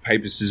clear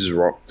paper scissors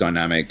rock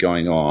dynamic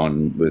going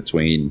on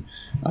between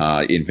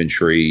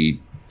infantry,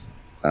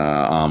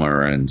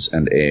 armor,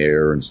 and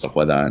air and stuff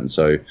like that. And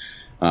so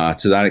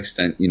to that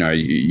extent, you know,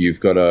 you've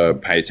got to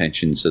pay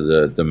attention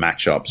to the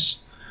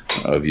matchups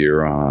of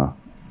your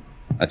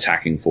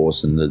attacking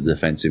force and the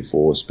defensive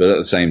force. But at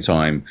the same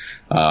time,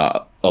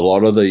 a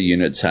lot of the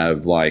units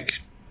have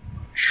like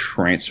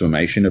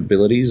transformation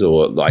abilities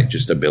or like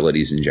just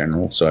abilities in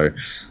general. So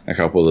a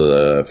couple of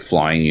the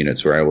flying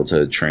units were able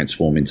to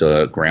transform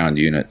into ground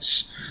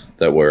units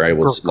that were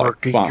able to like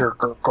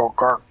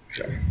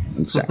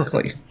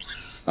exactly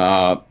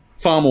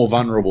far more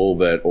vulnerable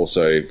but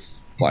also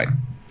like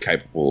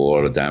capable of a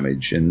lot of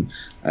damage, and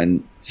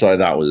so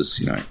that was,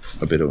 you know,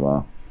 a bit of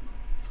a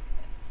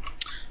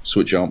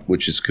switch up,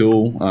 which is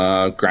cool.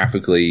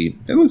 Graphically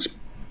it looks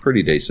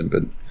pretty decent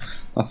but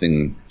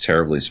nothing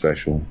terribly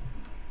special.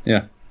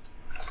 Yeah,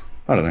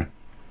 I don't know.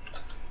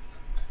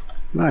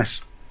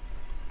 Nice.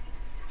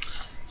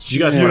 Did you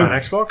guys play on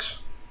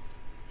Xbox?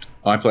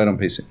 I played on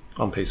PC.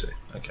 On PC,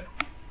 okay.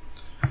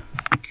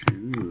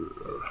 Cool.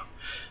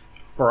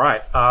 All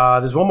right,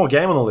 there's one more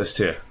game on the list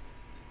here.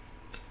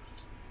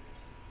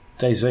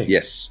 DayZ.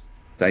 Yes,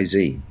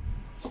 DayZ.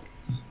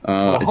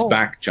 It's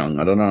back, Jung.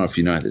 I don't know if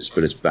you know this,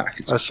 but it's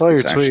back. I saw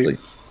your tweet.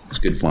 It's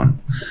good fun.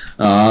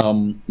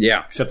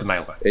 Yeah. Except the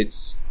melee.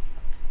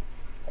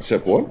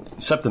 Except what?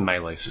 Except the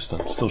melee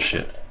system. Still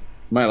shit.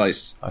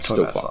 Melee's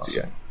still fucked,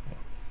 yeah.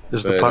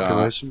 Is the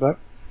population back?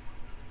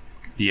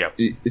 Yeah.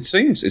 It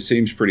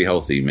seems pretty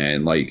healthy,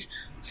 man. Like,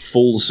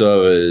 full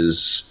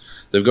servers.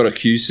 They've got a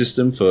queue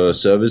system for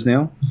servers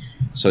now,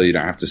 so you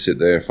don't have to sit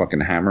there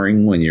fucking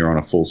hammering when you're on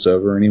a full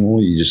server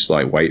anymore. You just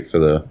like wait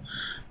for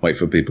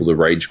people to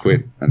rage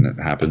quit, and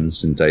it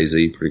happens in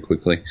DayZ pretty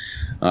quickly.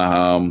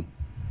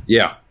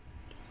 Yeah.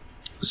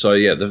 So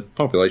yeah, the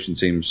population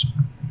seems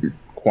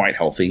quite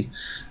healthy,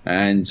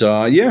 and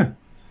yeah,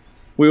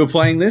 we were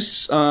playing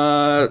this.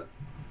 Luke,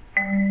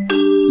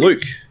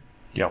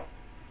 Yeah.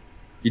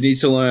 you need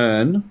to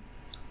learn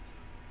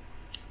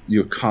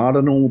your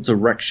cardinal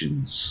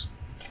directions.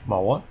 My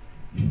what?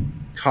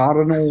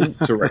 Cardinal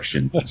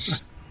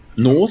directions.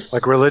 North,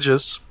 Like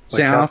religious, like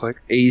south, Catholic.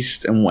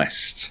 east, and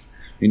west.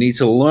 You need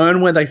to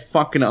learn where they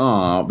fucking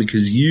are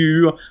because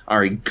you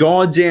are a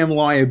goddamn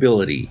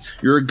liability.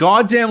 You're a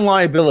goddamn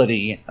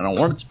liability, and I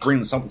wanted to bring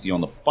this up with you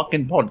on the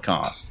fucking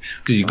podcast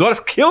because you got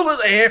us killed at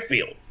the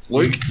airfield,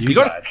 Luke. You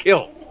got us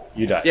killed.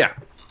 You died. Yeah.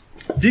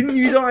 Didn't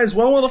you die as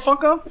well,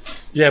 motherfucker?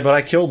 Yeah, but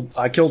I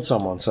killed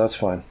someone, so that's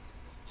fine.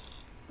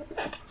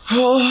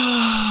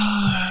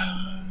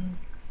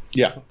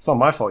 Yeah. It's not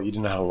my fault you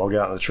didn't know how to log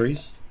out of the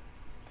trees.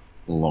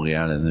 Log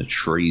out in the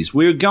trees.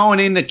 We're going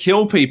in to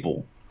kill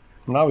people.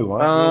 No, we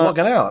weren't. We were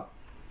logging out.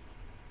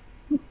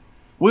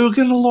 We were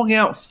going to log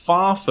out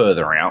far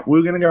further out. We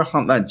were going to go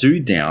hunt that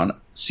dude down,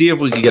 see if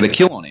we could get a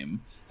kill on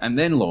him, and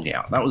then log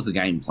out. That was the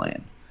game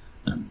plan.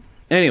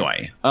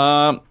 Anyway,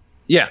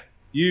 yeah,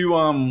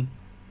 you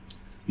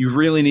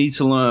really need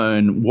to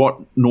learn what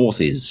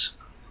north is,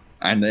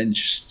 and then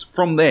just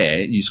from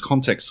there use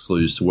context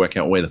clues to work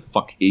out where the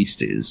fuck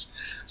east is.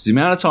 So the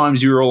amount of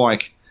times you were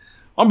like,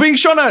 "I'm being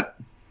shot at."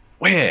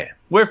 Where?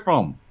 Where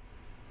from?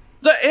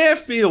 The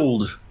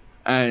airfield.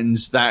 And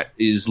that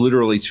is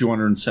literally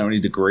 270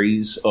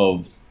 degrees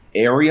of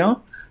area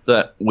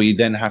that we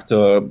then have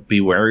to be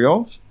wary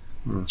of.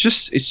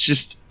 It's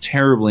just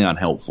terribly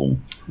unhelpful.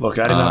 Look,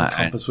 I didn't have a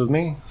compass with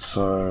me,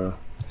 so...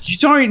 You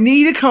don't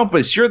need a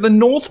compass. You're at the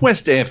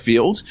northwest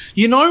airfield.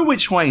 You know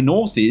which way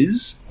north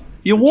is.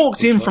 You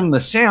walked in from the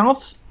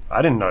south.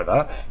 I didn't know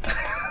that.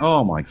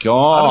 Oh my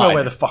god. I don't know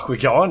where the fuck we're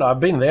going.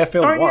 I've been to the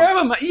airfield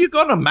once. You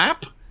got a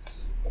map?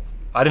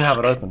 I didn't have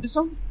it open.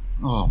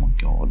 Oh my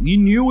god. You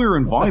knew we were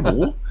in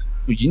Vibor.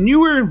 You knew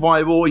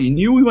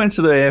we went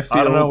to the airfield.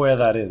 I don't know where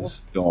that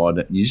is. Oh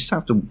god, you just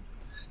have to...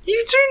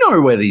 You do know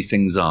where these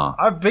things are.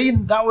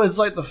 That was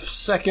like the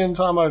second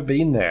time I've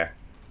been there.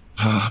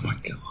 Oh my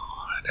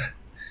god.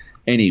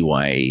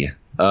 Anyway,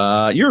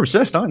 you're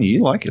obsessed, aren't you?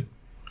 You like it.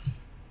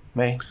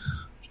 Me?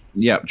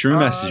 Yeah, Drew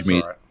messaged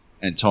me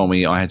and told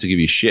me I had to give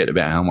you shit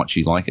about how much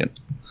you like it.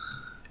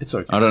 It's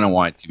okay. I don't know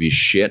why I'd give you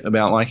shit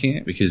about liking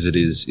it, because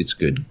it's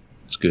good.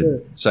 It's good. Yeah.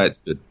 Say it's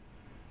good.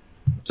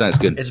 Say it's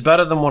good. It's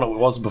better than what it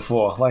was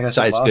before. Like I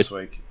said last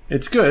week.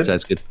 It's good. Say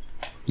it's good.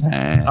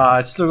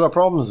 It's still got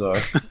problems, though.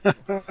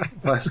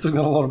 It's still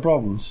got a lot of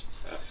problems.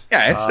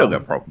 Yeah, it's still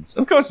got problems.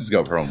 Of course it's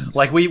got problems.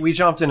 Like, we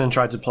jumped in and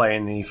tried to play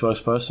in the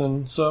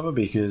first-person server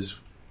because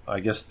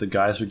I guess the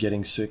guys were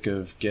getting sick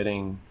of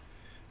getting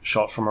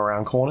shot from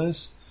around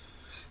corners.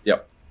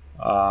 Yep.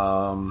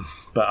 But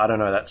I don't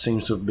know, that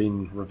seems to have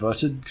been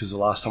reverted because the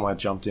last time I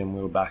jumped in,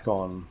 we were back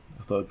on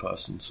a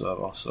third-person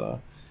server,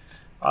 so...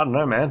 I don't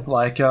know, man.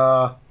 Like,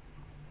 yeah,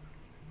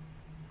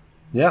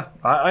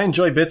 I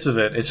enjoy bits of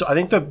it. I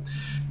think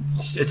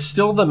it's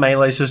still the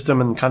melee system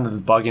and kind of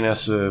the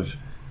bugginess of,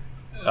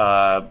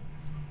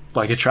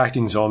 like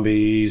attracting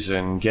zombies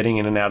and getting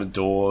in and out of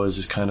doors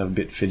is kind of a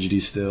bit fidgety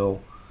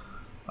still.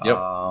 Yep.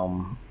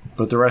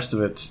 But the rest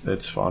of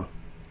it's fun.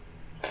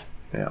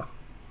 Yeah.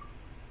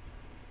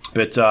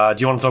 But do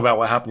you want to talk about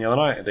what happened the other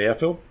night at the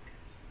airfield?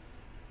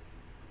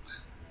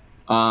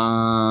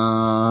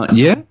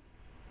 Yeah.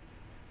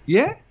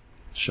 Yeah.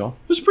 Sure.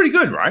 It was pretty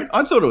good, right?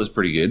 I thought it was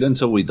pretty good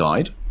until we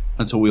died.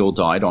 Until we all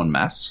died en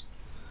masse.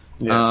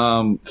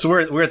 Yes. So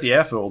we're at the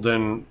airfield,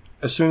 and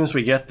as soon as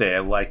we get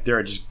there, like, there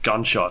are just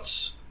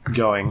gunshots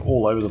going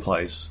all over the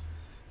place.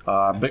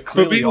 But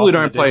clearly, people who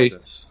don't play,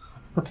 distance.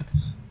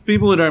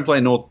 people who don't play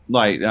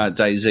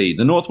DayZ,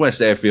 the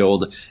Northwest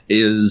Airfield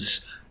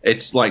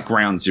it's like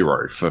ground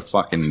zero for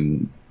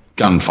fucking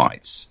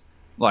gunfights.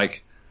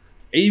 Like,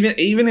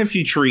 even if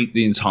you treat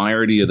the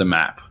entirety of the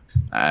map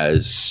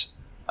as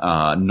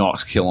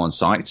not kill on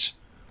sight,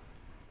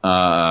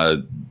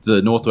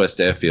 the Northwest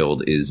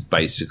Airfield is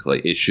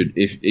basically it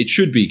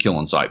should be kill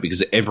on sight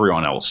because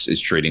everyone else is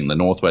treating the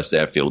Northwest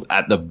Airfield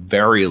at the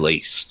very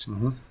least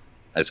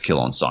as kill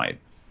on sight.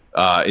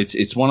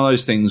 It's one of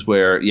those things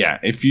where, yeah,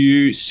 if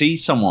you see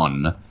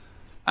someone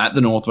at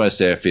the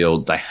Northwest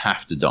Airfield, they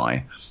have to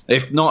die.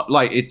 If not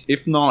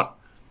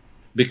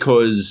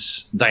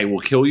because they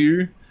will kill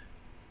you,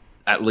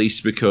 at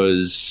least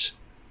because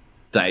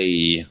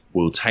they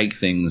will take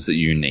things that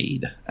you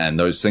need. And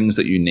those things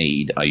that you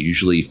need are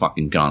usually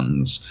fucking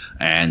guns.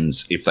 And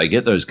if they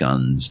get those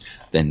guns,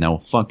 then they'll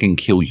fucking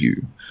kill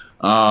you.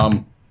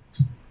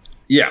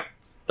 Yeah.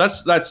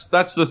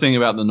 That's the thing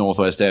about the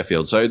Northwest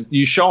Airfield. So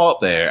you show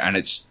up there and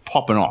it's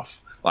popping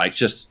off. Like,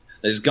 just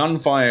there's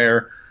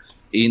gunfire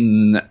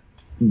in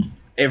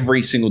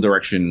every single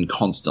direction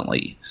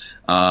constantly.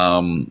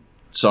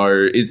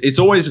 So it's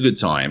always a good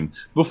time.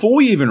 Before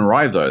we even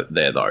arrived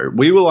there, though,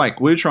 we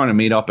were trying to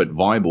meet up at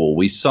Vibel.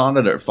 We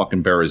started at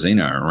fucking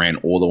Berezino and ran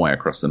all the way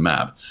across the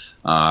map.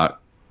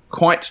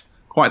 Quite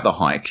the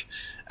hike.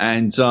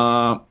 And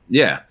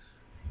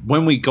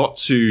when we got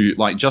to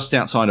like just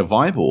outside of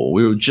Vibel,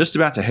 we were just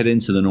about to head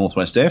into the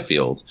Northwest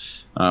Airfield.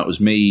 It was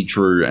me,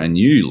 Drew, and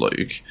you,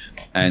 Luke,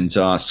 and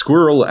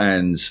Squirrel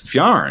and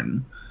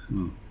Fjarin,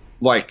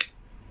 like,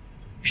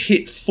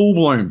 hit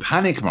full-blown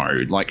panic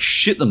mode, like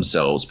shit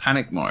themselves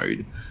panic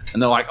mode,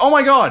 and they're like, oh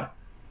my god,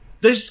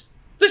 there's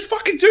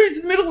fucking dudes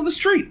in the middle of the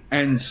street.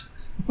 And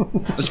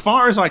as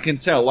far as I can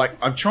tell, like,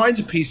 I've tried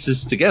to piece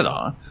this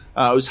together.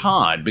 It was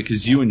hard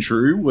because you and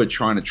Drew were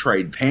trying to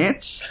trade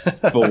pants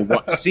for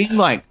what seemed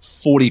like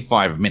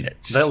 45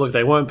 minutes.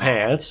 They weren't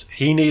pants.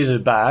 He needed a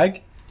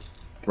bag,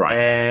 right?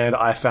 And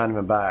I found him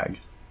a bag.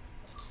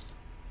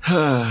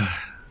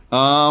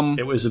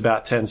 It was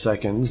about 10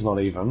 seconds, not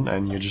even,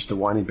 and you're just a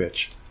whiny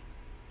bitch.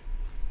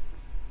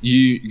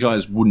 You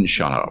guys wouldn't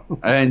shut up.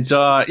 And,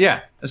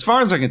 as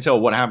far as I can tell,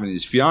 what happened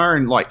is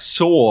Fjarin, like,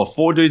 saw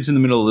 4 dudes in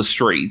the middle of the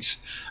street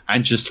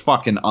and just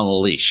fucking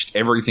unleashed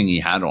everything he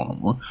had on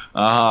them.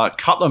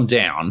 Cut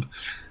down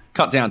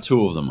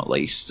 2 of them at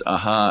least,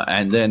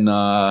 and then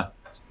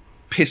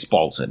piss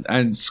bolted.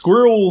 And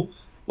Squirrel,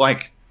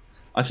 like,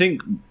 I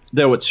think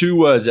there were 2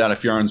 words out of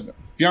Fjarin's.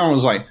 Fjarin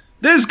was like,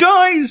 "There's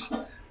guys!"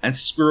 And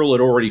Squirrel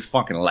had already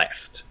fucking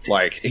left.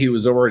 Like, he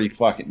was already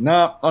fucking,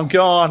 nah, I'm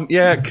gone.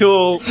 Yeah,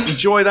 cool.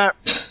 Enjoy that.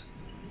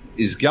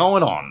 Is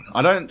going on.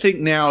 I don't think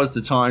now is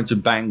the time to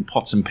bang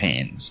pots and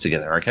pans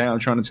together, okay? I'm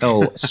trying to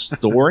tell a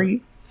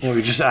story. Yeah,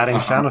 we're just adding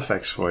sound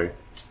effects for you.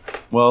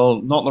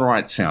 Well, not the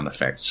right sound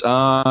effects.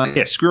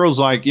 Squirrel's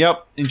like,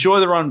 yep, enjoy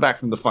the run back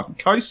from the fucking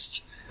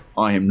coast.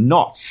 I am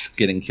not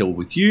getting killed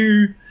with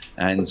you.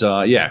 And,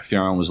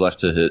 Fjarin was left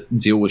to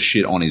deal with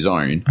shit on his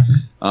own.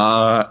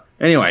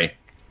 Anyway,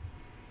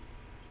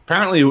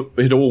 apparently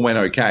it all went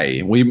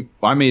okay.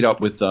 I meet up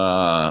with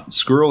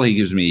Squirrel. He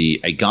gives me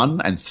a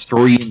gun and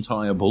 3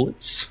 entire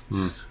bullets.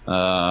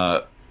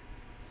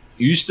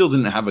 You still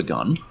didn't have a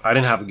gun. I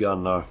didn't have a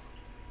gun, no.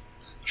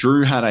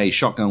 Drew had a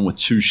shotgun with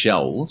 2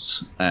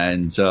 shells,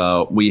 and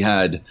we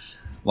had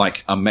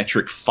like a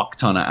metric fuck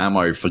ton of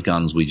ammo for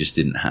guns we just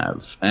didn't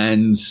have.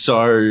 And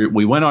so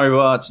we went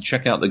over to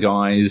check out the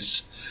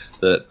guys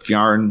that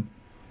Fjarin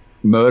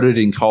murdered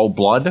in cold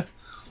blood.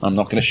 I'm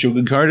not going to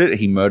sugarcoat it.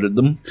 He murdered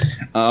them.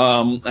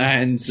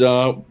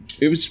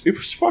 It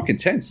was fucking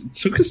tense. It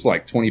took us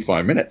like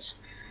 25 minutes,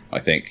 I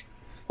think.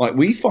 Like,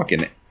 we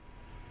fucking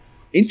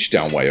inched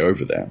our way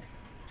over there.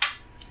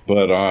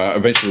 But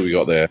eventually we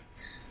got there.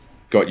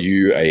 Got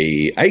you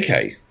a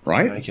AK,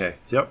 right? AK,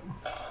 yep.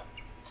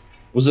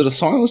 Was it a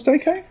silenced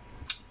AK?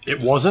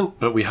 It wasn't,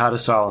 but we had a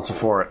silencer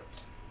for it.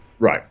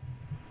 Right.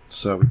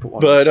 So we put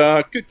one.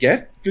 But good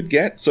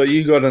get. So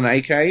you got an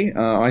AK.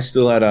 I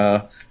still had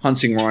a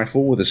hunting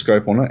rifle with a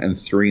scope on it and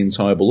 3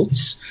 entire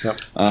bullets.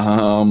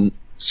 Yep.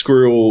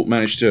 Squirrel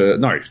managed to...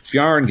 No,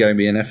 Fjarin gave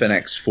me an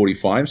FNX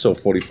 45, so a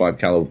 45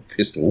 caliber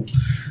pistol.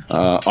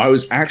 I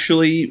was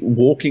actually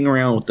walking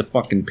around with the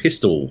fucking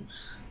pistol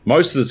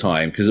most of the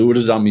time because it would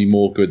have done me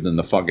more good than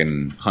the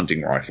fucking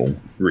hunting rifle,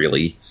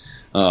 really.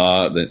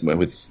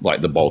 With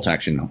like the bolt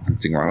action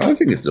hunting rifle. I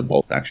think it's a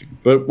bolt action,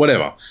 but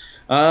whatever.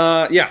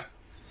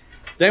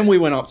 Then we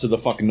went up to the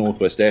fucking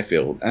Northwest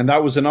Airfield, and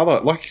that was another,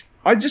 like,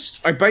 I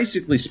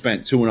basically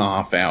spent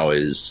 2.5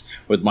 hours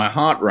with my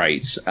heart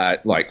rate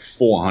at like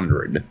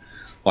 400,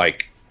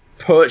 like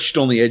perched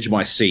on the edge of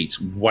my seat,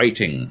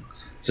 waiting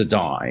to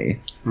die.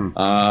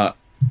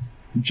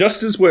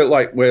 Just as we're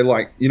like,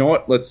 you know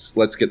what?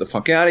 Let's get the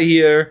fuck out of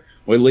here.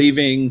 We're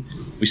leaving.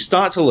 We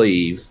start to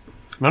leave.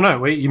 No,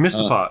 wait, you missed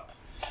a part.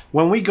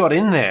 When we got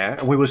in there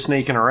and we were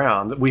sneaking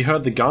around, we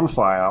heard the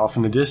gunfire off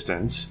in the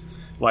distance.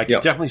 Like,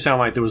 It definitely sounded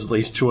like there was at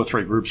least 2 or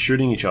 3 groups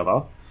shooting each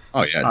other.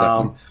 Oh, yeah,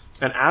 definitely.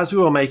 And as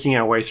we were making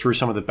our way through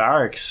some of the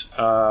barracks,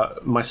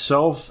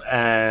 myself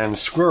and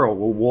Squirrel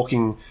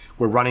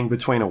were running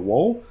between a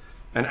wall.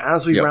 And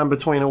as we ran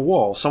between a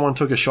wall, someone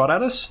took a shot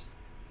at us.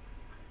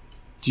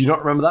 Do you not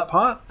remember that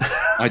part?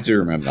 I do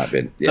remember that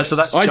bit. Yes. So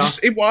that's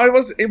it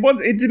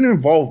didn't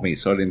involve me,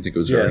 so I didn't think it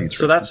was very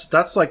interesting. So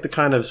that's like the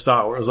kind of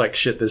start where it was like,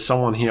 shit, there's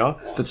someone here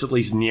that's at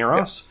least near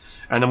us.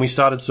 And then we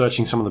started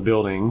searching some of the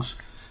buildings.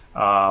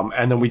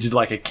 And then we did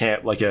like a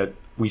camp,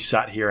 we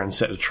sat here and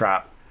set a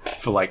trap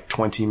for like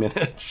 20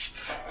 minutes,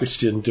 which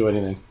didn't do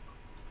anything.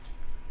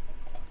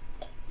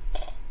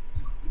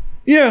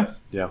 Yeah.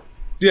 Yeah.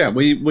 Yeah,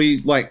 we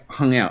like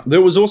hung out.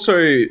 There was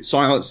also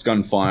silenced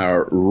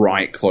gunfire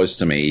right close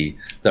to me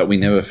that we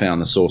never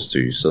found the source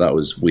to, so that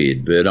was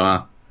weird.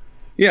 But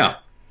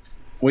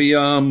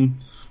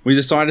we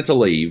decided to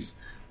leave.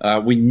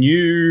 We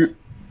knew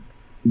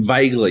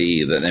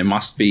vaguely that there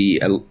must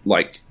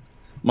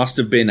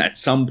have been at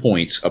some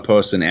point a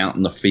person out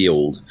in the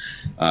field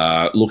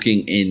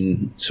looking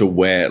into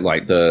where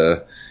like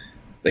the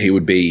he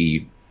would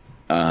be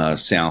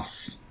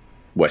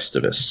southwest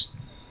of us,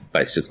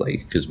 basically,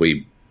 because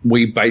we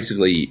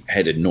basically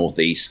headed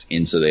northeast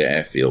into the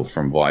airfield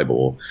from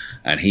Vybor,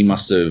 and he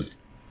must have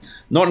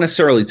not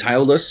necessarily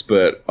tailed us,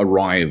 but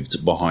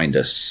arrived behind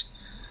us,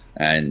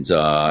 and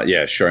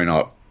shown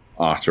up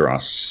after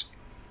us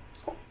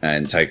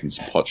and taken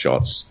some pot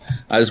shots.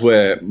 As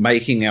we're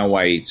making our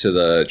way to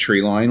the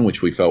tree line,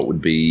 which we felt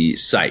would be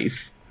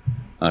safe,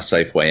 a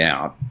safe way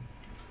out,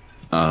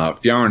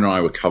 Fiona and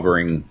I were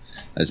covering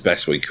as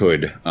best we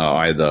could.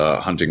 I had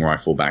the hunting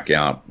rifle back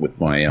out with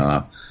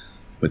my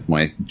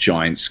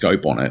giant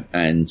scope on it,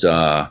 and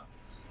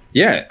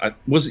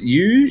was it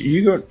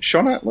you got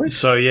shot at, Luke?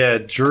 So yeah,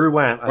 Drew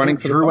went.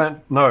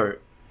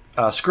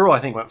 Squirrel I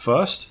think went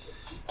first.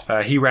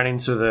 He ran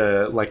into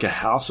a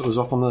house that was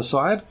off on the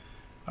side,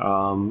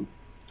 and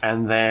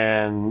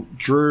then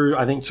Drew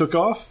I think took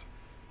off,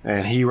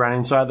 and he ran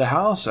inside the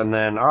house, and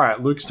then all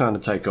right, Luke's turn to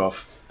take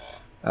off.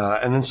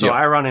 And then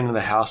I run into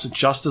the house.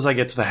 Just as I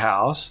get to the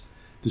house,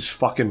 this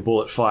fucking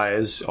bullet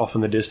fires off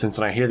in the distance,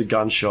 and I hear the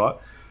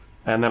gunshot,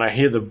 and then I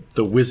hear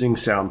the whizzing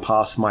sound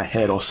past my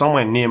head, or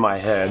somewhere near my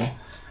head,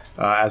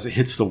 as it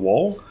hits the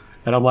wall.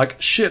 And I'm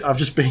like, shit, I've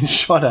just been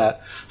shot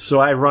at.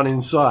 So I run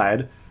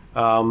inside.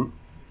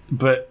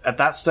 But at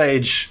that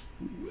stage,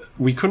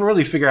 we couldn't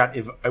really figure out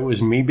if it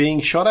was me being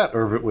shot at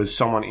or if it was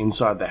someone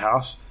inside the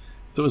house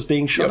that was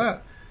being shot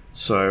at.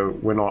 So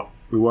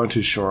we weren't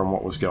too sure on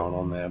what was going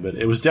on there, but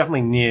it was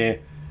definitely near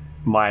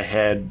my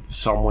head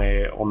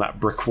somewhere on that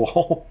brick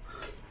wall.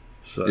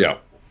 So yeah.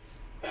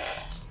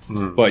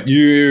 But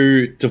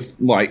you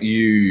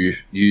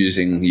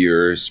using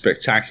your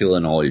spectacular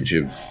knowledge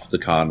of the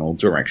cardinal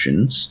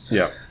directions,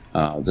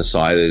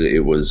 decided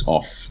it was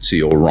off to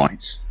your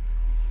right.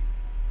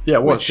 Yeah,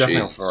 it was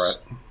definitely off to the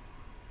right.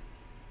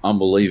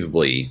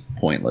 Unbelievably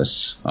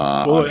pointless.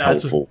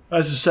 Unhelpful.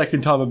 That's the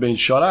second time I've been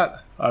shot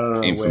at. I don't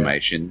know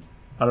information.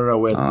 I don't know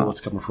where the bullet's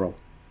coming from.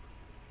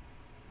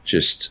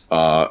 Just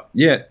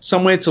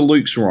somewhere to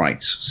Luke's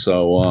right.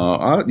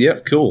 So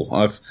cool.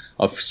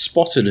 I've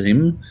spotted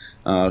him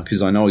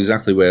because I know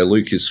exactly where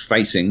Luke is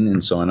facing,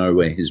 and so I know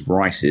where his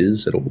right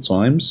is at all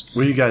times.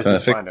 Where you guys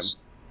did find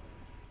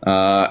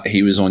him?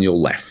 He was on your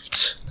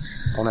left.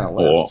 On our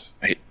left.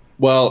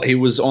 He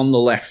was on the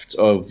left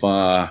of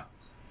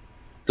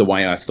the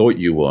way I thought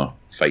you were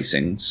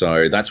facing.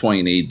 So that's why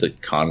you need the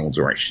cardinal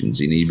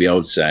directions. You need to be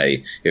able to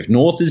say, if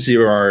north is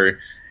 0,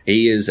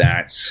 he is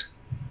at...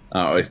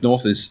 if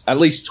north is at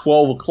least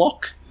 12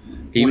 o'clock,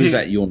 he was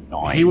at your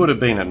 9. He would have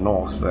been at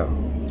north,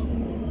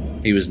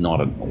 then. He was not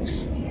at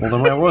north. Well,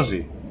 then where was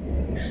he?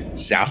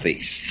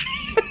 Southeast.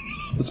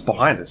 It's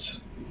behind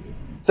us.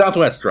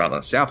 Southwest,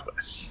 rather.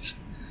 Southwest.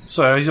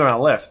 So he's on our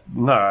left.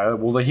 No,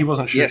 well, he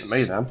wasn't shooting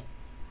me then.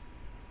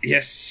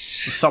 Yes.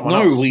 Someone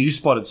else. You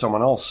spotted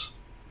someone else.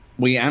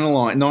 We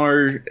analyzed.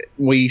 No,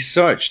 we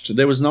searched.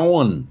 There was no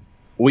one.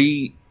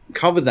 We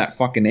covered that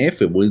fucking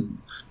airfield. We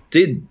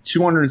did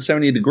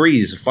 270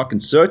 degrees of fucking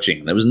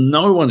searching. There was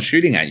no one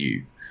shooting at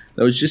you.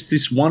 There was just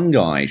this one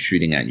guy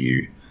shooting at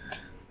you,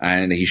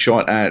 and he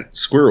shot at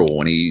Squirrel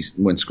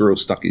when Squirrel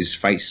stuck his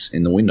face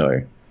in the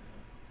window.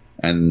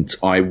 And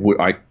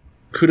I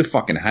could have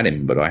fucking had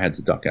him, but I had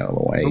to duck out of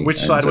the way. Which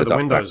side were the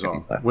windows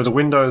on? Were the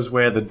windows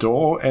where the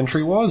door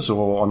entry was,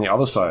 or on the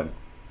other side?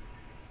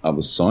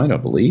 Other side, I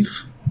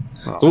believe.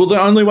 Oh. Well, the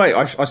only way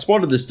I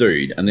spotted this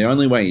dude, and the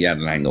only way he had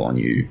an angle on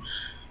you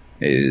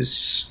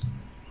is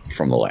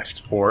from the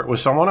left. Or it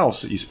was someone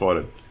else that you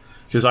spotted.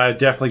 Because I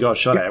definitely got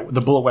shot at.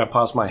 The bullet went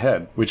past my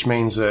head, which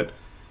means that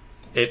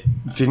it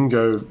didn't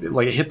go...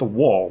 Like, it hit the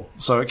wall,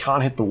 so it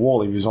can't hit the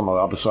wall if he was on the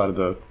other side of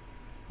the...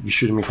 If you're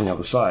shooting me from the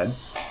other side.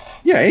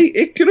 Yeah,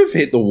 it could have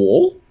hit the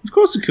wall. Of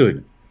course it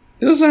could.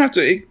 It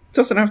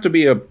doesn't have to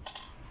be a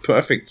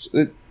perfect...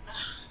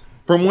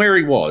 From where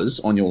he was,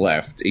 on your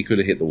left, he could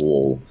have hit the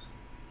wall,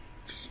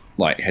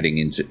 like, heading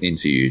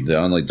into you. The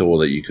only door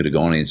that you could have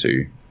gone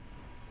into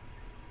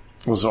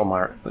was on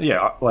my...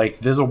 Yeah, like,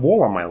 there's a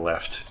wall on my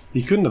left.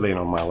 He couldn't have been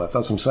on my left,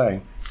 that's what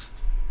I'm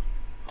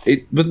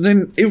saying. But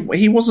then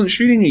he wasn't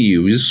shooting at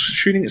you, he was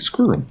shooting at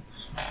Squirrel.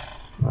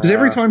 Because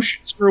every time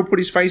Squirrel put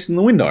his face in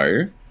the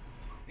window,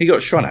 he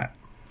got shot at.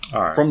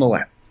 From the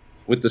left.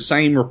 With the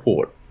same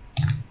report.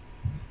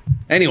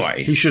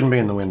 Anyway. He shouldn't be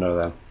in the window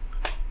then.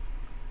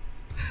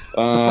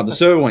 The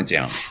server went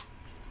down.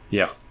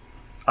 Yeah.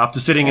 After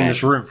sitting in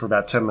this room for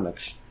about 10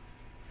 minutes.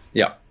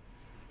 Yeah.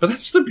 But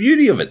that's the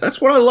beauty of it.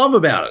 That's what I love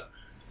about it.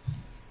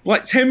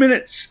 Like 10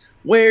 minutes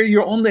where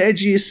you're on the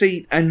edge of your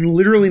seat and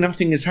literally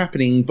nothing is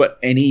happening, but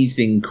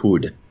anything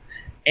could.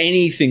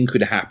 Anything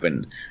could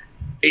happen.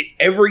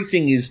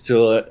 Everything is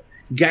to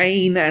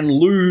gain and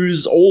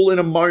lose all in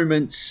a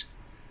moment.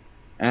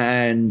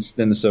 And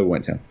then the server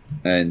went down.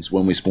 And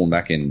when we spawned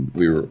back in,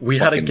 we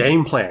had a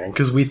game plan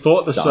because we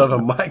thought the server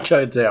might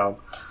go down.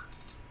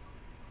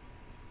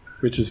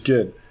 Which is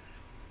good.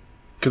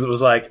 Because it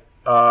was like,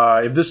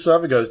 if this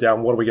server goes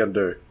down, what are we going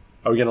to do?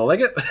 Are we going to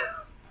leg it?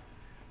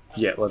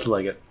 Yeah, let's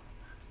leg it.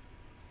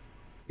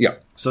 Yeah.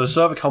 So the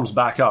server comes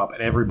back up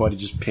and everybody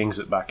just pings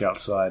it back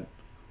outside.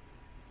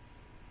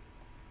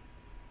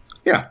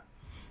 Yeah.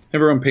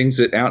 Everyone pings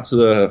it out to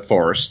the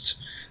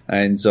forest,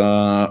 and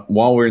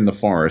while we're in the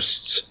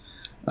forest,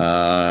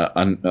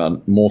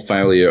 more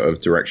failure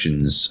of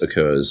directions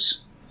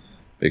occurs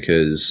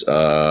because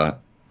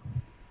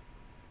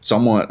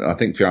someone, I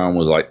think Fionn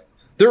was like,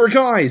 there are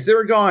guys!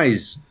 They're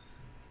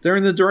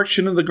in the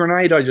direction of the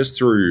grenade I just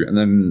threw, and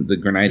then the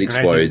grenade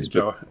explodes.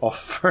 Go off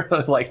for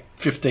like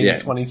 15,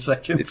 20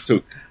 seconds. It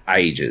took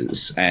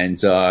ages, and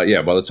by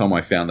the time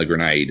I found the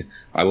grenade,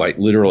 I like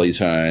literally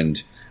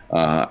turned,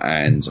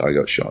 and I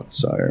got shot.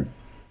 So,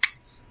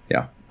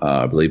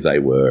 I believe they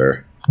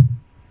were.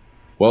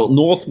 Well,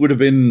 north would have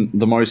been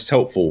the most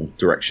helpful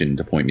direction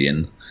to point me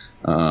in,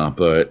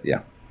 but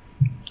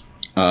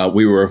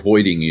we were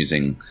avoiding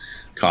using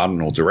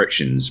cardinal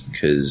directions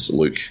because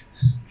Luke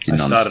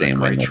didn't understand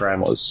where it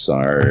was.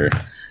 So,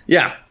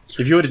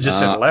 if you would have just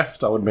said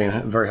left, I would have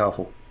been very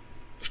helpful.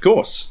 Of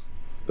course,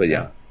 but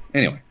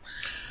anyway,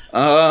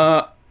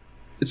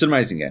 it's an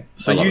amazing game.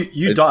 So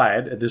you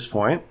died at this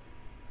point.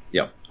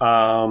 Yep.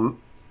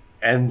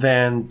 And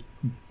then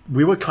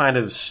we were kind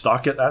of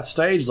stuck at that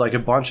stage. Like a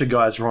bunch of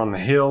guys were on the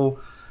hill.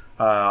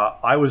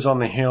 I was on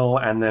the hill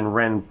and then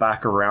ran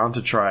back around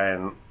to try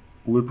and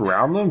loop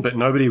around them, but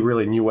nobody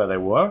really knew where they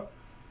were.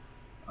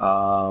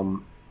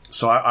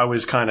 So I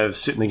was kind of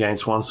sitting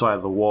against one side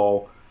of the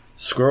wall.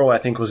 Squirrel, I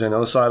think, was on the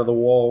other side of the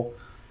wall.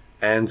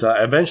 And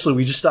eventually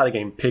we just started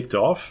getting picked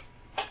off.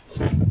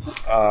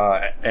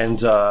 And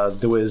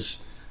there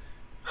was...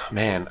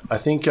 Man, I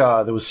think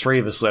there was 3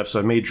 of us left,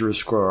 so me, Drew,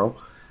 Squirrel.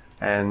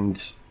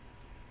 And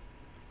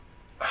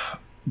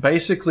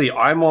basically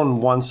I'm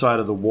on one side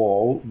of the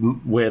wall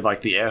where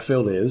like the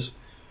airfield is.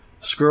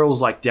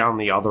 Squirrel's like down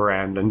the other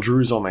end, and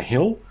Drew's on the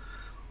hill.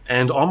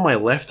 And on my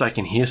left, I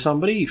can hear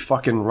somebody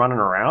fucking running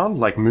around,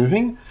 like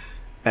moving.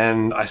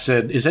 And I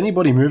said, is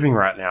anybody moving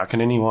right now? Can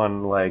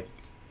anyone, like,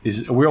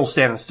 we're all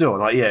standing still?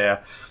 And like, yeah.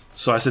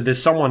 So I said,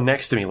 there's someone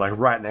next to me, like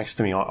right next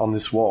to me on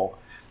this wall.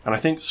 And I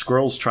think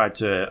Squirrel's tried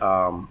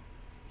to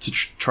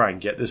try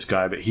and get this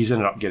guy, but he's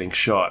ended up getting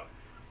shot.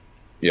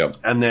 Yep.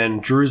 And then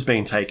Drew's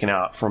been taken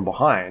out from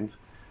behind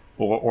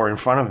or in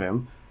front of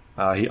him.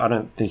 I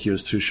don't think he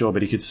was too sure,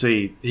 but he could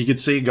see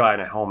a guy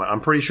in a helmet.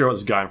 I'm pretty sure it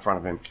was a guy in front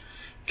of him.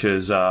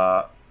 Because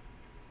I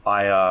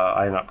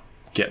ended up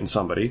getting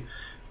somebody,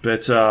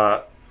 but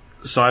so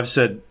I've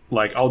said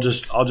like I'll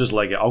just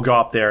leg it. I'll go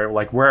up there.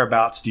 Like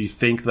whereabouts do you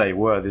think they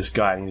were? This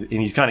guy, and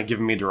he's kind of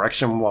giving me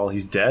direction while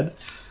he's dead.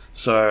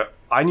 So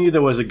I knew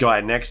there was a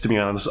guy next to me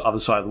on the other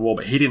side of the wall,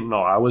 but he didn't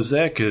know I was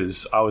there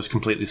because I was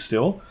completely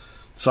still.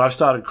 So I've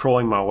started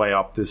crawling my way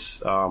up this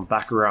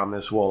back around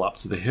this wall up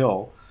to the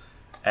hill,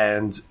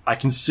 and I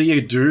can see a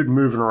dude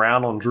moving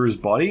around on Drew's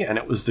body, and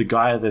it was the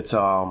guy that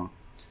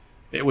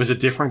it was a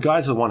different guy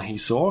to the one he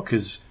saw,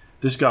 because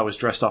this guy was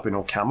dressed up in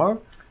all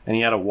camo, and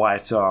he had a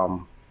white suit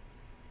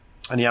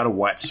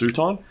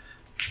on.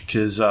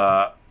 Because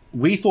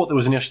we thought there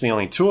was initially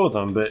only 2 of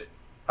them, but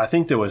I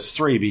think there was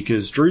 3,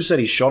 because Drew said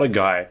he shot a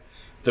guy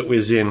that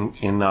was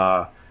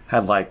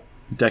had like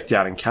decked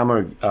out in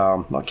camo,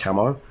 not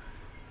camo.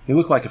 He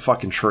looked like a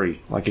fucking tree,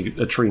 like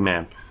a tree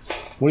man.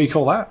 What do you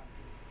call that?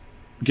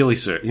 Ghillie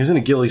suit. He was in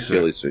a ghillie suit.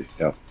 Ghillie suit,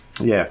 yeah.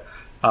 Yeah.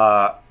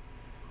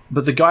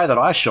 But the guy that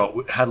I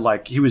shot had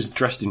he was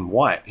dressed in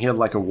white. He had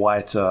like a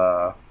white,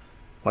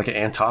 like an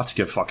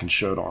Antarctica fucking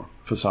shirt on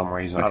for some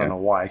reason. Okay. I don't know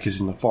why, because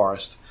he's in the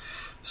forest.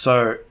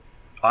 So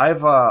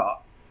I've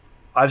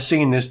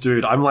seen this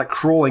dude. I'm like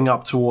crawling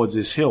up towards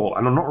this hill,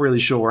 and I'm not really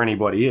sure where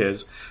anybody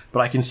is,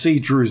 but I can see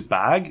Drew's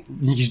bag,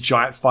 his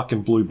giant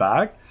fucking blue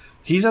bag.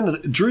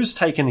 Drew's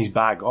taken his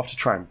bag off to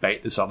try and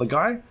bait this other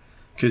guy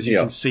because you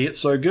can see it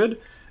so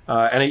good.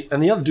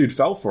 And the other dude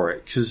fell for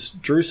it because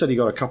Drew said he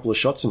got a couple of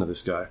shots into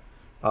this guy.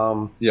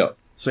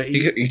 So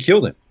he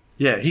killed him.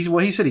 Yeah,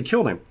 he said he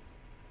killed him.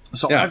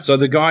 So so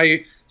the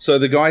guy saw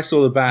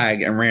the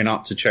bag and ran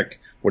up to check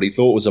what he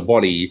thought was a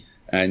body,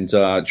 and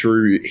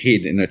Drew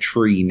hid in a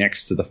tree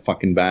next to the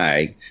fucking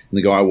bag. And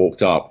the guy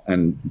walked up,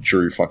 and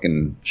Drew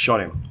fucking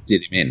shot him,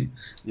 did him in.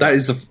 Yeah. That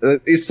is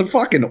it's the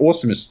fucking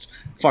awesomest,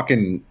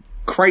 fucking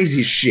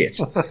crazy shit.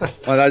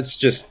 That's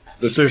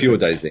pure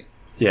DayZ.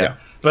 Yeah.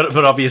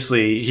 But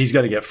obviously he's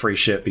going to get free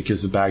shit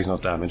because the bag's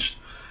not damaged.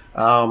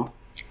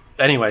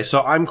 Anyway,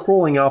 so I'm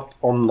crawling up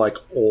on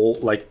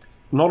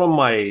not on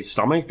my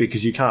stomach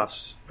because you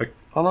can't.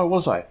 Oh no,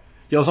 was I?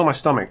 Yeah, I was on my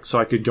stomach, so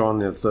I could go on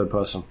the third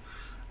person.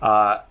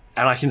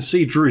 And I can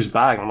see Drew's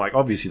bag. I'm like,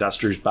 obviously that's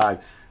Drew's bag.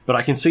 But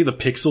I can see the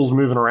pixels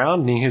moving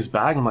around near his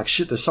bag. I'm like,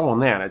 shit, there's someone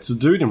there. And it's a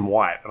dude in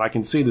white. And I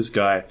can see this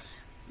guy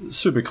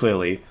super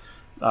clearly.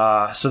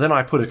 So then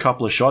I put a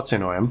couple of shots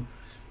into him.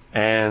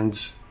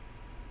 And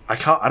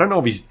I don't know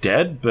if he's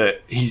dead,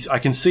 but I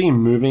can see him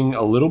moving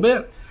a little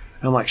bit.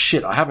 And I'm like,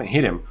 shit, I haven't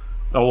hit him.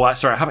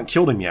 I haven't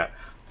killed him yet.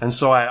 And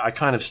so I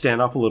kind of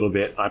stand up a little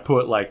bit. I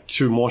put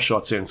 2 more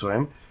shots into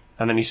him.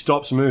 And then he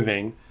stops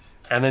moving.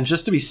 And then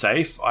just to be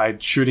safe, I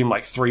shoot him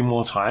 3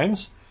 more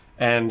times.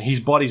 And his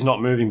body's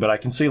not moving, but I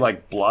can see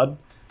blood,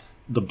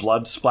 the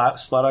blood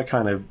splatter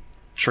kind of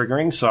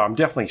triggering. So I'm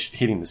definitely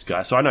hitting this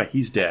guy. So I know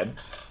he's dead.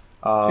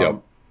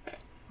 Yep.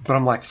 but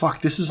I'm like,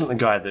 fuck, this isn't the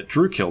guy that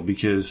Drew killed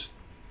because,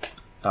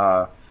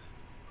 there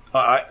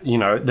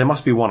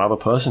must be one other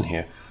person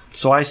here.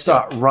 So I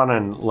start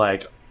running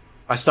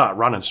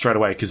straight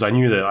away because I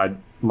knew that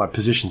my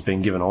position's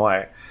been given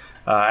away.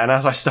 And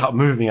as I start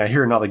moving, I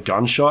hear another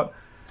gunshot,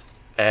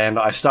 and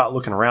I start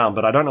looking around,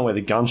 but I don't know where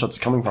the gunshots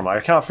are coming from. I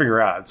can't figure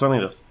out.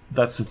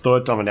 That's the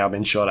third time I've now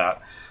been shot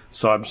at.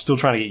 So I'm still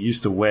trying to get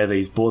used to where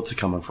these bullets are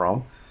coming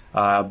from.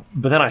 But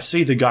then I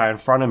see the guy in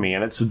front of me,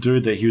 and it's the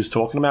dude that he was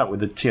talking about with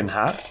the tin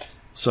hat.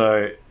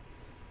 So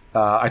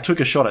I took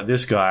a shot at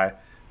this guy.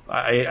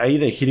 I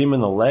either hit him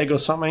in the leg or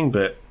something,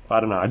 but I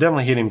don't know. I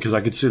definitely hit him because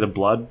I could see the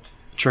blood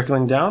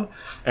trickling down.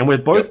 And we're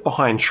both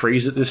behind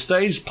trees at this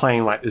stage,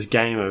 playing like this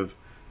game of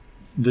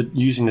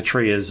using the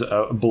tree as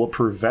a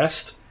bulletproof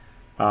vest.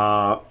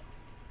 And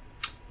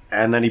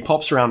then he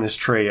pops around this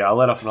tree. I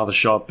let off another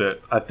shot,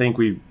 but I think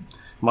we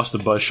must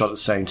have both shot at the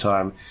same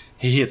time.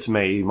 He hits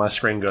me. My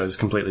screen goes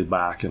completely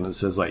black, and it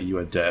says, like, you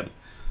are dead.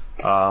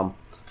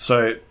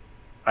 So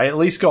I at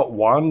least got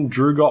one.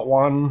 Drew got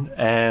one,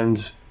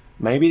 and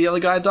maybe the other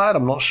guy died.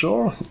 I'm not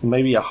sure.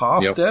 Maybe a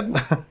half dead,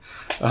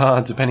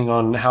 depending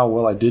on how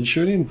well I did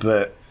shoot him.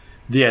 But,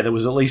 yeah, there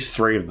was at least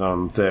 3 of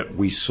them that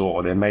we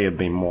saw. There may have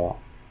been more.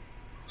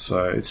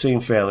 So it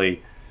seemed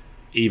fairly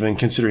even,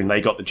 considering they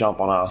got the jump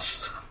on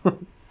us.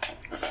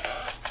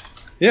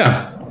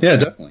 Yeah,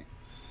 definitely.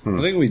 I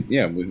think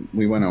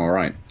we went all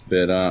right,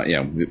 but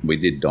we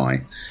did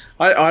die.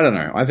 I don't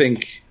know. I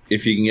think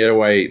if you can get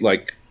away,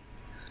 like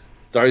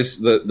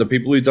the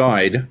people who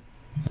died,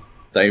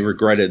 they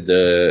regretted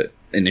the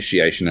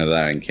initiation of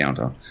that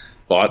encounter.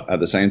 But at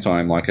the same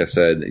time, like I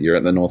said, you're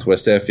at the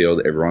Northwest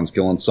Airfield. Everyone's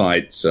still on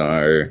site,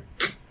 so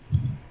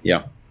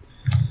yeah,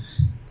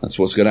 that's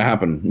what's going to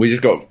happen. We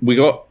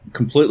got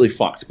completely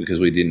fucked because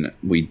we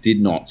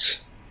did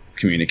not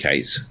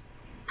communicate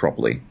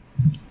properly.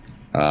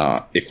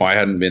 If I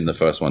hadn't been the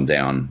first one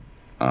down,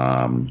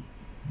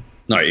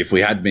 if we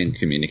had been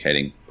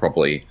communicating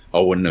properly, I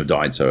wouldn't have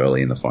died so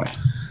early in the fight.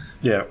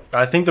 Yeah,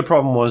 I think the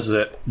problem was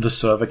that the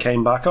server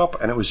came back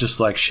up, and it was just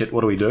like, shit,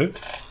 what do we do?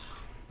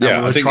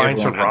 Yeah, I think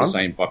everyone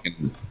had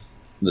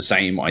the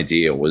same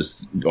idea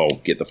was,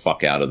 get the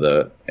fuck out of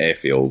the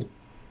airfield.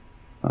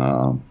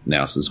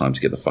 Now's the time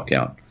to get the fuck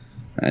out.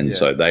 And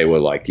so they were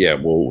like, we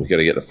got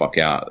to get the fuck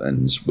out,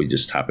 and we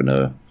just happened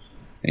to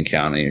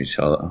encounter each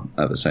other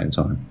at the same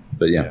time.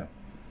 But yeah.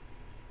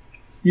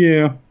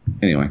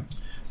 Anyway,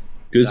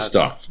 that's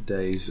stuff.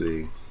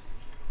 DayZ.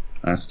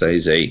 That's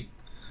DayZ.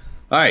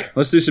 All right,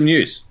 let's do some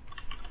news.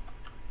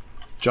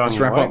 John, let's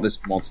wrap up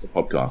this monster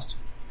podcast.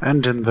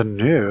 And in the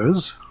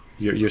news,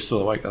 you're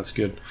still awake. That's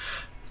good.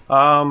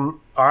 All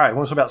right,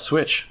 want to talk about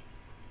Switch?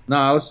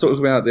 No, let's talk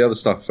about the other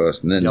stuff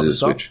first, and then do the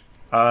Switch.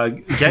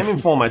 Game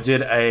Informer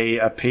did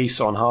a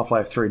piece on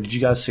Half-Life 3. Did you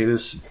guys see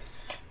this?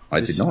 I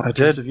did not. I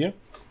did. Of you?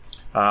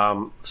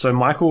 So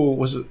Michael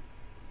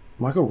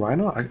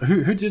Reiner?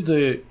 Who did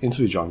the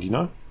interview, John? Do you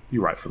know?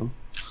 You write for them.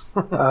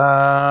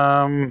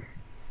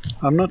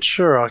 I'm not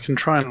sure. I can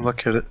try and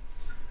look at it.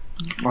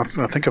 I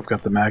think I've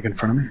got the mag in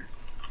front of me.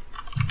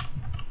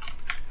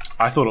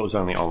 I thought it was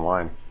only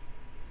online.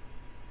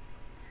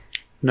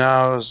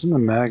 No, it was in the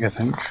mag, I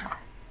think.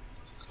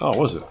 Oh,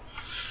 was it?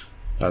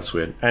 That's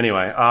weird.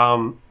 Anyway,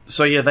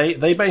 so yeah,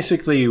 they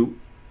basically...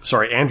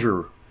 Sorry,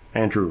 Andrew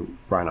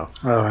Reiner.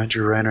 Oh,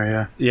 Andrew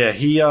Reiner, yeah.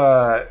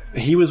 Yeah,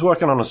 he was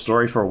working on a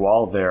story for a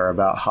while there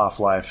about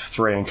Half-Life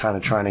 3 and kind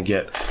of trying to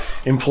get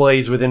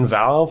employees within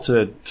Valve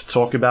to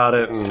talk about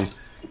it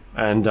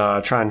and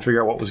try and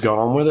figure out what was going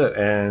on with it.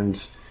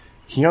 And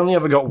he only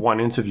ever got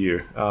one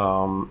interview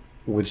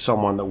with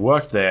someone that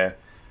worked there.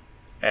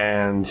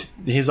 And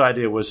his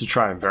idea was to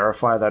try and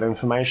verify that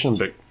information,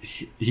 but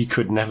he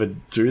could never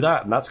do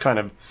that. And that's kind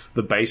of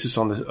the basis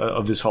on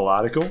of this whole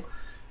article.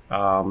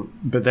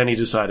 But then he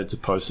decided to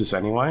post this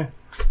anyway,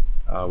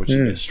 which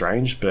is a bit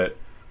strange. But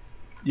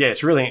yeah,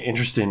 it's really an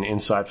interesting,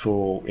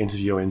 insightful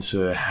interview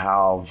into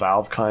how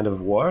Valve kind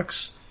of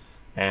works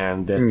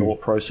and their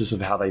thought process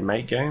of how they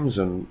make games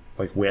and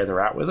like where they're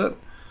at with it.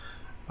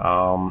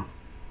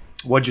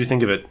 What do you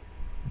think of it,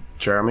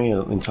 Jeremy?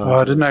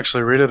 I didn't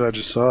actually read it. I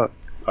just saw it.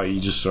 Oh,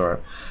 you just saw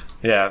it.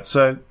 Yeah,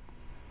 so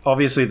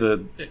obviously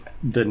the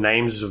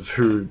names of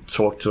who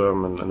talked to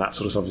him and that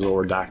sort of stuff is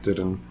all redacted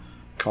and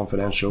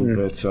confidential,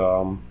 but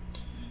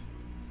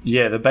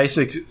yeah, the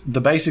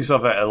basics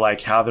of it are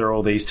like how there are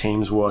all these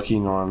teams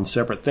working on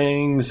separate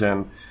things,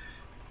 and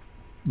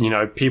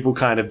people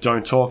kind of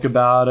don't talk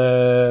about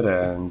it,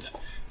 and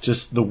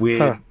just the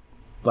weird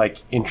like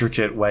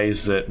intricate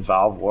ways that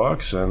Valve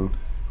works and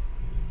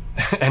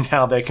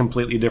how they're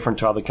completely different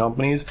to other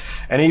companies.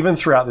 And even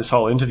throughout this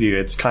whole interview,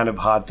 it's kind of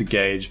hard to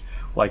gauge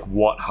like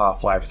what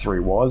Half-Life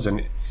 3 was,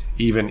 and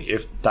even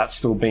if that's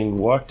still being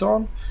worked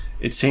on.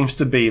 It seems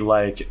to be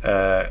like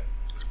a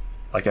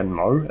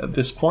no at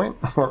this point,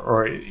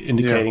 or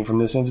indicating from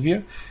this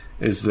interview,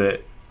 is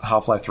that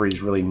Half-Life 3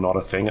 is really not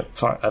a thing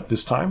at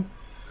this time.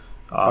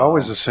 I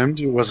always assumed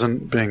it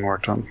wasn't being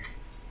worked on.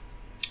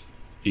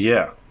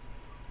 Yeah.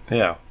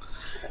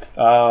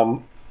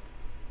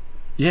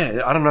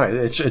 Yeah, I don't know.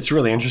 It's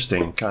really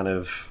interesting, kind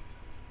of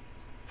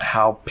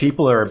how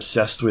people are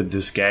obsessed with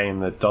this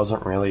game that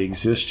doesn't really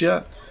exist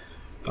yet,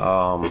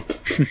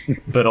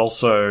 but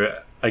also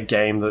a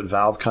game that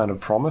Valve kind of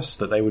promised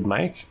that they would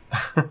make.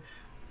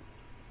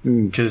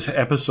 Because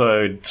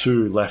episode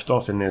 2 left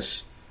off in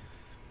this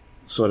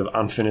sort of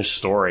unfinished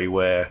story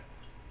where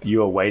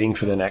you are waiting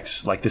for the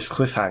next, like, this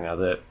cliffhanger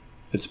that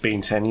it's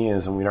been 10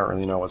 years and we don't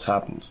really know what's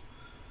happened.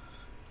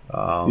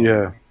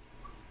 Yeah.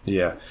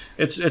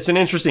 It's an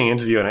interesting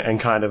interview and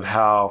kind of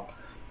how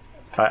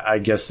I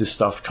guess this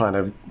stuff kind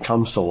of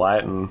comes to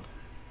light and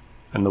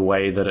the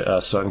way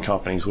that certain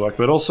companies work.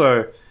 But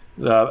also,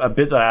 a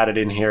bit that I added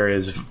in here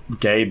is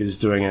Gabe is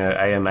doing an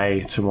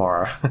AMA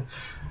tomorrow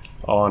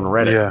on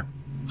Reddit. Yeah.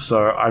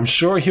 So I'm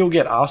sure he'll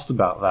get asked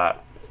about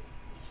that,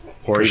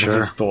 or For even sure.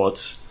 his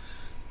thoughts.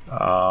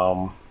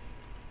 Do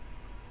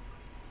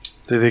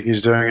you think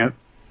he's doing it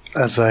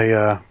as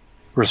a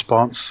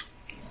response?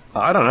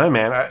 I don't know,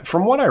 man.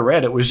 From what I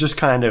read, it was just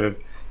kind of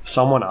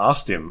someone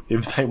asked him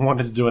if they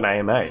wanted to do an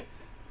AMA.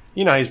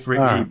 You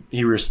know,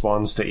 he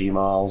responds to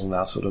emails and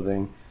that sort of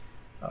thing.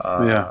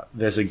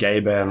 There's a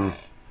Gabe and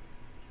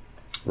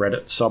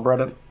Reddit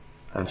subreddit,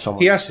 and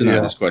someone He has to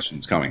know this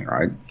question's coming,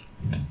 right?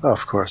 Oh,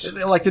 of course.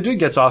 Like, the dude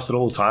gets asked it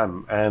all the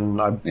time, and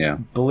I Yeah.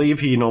 believe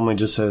he normally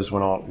just says we're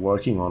not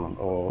working on it,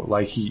 or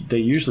like they're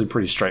usually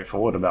pretty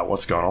straightforward about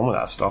what's going on with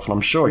that stuff, and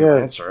I'm sure he'll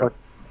answer it.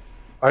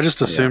 I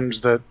just assumed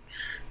that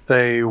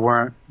they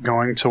weren't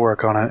going to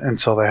work on it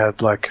until they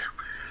had like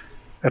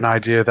an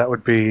idea that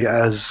would be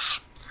as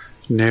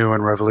new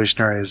and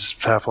revolutionary as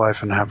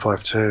Half-Life and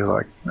Half-Life 2.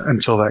 Like,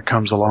 until that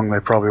comes along,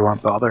 they probably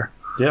won't bother.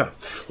 Yeah,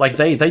 like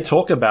they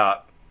talk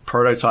about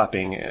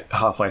prototyping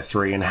Half-Life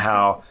 3 and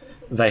how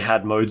they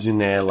had modes in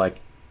there like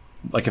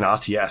an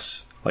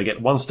RTS. Like, at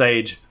one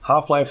stage,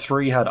 Half-Life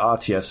 3 had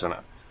RTS in it.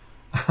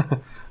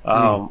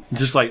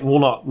 Just like,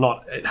 well,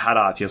 not it had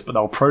RTS, but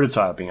they were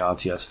prototyping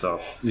RTS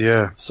stuff.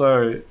 Yeah.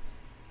 So,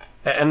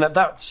 and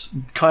that's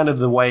kind of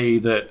the way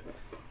that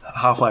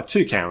Half-Life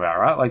 2 came about,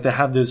 right? Like, they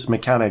had this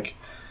mechanic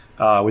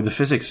with the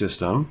physics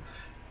system,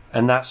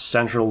 and that's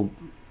central,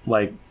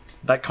 like,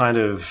 that kind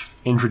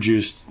of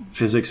introduced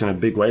physics in a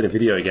big way to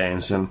video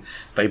games, and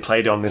they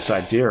played on this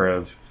idea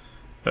of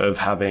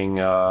having,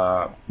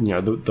 the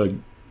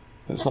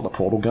it's not the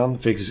portal gun, the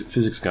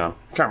physics gun.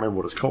 I can't remember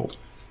what it's called.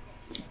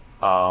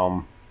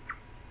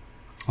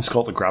 It's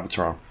called the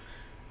Gravitron.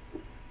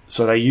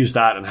 So they used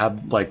that and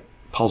had, like,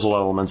 puzzle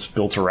elements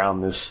built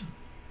around this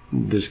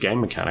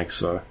game mechanic.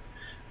 So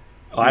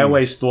I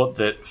always thought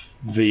that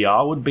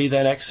VR would be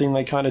the next thing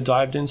they kind of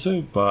dived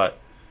into, but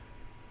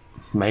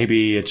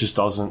maybe it just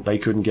doesn't. They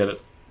couldn't get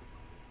it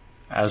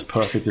as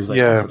perfect as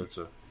they wanted it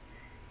to.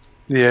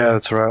 Yeah,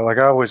 that's right. Like,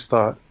 I always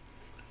thought,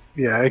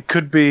 it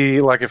could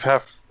be like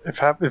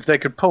if they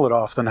could pull it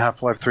off, then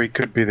Half-Life 3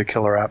 could be the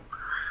killer app.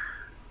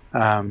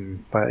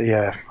 But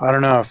yeah, I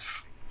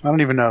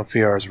don't even know if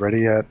VR is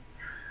ready yet,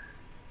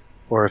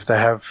 or if they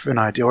have an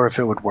idea, or if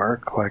it would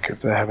work. Like,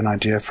 if they have an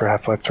idea for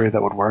Half-Life 3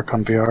 that would work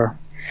on VR,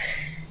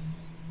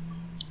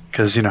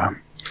 because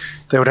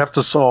they would have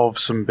to solve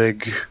some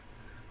big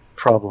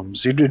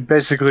problems. It'd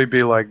basically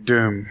be like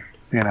Doom,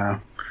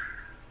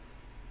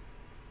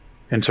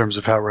 in terms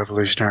of how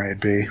revolutionary it'd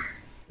be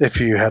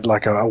if you had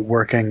like a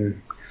working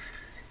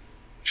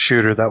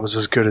shooter that was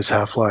as good as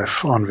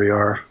Half-Life on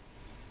VR.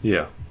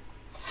 Yeah.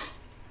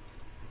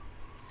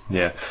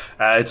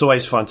 It's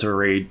always fun to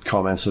read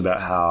comments about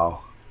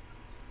how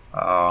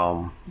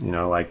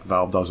like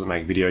Valve doesn't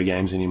make video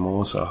games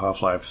anymore, so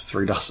Half-Life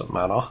 3 doesn't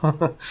matter.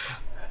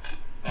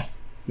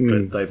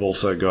 But they've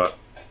also got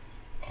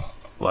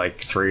like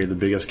 3 of the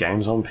biggest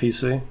games on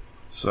PC,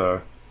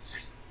 so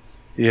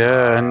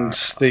and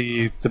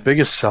the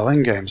biggest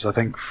selling games, I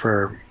think,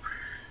 for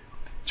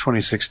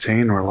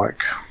 2016 were,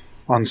 like,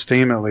 on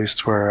Steam at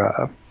least, were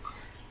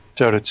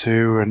Dota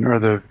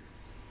 2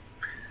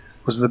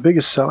 was it the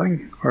biggest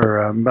selling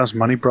or most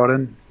money brought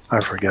in?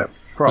 I forget.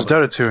 Probably. It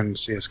was Dota 2 and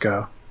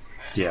CS:GO.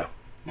 Yeah,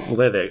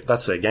 well,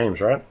 that's their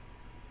games, right?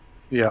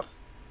 Yeah.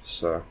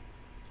 So,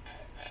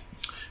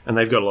 and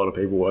they've got a lot of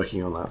people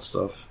working on that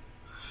stuff.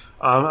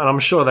 And I'm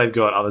sure they've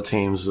got other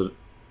teams that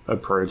are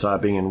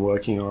prototyping and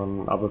working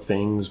on other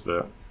things,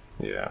 but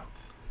yeah,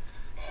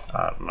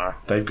 I don't know.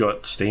 They've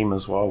got Steam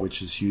as well,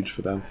 which is huge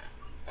for them.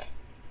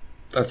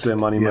 That's their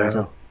moneymaker.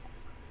 Yeah.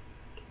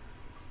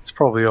 It's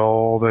probably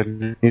all they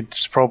need.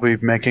 It's probably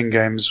making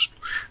games.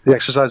 The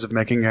exercise of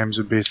making games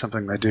would be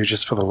something they do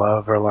just for the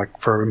love, or like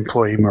for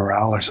employee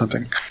morale or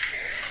something.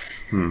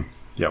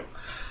 Yep.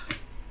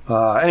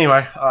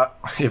 Anyway,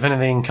 if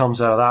anything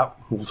comes out of that,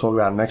 we'll talk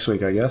about it next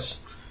week, I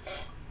guess.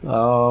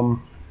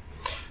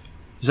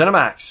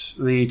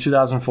 ZeniMax, the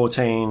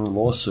 2014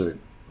 lawsuit,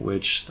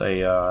 which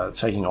they are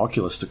taking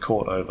Oculus to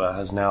court over,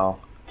 has now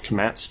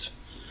commenced.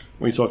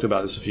 We talked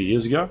about this a few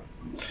years ago.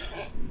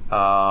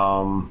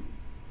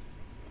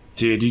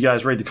 Did you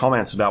guys read the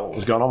comments about what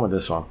was going on with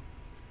this one?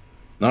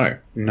 No.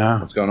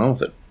 What's going on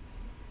with it?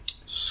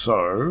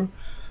 So,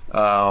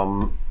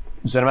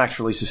 ZeniMax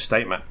released a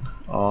statement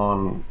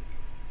on,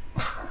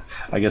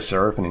 I guess,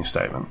 their opening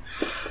statement,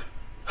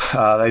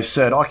 They've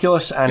said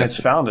Oculus and its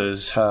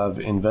founders have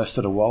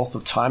invested a wealth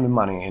of time and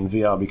money in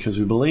VR because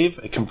we believe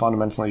it can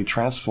fundamentally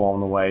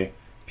transform the way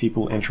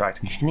people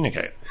interact and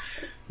communicate.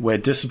 We're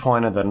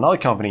disappointed that another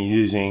company is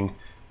using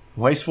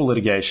wasteful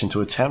litigation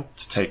to attempt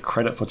to take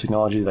credit for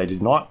technology they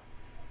did not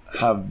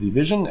have the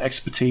vision,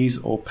 expertise,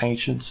 or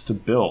patience to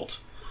build.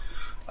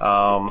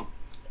 But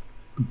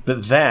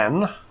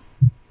then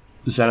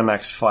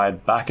ZeniMax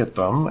fired back at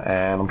them,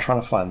 and I'm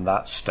trying to find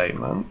that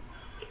statement.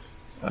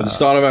 At the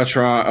start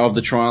of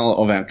the trial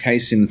of our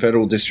case in the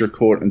federal district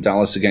court in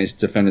Dallas against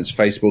defendants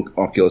Facebook,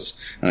 Oculus,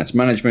 and its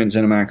management,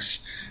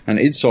 ZeniMax, and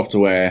id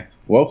Software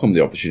welcomed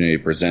the opportunity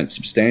to present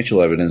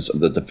substantial evidence of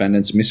the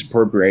defendants'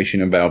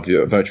 misappropriation of our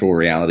virtual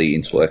reality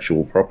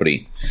intellectual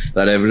property.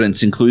 That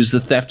evidence includes the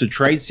theft of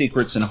trade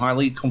secrets and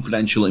highly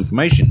confidential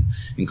information,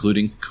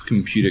 including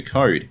computer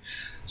code.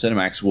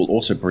 ZeniMax will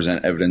also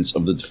present evidence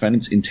of the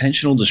defendants'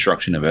 intentional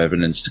destruction of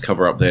evidence to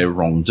cover up their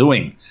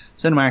wrongdoing.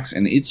 ZeniMax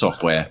and id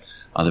Software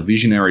are the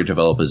visionary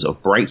developers of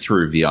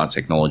breakthrough VR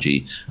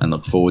technology and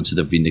look forward to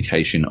the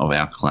vindication of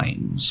our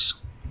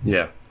claims.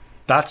 Yeah.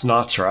 That's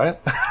nuts, right?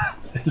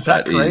 Is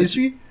that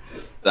crazy?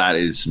 That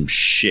is some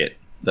shit.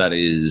 That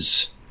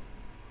is...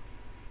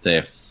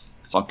 They're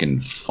fucking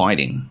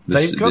fighting.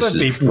 They've got to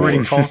be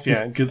pretty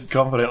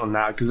confident on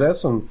that, because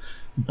there's some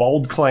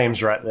bold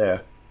claims right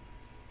there.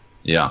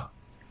 Yeah.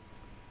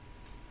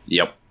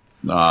 Yep.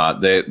 Yeah.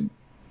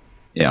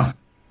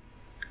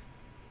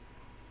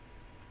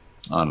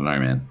 I don't know,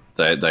 man.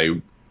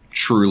 They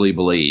truly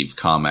believe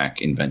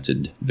Carmack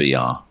invented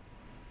VR,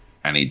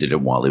 and he did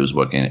it while he was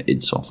working at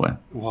id Software.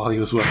 While he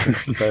was working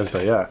at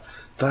Bethesda, yeah,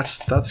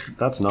 that's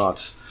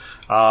nuts.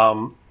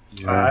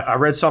 I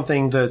read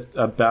something that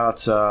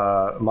about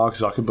Mark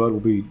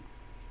Zuckerberg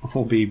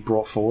will be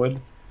brought forward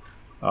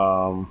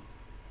to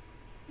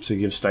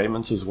give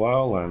statements as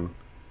well, and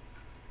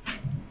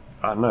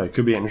I don't know. It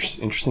could be an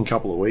interesting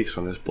couple of weeks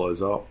when this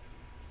blows up.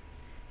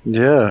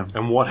 Yeah,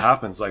 and what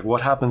happens? Like,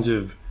 what happens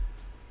if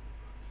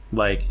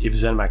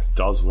ZeniMax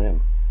does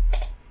win?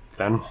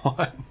 Then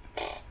what?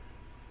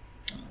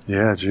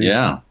 Yeah, geez.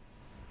 Yeah,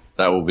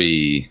 that will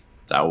be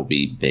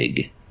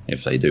big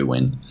if they do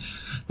win.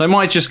 They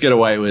might just get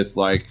away with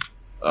like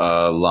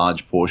a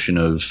large portion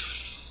of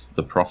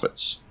the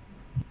profits,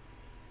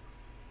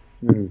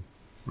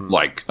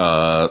 like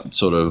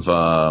sort of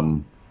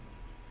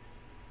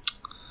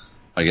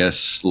I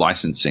guess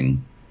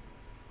licensing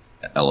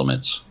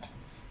elements,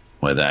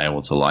 where they're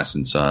able to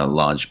license a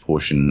large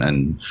portion,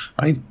 and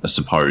I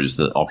suppose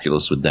that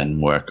Oculus would then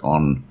work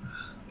on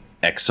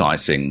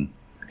excising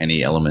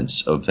any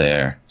elements of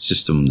their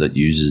system that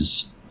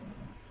uses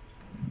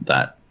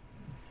that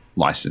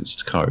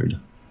licensed code.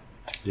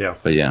 Yeah.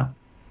 But yeah.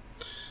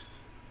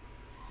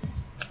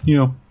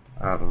 Yeah.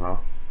 I don't know.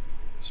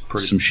 It's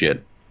pretty... Some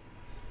shit.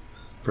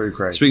 Pretty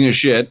crazy. Speaking of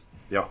shit,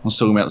 yeah, let's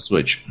talk about the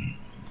Switch.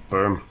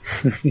 Boom.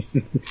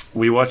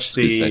 We watched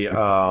the...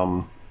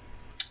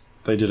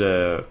 they did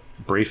a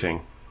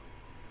briefing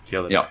the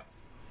other day.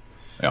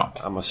 Yeah.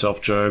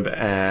 Myself, Joab,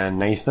 and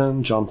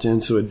Nathan jumped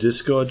into a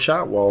Discord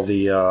chat while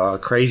the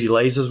crazy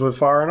lasers were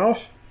firing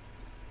off.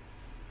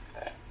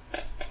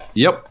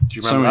 Yep. Do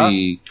you remember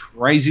many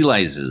crazy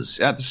lasers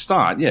at the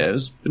start. Yeah, it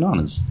was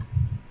bananas.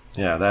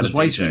 Yeah, there's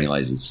way too many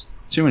lasers.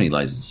 Too many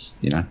lasers,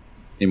 you know.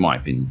 In my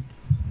opinion,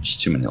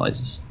 just too many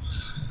lasers.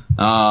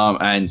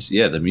 And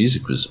yeah, the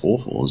music was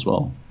awful as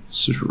well.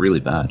 It's just really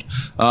bad.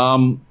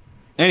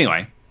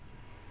 Anyway,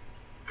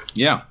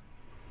 yeah.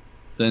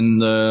 Then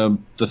the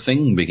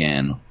thing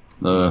began.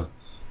 The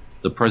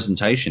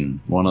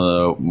presentation, one of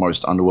the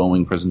most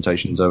underwhelming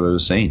presentations I've ever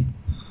seen.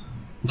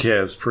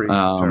 Yeah, it's pretty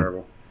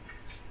terrible.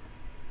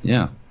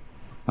 Yeah,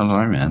 I don't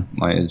know, man.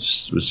 Like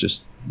it was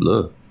just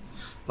bleh.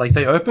 Like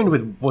they opened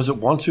with, was it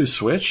 1-2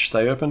 Switch?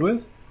 They opened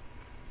with.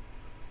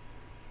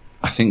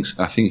 I think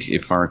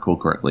if I recall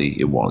correctly,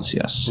 it was,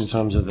 yes. In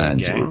terms of the and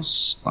game,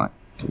 it's like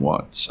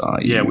what?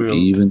 Yeah,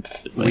 we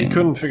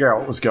couldn't figure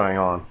out what was going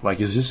on.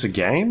 Like, is this a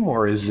game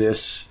or is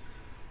this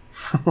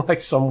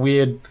like some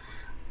weird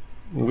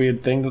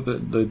thing that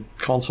the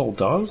console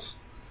does?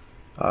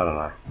 I don't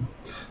know.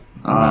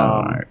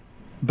 I don't know.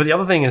 But the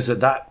other thing is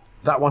that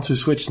 1-2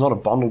 Switch is not a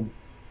bundled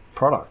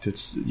product.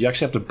 It's you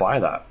actually have to buy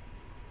that.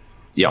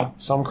 Yeah.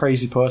 Some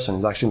crazy person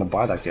is actually going to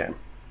buy that game.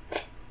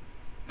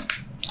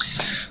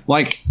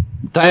 Like,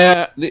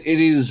 it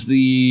is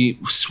the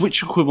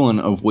Switch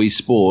equivalent of Wii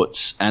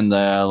Sports, and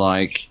they're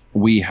like,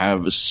 we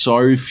have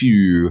so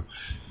few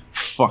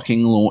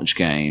fucking launch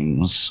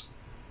games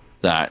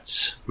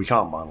that we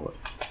can't bundle it.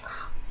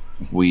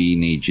 We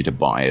need you to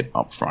buy it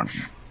up front.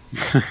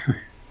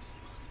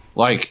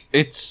 Like,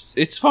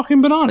 it's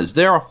fucking bananas.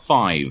 There are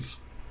 5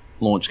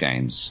 launch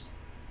games.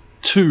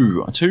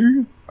 2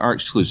 are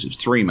exclusives.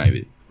 3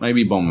 maybe.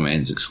 Maybe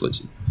Bomberman's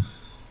exclusive.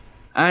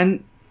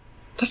 And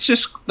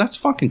that's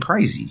fucking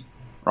crazy,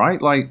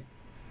 right? Like,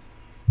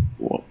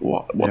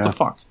 what the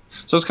fuck?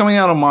 So it's coming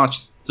out on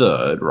March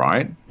 3rd,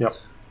 right? Yep.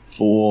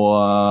 For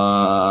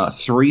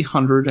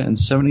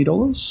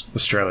 $370?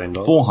 Australian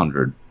dollars.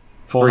 400.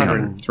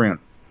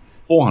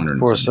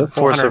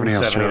 470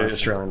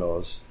 Australian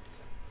dollars.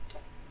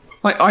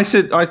 Like I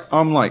said,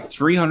 I'm like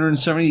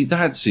 370.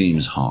 That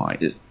seems high.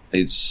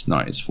 It's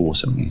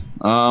 470.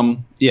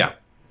 Yeah,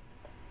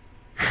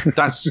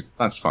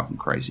 that's fucking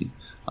crazy.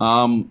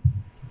 I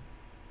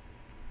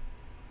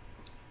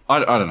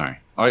don't know.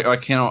 I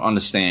cannot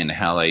understand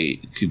how they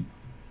could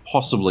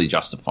possibly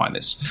justify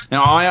this.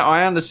 Now,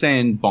 I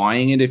understand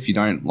buying it if you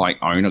don't like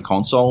own a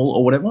console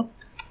or whatever.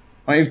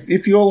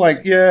 If you're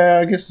like, yeah,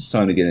 I guess it's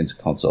time to get into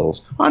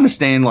consoles. I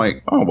understand,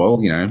 like, oh well,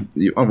 you know,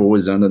 I've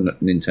always owned a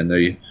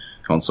Nintendo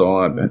console.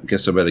 I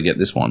guess I better get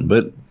this one.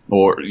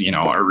 Or you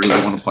know, I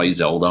really want to play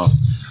Zelda,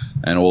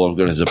 and all I've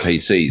got is a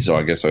PC, so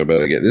I guess I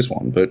better get this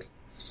one. But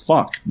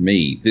fuck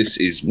me, this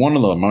is one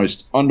of the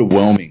most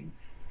underwhelming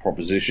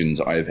propositions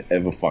I've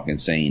ever fucking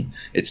seen.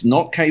 It's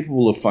not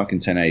capable of fucking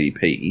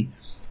 1080p,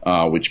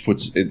 which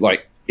puts it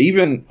like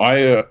even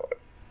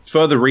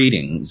further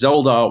reading,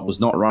 Zelda was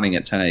not running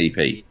at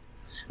 1080p.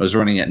 It was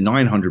running at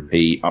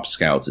 900p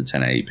upscaled to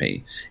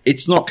 1080p.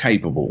 It's not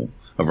capable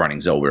of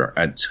running Zelda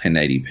at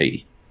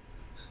 1080p.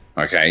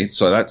 Okay,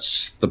 so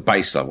that's the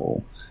base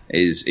level.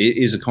 It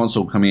is a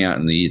console coming out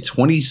in the year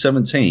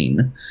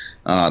 2017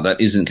 that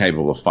isn't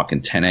capable of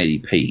fucking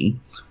 1080p.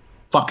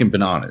 Fucking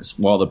bananas.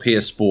 While the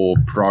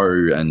PS4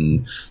 Pro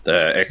and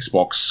the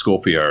Xbox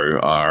Scorpio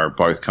are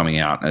both coming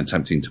out and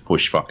attempting to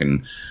push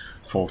fucking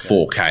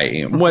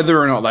 4K. Whether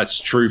or not that's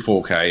true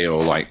 4K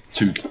or like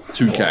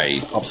 2K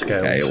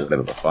upscale or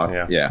whatever the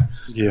fuck.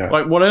 Yeah.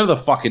 Like whatever the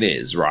fuck it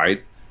is,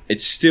 right?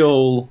 It's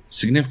still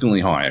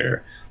significantly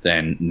higher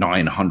than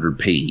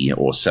 900p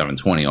or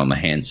 720 on the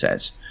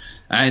handset.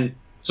 And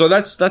so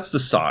that's the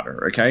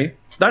starter, okay?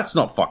 That's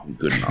not fucking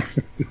good enough.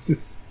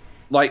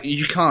 Like,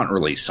 you can't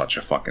release such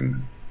a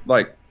fucking...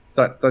 Like,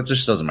 that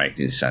just doesn't make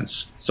any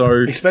sense.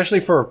 So,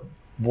 especially for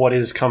what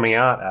is coming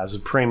out as a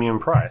premium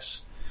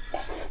price.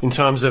 In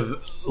terms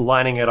of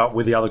lining it up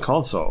with the other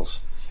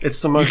consoles.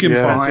 It's the most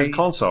expensive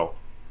console.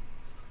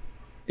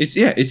 It's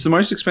the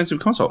most expensive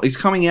console. It's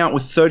coming out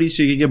with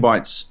 32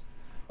 gigabytes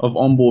of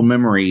onboard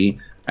memory,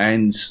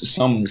 and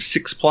some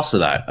 6 plus of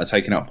that are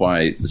taken up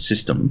by the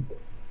system.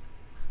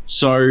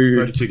 So...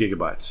 32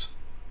 gigabytes.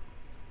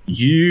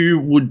 You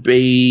would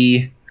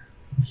be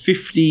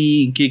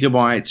 50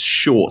 gigabytes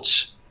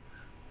short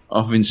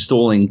of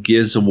installing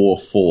Gears of War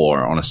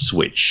 4 on a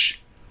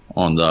Switch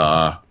on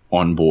the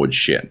onboard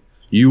shit.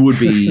 You would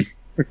be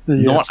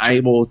not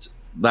able to...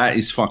 That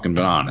is fucking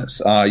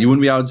bananas. You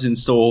wouldn't be able to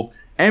install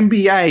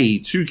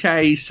NBA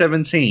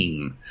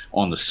 2K17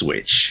 on the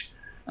Switch.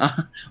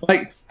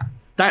 Like,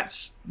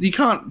 that's... You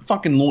can't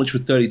fucking launch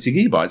with 32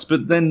 gigabytes,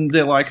 but then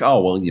they're like,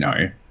 oh, well, you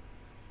know...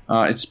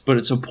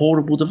 it's a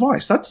portable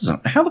device. That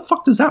doesn't... How the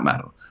fuck does that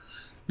matter?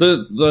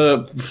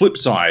 The flip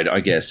side,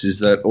 I guess, is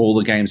that all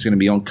the games are going to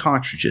be on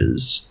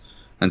cartridges,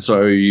 and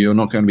so you're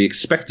not going to be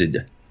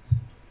expected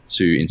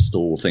to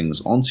install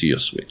things onto your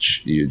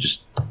Switch. You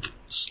just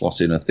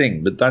slot in a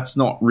thing. But that's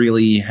not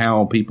really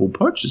how people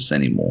purchase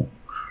anymore,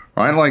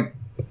 right? Like,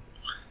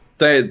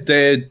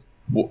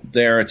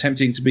 they're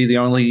attempting to be the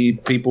only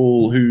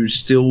people who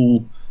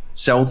still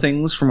sell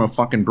things from a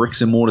fucking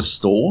bricks and mortar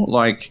store.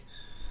 Like...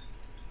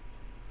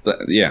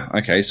 Yeah,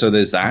 okay, so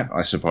there's that,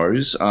 I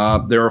suppose.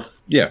 There are,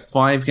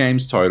 5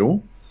 games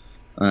total,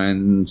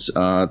 and 2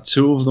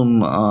 of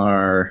them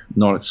are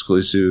not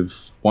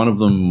exclusive. One of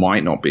them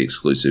might not be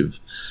exclusive,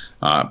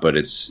 but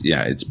it's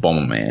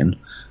Bomberman.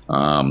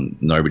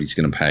 Nobody's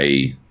going to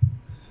pay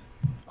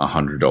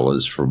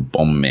 $100 for a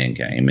Bomberman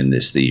game in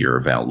the year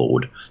of our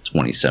Lord,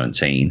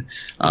 2017.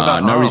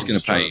 Nobody's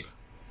going to pay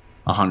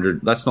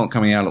 $100. That's not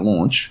coming out at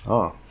launch.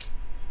 Oh.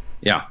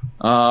 Yeah.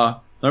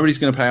 Nobody's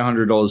going to pay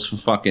 $100 for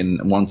fucking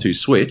 1-2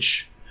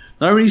 Switch.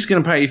 Nobody's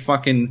going to pay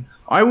fucking...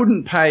 I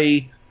wouldn't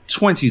pay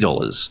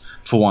 $20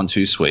 for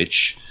 1-2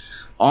 Switch.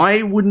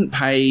 I wouldn't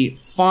pay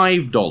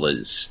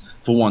 $5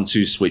 for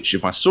 1-2 Switch.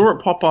 If I saw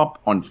it pop up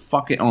on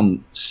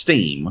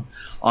Steam,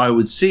 I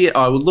would see it,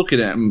 I would look at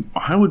it, and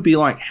I would be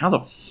like, how the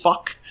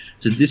fuck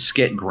did this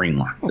get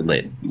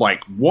greenlit?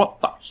 Like,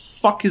 what the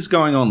fuck is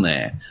going on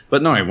there?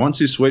 But no,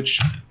 1-2 Switch,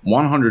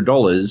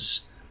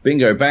 $100,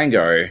 bingo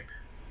bango,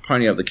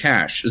 pony up the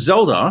cash.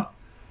 Zelda,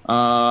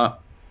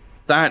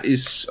 that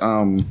is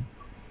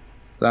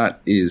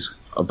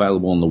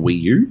available on the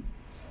Wii U.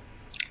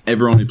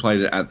 Everyone who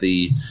played it at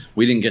the...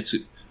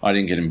 I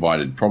didn't get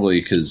invited, probably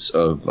because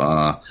of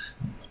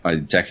a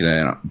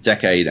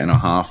decade and a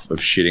half of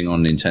shitting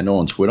on Nintendo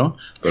on Twitter,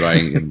 but I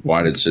didn't get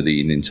invited to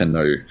the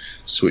Nintendo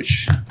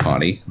Switch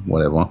party,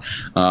 whatever.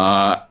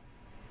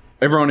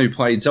 Everyone who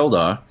played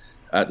Zelda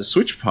at the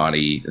Switch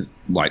party,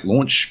 like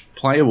launch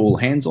playable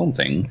hands-on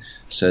thing,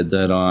 said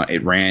that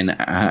it ran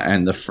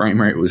and the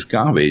frame rate was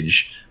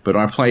garbage, but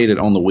I played it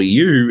on the Wii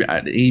U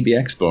at EB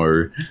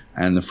Expo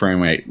and the frame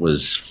rate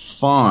was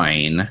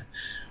fine,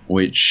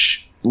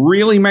 which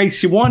really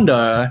makes you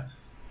wonder,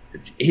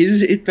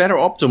 is it better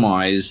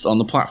optimized on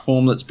the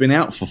platform that's been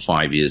out for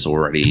 5 years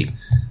already?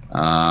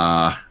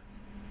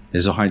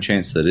 There's a high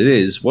chance that it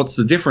is. What's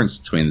the difference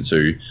between the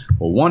two?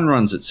 Well, one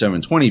runs at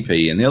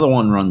 720p and the other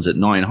one runs at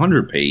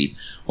 900p,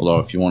 although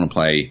if you want to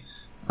play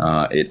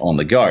it on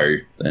the go,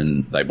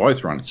 then they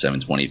both run at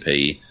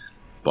 720p.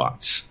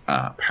 but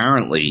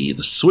apparently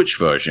the Switch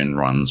version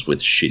runs with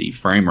shitty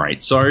frame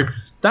rate. So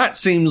that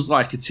seems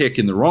like a tick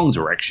in the wrong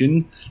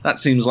direction. That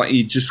seems like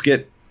you just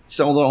get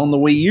Zelda on the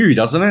Wii U,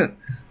 doesn't it?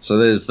 So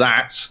there's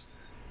that.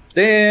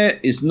 There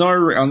is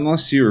no,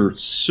 unless you're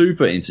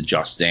super into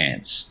Just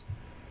Dance,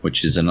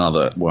 which is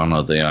one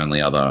of the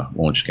only other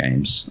launch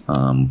games.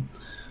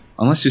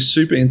 Unless you're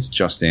super into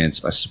Just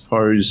Dance, I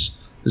suppose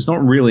there's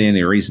not really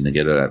any reason to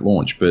get it at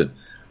launch. But,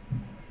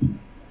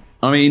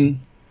 I mean,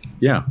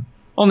 yeah.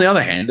 On the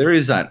other hand, there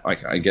is that,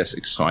 I guess,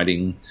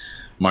 exciting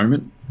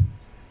moment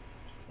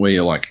where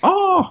you're like,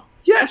 oh,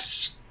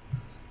 yes!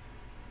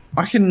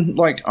 I can,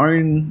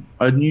 own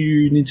a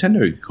new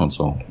Nintendo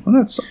console. And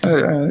that's,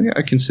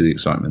 I can see the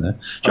excitement there.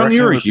 John,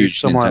 you're a huge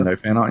Nintendo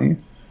fan, aren't you?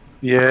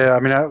 Yeah, I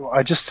mean,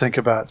 I just think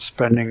about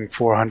spending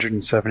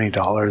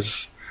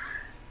 $470.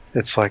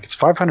 It's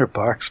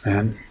 $500,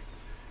 man.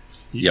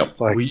 Yep.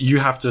 You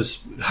have to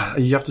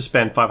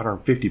spend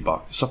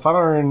 $550. So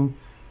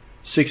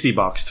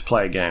 $560 to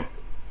play a game.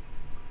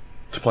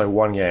 To play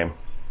one game.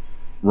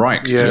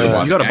 Right.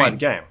 Yeah. You got to buy the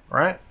game,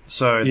 right?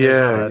 So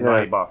there's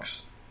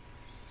 $90.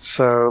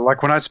 So,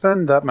 when I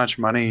spend that much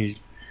money,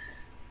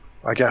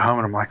 I get home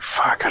and I'm like,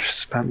 fuck, I just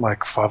spent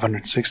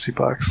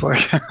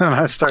 $560. And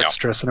I start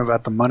stressing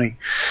about the money.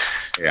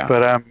 Yeah.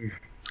 But I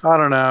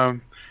don't know.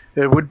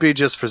 It would be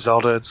just for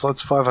Zelda. It's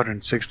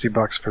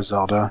 $560 for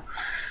Zelda.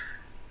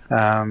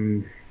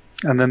 And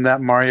then that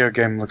Mario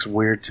game looks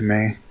weird to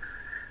me.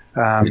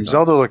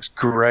 Zelda looks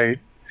great.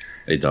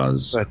 It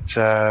does. But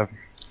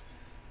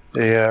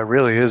yeah, it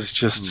really is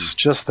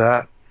just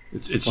that.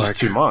 It's just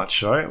too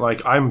much, right?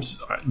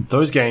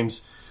 Those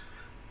games.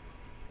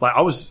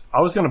 I was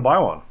going to buy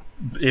one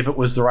if it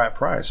was the right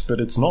price, but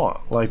it's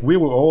not. We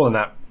were all in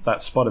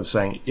that spot of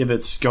saying if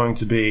it's going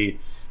to be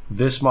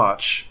this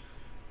much,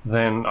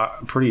 then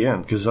pretty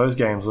in, because those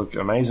games look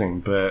amazing,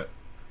 but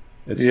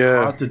it's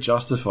hard to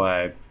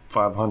justify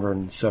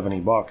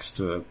 $570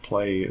 to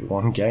play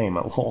one game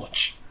at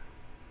launch.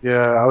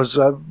 Yeah, I was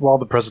while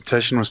the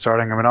presentation was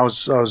starting. I mean, I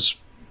was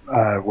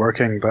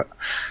working, but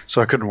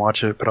so I couldn't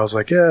watch it. But I was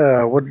like,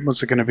 yeah, what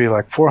was it going to be,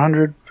 like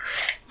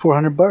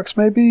 $400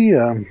 maybe?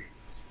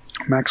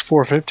 Max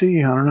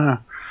 $450? I don't know.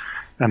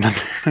 And then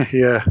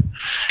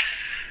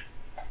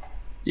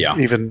yeah,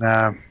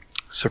 even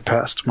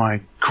surpassed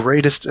my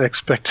greatest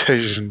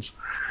expectations.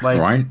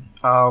 Right.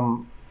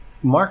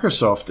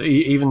 Microsoft,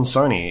 even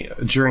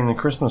Sony, during the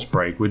Christmas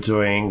break, were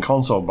doing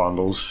console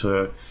bundles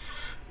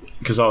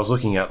because I was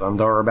looking at them.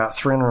 They were about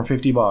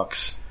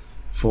 $350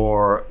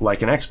 for an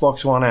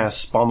Xbox One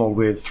S bundled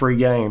with 3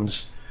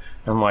 games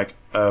and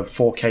a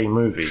 4K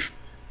movie.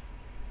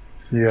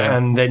 Yeah.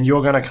 And then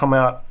you're going to come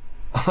out,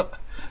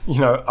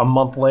 a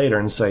month later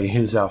and say,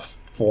 here's our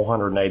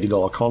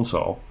 $480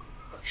 console.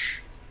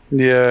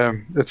 Yeah,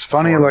 it's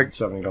funny.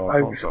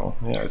 $70 console.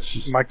 Yeah, it's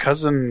just my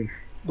cousin.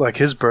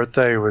 His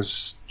birthday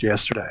was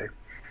yesterday,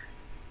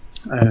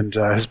 and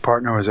his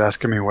partner was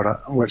asking me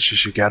what she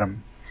should get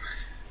him,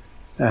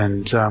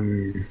 and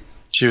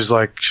she was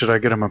like, "Should I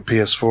get him a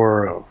PS4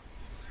 or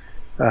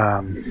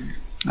a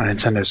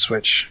Nintendo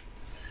Switch?"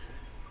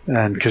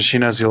 And because she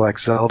knows he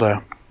likes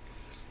Zelda,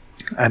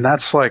 and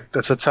that's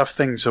a tough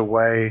thing to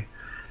weigh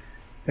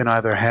in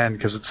either hand,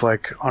 because it's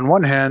on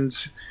one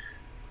hand,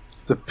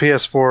 the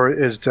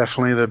PS4 is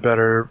definitely the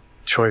better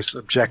choice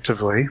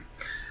objectively.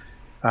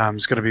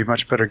 It's going to be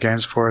much better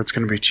games for it. It's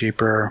going to be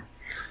cheaper.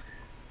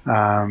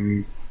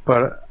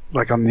 But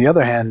on the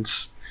other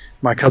hand,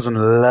 my cousin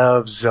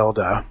loves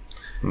Zelda,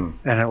 and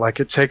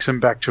it takes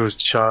him back to his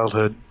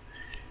childhood.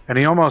 And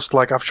he almost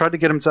I've tried to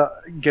get him to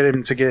get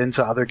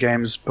into other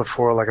games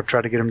before. I've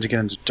tried to get him to get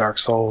into Dark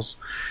Souls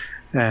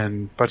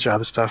and a bunch of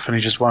other stuff, and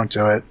he just won't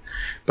do it.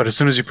 But as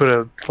soon as you put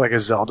a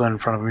Zelda in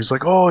front of him, he's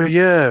like, "Oh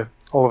yeah!"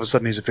 All of a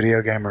sudden, he's a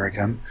video gamer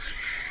again.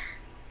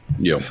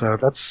 Yeah. So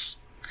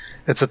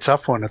it's a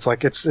tough one. It's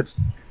it's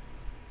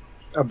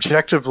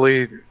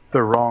objectively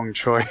the wrong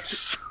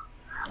choice.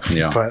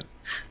 Yeah. But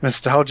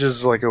nostalgia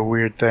is a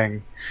weird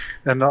thing,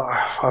 and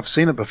I've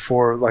seen it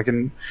before.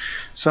 In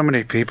so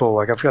many people,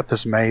 I've got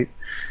this mate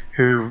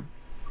who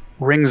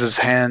wrings his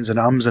hands and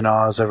ums and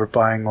ahs over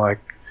buying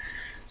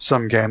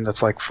some game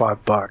that's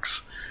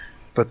 $5,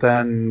 but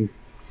then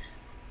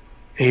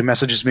he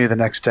messages me the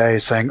next day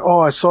saying,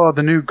 "Oh, I saw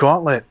the new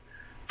Gauntlet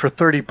for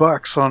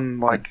 $30 on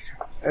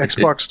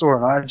Xbox store,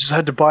 and I just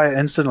had to buy it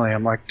instantly."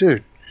 I'm like,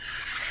 dude,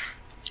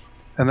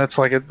 and that's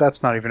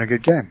that's not even a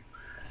good game.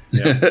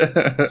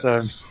 Yeah.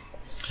 So,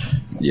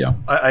 yeah,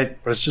 but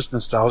it's just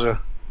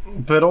nostalgia.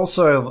 But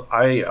also,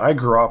 I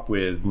grew up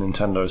with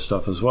Nintendo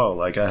stuff as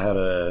well. I had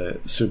a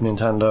Super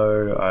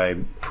Nintendo. I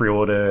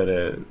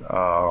pre-ordered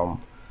a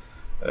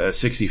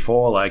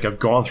 64. I've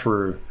gone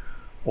through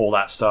all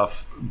that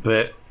stuff,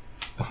 but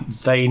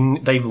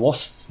they've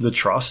lost the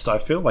trust. I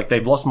feel like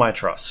they've lost my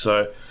trust.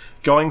 So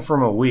going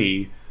from a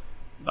Wii,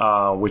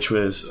 which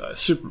was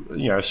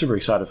super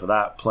excited for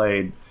that,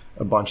 played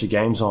a bunch of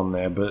games on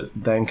there, but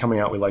then coming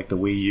out with the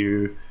Wii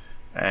U,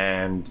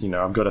 and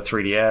I've got a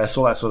 3DS,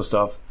 all that sort of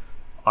stuff.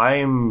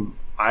 I'm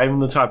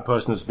the type of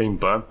person that's been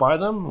burnt by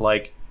them.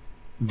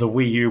 the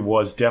Wii U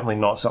was definitely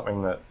not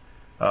something that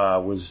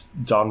was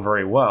done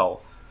very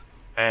well.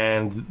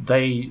 And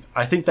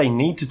I think they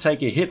need to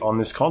take a hit on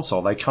this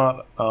console. They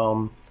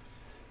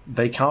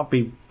can't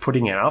be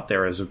putting it out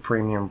there as a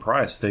premium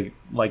price. They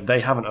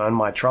haven't earned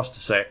my trust to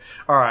say,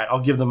 all right, I'll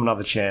give them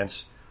another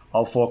chance.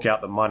 I'll fork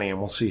out the money and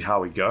we'll see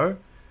how we go.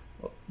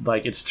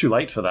 Like, it's too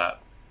late for that.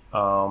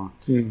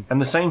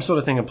 And the same sort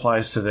of thing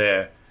applies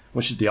to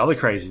which is the other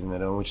crazy thing they're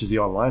doing, which is the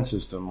online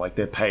system. Like,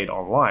 they're paid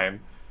online.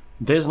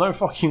 There's no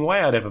fucking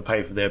way I'd ever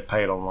pay for their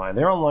paid online.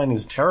 Their online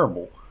is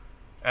terrible.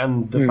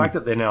 And the fact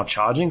that they're now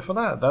charging for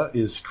that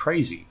is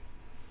crazy.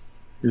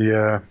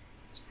 Yeah.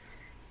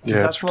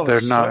 Yeah,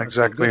 they're not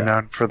exactly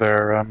known for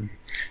their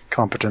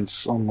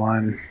competence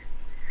online.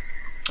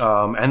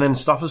 And then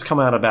stuff has come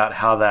out about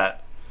how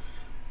that,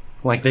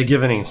 like, they're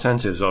giving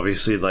incentives,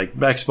 obviously. Like,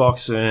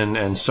 Xbox and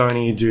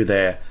Sony do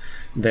their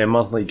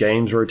monthly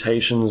games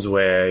rotations,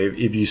 where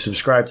if you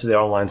subscribe to their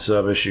online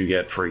service, you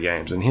get free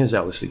games. And here's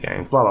our list of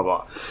games, blah, blah,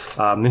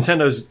 blah.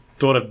 Nintendo's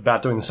thought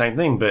about doing the same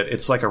thing, but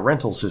it's like a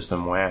rental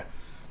system where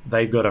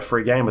they've got a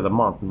free game of the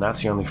month, and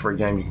that's the only free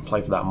game you can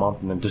play for that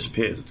month, and then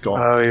disappears. It's gone.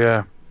 Oh,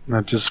 yeah.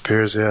 That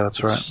disappears, yeah,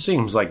 that's right. It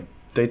seems like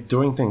they're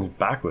doing things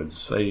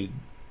backwards.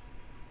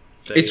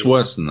 It's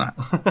worse than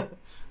that.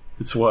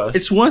 It's worse.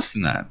 It's worse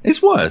than that.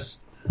 It's worse,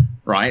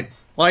 right?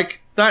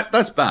 Like,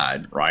 that's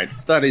bad, right?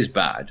 That is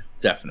bad,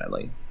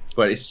 definitely.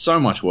 But it's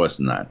so much worse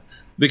than that.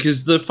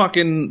 Because the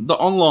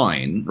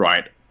online,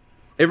 right,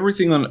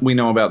 everything that we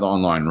know about the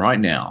online right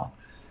now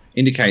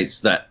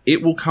indicates that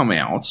it will come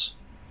out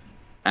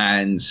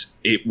and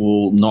it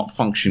will not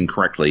function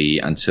correctly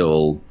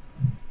until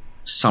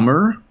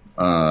summer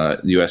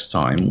US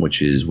time,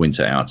 which is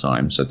winter our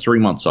time, so 3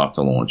 months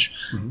after launch.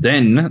 Mm-hmm.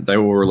 Then they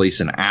will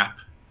release an app,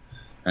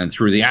 and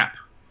through the app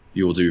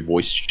you will do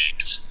voice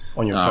chat.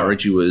 On your phone.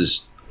 Reggie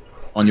was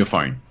on your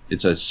phone.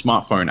 It's a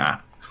smartphone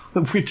app.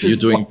 You're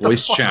doing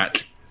voice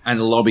chat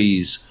and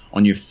lobbies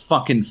on your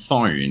fucking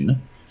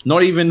phone,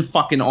 not even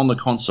fucking on the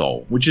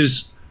console, which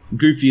is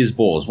goofy as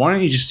balls. Why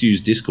don't you just use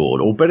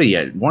Discord? Or better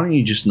yet, why don't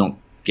you just not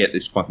get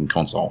this fucking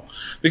console?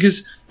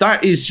 Because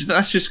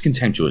that's just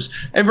contemptuous.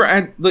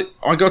 I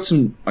got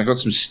some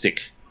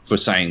stick for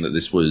saying that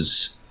this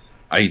was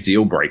a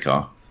deal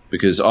breaker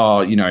because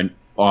I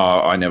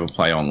never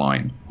play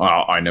online.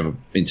 I never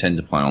intend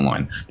to play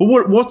online.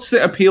 But what's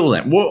the appeal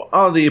then? What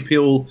are the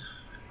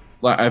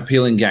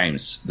appealing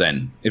games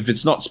then? If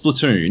it's not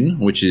Splatoon,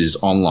 which is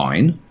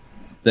online,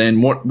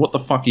 then what the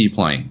fuck are you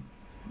playing?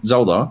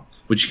 Zelda,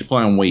 which you can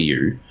play on Wii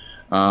U,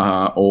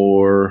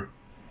 or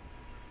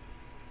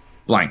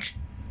blank.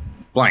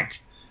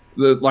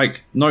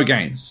 No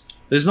games.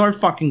 There's no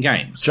fucking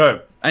games.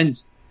 Joe,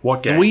 and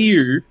what games? The Wii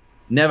U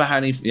never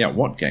had any. Yeah,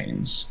 what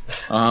games?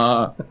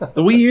 The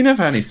Wii U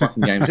never had any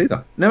fucking games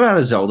either. Never had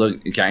a Zelda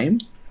game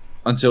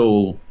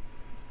until,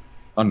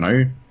 I don't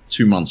know,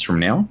 2 months from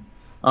now.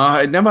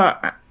 It never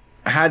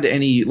had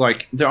any.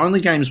 Like, the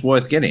only games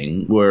worth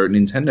getting were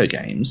Nintendo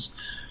games,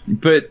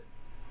 but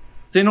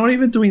they're not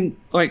even doing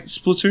like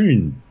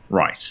Splatoon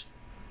right.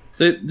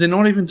 They're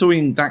not even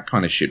doing that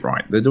kind of shit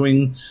right. They're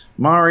doing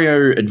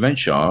Mario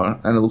Adventure,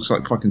 and it looks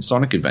like fucking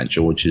Sonic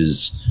Adventure, which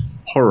is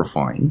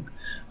horrifying.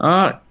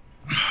 I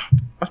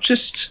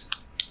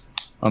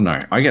don't know.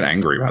 I get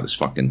angry about this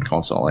fucking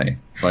console, eh?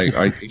 Like,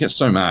 I get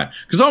so mad.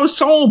 Because I was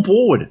so on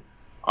board.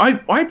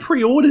 I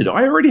pre-ordered.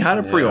 I already had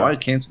a pre-order. I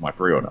canceled my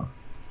pre-order.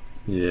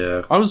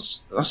 Yeah. I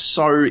was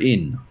so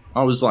in.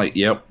 I was like,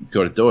 yep,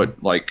 got to do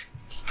it. Like,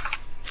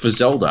 for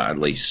Zelda, at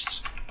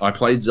least. I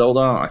played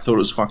Zelda. I thought it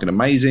was fucking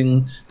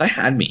amazing. They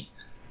had me.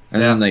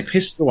 And then they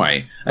pissed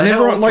away. And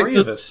everyone, like, three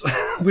of us.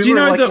 Do you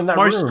know the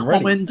most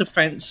common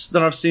defense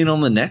that I've seen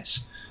on the net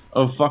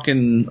of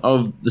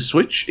the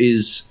Switch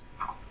is,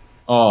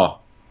 poor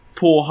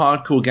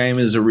hardcore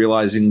gamers are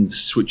realizing the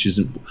Switch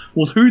isn't.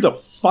 Well, who the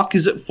fuck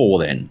is it for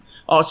then?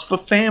 Oh, it's for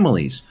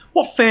families.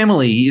 What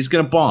family is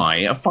going to buy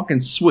a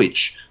fucking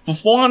Switch for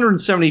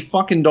 $470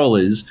 fucking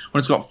dollars when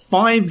it's got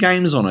 5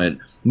 games on it,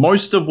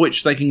 most of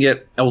which they can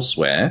get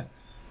elsewhere,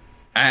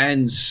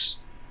 and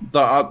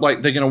they're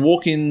going to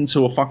walk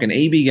into a fucking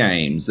EB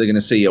Games, they're going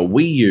to see a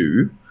Wii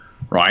U,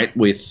 right,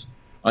 with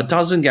a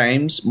dozen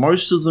games,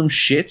 most of them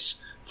shit,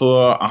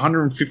 for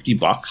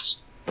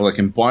 $150, or they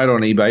can buy it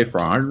on eBay for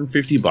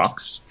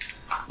 $150.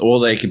 Or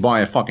they could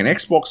buy a fucking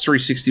Xbox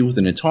 360 with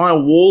an entire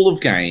wall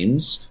of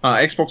games,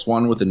 Xbox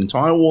One with an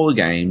entire wall of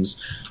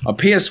games, a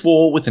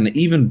PS4 with an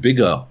even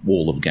bigger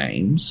wall of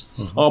games.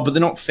 Mm-hmm. Oh, but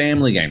they're not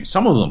family games.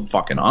 Some of them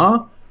fucking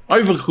are.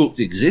 Overcooked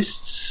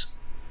exists.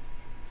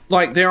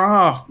 Like, there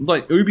are.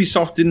 Like,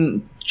 Ubisoft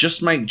didn't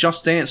just make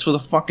Just Dance for the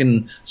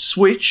fucking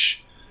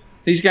Switch.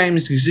 These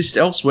games exist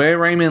elsewhere.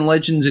 Rayman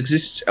Legends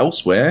exists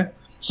elsewhere.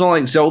 It's not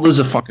like Zelda's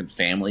a fucking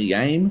family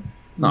game.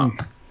 No.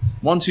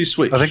 1-2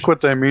 Switch. I think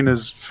what they mean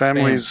is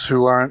families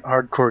who aren't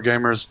hardcore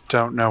gamers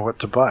don't know what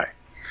to buy.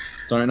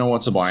 Don't know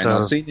what to buy. So and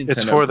I've seen Nintendo,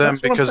 it's for them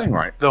because saying,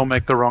 right? They'll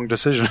make the wrong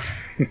decision.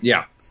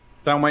 Yeah.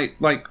 They'll make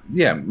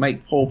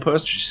poor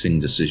purchasing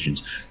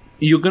decisions.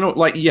 You're going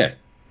to,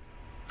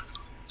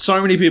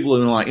 so many people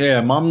are like,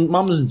 yeah,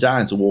 mums and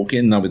dads will walk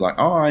in and they'll be like,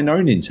 oh, I know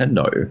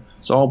Nintendo,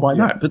 so I'll buy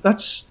that. But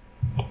that's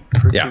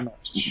Pretty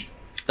much.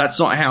 that's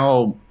not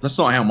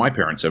how my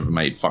parents ever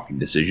made fucking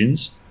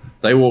decisions.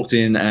 They walked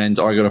in and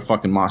I got a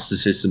fucking Master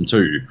System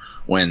 2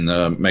 when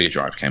the Mega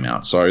Drive came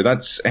out. So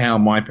that's how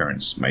my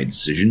parents made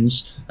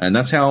decisions, and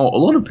that's how a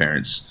lot of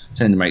parents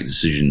tend to make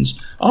decisions.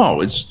 Oh,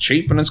 it's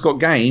cheap and it's got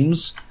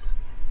games.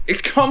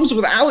 It comes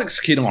with Alex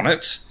Kid on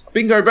it.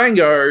 Bingo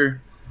bango.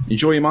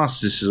 Enjoy your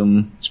Master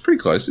System. It's pretty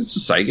close. It's a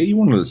Sega. You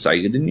wanted a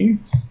Sega, didn't you?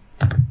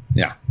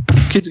 Yeah.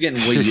 Kids are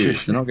getting Wii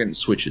U's. They're not getting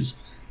Switches.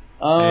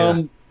 At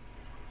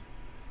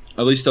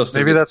least they'll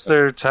still Maybe that's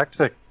their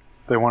tactic.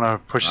 They want to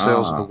push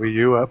sales of the Wii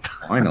U up.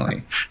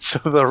 Finally.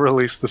 So they'll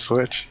release the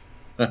Switch.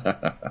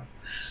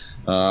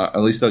 At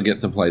least they'll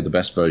get to play the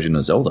best version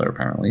of Zelda,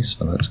 apparently,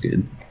 so that's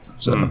good.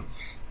 So,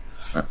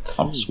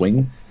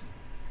 upswing.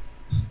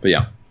 But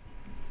yeah.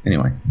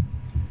 Anyway.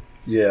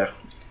 Yeah.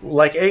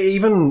 Like,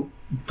 even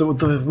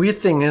the weird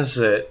thing is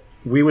that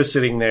we were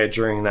sitting there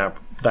during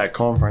that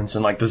conference,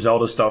 and like the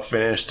Zelda stuff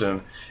finished,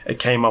 and it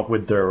came up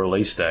with the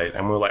release date,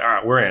 and we were like, all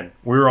right, we're in.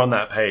 We were on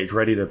that page,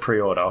 ready to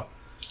pre-order.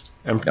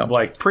 And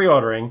like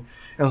pre-ordering,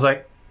 and I was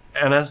like,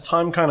 and as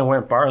time kind of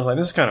went by, I was like,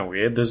 this is kind of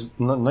weird.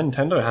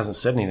 Nintendo hasn't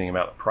said anything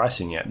about the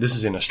pricing yet. This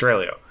is in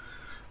Australia,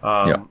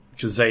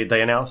 because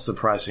they announced the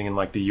pricing in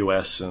like the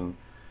US, and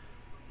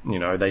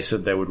they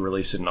said they would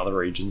release it in other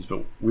regions,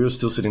 but we were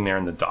still sitting there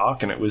in the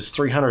dark, and it was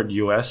 $300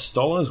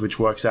 US, which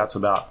works out to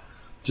about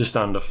just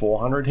under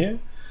 400 here.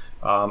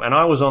 And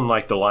I was on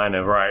like the line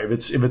of, right,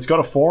 if it's got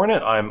a 4 in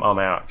it, I'm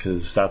out,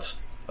 because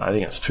I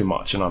think it's too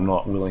much, and I'm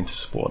not willing to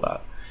support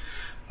that.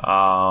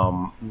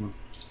 And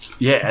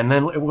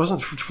then it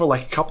wasn't for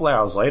like a couple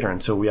hours later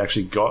until we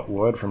actually got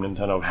word from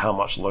Nintendo of how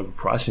much local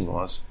pricing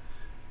was,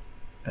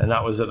 and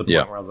that was at the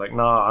point where I was like,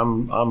 nah,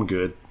 I'm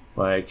good.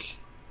 Like,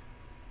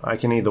 I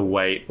can either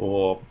wait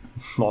or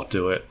not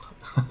do it,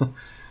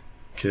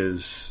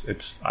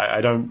 because I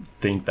don't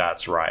think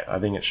that's right. I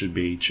think it should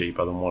be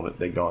cheaper than what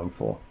they're going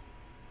for.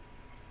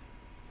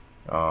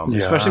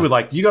 Especially with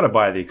like, you got to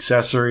buy the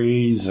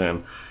accessories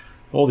and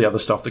all the other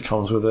stuff that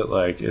comes with it.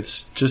 Like,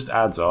 it's just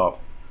adds up.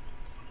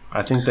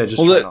 I think they're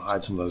just trying to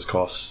hide some of those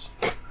costs.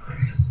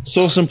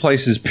 Saw some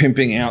places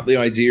pimping out the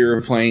idea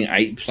of playing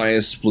 8-player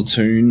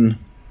Splatoon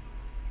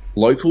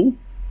local,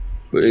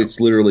 but it's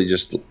literally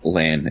just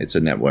LAN. It's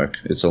a network.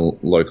 It's a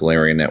local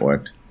area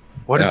network.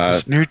 What is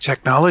this new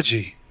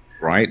technology?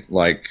 Right?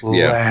 Like,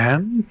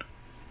 LAN?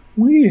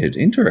 Weird.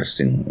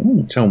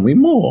 Interesting. Tell me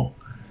more.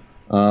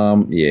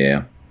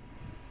 Yeah.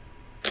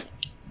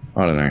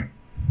 I don't know.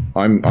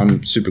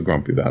 I'm super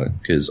grumpy about it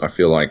because I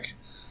feel like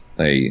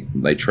they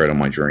tread on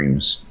my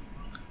dreams.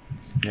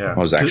 Yeah, I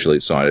was actually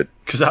excited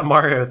because that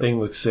Mario thing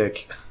looks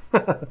sick.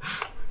 That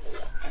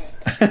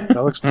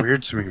looks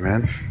weird to me,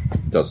 man.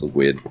 It does look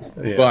weird,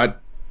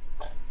 but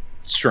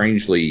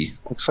strangely,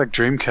 looks like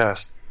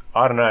Dreamcast.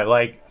 I don't know.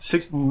 Like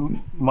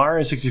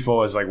Mario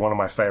 64 is like one of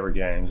my favorite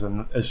games,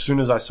 and as soon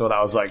as I saw that,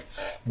 I was like,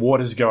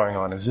 "What is going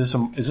on? Is this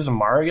a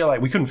Mario game?"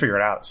 Like, we couldn't figure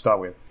it out to start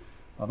with.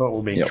 I thought we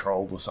were being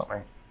trolled or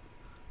something.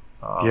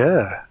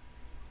 I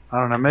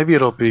don't know. Maybe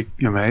it'll be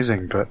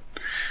amazing, but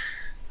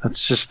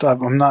it's just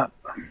I'm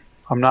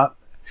not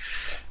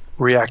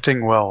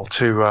reacting well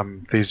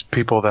to these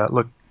people that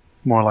look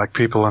more like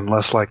people and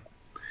less like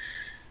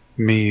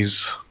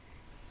Mii's,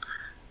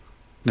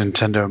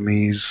 Nintendo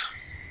Mii's.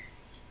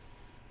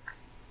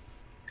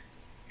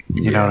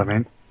 You know what I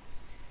mean?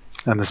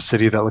 And the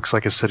city that looks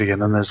like a city,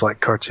 and then there's like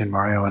cartoon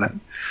Mario in it.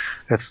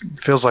 It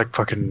feels like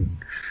fucking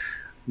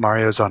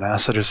Mario's on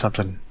acid or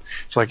something.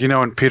 It's like,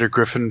 when Peter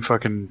Griffin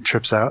fucking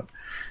trips out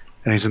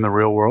and he's in the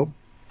real world.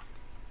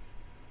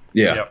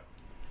 Yeah. Yep.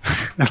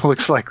 It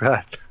looks like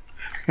that.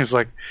 He's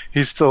like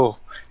a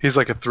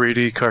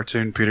 3D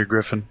cartoon Peter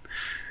Griffin.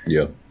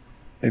 Yeah.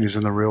 And he's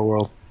in the real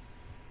world.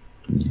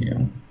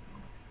 Yeah.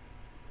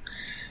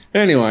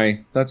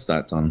 Anyway, that's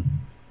that done.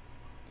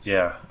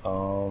 Yeah.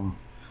 And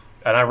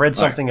I read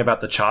something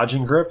about the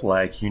charging grip.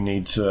 Like, you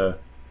need to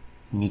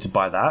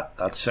buy that.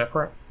 That's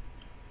separate.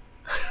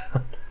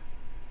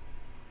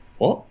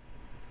 What?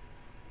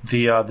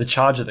 The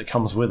charger that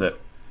comes with it.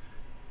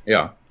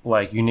 Yeah.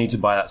 Like, you need to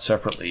buy that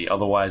separately.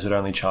 Otherwise, it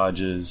only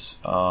charges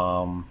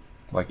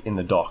like in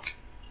the dock.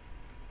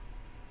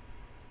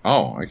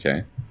 Oh,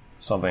 okay.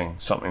 Something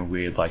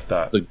weird like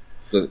that.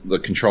 The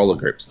controller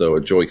grips, though, are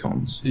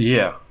Joy-Cons.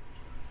 Yeah.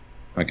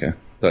 Okay,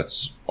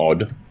 that's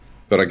odd,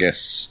 but I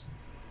guess.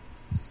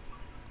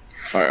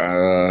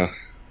 So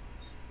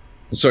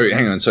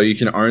hang on. So you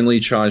can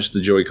only charge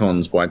the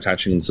Joy-Cons by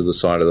attaching them to the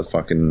side of the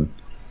fucking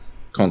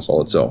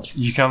console itself.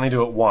 You can only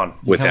do it one.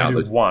 Without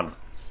one.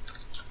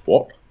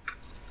 What?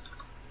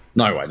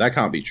 No way. That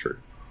can't be true.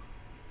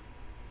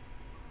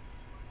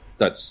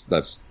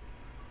 That's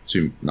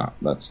too. No,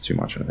 that's too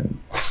much. I think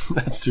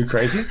that's too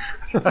crazy.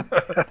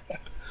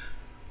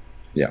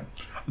 Yeah.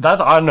 I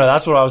don't know.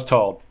 That's what I was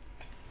told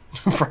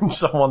from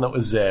someone that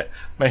was there.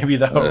 Maybe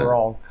they were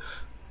wrong.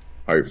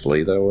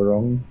 Hopefully they were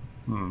wrong.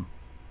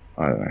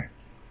 I don't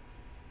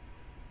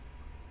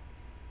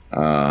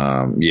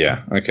know.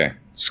 Yeah. Okay.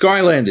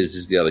 Skylanders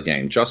is the other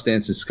game. Just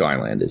Dance and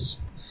Skylanders.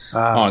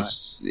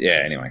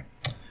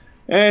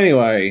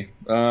 Anyway.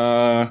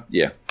 Yeah.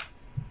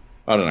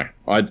 I don't know.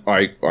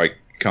 I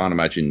can't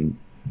imagine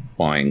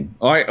buying.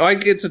 I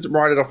get to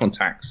write it off on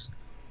tax,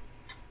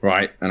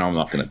 right? And I'm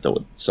not going to do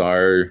it.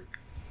 So,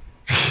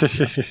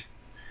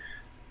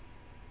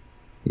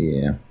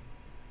 yeah.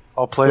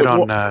 I'll play it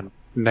on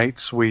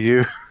Nate's Wii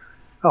U.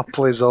 I'll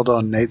play Zelda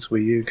on Nate's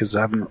Wii U because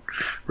I haven't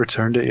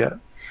returned it yet.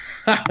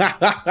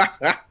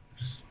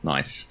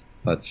 Nice.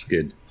 That's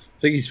good. I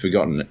think he's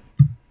forgotten it,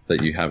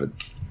 that you have it.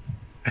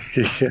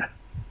 Yeah.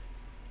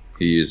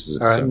 He uses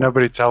it. All right, so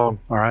nobody tell him.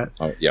 All right.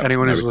 Oh, yeah.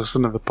 Anyone who's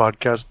listening to the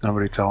podcast,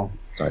 nobody tell him.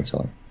 Don't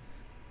tell him.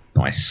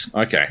 Nice.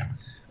 Okay.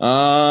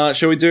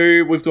 Shall we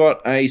do? We've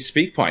got a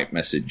SpeakPipe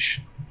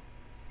message.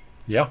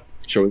 Yeah.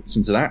 Shall we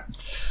listen to that?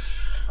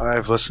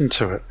 I've listened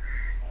to it.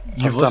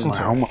 You've listened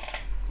to homework.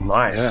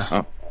 Nice.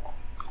 Yeah.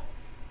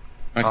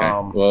 Okay.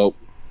 Well,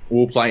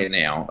 we'll play it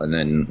now, and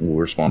then we'll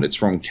respond. It's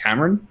from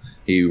Cameron.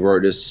 He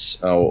wrote us,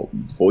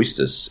 voiced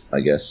us, I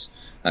guess,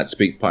 at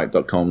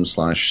speakpipe.com/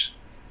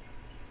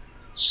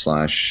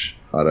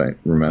 I don't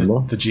remember.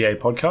 The GA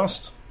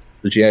podcast?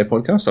 The GA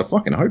podcast? I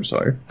fucking hope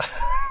so.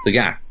 The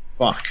Gap.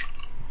 Fuck.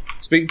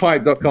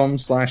 Speakpipe.com/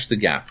 the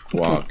Gap.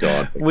 Wow,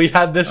 God. We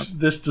had this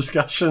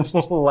discussion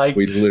like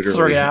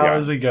 3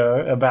 hours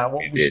ago about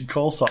what we should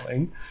call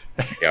something.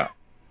 Yeah.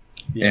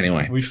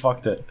 Anyway. We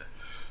fucked it.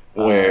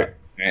 Anyway.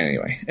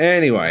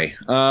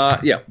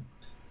 Yeah.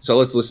 So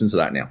let's listen to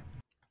that now.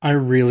 I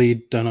really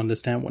don't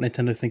understand what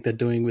Nintendo think they're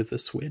doing with the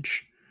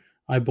Switch.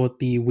 I bought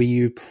the Wii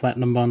U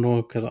Platinum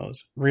Bundle because I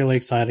was really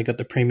excited. I got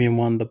the premium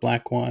one, the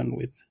black one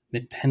with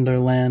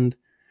Nintendo Land.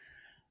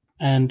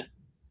 And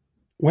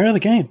where are the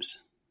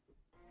games?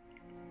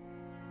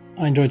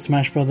 I enjoyed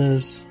Smash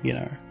Brothers,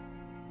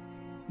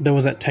 There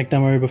was that tech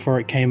demo before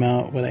it came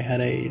out where they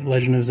had a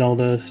Legend of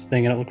Zelda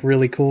thing and it looked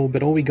really cool,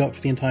 but all we got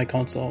for the entire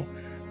console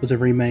was a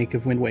remake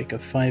of Wind Waker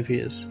 5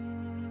 years.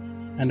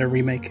 And a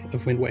remake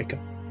of Wind Waker.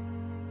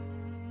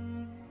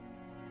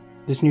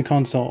 This new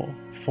console,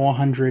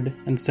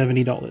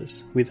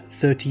 $470 with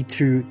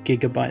 32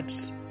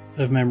 gigabytes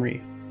of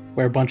memory,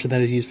 where a bunch of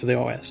that is used for the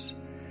OS.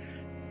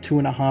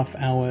 2.5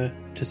 hour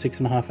to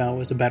 6.5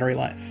 hours of battery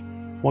life.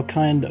 What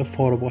kind of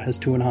portable has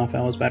 2.5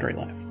 hours battery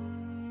life?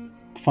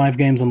 5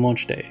 games on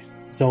launch day.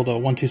 Zelda,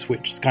 1-2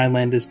 Switch,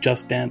 Skylanders,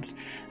 Just Dance,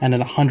 and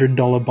an $100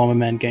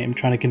 Bomberman game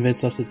trying to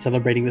convince us that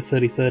celebrating the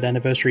 33rd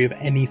anniversary of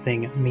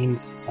anything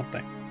means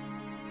something.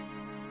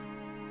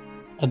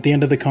 At the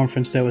end of the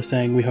conference, they were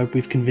saying, we hope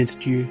we've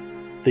convinced you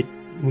that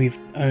we've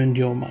earned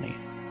your money.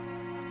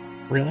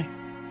 Really?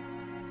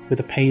 With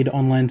a paid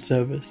online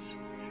service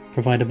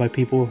provided by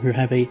people who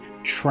have a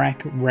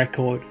track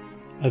record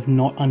of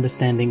not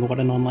understanding what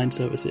an online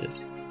service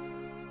is.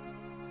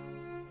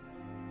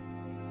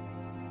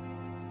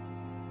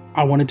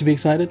 I wanted to be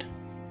excited,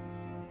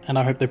 and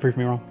I hope they prove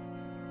me wrong.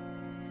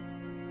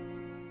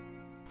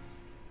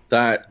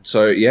 Okay.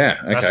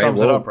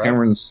 Sums it up, right?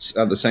 Cameron's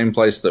at the same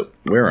place that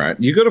we're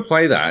at. You got to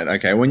play that,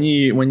 okay? When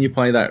you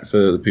play that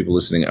for the people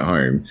listening at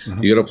home,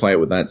 you got to play it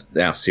with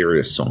our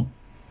serious song.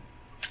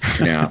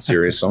 Our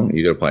serious song.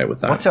 You got to play it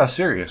with that. What's our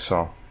serious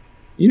song?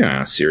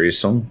 Our serious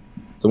song,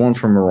 the one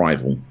from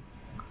Arrival.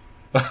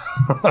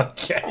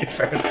 Okay,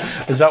 fair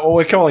enough. Is that what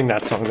we're calling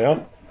that song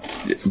now?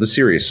 The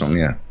serious song,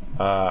 yeah.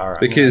 All right.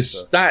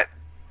 Because that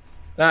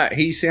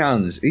he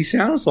sounds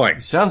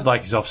like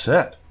he's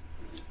upset.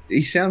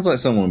 He sounds like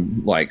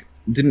someone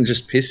didn't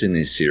just piss in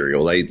his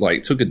cereal. They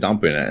took a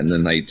dump in it and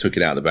then they took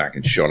it out the back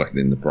and shot it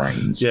in the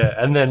brains. Yeah,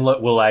 and then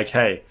we're like,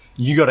 hey,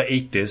 you got to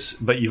eat this,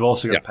 but you've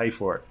also got to pay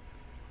for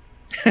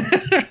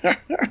it.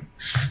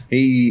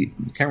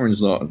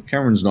 Cameron's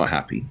not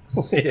happy.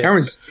 Yeah.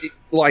 Cameron's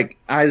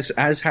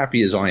as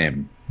happy as I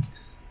am.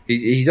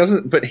 He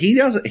doesn't, but he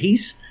does.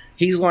 He's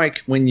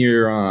like when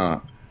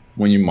your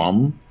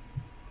mum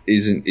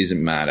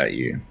isn't mad at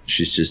you.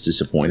 She's just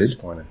disappointed.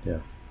 Yeah.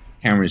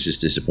 Cameron's just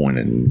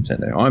disappointed in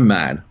Nintendo. I'm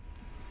mad.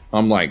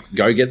 I'm like,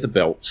 go get the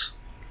belt.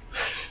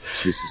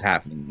 This is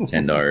happening,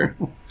 Nintendo.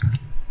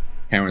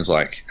 Cameron's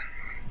like,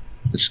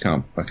 I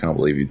can't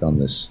believe you've done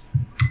this.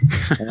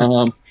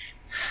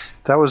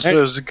 That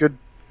was a good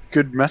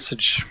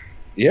message.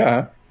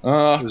 Yeah.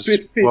 It was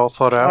well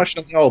thought out. Gosh,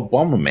 the old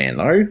Bomberman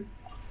though.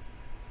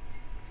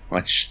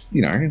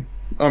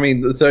 I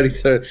mean, the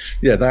 33rd.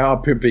 Yeah, they are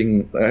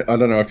pimping. I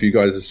don't know if you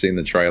guys have seen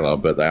the trailer,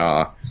 but they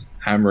are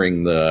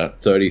hammering the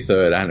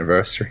 33rd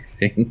anniversary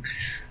thing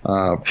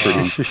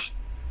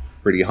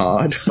pretty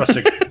hard.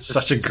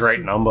 Such a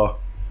great number.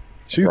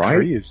 2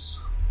 3s.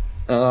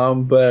 I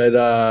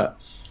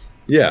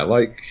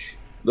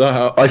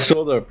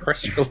saw the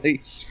press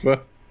release for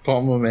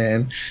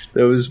Bomberman.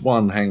 There was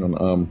one. Hang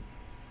on.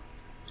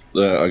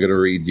 I got to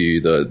read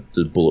you the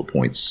bullet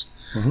points.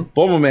 Mm-hmm.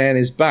 Bomberman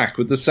is back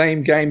with the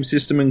same game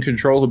system and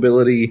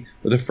controllability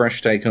with a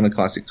fresh take on a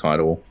classic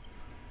title.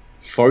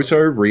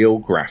 Photoreal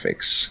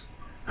graphics.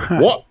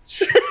 What?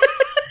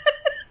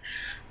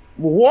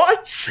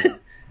 What?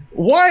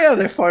 Why are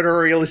there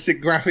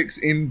photorealistic graphics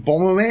in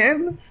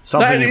Bomberman?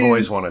 Something you've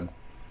always wanted.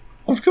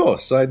 Of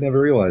course, I'd never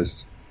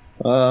realized.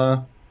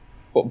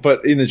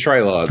 But in the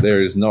trailer,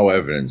 there is no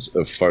evidence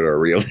of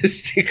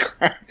photorealistic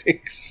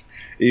graphics,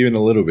 even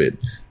a little bit.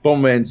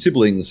 Bomberman's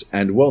siblings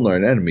and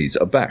well-known enemies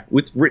are back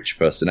with rich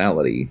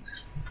personality.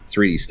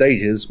 3D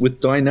stages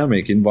with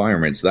dynamic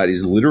environments. That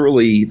is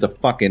literally the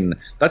fucking...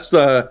 That's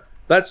not...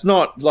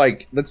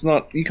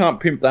 You can't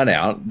pimp that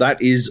out.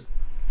 That is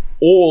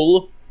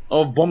all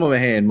of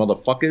Bomberman,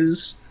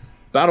 motherfuckers.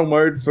 Battle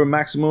mode for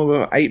maximum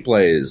of 8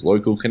 players,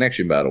 local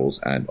connection battles,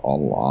 and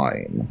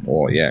online.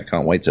 Oh, yeah,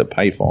 can't wait to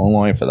pay for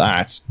online for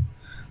that.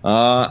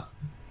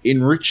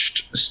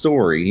 Enriched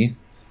story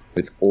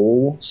with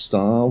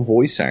all-star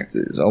voice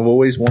actors. I've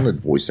always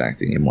wanted voice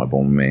acting in my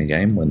Bomberman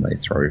game when the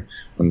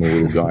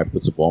little guy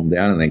puts a bomb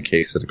down and then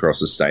kicks it across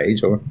the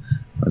stage. Or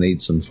I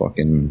need some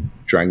fucking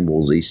Dragon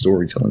Ball Z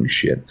storytelling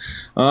shit.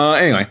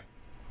 Anyway.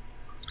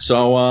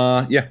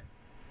 So, yeah.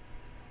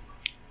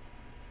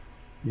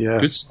 Yeah,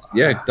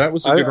 that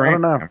was a good rant. I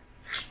don't know.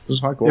 It was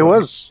high quality.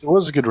 It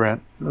was a good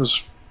rant. It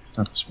was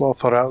well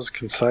thought out. It was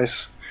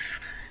concise.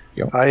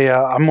 Yep.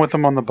 I'm with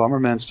him on the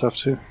Bomberman stuff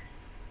too.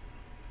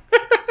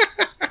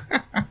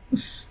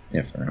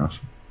 Yeah, fair enough.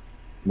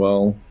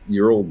 Well,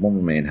 you're all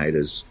Bomberman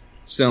haters.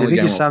 Do you think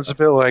he sounds a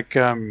bit like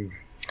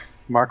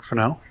Mark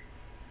Fennell?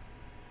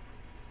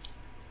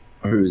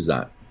 Who is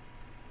that?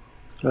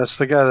 That's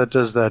the guy that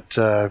does that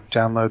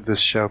Download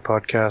This Show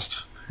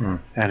podcast.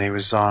 And he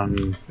was on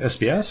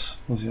SBS?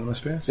 Was he on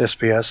SBS?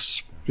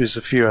 SBS. He's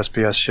a few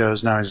SBS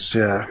shows. Now he's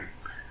doing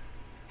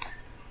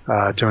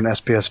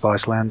SBS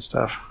Viceland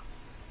stuff.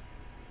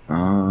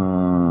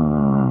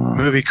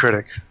 Movie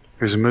critic.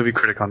 He was a movie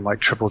critic on like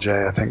Triple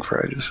J, I think,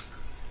 for ages.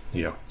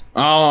 Yeah.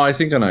 Oh, I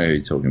think I know who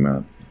you're talking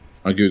about.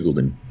 I googled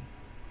him.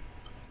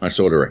 I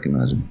sort of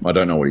recognize him. I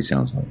don't know what he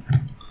sounds like.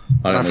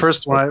 When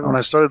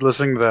I started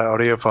listening to the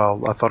audio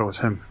file, I thought it was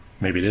him.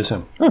 Maybe it is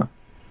him. Huh.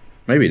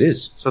 Maybe it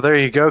is. So there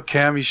you go,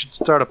 Cam. You should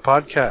start a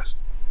podcast.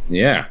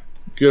 Yeah.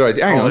 Good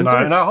idea. Hang on.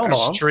 No, hold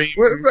on. Stream. Hey.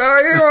 What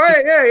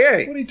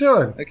are you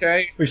doing?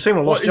 Okay. We've seen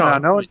a lost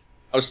John. No one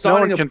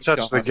can touch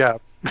podcast the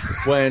gap.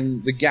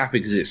 when the gap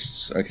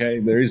exists. Okay,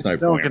 there is no No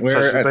point. one can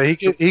touch it, but he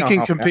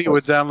can compete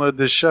with Download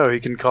This Show. He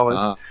can call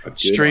it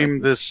Stream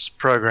idea. This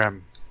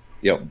Program.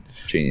 Yep,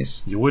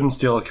 genius. You wouldn't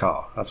steal a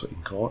car. That's what you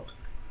can call it.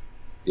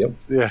 Yep.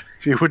 Yeah,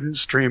 he wouldn't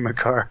stream a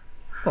car.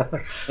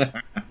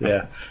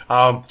 Yeah.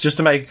 Just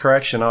to make a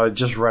correction, I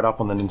just read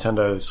up on the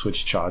Nintendo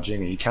Switch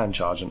charging, and you can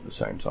charge them at the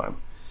same time.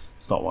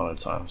 It's not one at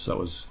a time, so that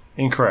was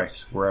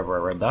incorrect wherever I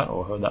read that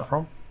or heard that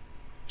from.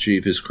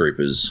 Jeepers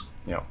creepers.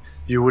 Yeah.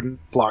 You wouldn't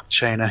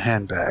blockchain a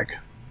handbag.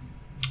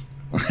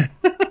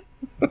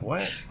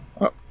 What?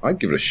 I'd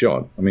give it a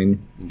shot. I mean, You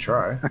can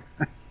try.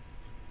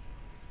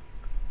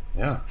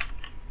 Yeah.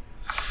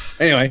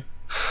 anyway.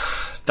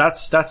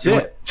 That's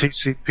it.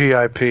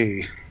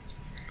 TCP/IP,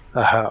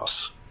 a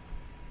house.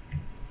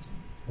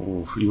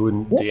 Oof, you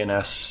wouldn't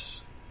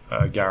DNS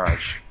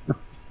garage.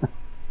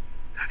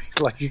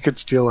 Like you could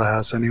steal a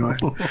house anyway.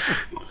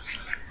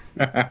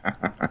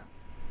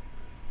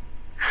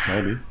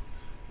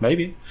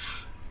 Maybe.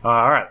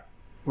 All right.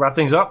 Wrap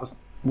things up.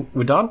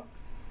 We're done?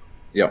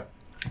 Yep.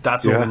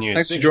 That's all the news.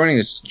 Thanks for joining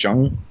us,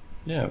 Jung.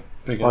 Yeah.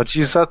 Big Oh,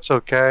 geez, that's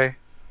okay.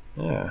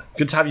 Yeah.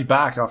 Good to have you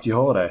back after your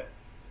holiday.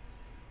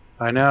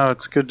 I know,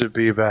 it's good to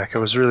be back. It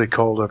was really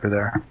cold over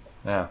there.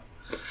 Yeah.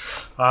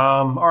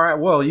 All right.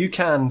 Well, you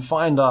can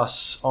find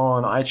us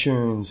on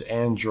iTunes,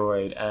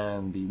 Android,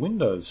 and the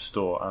Windows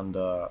Store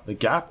under the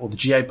GAP or the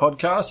GA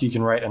podcast. You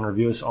can rate and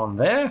review us on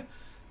there.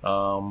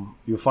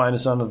 You'll find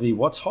us under the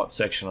What's Hot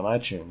section on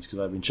iTunes because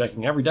I've been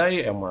checking every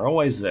day and we're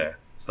always there.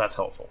 So that's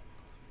helpful.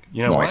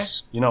 You know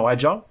Nice. why? You know why,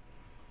 John?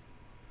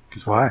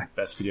 Because we're Why?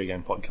 the best video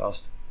game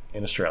podcast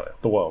in Australia,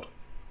 the world.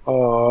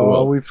 Oh,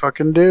 Well. we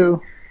fucking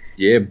do.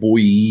 Yeah, boy.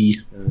 We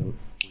do.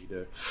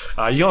 You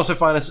can also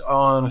find us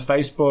on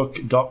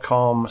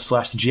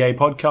Facebook.com/the GA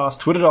podcast,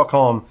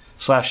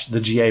 Twitter.com/the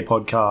GA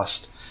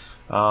podcast.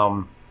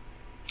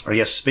 I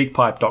guess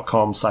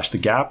SpeakPipe.com/the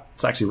Gap.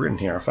 It's actually written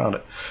here. I found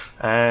it.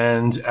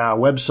 And our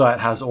website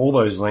has all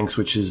those links,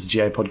 which is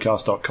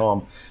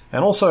gapodcast.com.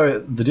 And also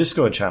the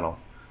Discord channel.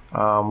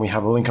 We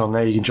have a link on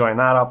there. You can join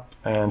that up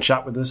and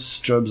chat with us.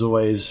 Job's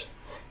always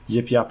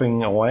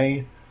yip-yapping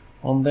away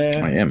on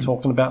there. I am.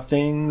 Talking about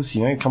things.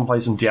 You know, come play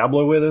some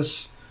Diablo with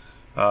us.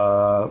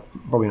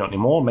 Probably not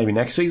anymore. Maybe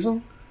next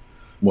season.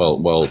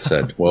 Well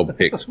said. Well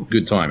picked.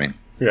 Good timing.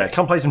 Yeah,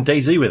 come play some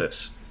DayZ with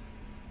us.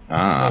 There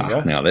you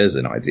go. Now there's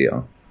an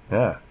idea.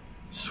 Yeah,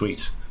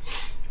 sweet.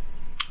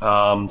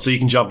 So you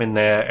can jump in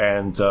there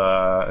and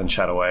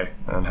chat away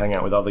and hang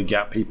out with other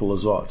Gap people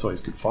as well. It's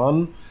always good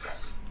fun.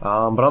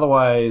 But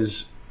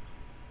otherwise,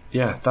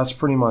 yeah, that's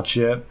pretty much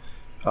it.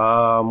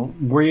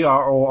 We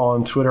are all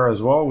on Twitter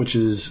as well, which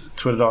is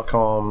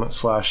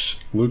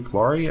twitter.com/Luke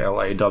Lawrie,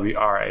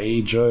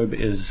 LAWRA. Job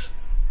is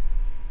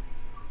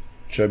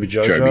Joby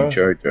Jojo.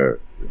 Jojo.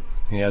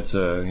 He had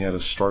a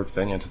stroke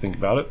then, you had to think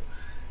about it.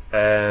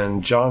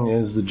 And Jung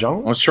is the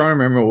Junglist. I was trying to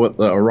remember what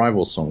the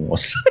Arrival song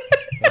was.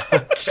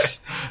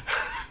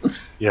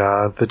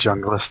 Yeah, the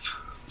Junglist.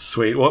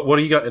 Sweet. What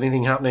do you got?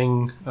 Anything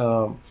happening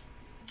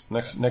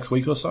next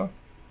week or so?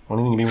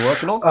 Anything you've been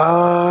working on?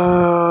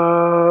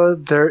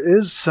 There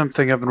is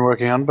something I've been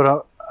working on,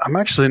 but I'm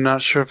actually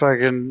not sure if I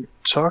can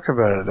talk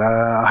about it.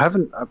 I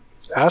haven't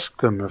asked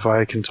them if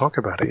I can talk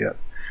about it yet.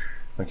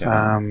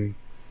 Okay.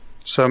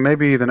 So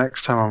maybe the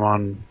next time I'm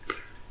on,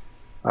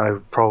 I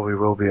probably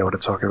will be able to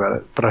talk about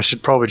it, but I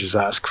should probably just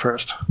ask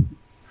first.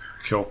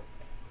 Cool.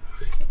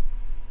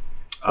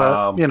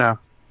 But,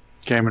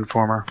 Game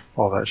Informer,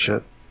 all that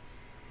shit.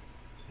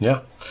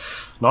 Yeah.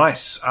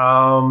 Nice.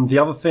 The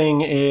other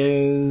thing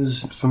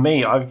is, for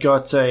me, I've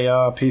got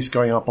a piece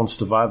going up on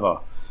Survivor,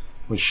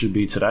 which should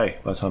be today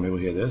by the time people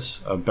hear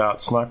this,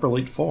 about Sniper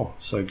Elite 4.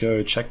 So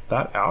go check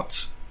that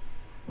out.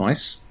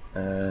 Nice.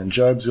 And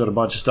Job's got a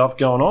bunch of stuff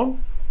going on.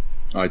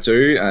 I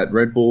do, at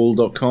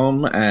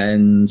redball.com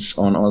and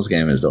on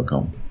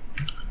ozgamers.com.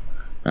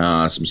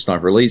 Some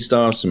Sniper Elite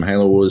stuff, some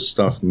Halo Wars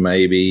stuff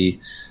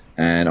maybe,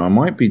 and I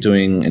might be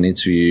doing an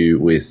interview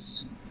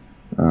with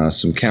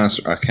some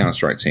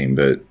Counter-Strike team,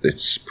 but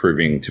it's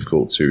proving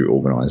difficult to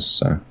organise,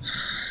 so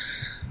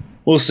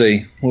we'll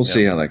see. We'll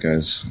see how that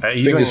goes. Are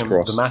you Fingers doing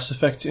crossed. the Mass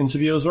Effect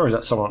interviewers, or is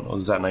that someone, or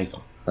is that Nathan?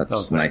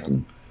 That's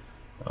Nathan.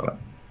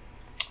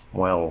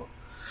 Well,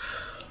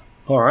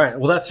 all right.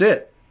 Well, that's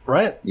it,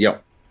 right?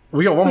 Yep.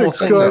 We got one more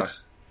thing,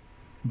 guys.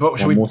 but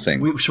should One more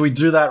thing. should we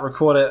do that,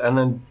 record it, and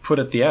then put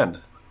it at the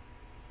end?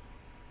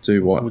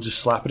 Do what? We'll just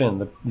slap it in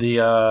the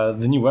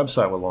new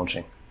website we're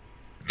launching.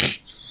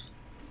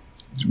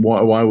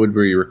 Why would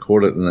we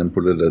record it and then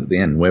put it at the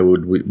end? Why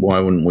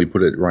wouldn't we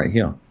put it right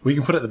here? We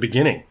can put it at the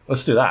beginning.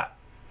 Let's do that.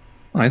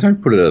 I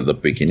don't put it at the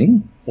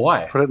beginning.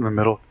 Why? Put it in the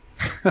middle.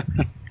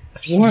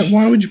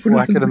 Why would you put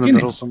Whack it it in the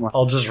middle somewhere.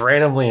 I'll just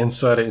randomly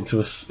insert it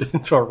into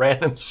a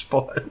random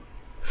spot.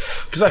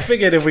 Because I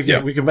figured if we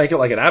could make it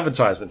like an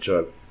advertisement,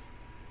 Joe.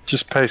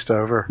 Just paste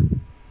over.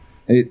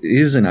 It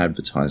is an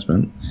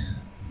advertisement.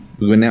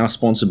 We're now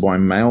sponsored by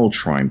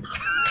MailTrimp.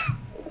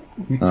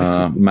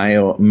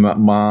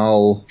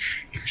 Mail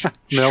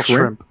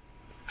Shrimp.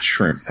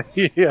 Shrimp.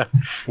 Yeah.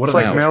 What It's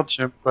like about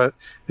MailChimp, but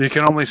you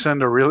can only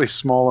send a really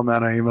small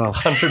amount of emails.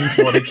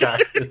 140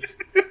 characters?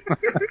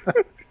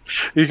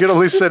 You can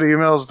only send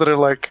emails that are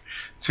like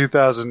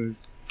 2,000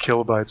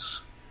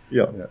 kilobytes.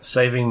 Yeah.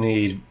 Saving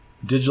the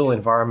digital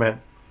environment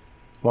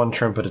one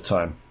trimp at a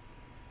time.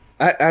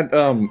 At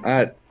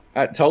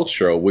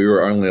Telstra, we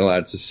were only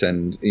allowed to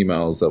send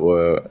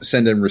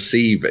and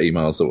receive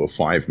emails that were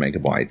 5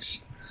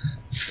 megabytes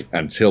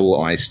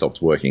until I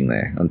stopped working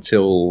there.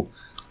 For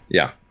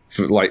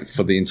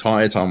the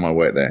entire time I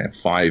worked there,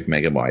 5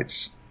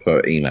 megabytes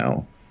per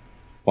email.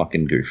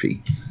 Fucking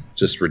goofy.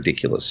 Just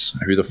ridiculous.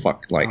 Who the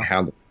fuck,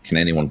 how can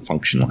anyone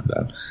function like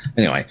that?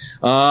 Anyway,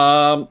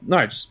 no,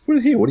 just put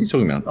it here. What are you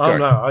talking about? Oh,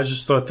 no, I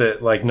just thought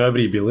that,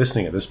 nobody would be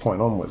listening at this point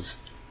onwards.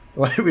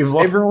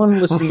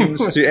 Everyone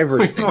listens to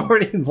everything. We've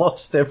already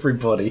lost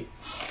everybody.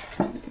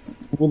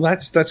 Well,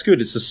 that's good.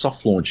 It's a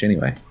soft launch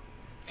anyway.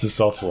 It's a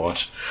soft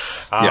launch.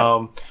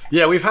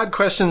 Yeah, we've had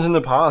questions in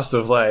the past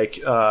of,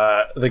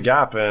 the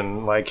GAP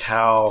and,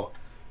 how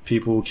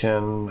people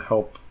can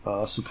help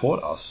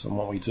support us and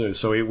what we do.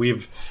 So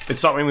it's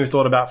something we've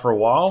thought about for a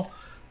while.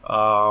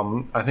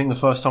 I think the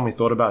first time we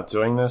thought about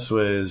doing this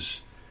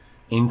was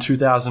in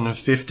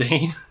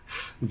 2015.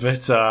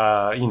 But,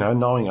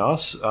 knowing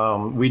us,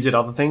 we did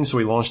other things. So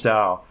we launched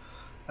our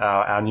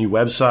new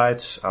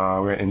website.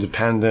 We're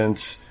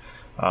independent.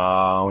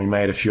 We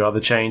made a few other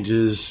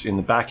changes in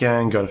the back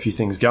end, got a few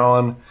things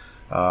going,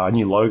 a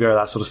new logo,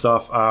 that sort of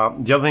stuff.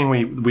 The other thing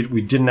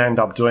we didn't end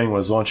up doing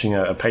was launching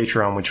a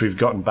Patreon, which we've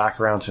gotten back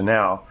around to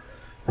now.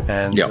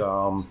 And,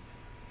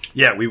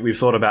 we've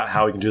thought about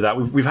how we can do that.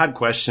 We've had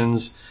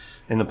questions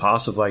in the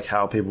past of,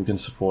 how people can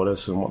support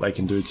us and what they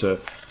can do to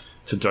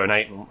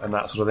donate and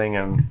that sort of thing.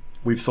 And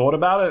we've thought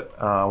about it.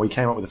 We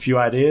came up with a few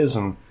ideas,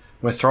 and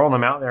we're throwing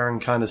them out there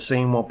and kind of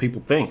seeing what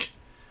people think.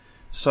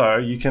 So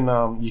you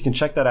can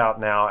check that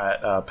out now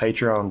at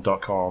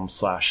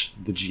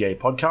patreon.com/the GA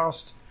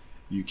podcast.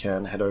 You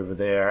can head over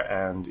there,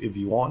 and if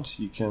you want,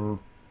 you can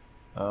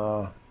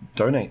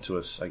donate to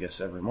us, I guess,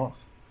 every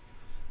month.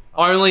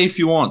 Only if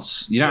you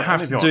want. You don't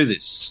have to do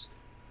this.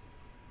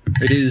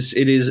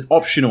 It is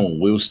optional.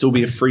 We will still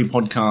be a free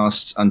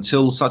podcast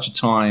until such a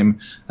time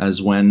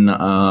as when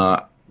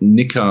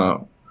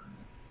Nikka,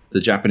 the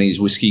Japanese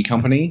whiskey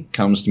company,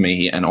 comes to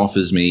me and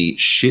offers me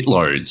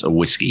shitloads of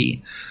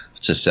whiskey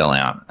to sell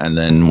out, and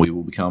then we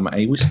will become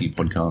a whiskey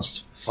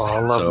podcast. Oh, I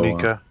love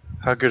Nikka.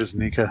 How good is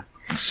Nikka?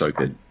 It's so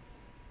good.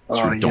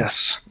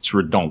 Yes. It's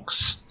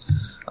redonks.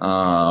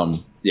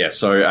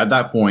 So at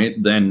that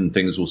point, then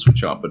things will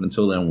switch up. But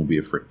until then, we'll be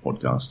a free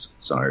podcast.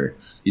 So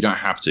you don't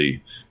have to.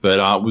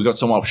 But we've got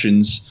some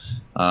options.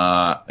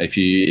 If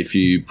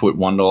you put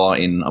 $1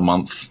 in a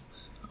month,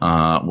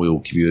 we'll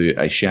give you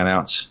a shout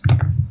out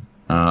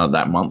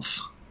that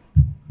month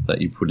that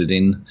you put it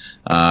in.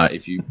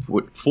 If you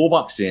put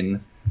 $4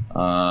 in,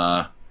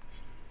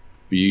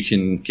 you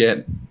can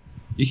get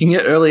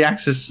early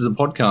access to the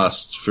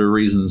podcast for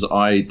reasons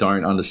I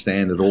don't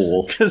understand at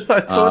all. Because I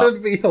thought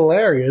it'd be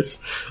hilarious.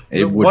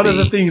 It would One be of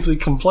the things we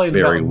complained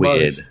very about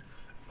weird. most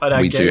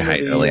We do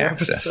hate early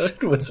access.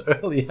 It was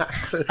early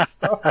access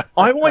stuff.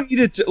 I want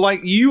you to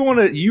like you want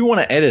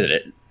to edit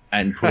it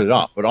and put it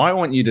up, but I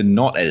want you to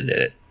not edit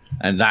it,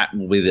 and that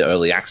will be the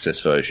early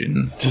access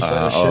version. Just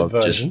like a shit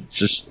version.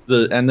 Just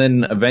the, and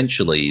then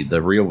eventually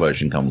the real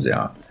version comes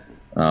out.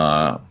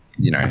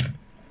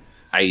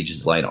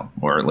 Ages later,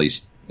 or at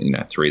least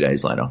 3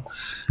 days later.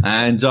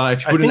 And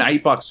if you put in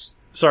 $8,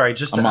 sorry,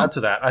 just to add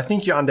to that, I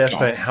think you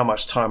underestimate how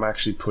much time I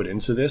actually put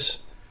into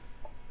this.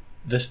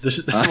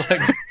 This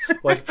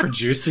like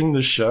producing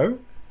the show.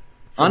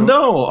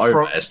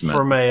 Overestimate.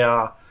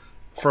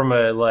 From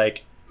a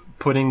like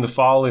putting the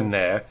file in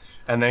there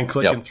and then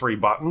clicking 3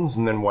 buttons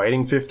and then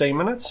waiting 15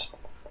 minutes.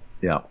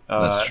 Yeah,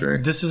 that's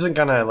true. This isn't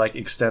gonna like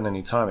extend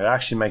any time. It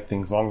actually make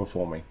things longer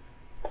for me.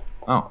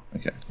 Oh,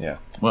 okay. Yeah.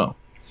 Well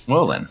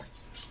then.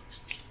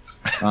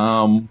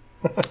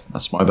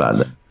 That's my bad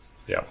then.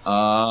 Yeah.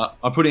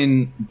 I put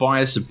in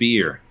buy us a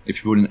beer. If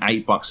you put in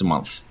 $8 a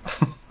month,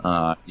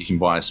 you can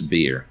buy us a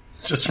beer.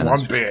 Just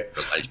one beer.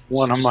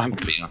 One a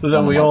month.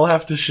 That we all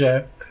have to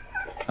share.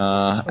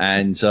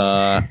 And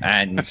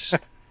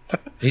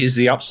here's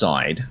the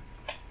upside.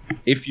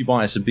 If you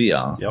buy us a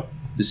beer,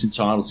 this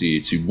entitles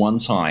you to one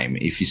time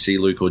if you see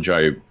Luke or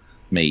Joab,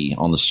 me,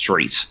 on the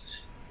street,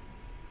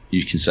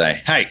 you can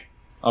say, hey,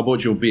 I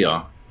bought you a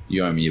beer,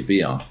 you owe me a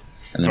beer,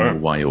 and then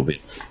we'll buy you a beer.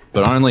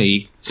 But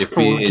only if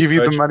we'll give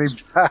you the money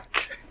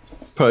back.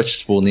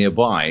 Purchasable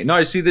nearby.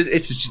 No, see,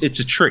 it's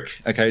a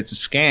trick. Okay, it's a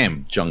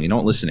scam, Jung. You're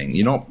not listening.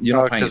 You're not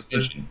paying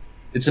attention.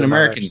 It's an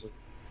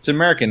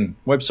American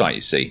website,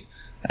 you see,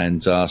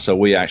 and so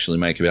we actually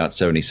make about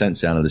 70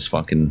 cents out of this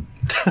fucking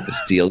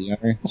this deal.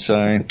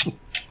 So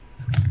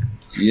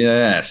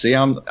yeah, see,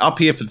 I'm up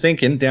here for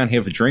thinking, down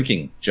here for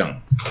drinking,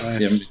 Jung. Nice. Yeah, I'm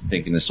just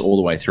thinking this all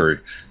the way through.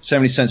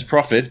 70 cents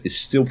profit is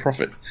still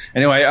profit.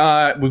 Anyway,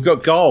 we've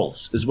got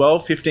goals as well.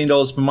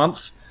 $15 per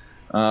month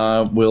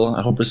will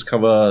help us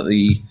cover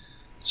the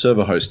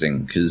server hosting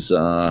because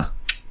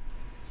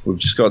we've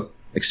just got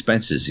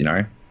expenses,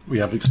 We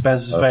have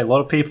expenses to pay. A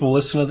lot of people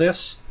listen to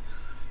this.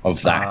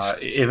 Of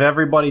that. If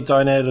everybody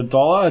donated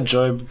 $1,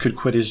 Joab could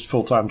quit his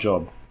full-time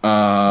job.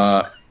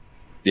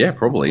 Yeah,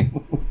 probably.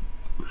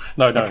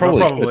 No,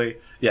 probably.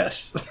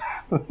 Yes.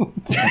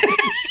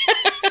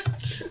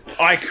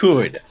 I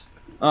could.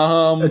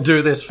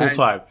 Do this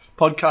full-time.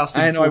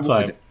 Podcasting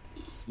full-time.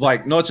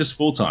 Like, not just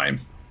full-time.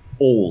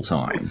 All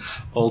time.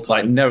 All time.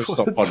 Like, never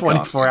stop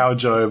podcasting. 24-hour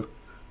Joab.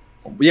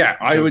 Yeah,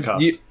 I would.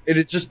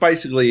 It'd just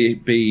basically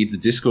be the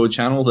Discord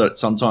channel that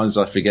sometimes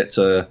I forget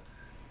to,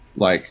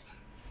 like,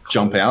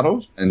 jump out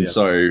of. And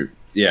so,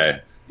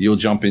 yeah, you'll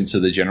jump into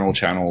the general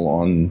channel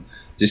on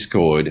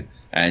Discord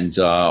and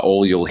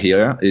all you'll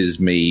hear is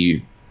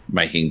me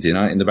making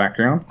dinner in the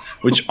background,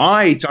 which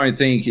I don't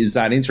think is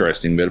that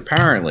interesting, but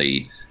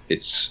apparently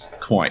it's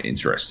quite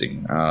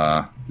interesting.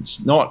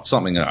 It's not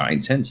something that I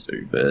intend to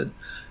do, but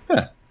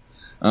yeah.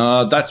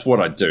 That's what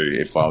I'd do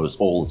if I was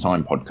all the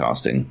time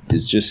podcasting,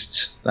 is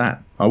just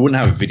that. I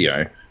wouldn't have a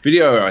video.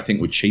 Video, I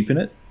think, would cheapen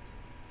it.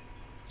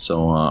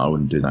 So I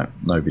wouldn't do that.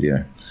 No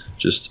video.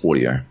 Just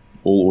audio.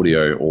 All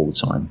audio all the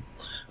time.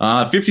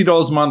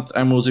 $50 a month,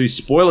 and we'll do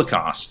spoiler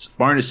casts,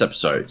 bonus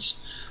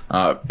episodes.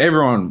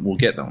 Everyone will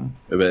get them,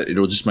 but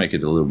it'll just make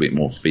it a little bit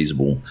more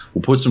feasible.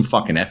 We'll put some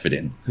fucking effort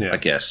in, I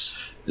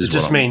guess. It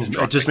just means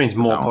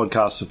more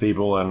podcasts for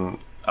people and,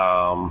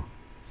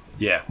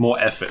 more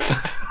effort.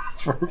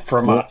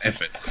 From more us.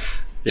 effort.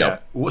 Yeah.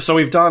 So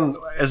we've done,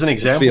 as an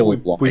example,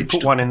 we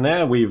put one in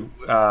there. We've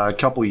a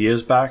couple of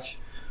years back.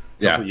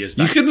 You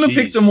couldn't have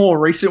picked a more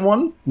recent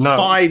one. No,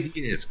 5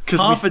 years,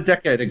 half a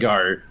decade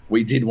ago,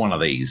 we did one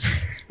of these.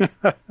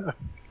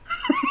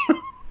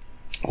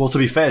 Well, to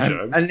be fair,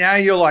 Joe, and now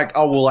you're like,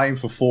 oh, we'll aim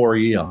for 4 a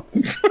year.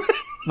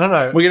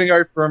 No, we're gonna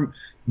go from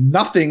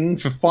nothing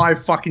for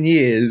 5 fucking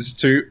years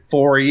to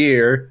 4 a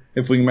year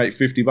if we can make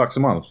 $50 a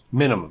month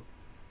minimum.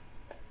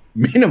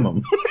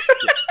 Minimum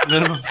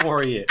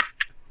 4 a year.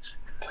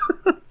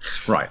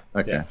 Right.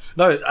 Okay. Yeah.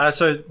 No.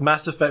 So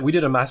Mass Effect. We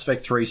did a Mass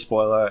Effect 3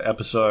 spoiler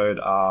episode.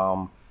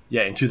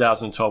 In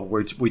 2012,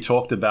 where we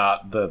talked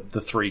about the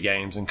 3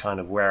 games and kind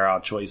of where our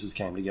choices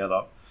came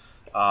together.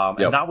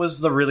 And that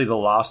was really the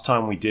last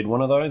time we did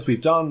one of those.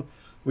 We've done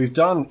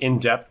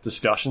in-depth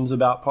discussions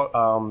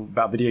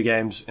about video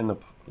games in the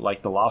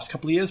last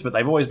couple of years, but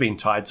they've always been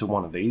tied to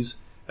one of these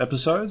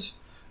episodes.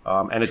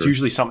 And it's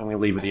usually something we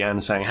leave at the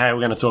end, saying, "Hey, we're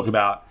going to talk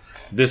about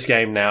this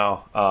game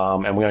now,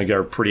 and we're going to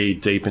go pretty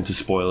deep into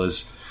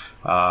spoilers."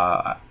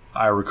 I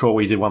recall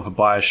we did one for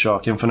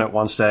BioShock Infinite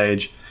one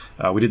stage.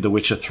 We did The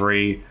Witcher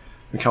 3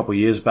 a couple of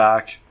years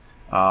back.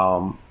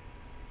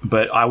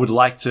 But I would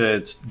like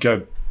to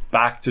go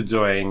back to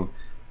doing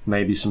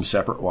maybe some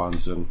separate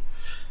ones. And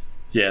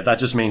yeah, that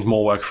just means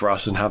more work for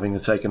us and having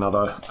to take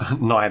another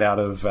night out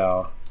of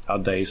our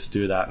days to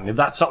do that. And if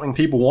that's something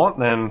people want,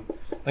 then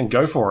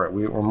go for it.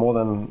 We're more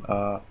than...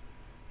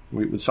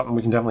 it's something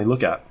we can definitely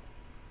look at.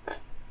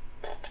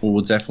 Well,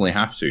 we'll definitely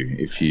have to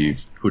if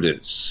you've put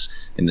it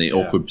in the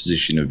awkward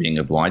position of being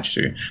obliged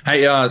to.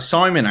 Hey,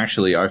 Simon,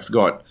 actually, I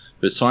forgot.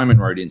 But Simon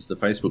wrote into the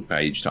Facebook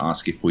page to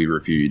ask if we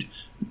reviewed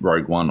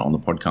Rogue One on the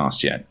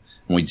podcast yet.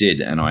 And we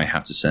did, and I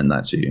have to send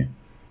that to you.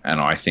 And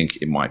I think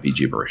it might be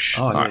gibberish.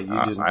 Oh, yeah,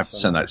 you did. I have to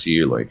send that to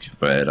you, Luke,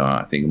 but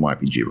I think it might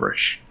be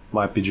gibberish.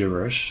 Might be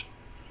gibberish.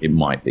 It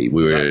might be.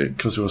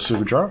 Because we were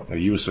super drunk? Or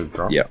you were super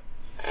drunk? Yeah.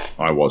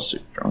 I was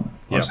super drunk.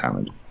 I was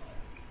hammered.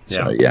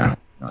 So, yeah.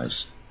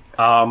 Nice.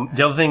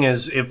 The other thing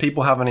is, if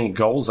people have any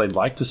goals they'd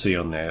like to see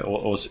on there,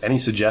 or any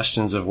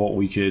suggestions of what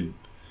we could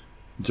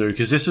do,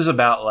 because this is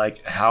about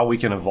like how we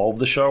can evolve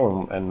the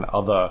show and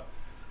other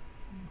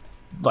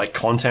like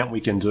content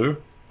we can do.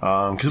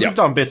 Because we've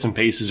done bits and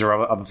pieces or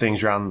other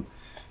things around,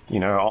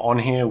 on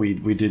here.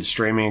 We did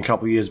streaming a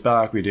couple of years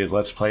back. We did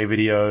Let's Play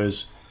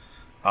videos.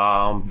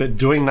 But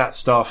doing that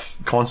stuff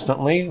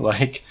constantly,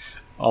 like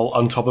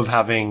on top of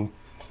having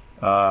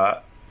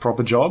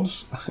proper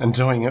jobs and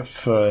doing it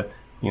for,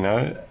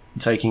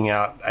 taking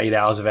out 8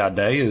 hours of our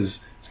day is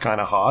kind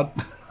of hard.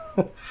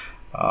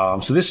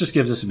 So this just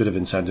gives us a bit of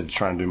incentive to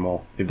try and do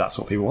more if that's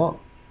what people want.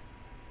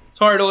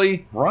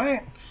 Totally.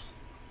 Right?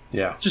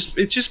 Yeah.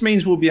 It just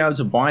means we'll be able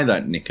to buy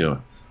that Nicker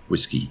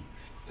whiskey.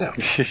 Yeah.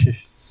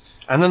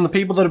 And then the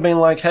people that have been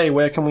like, hey,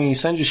 where can we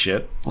send you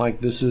shit? Like,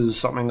 this is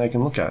something they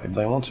can look at if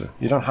they want to.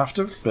 You don't have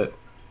to, but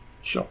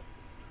sure.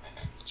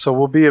 So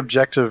we'll be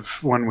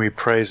objective when we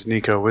praise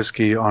Nico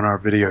Whiskey on our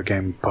video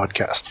game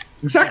podcast.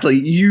 Exactly.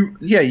 You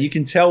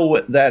can tell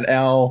that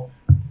our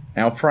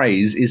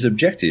praise is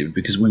objective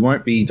because we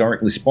won't be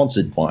directly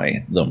sponsored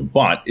by them.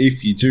 But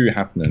if you do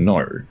happen to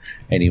know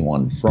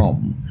anyone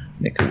from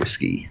Nicker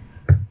Whiskey,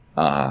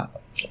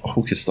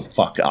 hook us the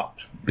fuck up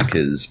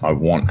because I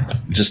want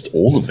just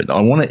all of it. I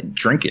want to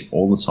drink it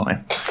all the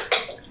time.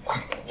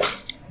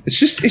 It's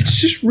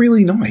just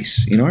really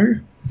nice,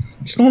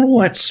 It's not all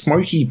that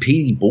smoky,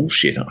 peaty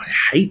bullshit. I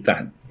hate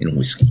that in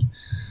whiskey.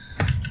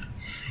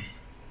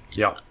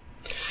 Yeah.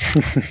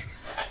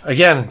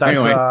 Again,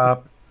 that's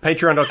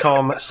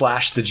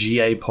patreon.com/the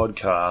GA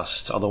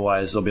podcast.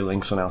 Otherwise, there'll be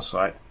links on our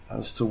site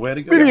as to where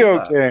to go.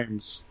 Video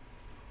games.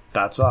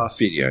 That's us.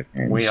 Video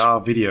games. We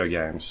are Video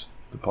Games,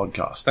 the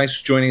podcast.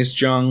 Thanks for joining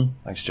us, Jung.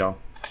 Thanks, John.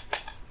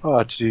 Oh,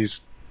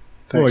 jeez.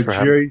 Thanks for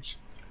having me.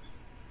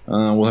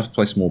 We'll have to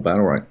play some more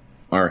Battlerite.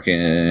 I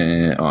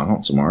reckon...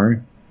 not tomorrow.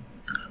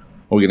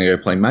 We're going to go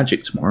play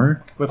Magic tomorrow.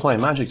 We're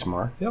playing Magic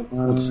tomorrow. Yep.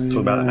 Let's talk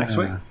about it next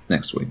week.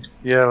 Next week.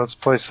 Yeah, let's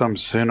play some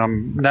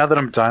soon. Now that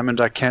I'm Diamond,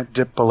 I can't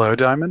dip below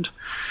Diamond.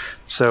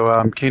 So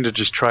I'm keen to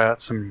just try out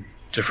some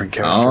different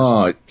characters.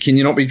 Oh, can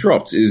you not be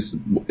dropped? Is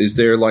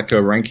there like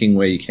a ranking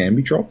where you can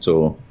be dropped,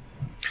 or...?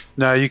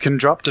 No, you can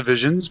drop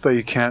divisions, but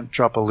you can't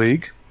drop a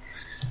league.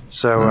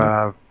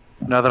 So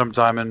now that I'm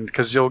Diamond,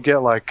 because you'll get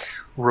like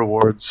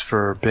rewards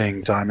for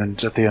being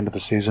Diamond at the end of the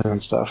season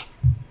and stuff.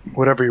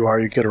 Whatever you are,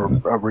 you get a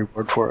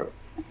reward for it.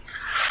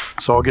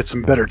 So I'll get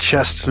some better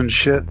chests and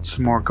shit,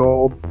 some more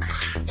gold.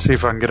 See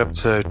if I can get up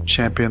to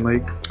Champion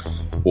League.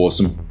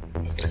 Awesome.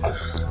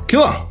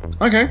 Killer.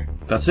 Okay.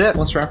 That's it.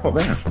 Let's wrap up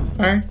there.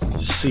 All right.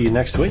 See you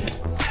next week.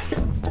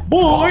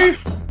 Bye.